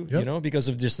too, you know, because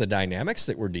of just the dynamics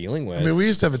that we're dealing with. I mean, we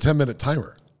used to have a 10-minute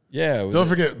timer. Yeah. Don't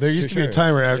forget, there used to be a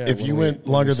timer. Yeah, if you went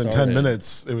longer than 10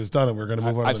 minutes, it was done, and we are going to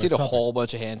move on to I've the seen next a topic. whole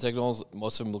bunch of hand signals.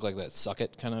 Most of them look like that suck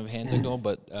it kind of hand signal,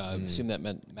 but I assume that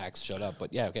meant Max shut up.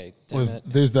 But yeah, okay. 10 minutes.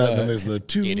 There's that, and then there's the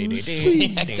too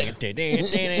sweet. Look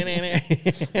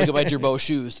at my Gerbeau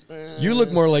shoes. You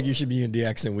look more like you should be in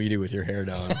DX than we do with your hair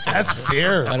down. So. That's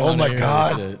fair. I don't Oh wanna my hear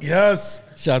God. that shit. Yes.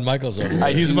 Shawn Michaels over here.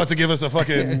 He's about to give us a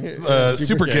fucking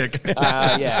super kick.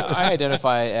 Yeah, I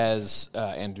identify as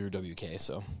Andrew WK,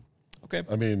 so. Okay.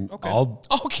 I mean, I'll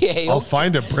Okay.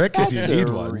 find a brick if That's you need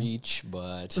a one. reach,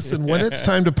 but. Listen, when it's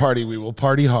time to party, we will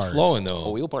party hard. Flowing though.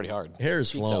 Oh, we'll party hard. Hair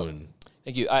is Cheeks out. flowing.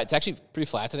 Thank you. It's actually pretty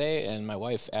flat today, and my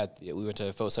wife we went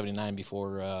to Faux 79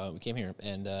 before we came here,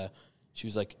 and she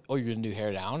was like, "Oh, you're gonna do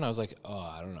hair down?" I was like, "Oh,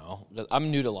 I don't know.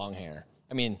 I'm new to long hair.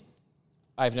 I mean,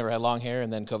 I've never had long hair,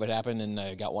 and then COVID happened, and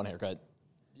I got one haircut,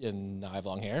 and now I have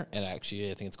long hair, and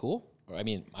actually, I think it's cool. Or, I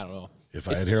mean, I don't know. If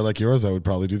I had hair like yours, I would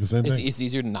probably do the same thing. It's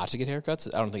easier not to get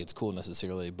haircuts. I don't think it's cool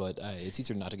necessarily, but it's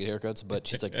easier not to get haircuts. But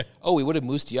she's like, "Oh, we would have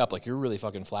moosed you up. Like, you're really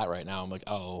fucking flat right now." I'm like,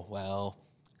 "Oh, well,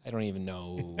 I don't even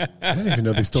know." I didn't even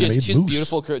know they still made She's mousse.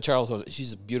 beautiful, Charles.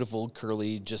 She's beautiful,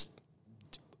 curly, just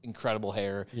incredible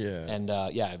hair. Yeah. And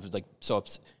I was like,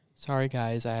 sorry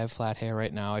guys, I have flat hair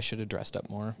right now. I should have dressed up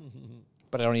more.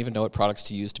 But I don't even know what products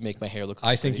to use to make my hair look.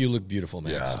 I think you look beautiful,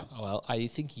 Max. Yeah. Well, I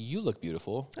think you look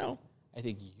beautiful. Oh. I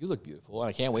think you look beautiful, and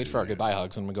I can't wait for our goodbye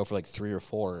hugs. I'm gonna go for like 3 or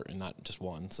 4 and not just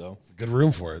one. So, Good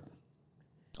room for it.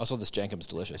 also this Jenkum's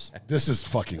delicious. This is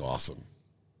fucking awesome.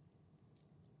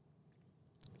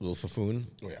 Little Fafoon.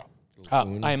 Oh, yeah.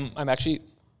 I'm actually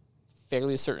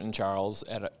fairly certain, Charles,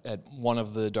 at one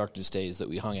of the Darkness Days that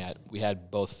we hung at, we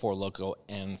had both Four Loko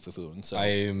and Fafoon. So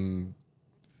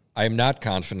I'm not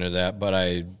confident of that, but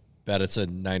I bet it's a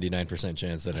 99%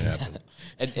 chance that it happened.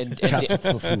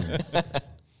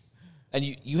 And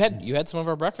you had some of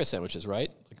our breakfast sandwiches,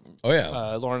 right? Oh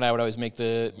yeah. Lauren and I would always make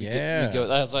that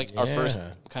was like our first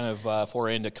kind of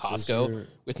foray into Costco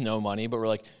with no money, but we're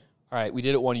like, all right, we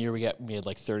did it one year. We had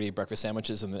like 30 breakfast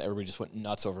sandwiches, and then everybody just went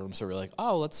nuts over them. So we're like,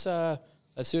 oh, let's do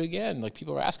it again. Like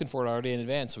people were asking for it already in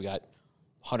advance. So we got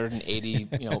 180,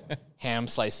 ham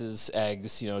slices,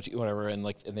 eggs, whatever, and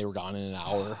they were gone in an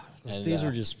hour. These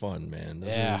were just fun, man. Those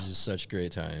were just such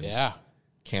great times. Yeah.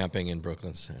 Camping in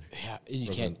Brooklyn Center. Yeah, you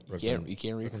can't recreate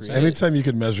it. Anytime you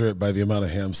can measure it by the amount of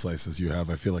ham slices you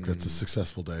have, I feel like that's a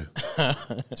successful day.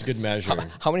 It's a good measure.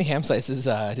 How many ham slices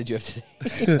did you have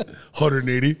today?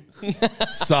 180.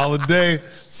 Solid day.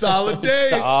 Solid day.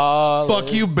 Solid.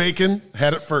 Fuck you, bacon.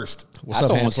 Had it first. What's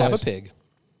That's up, almost ham half a slice? pig.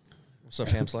 What's up,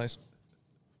 ham slice?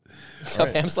 What's up,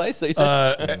 ham slice? So you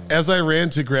said? As I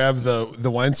ran to grab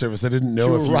the wine service, I didn't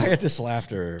know if you... Riotous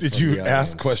laughter. Did from you the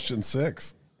ask audience. question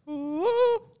 6?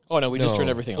 Oh, no, we just No. turned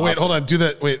everything Wait, off. hold on. Do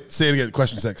that. Wait, say it again.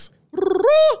 Question 6.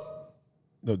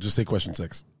 No, just say question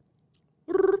 6.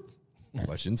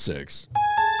 Question 6.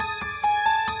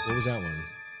 What was that one?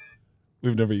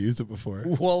 We've never used it before.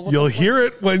 Well, what You'll hear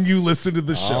it when you listen to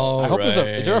the show. I hope is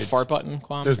there a right. fart button,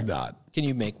 Quam? There's not. Can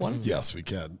you make one? Yes, we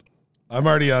can. I'm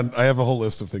already on. I have a whole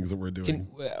list of things that we're doing.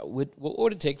 What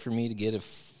would it take for me to get a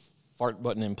fart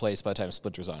button in place by the time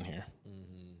Splinter's on here?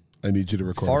 I need you to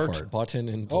record fart, a fart. button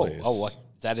in Oh, place. what?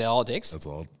 Is that all it takes? That's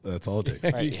all it takes.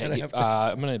 All right, You're gonna hey, have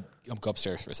I'm gonna go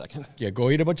upstairs for a second. Yeah, go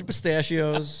eat a bunch of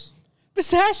pistachios.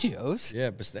 Pistachios Yeah,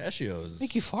 pistachios.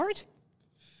 make you fart?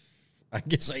 I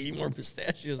guess I eat more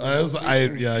pistachios. Than You most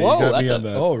got Whoa, me that's on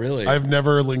that. Oh, really? I've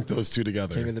never linked those two King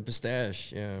together. of the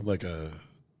pistache. Yeah. Like a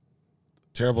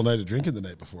terrible night of drinking the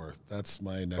night before. That's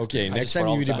my next. Okay, thing. next just time fart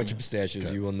all you the eat a time. bunch of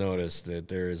pistachios, you will notice that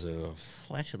there is a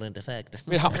flatulent effect.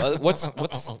 Wait,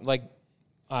 what's like?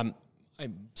 I'm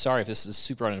sorry if this is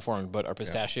super uninformed, but are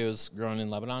pistachios grown in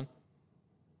Lebanon?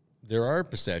 There are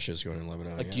pistachios grown in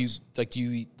Lebanon. Like, yes. do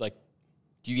you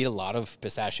eat a lot of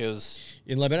pistachios?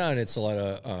 In Lebanon, it's a lot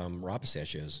of raw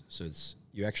pistachios. So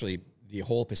the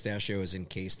whole pistachio is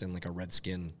encased in like a red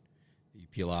skin that you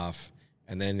peel off.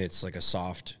 And then it's like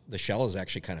the shell is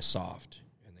actually kind of soft.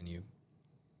 And then you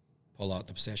pull out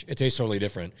the pistachio. It tastes totally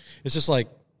different. It's just like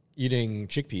eating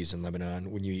chickpeas in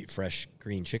Lebanon. When you eat fresh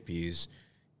green chickpeas,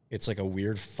 it's like a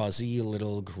weird fuzzy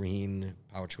little green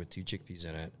pouch with 2 chickpeas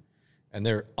in it. And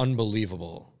they're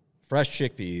unbelievable. Fresh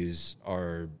chickpeas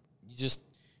are... You just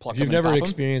pluck If you've them and never pop 'em?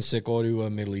 experienced it, go to a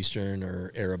Middle Eastern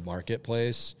or Arab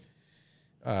marketplace.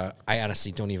 I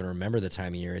honestly don't even remember the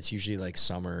time of year. It's usually like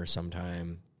summer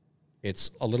sometime.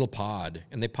 It's a little pod,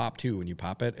 and they pop too. When you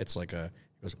pop it, it's like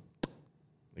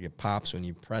it pops when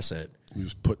you press it. You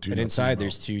just put 2. And nuts in inside your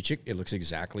there's mouth. 2 It looks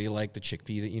exactly like the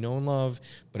chickpea that you know and love,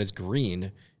 but it's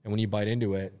green. And when you bite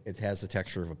into it, it has the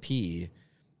texture of a pea,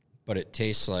 but it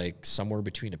tastes like somewhere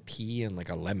between a pea and like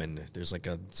a lemon. There's like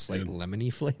a slight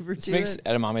lemony flavor This to makes it.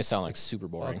 edamame sound like super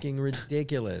boring. Fucking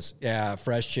ridiculous. Yeah,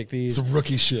 fresh chickpeas. Some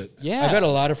rookie shit. Yeah, I've had a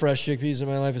lot of fresh chickpeas in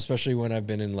my life, especially when I've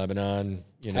been in Lebanon.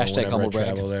 You know, Hashtag whenever humble I brag.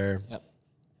 travel there. Yep.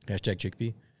 Hashtag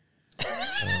chickpea.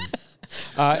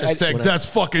 That's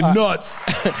fucking nuts.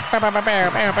 you have a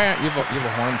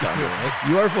horn sound, right?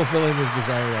 You are fulfilling his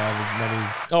desire to have as many.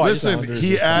 Oh, Listen, sounders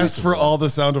he as asked for possible. all the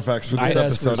sound effects for this I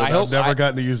asked for- episode. I and hope- I've never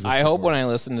gotten to use this. I hope before. when I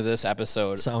listen to this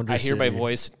episode, Sounder I hear my City.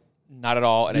 voice not at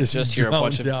all, and This I just is hear a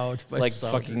bunch of drowned out by like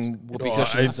sounders. fucking whoopee Oh,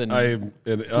 cushions and and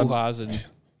hoo-has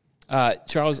and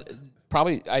Charles.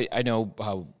 Probably, I know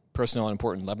how personal and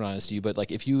important Lebanon is to you, but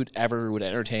like if you ever would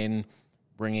entertain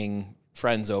bringing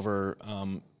friends over,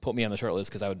 put me on the short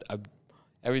list because I would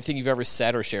everything you've ever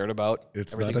said or shared about.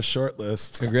 it's everything, not a short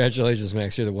list. Congratulations,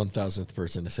 Max. You're the 1,000th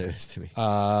person to say this to me.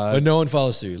 But no one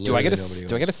follows suit. do I get Literally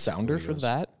nobody a goes. sounder for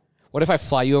that? What if I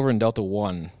fly you over in Delta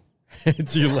One?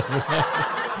 Do you Lebanon?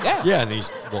 Yeah, Yeah, and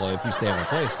if you stay in my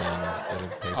place, then it'll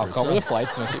pay for I'll cover the itself.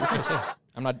 flights and I'll see what you say.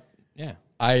 I'm not. Yeah.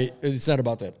 It's not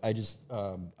about that. I just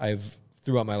I've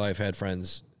throughout my life had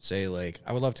friends say like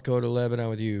I would love to go to Lebanon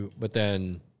with you, but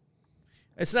then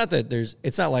it's not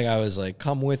like I was like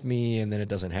come with me and then it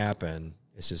doesn't happen.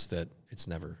 It's just that it's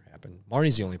never happened.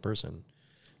 Marnie's the only person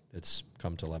that's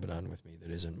come to Lebanon with me that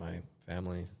isn't my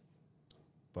family.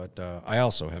 But I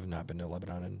also have not been to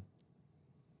Lebanon in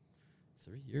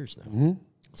 3 years now.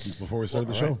 Since before we started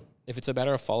the show. If it's a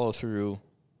matter of follow through,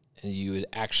 and you would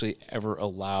actually ever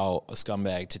allow a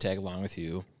scumbag to tag along with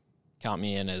you, count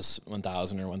me in as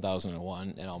 1,000 or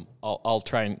 1,001, and I'll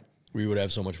try and We would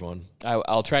have so much fun.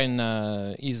 I'll try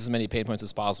and ease as many pain points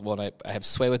as possible. And I have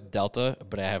sway with Delta,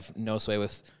 but I have no sway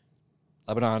with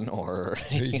Lebanon or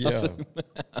anything else.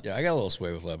 Yeah, I got a little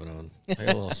sway with Lebanon.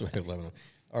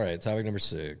 All right, topic number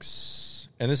 6.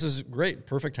 And this is great.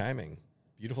 Perfect timing.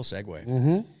 Beautiful segue.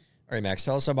 All right, Max,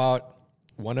 tell us about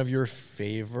one of your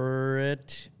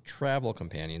favorite travel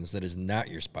companions that is not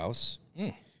your spouse.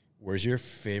 Where's your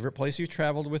favorite place you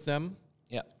traveled with them?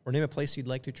 Yeah. Or name a place you'd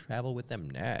like to travel with them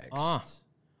next. I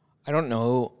don't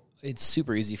know. It's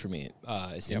super easy for me.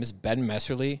 His name is Ben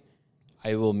Messerly.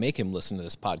 I will make him listen to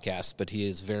this podcast, but he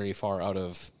is very far out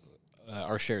of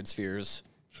our shared spheres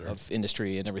of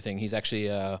industry and everything. He's actually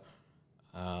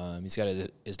he's got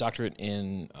his doctorate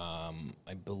in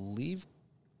I believe.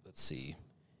 Let's see,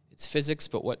 it's physics,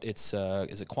 but what it's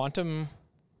is it quantum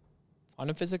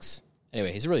physics?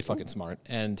 Anyway, he's really fucking smart,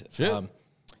 and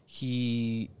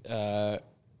he's an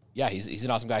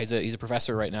awesome guy. He's a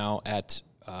professor right now at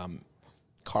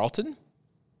Carleton.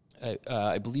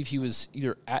 I believe he was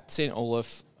either at St.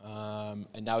 Olaf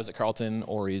and now he's at Carleton,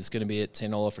 or he's going to be at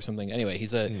St. Olaf or something. Anyway,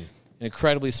 he's an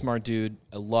incredibly smart dude.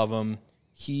 I love him.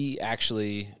 He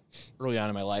actually, early on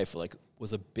in my life, like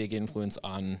was a big influence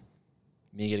on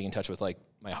me getting in touch with like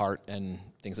my heart and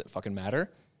things that fucking matter.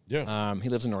 Yeah. He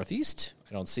lives in Northeast.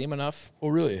 I don't see him enough. Oh,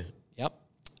 really? Yep.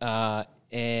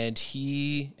 And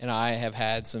he and I have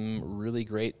had some really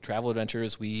great travel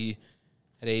adventures. We,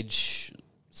 at age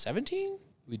 17,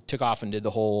 we took off and did the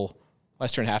whole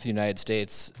western half of the United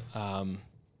States,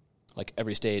 like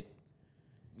every state,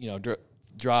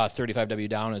 draw 35W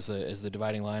down as the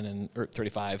dividing line, or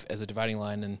 35 as a dividing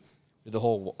line, and the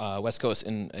whole West Coast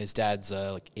in his dad's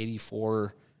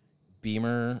 84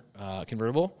 Beamer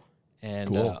convertible. And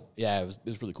Cool. it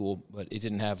was really cool, but it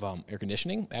didn't have air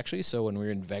conditioning actually. So when we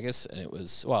were in Vegas, and it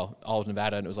was all of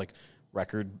Nevada, and it was like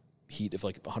record heat of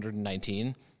like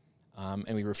 119,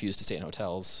 and we refused to stay in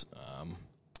hotels.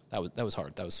 That was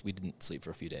hard. We didn't sleep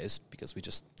for a few days because we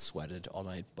just sweated all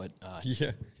night. But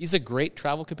he's a great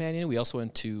travel companion. We also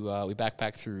went to we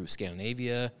backpacked through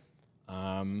Scandinavia.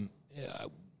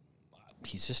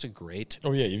 He's just a great.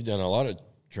 Oh yeah, you've done a lot of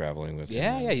traveling with him.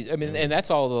 Yeah. I mean, and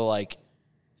that's all the like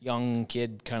young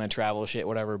kid kind of travel shit,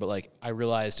 whatever. But like, I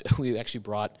realized we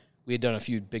had done a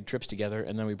few big trips together,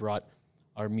 and then we brought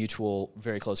our mutual,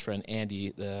 very close friend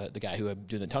Andy, the guy who I'm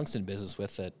doing the tungsten business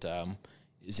with, that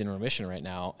is in remission right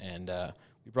now, and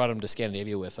we brought him to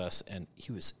Scandinavia with us, and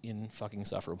he was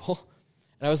insufferable.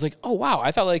 And I was like, oh wow,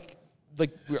 I thought like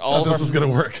we're all this was gonna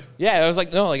work. Yeah, I was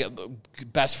like, no, like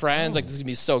best friends, like this is gonna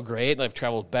be so great. And I've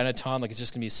traveled Benetton, like it's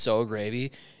just gonna be so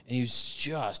gravy. And he was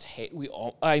just we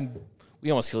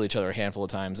almost killed each other a handful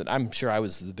of times, and I'm sure I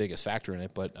was the biggest factor in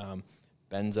it. But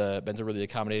Ben's a really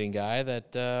accommodating guy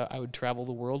that I would travel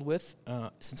the world with.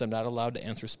 Since I'm not allowed to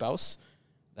answer spouse,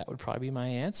 that would probably be my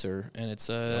answer. And it's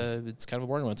kind of a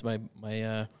boring one. It's my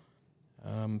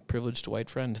privileged white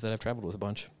friend that I've traveled with a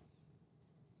bunch.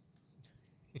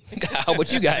 How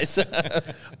about you guys?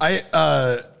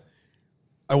 I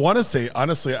want to say,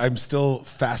 honestly, I'm still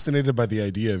fascinated by the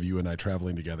idea of you and I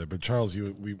traveling together. But Charles,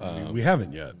 we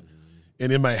haven't yet.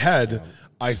 And in my head,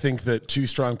 I think that two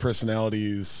strong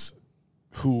personalities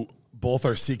who both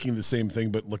are seeking the same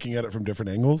thing but looking at it from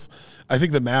different angles, I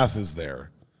think the math is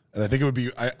there. And I think it would be,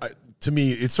 to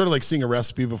me, it's sort of like seeing a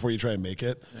recipe before you try and make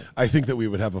it. Yeah. I think that we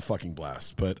would have a fucking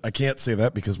blast. But I can't say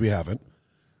that because we haven't.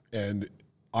 And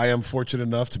I am fortunate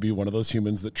enough to be one of those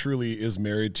humans that truly is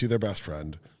married to their best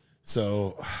friend.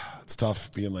 So it's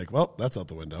tough being like, well, that's out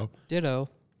the window. Ditto.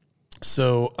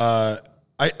 So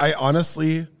I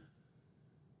honestly,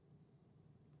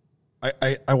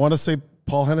 I want to say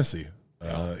Paul Hennessy.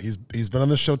 He's been on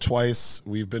the show twice.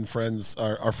 We've been friends.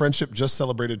 Our friendship just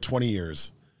celebrated 20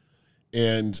 years.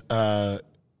 And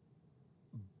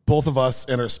both of us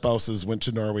and our spouses went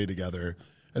to Norway together.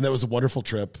 And that was a wonderful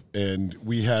trip, and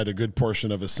we had a good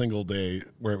portion of a single day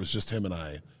where it was just him and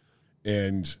I.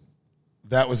 And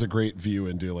that was a great view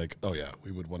into like, oh yeah,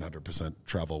 we would 100%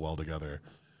 travel well together.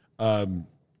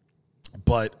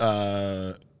 But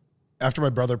after my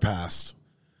brother passed,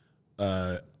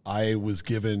 I was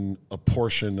given a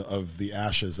portion of the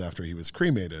ashes after he was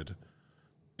cremated.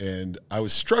 And I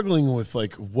was struggling with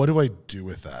like, what do I do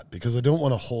with that? Because I don't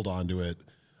want to hold on to it.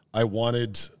 I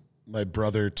wanted my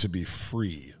brother to be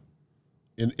free,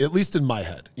 at least in my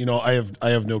head. I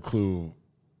have no clue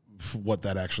what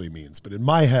that actually means, but in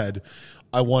my head,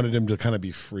 I wanted him to kind of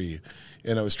be free.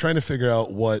 And I was trying to figure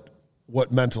out what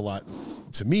meant a lot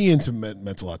to me and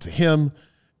meant a lot to him.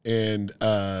 And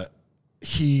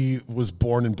he was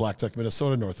born in Black Duck,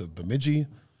 Minnesota, north of Bemidji.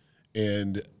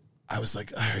 And I was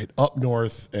like, all right, up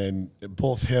north. And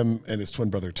both him and his twin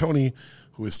brother, Tony,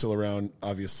 who is still around,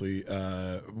 obviously,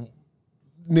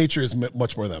 nature is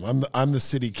much more them. I'm the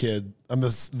city kid. I'm the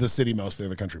city mouse. They're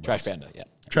the country mouse. Trash panda, yeah.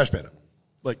 Trash panda.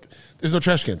 Like, there's no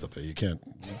trash cans up there. You can't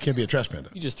be a trash panda.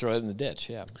 You just throw it in the ditch,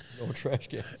 yeah. No trash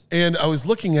cans. And I was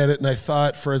looking at it, and I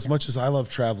thought, for as much as I love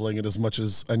traveling, and as much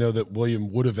as I know that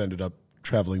William would have ended up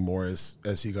traveling more as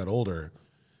he got older,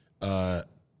 I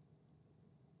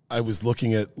was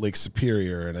looking at Lake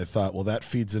Superior, and I thought, well, that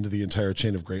feeds into the entire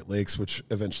chain of Great Lakes, which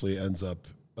eventually ends up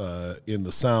in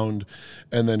the Sound,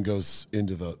 and then goes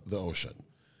into the ocean.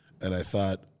 And I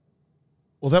thought,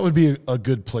 well, that would be a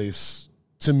good place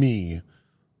to me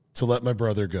to let my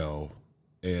brother go,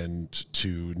 and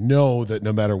to know that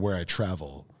no matter where I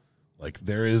travel, like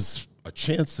there is a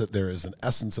chance that there is an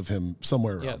essence of him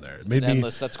somewhere around there. It made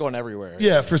endless. That's going everywhere.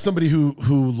 Yeah, for somebody who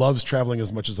loves traveling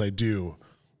as much as I do,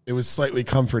 it was slightly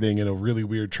comforting in a really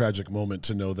weird, tragic moment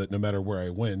to know that no matter where I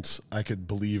went, I could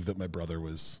believe that my brother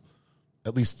was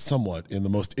at least somewhat in the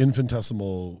most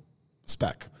infinitesimal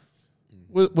speck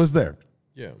was there.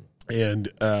 Yeah. And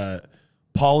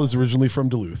Paul is originally from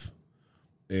Duluth,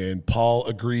 and Paul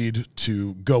agreed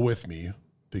to go with me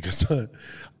because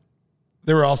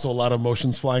there were also a lot of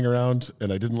emotions flying around,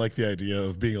 and I didn't like the idea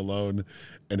of being alone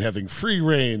and having free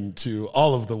reign to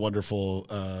all of the wonderful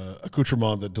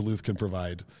accoutrement that Duluth can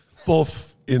provide.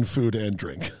 both in food and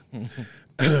drink.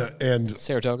 And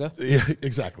Saratoga. yeah,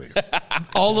 exactly.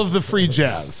 All of the free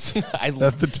jazz I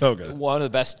at the Toga. One of the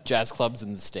best jazz clubs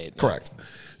in the state. Correct.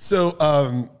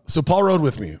 So, so Paul rode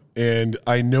with me, and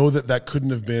I know that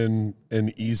couldn't have been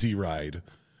an easy ride.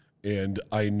 And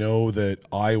I know that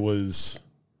I was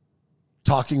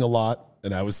talking a lot,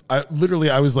 and I was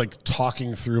like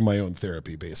talking through my own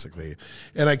therapy, basically.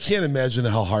 And I can't imagine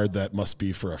how hard that must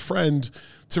be for a friend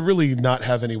to really not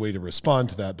have any way to respond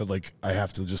to that. But like, I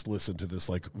have to just listen to this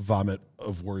like vomit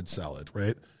of word salad,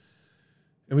 right?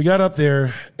 And we got up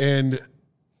there, and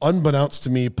unbeknownst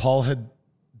to me, Paul had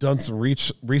done some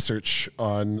research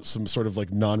on some sort of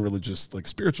like non-religious, like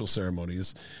spiritual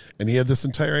ceremonies. And he had this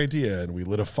entire idea, and we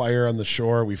lit a fire on the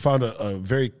shore. We found a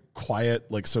very quiet,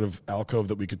 like sort of alcove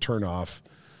that we could turn off.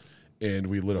 And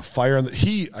we lit a fire on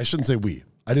I shouldn't say we,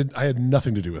 I had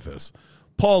nothing to do with this.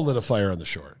 Paul lit a fire on the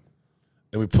shore,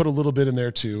 and we put a little bit in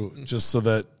there too, just so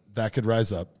that could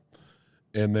rise up.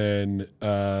 And then,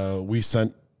 we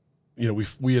sent,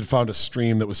 we had found a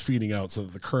stream that was feeding out so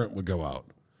that the current would go out.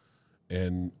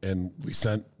 And we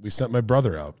sent my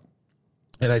brother out,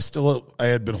 and I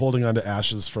had been holding on to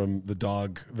ashes from the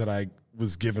dog that I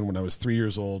was given when I was 3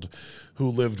 years old, who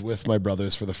lived with my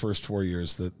brothers for the first 4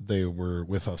 years that they were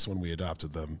with us when we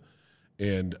adopted them.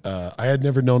 And I had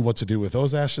never known what to do with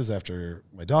those ashes after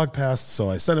my dog passed, so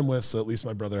I sent him with, so at least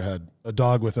my brother had a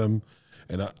dog with him.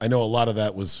 And I know a lot of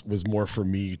that was more for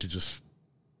me to just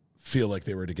feel like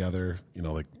they were together.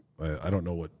 Like I don't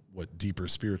know what deeper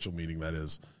spiritual meaning that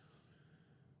is.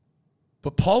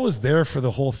 But Paul was there for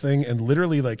the whole thing and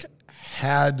literally like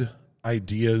had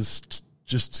ideas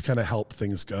just to kind of help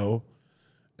things go.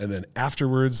 And then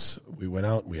afterwards we went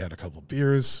out and we had a couple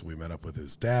beers. We met up with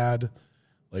his dad.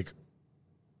 Like,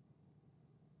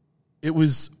 it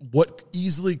was what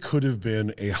easily could have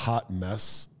been a hot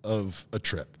mess of a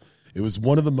trip. It was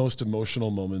one of the most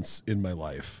emotional moments in my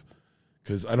life,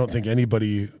 because I don't think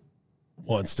anybody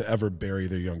wants to ever bury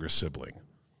their younger sibling.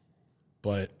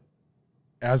 But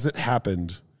as it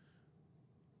happened,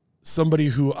 somebody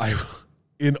who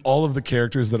in all of the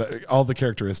characters all the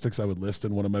characteristics I would list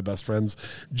in one of my best friends,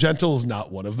 gentle is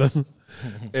not one of them.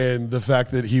 And the fact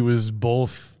that he was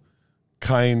both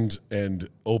kind and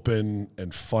open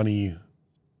and funny,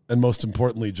 and most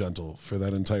importantly, gentle for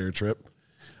that entire trip.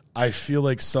 I feel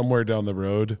like somewhere down the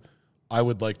road, I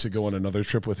would like to go on another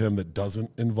trip with him that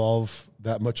doesn't involve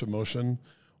that much emotion,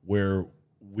 where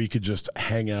we could just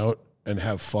hang out and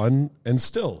have fun and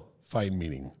still find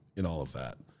meaning in all of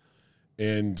that.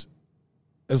 And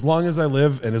as long as I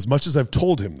live, and as much as I've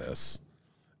told him this,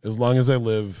 as long as I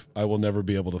live, I will never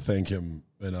be able to thank him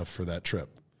enough for that trip.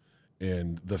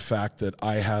 And the fact that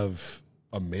I have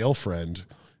a male friend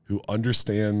who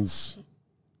understands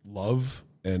love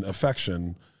and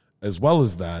affection as well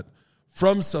as that,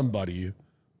 from somebody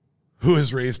who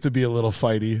is raised to be a little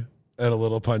fighty and a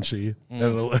little punchy and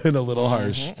a little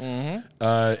harsh.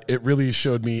 It really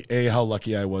showed me, A, how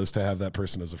lucky I was to have that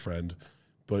person as a friend,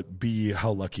 but B,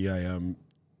 how lucky I am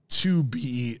to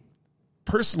be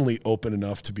personally open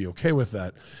enough to be okay with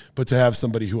that, but to have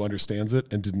somebody who understands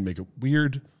it and didn't make it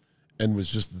weird and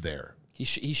was just there. He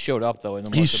showed up, though.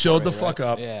 He showed the fuck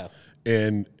up. Yeah.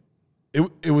 And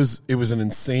it was an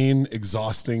insane,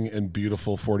 exhausting, and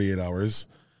beautiful 48 hours.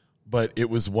 But it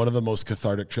was one of the most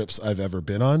cathartic trips I've ever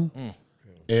been on.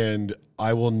 And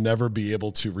I will never be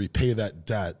able to repay that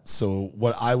debt. So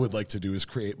what I would like to do is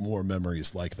create more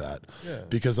memories like that. Yeah.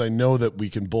 Because I know that we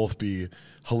can both be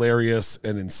hilarious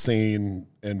and insane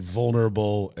and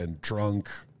vulnerable and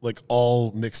drunk, like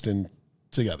all mixed in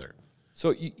together.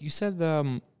 So you said, I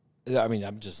mean,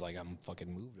 I'm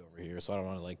fucking moved over here, so I don't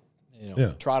want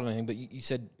to trot on anything, but you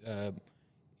said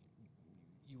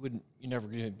you're never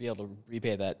going to be able to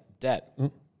repay that debt.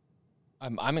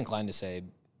 I'm inclined to say,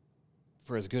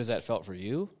 for as good as that felt for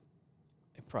you,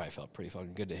 it probably felt pretty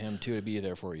fucking good to him too, to be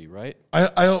there for you, right?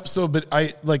 I hope so, but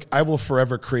I will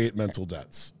forever create mental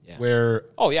debts where.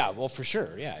 Oh yeah, well for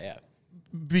sure, yeah.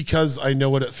 Because I know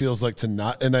what it feels like to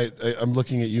not, and I'm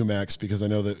looking at you, Max, because I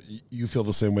know that you feel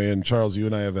the same way, and Charles, you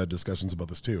and I have had discussions about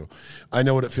this too. I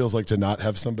know what it feels like to not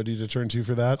have somebody to turn to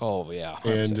for that. Oh yeah,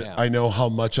 and I know how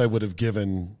much I would have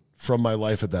given from my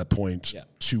life at that point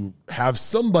to have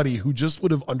somebody who just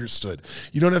would have understood.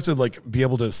 You don't have to be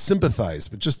able to sympathize,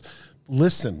 but just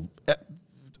listen,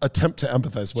 attempt to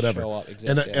empathize, whatever. Show up,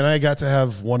 exist, and I got to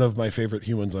have one of my favorite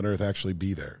humans on earth actually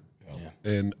be there.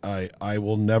 And I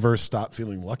will never stop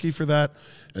feeling lucky for that.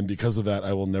 And because of that,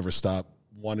 I will never stop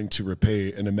wanting to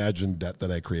repay an imagined debt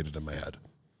that I created in my head.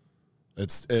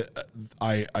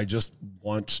 I just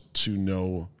want to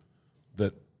know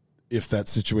that if that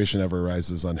situation ever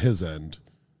arises on his end,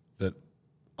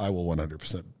 I will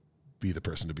 100% be the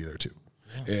person to be there too.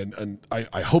 Yeah. And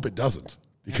I hope it doesn't,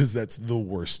 because that's the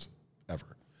worst ever.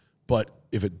 But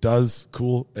if it does,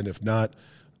 cool. And if not,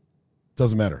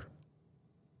 doesn't matter.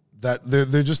 That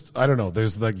they're just, I don't know.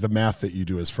 There's like the math that you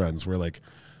do as friends where like,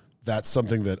 that's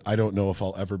something that I don't know if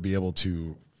I'll ever be able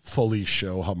to fully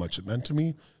show how much it meant to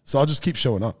me. So I'll just keep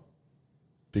showing up,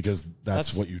 because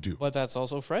that's what you do. But that's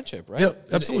also friendship, right? Yeah,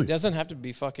 absolutely. It doesn't have to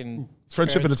be fucking It's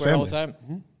friendship and it's fair and family. square all the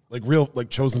time. Like real, like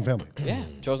chosen family. Yeah,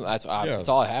 chosen. That's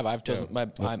all I have. I've chosen.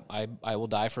 I will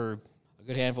die for a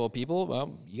good handful of people.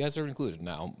 Well, you guys are included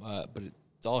now, but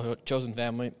it's all chosen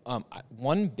family.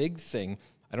 One big thing,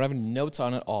 I don't have any notes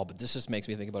on it all, but this just makes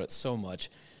me think about it so much,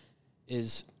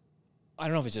 is I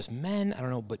don't know if it's just men, I don't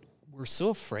know, but we're so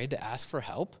afraid to ask for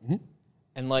help. Mm-hmm.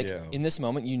 And like in this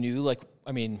moment, you knew, like,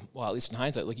 I mean, well, at least in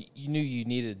hindsight, like you knew you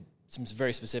needed some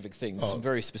very specific things, some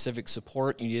very specific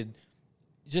support. You needed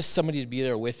just somebody to be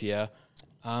there with you.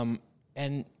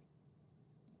 And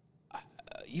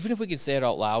even if we could say it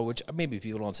out loud, which maybe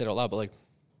people don't say it out loud, but like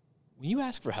when you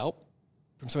ask for help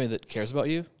from somebody that cares about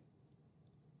you,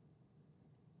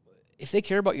 if they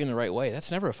care about you in the right way,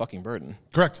 that's never a fucking burden.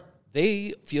 Correct.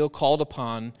 They feel called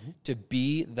upon to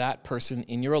be that person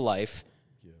in your life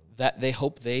that they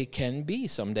hope they can be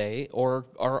someday or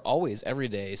are always every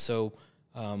day. So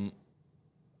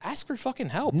ask for fucking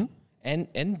help.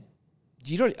 And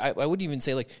you don't, I wouldn't even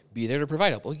say like be there to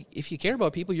provide help. Well, if you care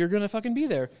about people, you're going to fucking be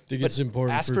there. I think it's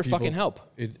important. Ask for fucking help.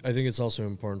 I think it's also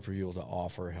important for you to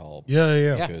offer help.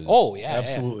 Yeah. Oh, yeah.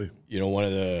 Absolutely. You know, one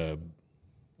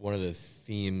of the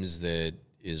themes that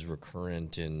is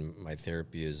recurrent in my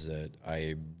therapy is that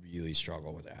I really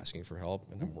struggle with asking for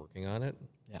help, and I'm working on it.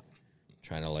 Yeah.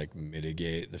 Trying to like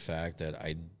mitigate the fact that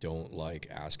I don't like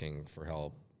asking for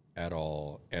help at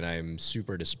all, and I'm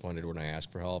super disappointed when I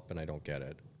ask for help and I don't get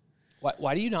it.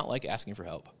 Why do you not like asking for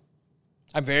help?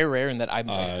 I'm very rare in that I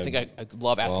think I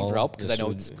love asking for help because I know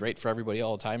it's great for everybody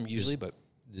all the time usually, but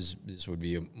this would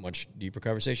be a much deeper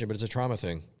conversation, but it's a trauma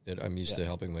thing that I'm used to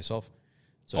helping myself.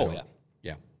 So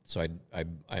So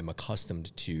I'm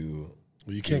accustomed to.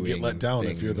 Well, you can't get let down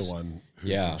if you're the one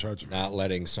who's in charge of it. Not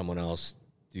letting someone else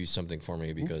do something for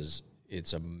me because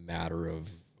it's a matter of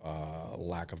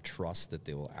lack of trust that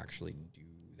they will actually do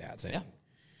that thing. Yeah.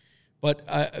 But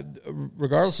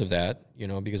regardless of that, you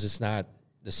know, because it's not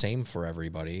the same for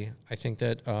everybody, I think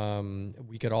that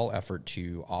we could all effort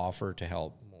to offer to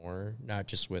help more, not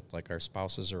just with like our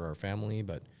spouses or our family,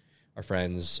 but our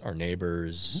friends, our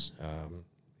neighbors,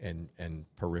 and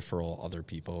peripheral other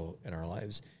people in our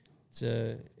lives.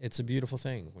 It's a beautiful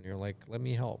thing when you're like, let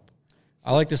me help.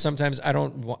 I like to sometimes, I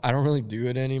don't really do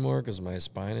it anymore because my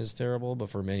spine is terrible, but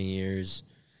for many years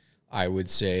I would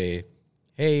say,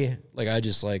 hey, like I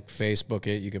just like Facebook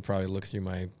it. You could probably look through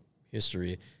my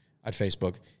history. I'd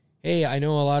Facebook, hey, I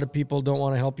know a lot of people don't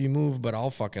want to help you move, but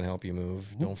I'll fucking help you move.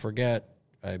 Don't forget,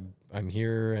 I'm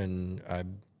here and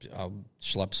I'll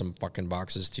schlep some fucking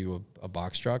boxes to a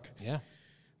box truck. Yeah.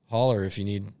 Holler if you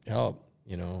need help,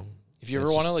 you know. If you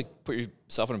ever want to like put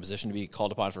yourself in a position to be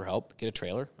called upon for help, get a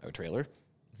trailer. I have a trailer.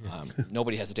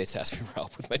 Nobody hesitates to ask me for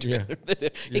help with my trailer.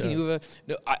 Yeah.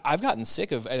 I've gotten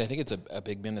sick of, and I think it's a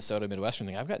big Minnesota Midwestern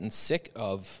thing. I've gotten sick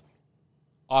of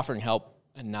offering help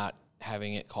and not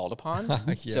having it called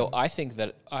upon. So I think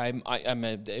that I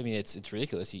mean, it's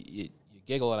ridiculous. You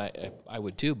giggle, and I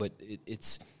would too. But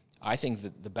I think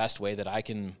that the best way that I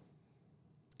can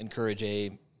encourage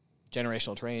a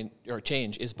generational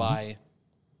change is by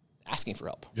asking for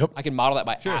help. Yep. I can model that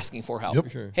by asking for help.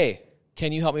 Yep. Sure. Hey,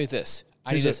 can you help me with this?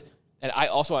 I need this. And I'm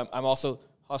also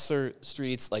hustler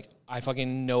streets. Like I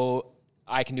fucking know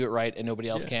I can do it right and nobody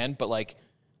else can. But like,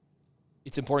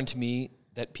 it's important to me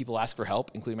that people ask for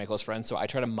help, including my close friends. So I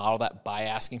try to model that by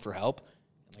asking for help.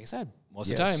 And like I said, most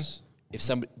of the time, if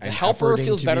the helper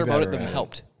feels better about it than the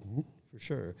helped. For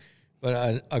sure.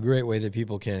 But a great way that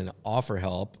people can offer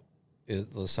help is,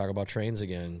 let's talk about trains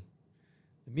again.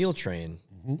 The meal train.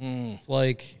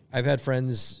 Like I've had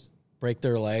friends break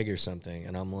their leg or something,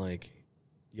 and I'm like,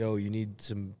 yo, you need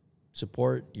some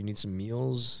support, you need some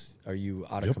meals, are you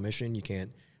out of commission, you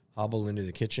can't hobble into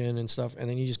the kitchen and stuff, and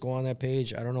then you just go on that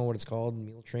page, I don't know what it's called,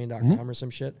 mealtrain.com or some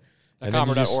shit, and then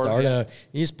you just start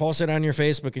you just post it on your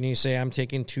Facebook and you say, I'm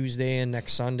taking Tuesday and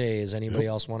next Sunday, does anybody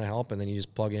else want to help? And then you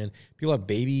just plug in, people have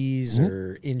babies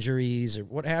or injuries or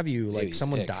what have you, like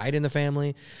someone died in the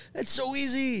family, that's so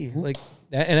easy, like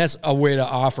that, and that's a way to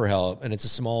offer help, and it's a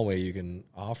small way you can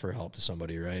offer help to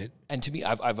somebody, right? And to me,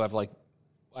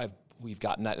 we've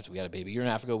gotten that. We had a baby a year and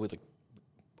a half ago with a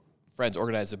friends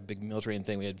organized a big meal train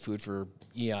thing. We had food for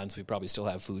eons. We probably still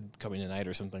have food coming tonight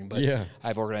or something. But Yeah.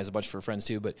 I've organized a bunch for friends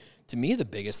too. But to me, the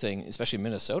biggest thing, especially in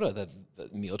Minnesota, that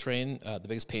the meal train, the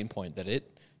biggest pain point that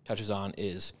it touches on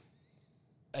is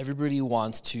everybody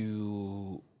wants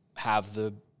to have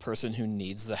the person who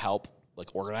needs the help like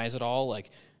organize it all. Like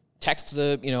text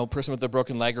the person with the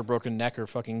broken leg or broken neck or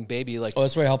fucking baby. Like Oh,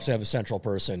 that's why it helps to have a central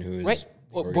person who's right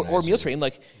or organizing. meal train.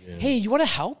 Like hey, you want to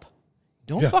help?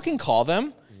 Don't fucking call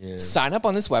them. Sign up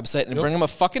on this website and bring them a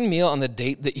fucking meal on the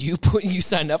date that you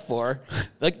signed up for.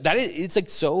 Like that is, it's like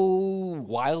so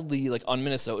wildly like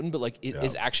un-Minnesotan, but like it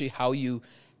is actually how you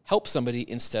help somebody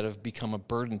instead of become a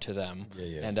burden to them.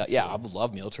 And I would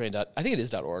love meal train. I think it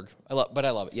is .org. I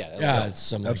love it. Yeah. Yeah, it's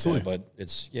something Absolutely. like that, but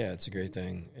it's a great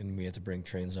thing, and we have to bring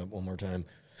trains up one more time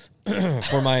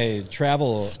for my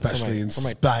travel, Especially in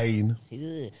Spain.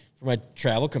 for my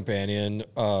travel companion.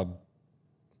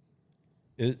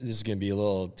 This is going to be a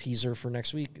little teaser for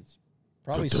next week. It's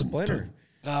probably Splinter.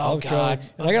 Oh God.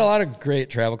 And I got a lot of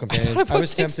great travel companions. I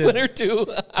was tempted. Splinter too.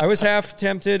 I was half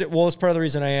tempted. Well, it's part of the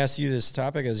reason I asked you this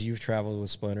topic, is you've traveled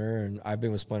with Splinter, and I've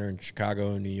been with Splinter in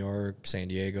Chicago, New York, San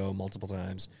Diego multiple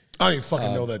times. I don't even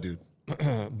fucking know that dude.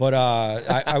 But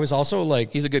I was also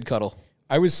like, He's a good cuddle.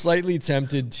 I was slightly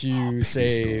tempted to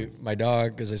say my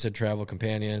dog, because I said travel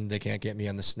companion. They can't get me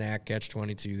on the snack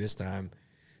catch-22 this time,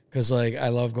 because like I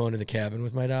love going to the cabin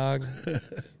with my dog.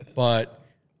 But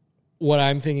what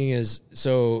I'm thinking is,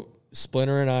 so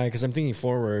Splinter and I, because I'm thinking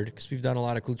forward, because we've done a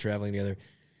lot of cool traveling together.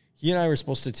 He and I were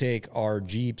supposed to take our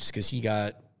Jeeps, because he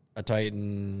got a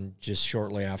Titan just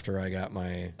shortly after I got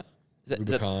my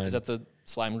Rubicon. Is that the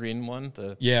slime green one?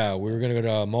 Yeah, we were going to go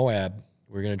to Moab.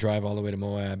 We were going to drive all the way to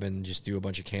Moab and just do a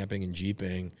bunch of camping and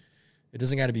jeeping. It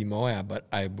doesn't got to be Moab, but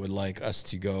I would like us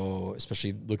to go,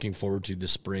 especially looking forward to the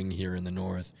spring here in the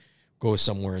north, go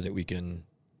somewhere that we can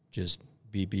just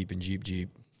beep and jeep.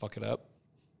 Fuck it up.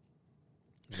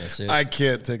 That's it.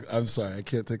 I'm sorry, I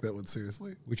can't take that one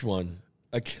seriously. Which one?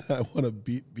 I want to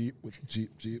beep with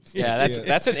Jeeps. Yeah,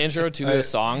 that's an intro to a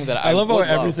song that I love how would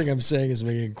everything I'm saying is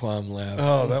making Quam laugh.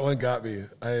 Oh, that one got me.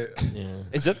 Yeah.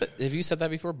 Is that have you said that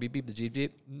before? Beep beep the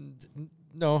Jeep.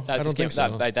 No, I don't think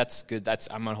so. That's good.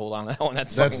 I'm gonna hold on to that one.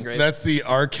 That's fucking great. That's the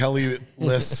R.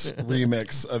 Kelly-less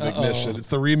remix of Ignition. It's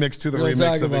the remix to the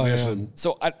remix of Ignition.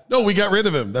 So No, we got rid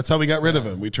of him. That's how we got rid of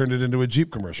him. We turned it into a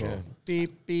Jeep commercial.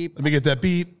 Beep. Let me get that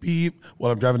beep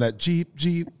while I'm driving that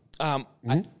Jeep.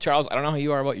 Charles, I don't know how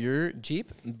you are about your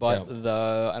Jeep, but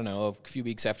I don't know, a few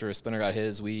weeks after Splinter got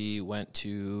his, we went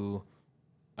to,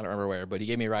 I don't remember where, but he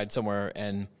gave me a ride somewhere,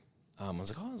 and I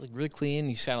was like, oh, it's like really clean.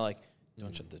 He's kind of like,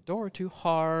 don't shut the door too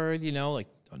hard, like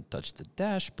don't touch the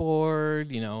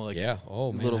dashboard, like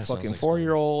little that fucking sounds like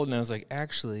 4-year-old. And I was like,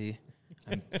 actually,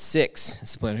 I'm 6,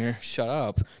 Splinter, shut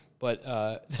up. But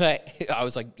then I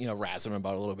was like, razzing him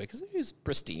about it a little bit because it was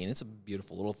pristine. It's a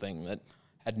beautiful little thing that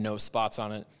had no spots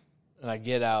on it. And I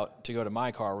get out to go to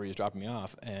my car where he was dropping me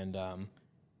off, and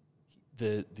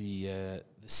the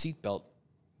seatbelt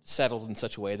settled in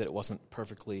such a way that it wasn't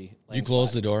perfectly. You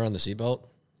closed the door on the seatbelt?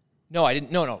 No, I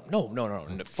didn't. No.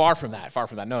 Far from that.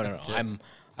 No.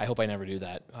 I hope I never do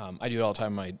that. I do it all the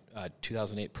time in my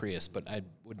 2008 Prius, but I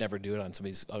would never do it on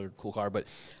somebody's other cool car. But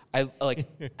I like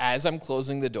as I'm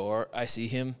closing the door, I see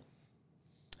him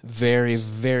very,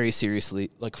 very seriously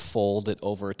like fold it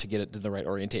over to get it to the right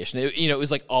orientation. It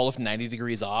was like all of 90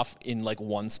 degrees off in like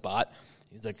one spot.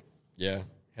 He's like, yeah,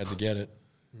 had to get it.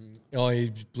 Oh,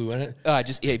 he blew in it?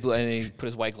 he blew, and he put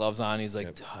his white gloves on. He's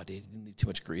like, dude, he didn't leave too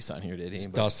much grease on here, did he?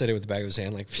 Dusted it with the back of his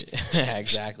hand, like yeah,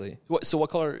 exactly. So what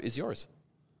color is yours?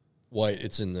 White.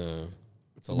 It's in the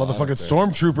Motherfucking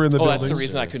stormtrooper in the building. That's the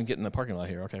reason I couldn't get in the parking lot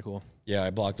here. Okay, cool. Yeah, I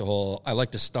blocked the whole. I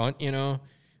like to stunt, I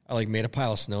like made a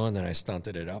pile of snow and then I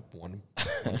stunted it up one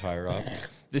tire up.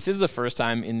 This is the first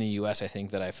time in the U.S. I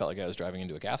think that I felt like I was driving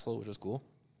into a castle, which was cool.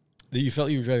 That you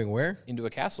felt you were driving where? Into a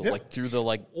castle, like through the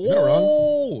like.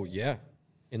 Oh, yeah,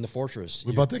 in the fortress.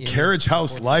 We bought the carriage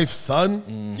house life, son.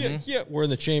 Mm-hmm. Yeah. We're in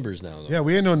the chambers now. Though. Yeah,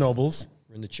 we ain't no nobles.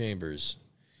 We're in the chambers.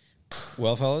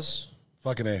 Well, fellas,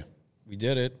 Fucking A. we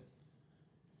did it.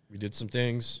 We did some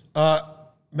things.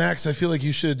 Max, I feel like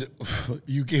you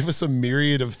gave us a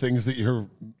myriad of things that you're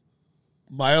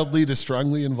mildly to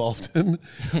strongly involved in.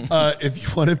 If you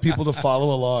wanted people to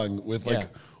follow along with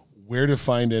where to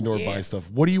find and or buy stuff,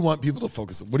 what do you want people to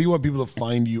focus on? What do you want people to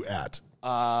find you at?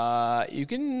 You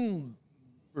can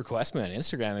request me on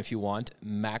Instagram if you want,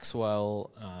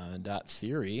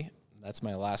 Maxwell.theory. That's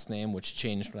my last name, which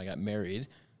changed when I got married.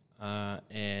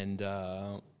 And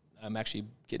I'm actually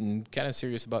getting kind of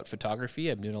serious about photography.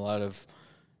 I'm doing a lot of,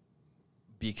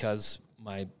 because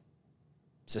my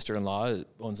sister-in-law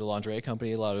owns a lingerie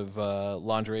company, a lot of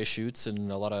lingerie shoots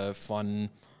and a lot of fun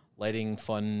lighting,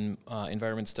 fun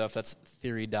environment stuff. That's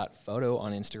theory.photo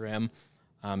on Instagram.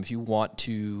 If you want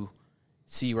to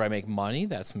see where I make money,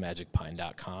 that's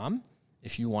magicpine.com.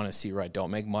 If you want to see where I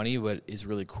don't make money, but is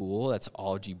really cool, that's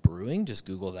Ology Brewing. Just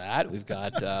Google that. We've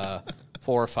got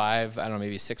 4 or 5, I don't know,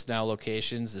 maybe 6 now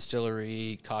locations,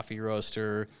 distillery, coffee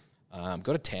roaster.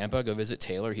 Go to Tampa, go visit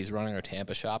Taylor. He's running our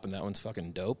Tampa shop, and that one's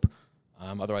fucking dope.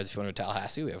 Otherwise, if you want to go to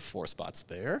Tallahassee, we have 4 spots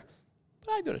there.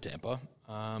 But I'd go to Tampa.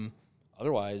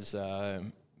 Otherwise,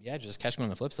 just catch me on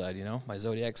the flip side, My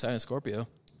zodiac sign is Scorpio.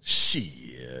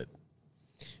 Shit.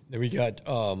 Then we got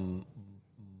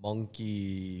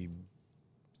Monkey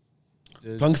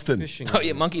Tungsten. Fishing. Oh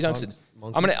yeah, Monkey Tungsten.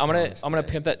 I'm gonna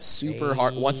pimp that super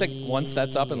hard. Once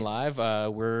that's up and live,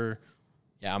 I'm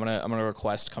gonna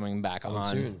request coming back on.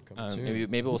 Soon.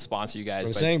 Maybe we'll sponsor you guys.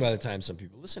 I'm saying by the time some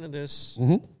people listen to this,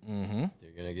 they're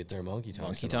gonna get their Monkey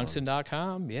Tungsten.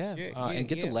 MonkeyTungsten.com, and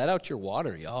get the lead out your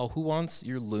water, y'all. Who wants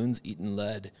your loons eating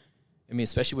lead? I mean,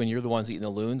 especially when you're the ones eating the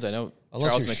loons. I know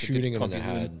Unless Charles you're makes shooting a them good in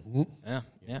comfy the loon. head.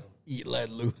 Yeah. Eat lead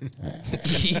loon.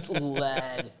 Eat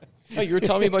lead. Oh, you were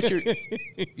telling me about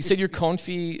you said your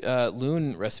confit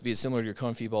loon recipe is similar to your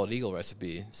confit bald eagle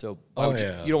recipe. So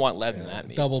you don't want lead in that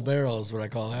meat. Double barrel is what I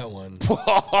call that one.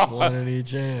 One in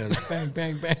each hand. Bang,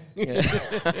 bang, bang. Yeah.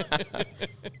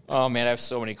 Oh man, I have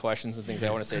so many questions and things I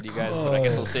want to say to you guys, but I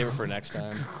guess I'll save it for next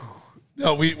time.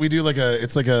 No, we do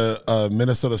it's like a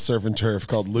Minnesota surf and turf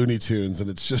called Looney Tunes, and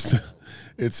it's just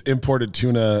it's imported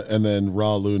tuna and then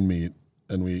raw loon meat,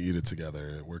 and we eat it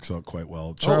together. It works out quite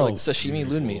well. Charles, like sashimi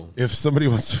loon meat if somebody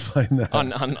wants to find that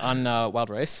on Wild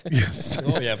Rice. yes,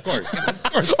 Oh, yeah, of course. Of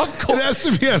course. it has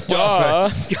to be on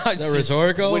Wild Rice. Is that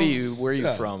rhetorical? Where are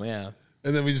you from? Yeah.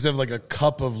 And then we just have like a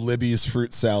cup of Libby's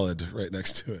fruit salad right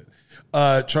next to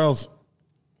it. Charles,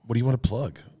 what do you want to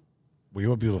plug? What do you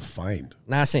want people to find?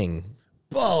 Nothing.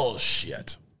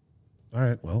 Bullshit. All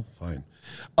right, well, fine.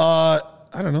 I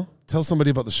don't know. Tell somebody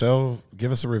about the show.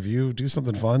 Give us a review. Do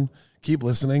something fun. Keep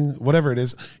listening. Whatever it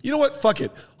is. You know what? Fuck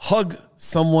it. Hug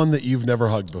someone that you've never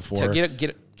hugged before. So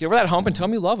get over that hump and tell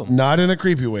them you love them. Not in a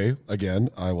creepy way. Again,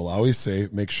 I will always say,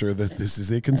 make sure that this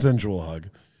is a consensual hug.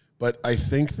 But I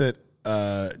think that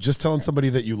just telling somebody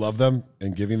that you love them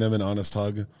and giving them an honest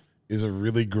hug is a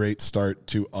really great start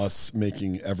to us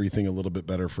making everything a little bit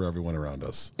better for everyone around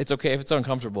us. It's okay if it's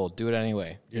uncomfortable. Do it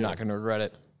anyway. You're not going to regret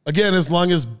it. Again, as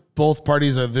long as both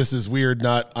parties are, this is weird,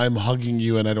 not I'm hugging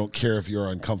you and I don't care if you're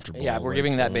uncomfortable. Yeah, we're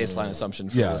giving that baseline assumption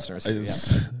for listeners.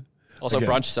 Also, again.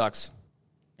 brunch sucks.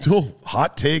 Oh,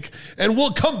 hot take. And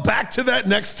we'll come back to that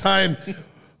next time.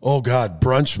 Oh, God,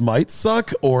 brunch might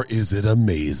suck, or is it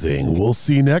amazing? We'll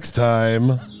see next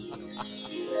time.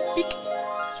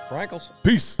 Sprinkles.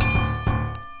 Peace.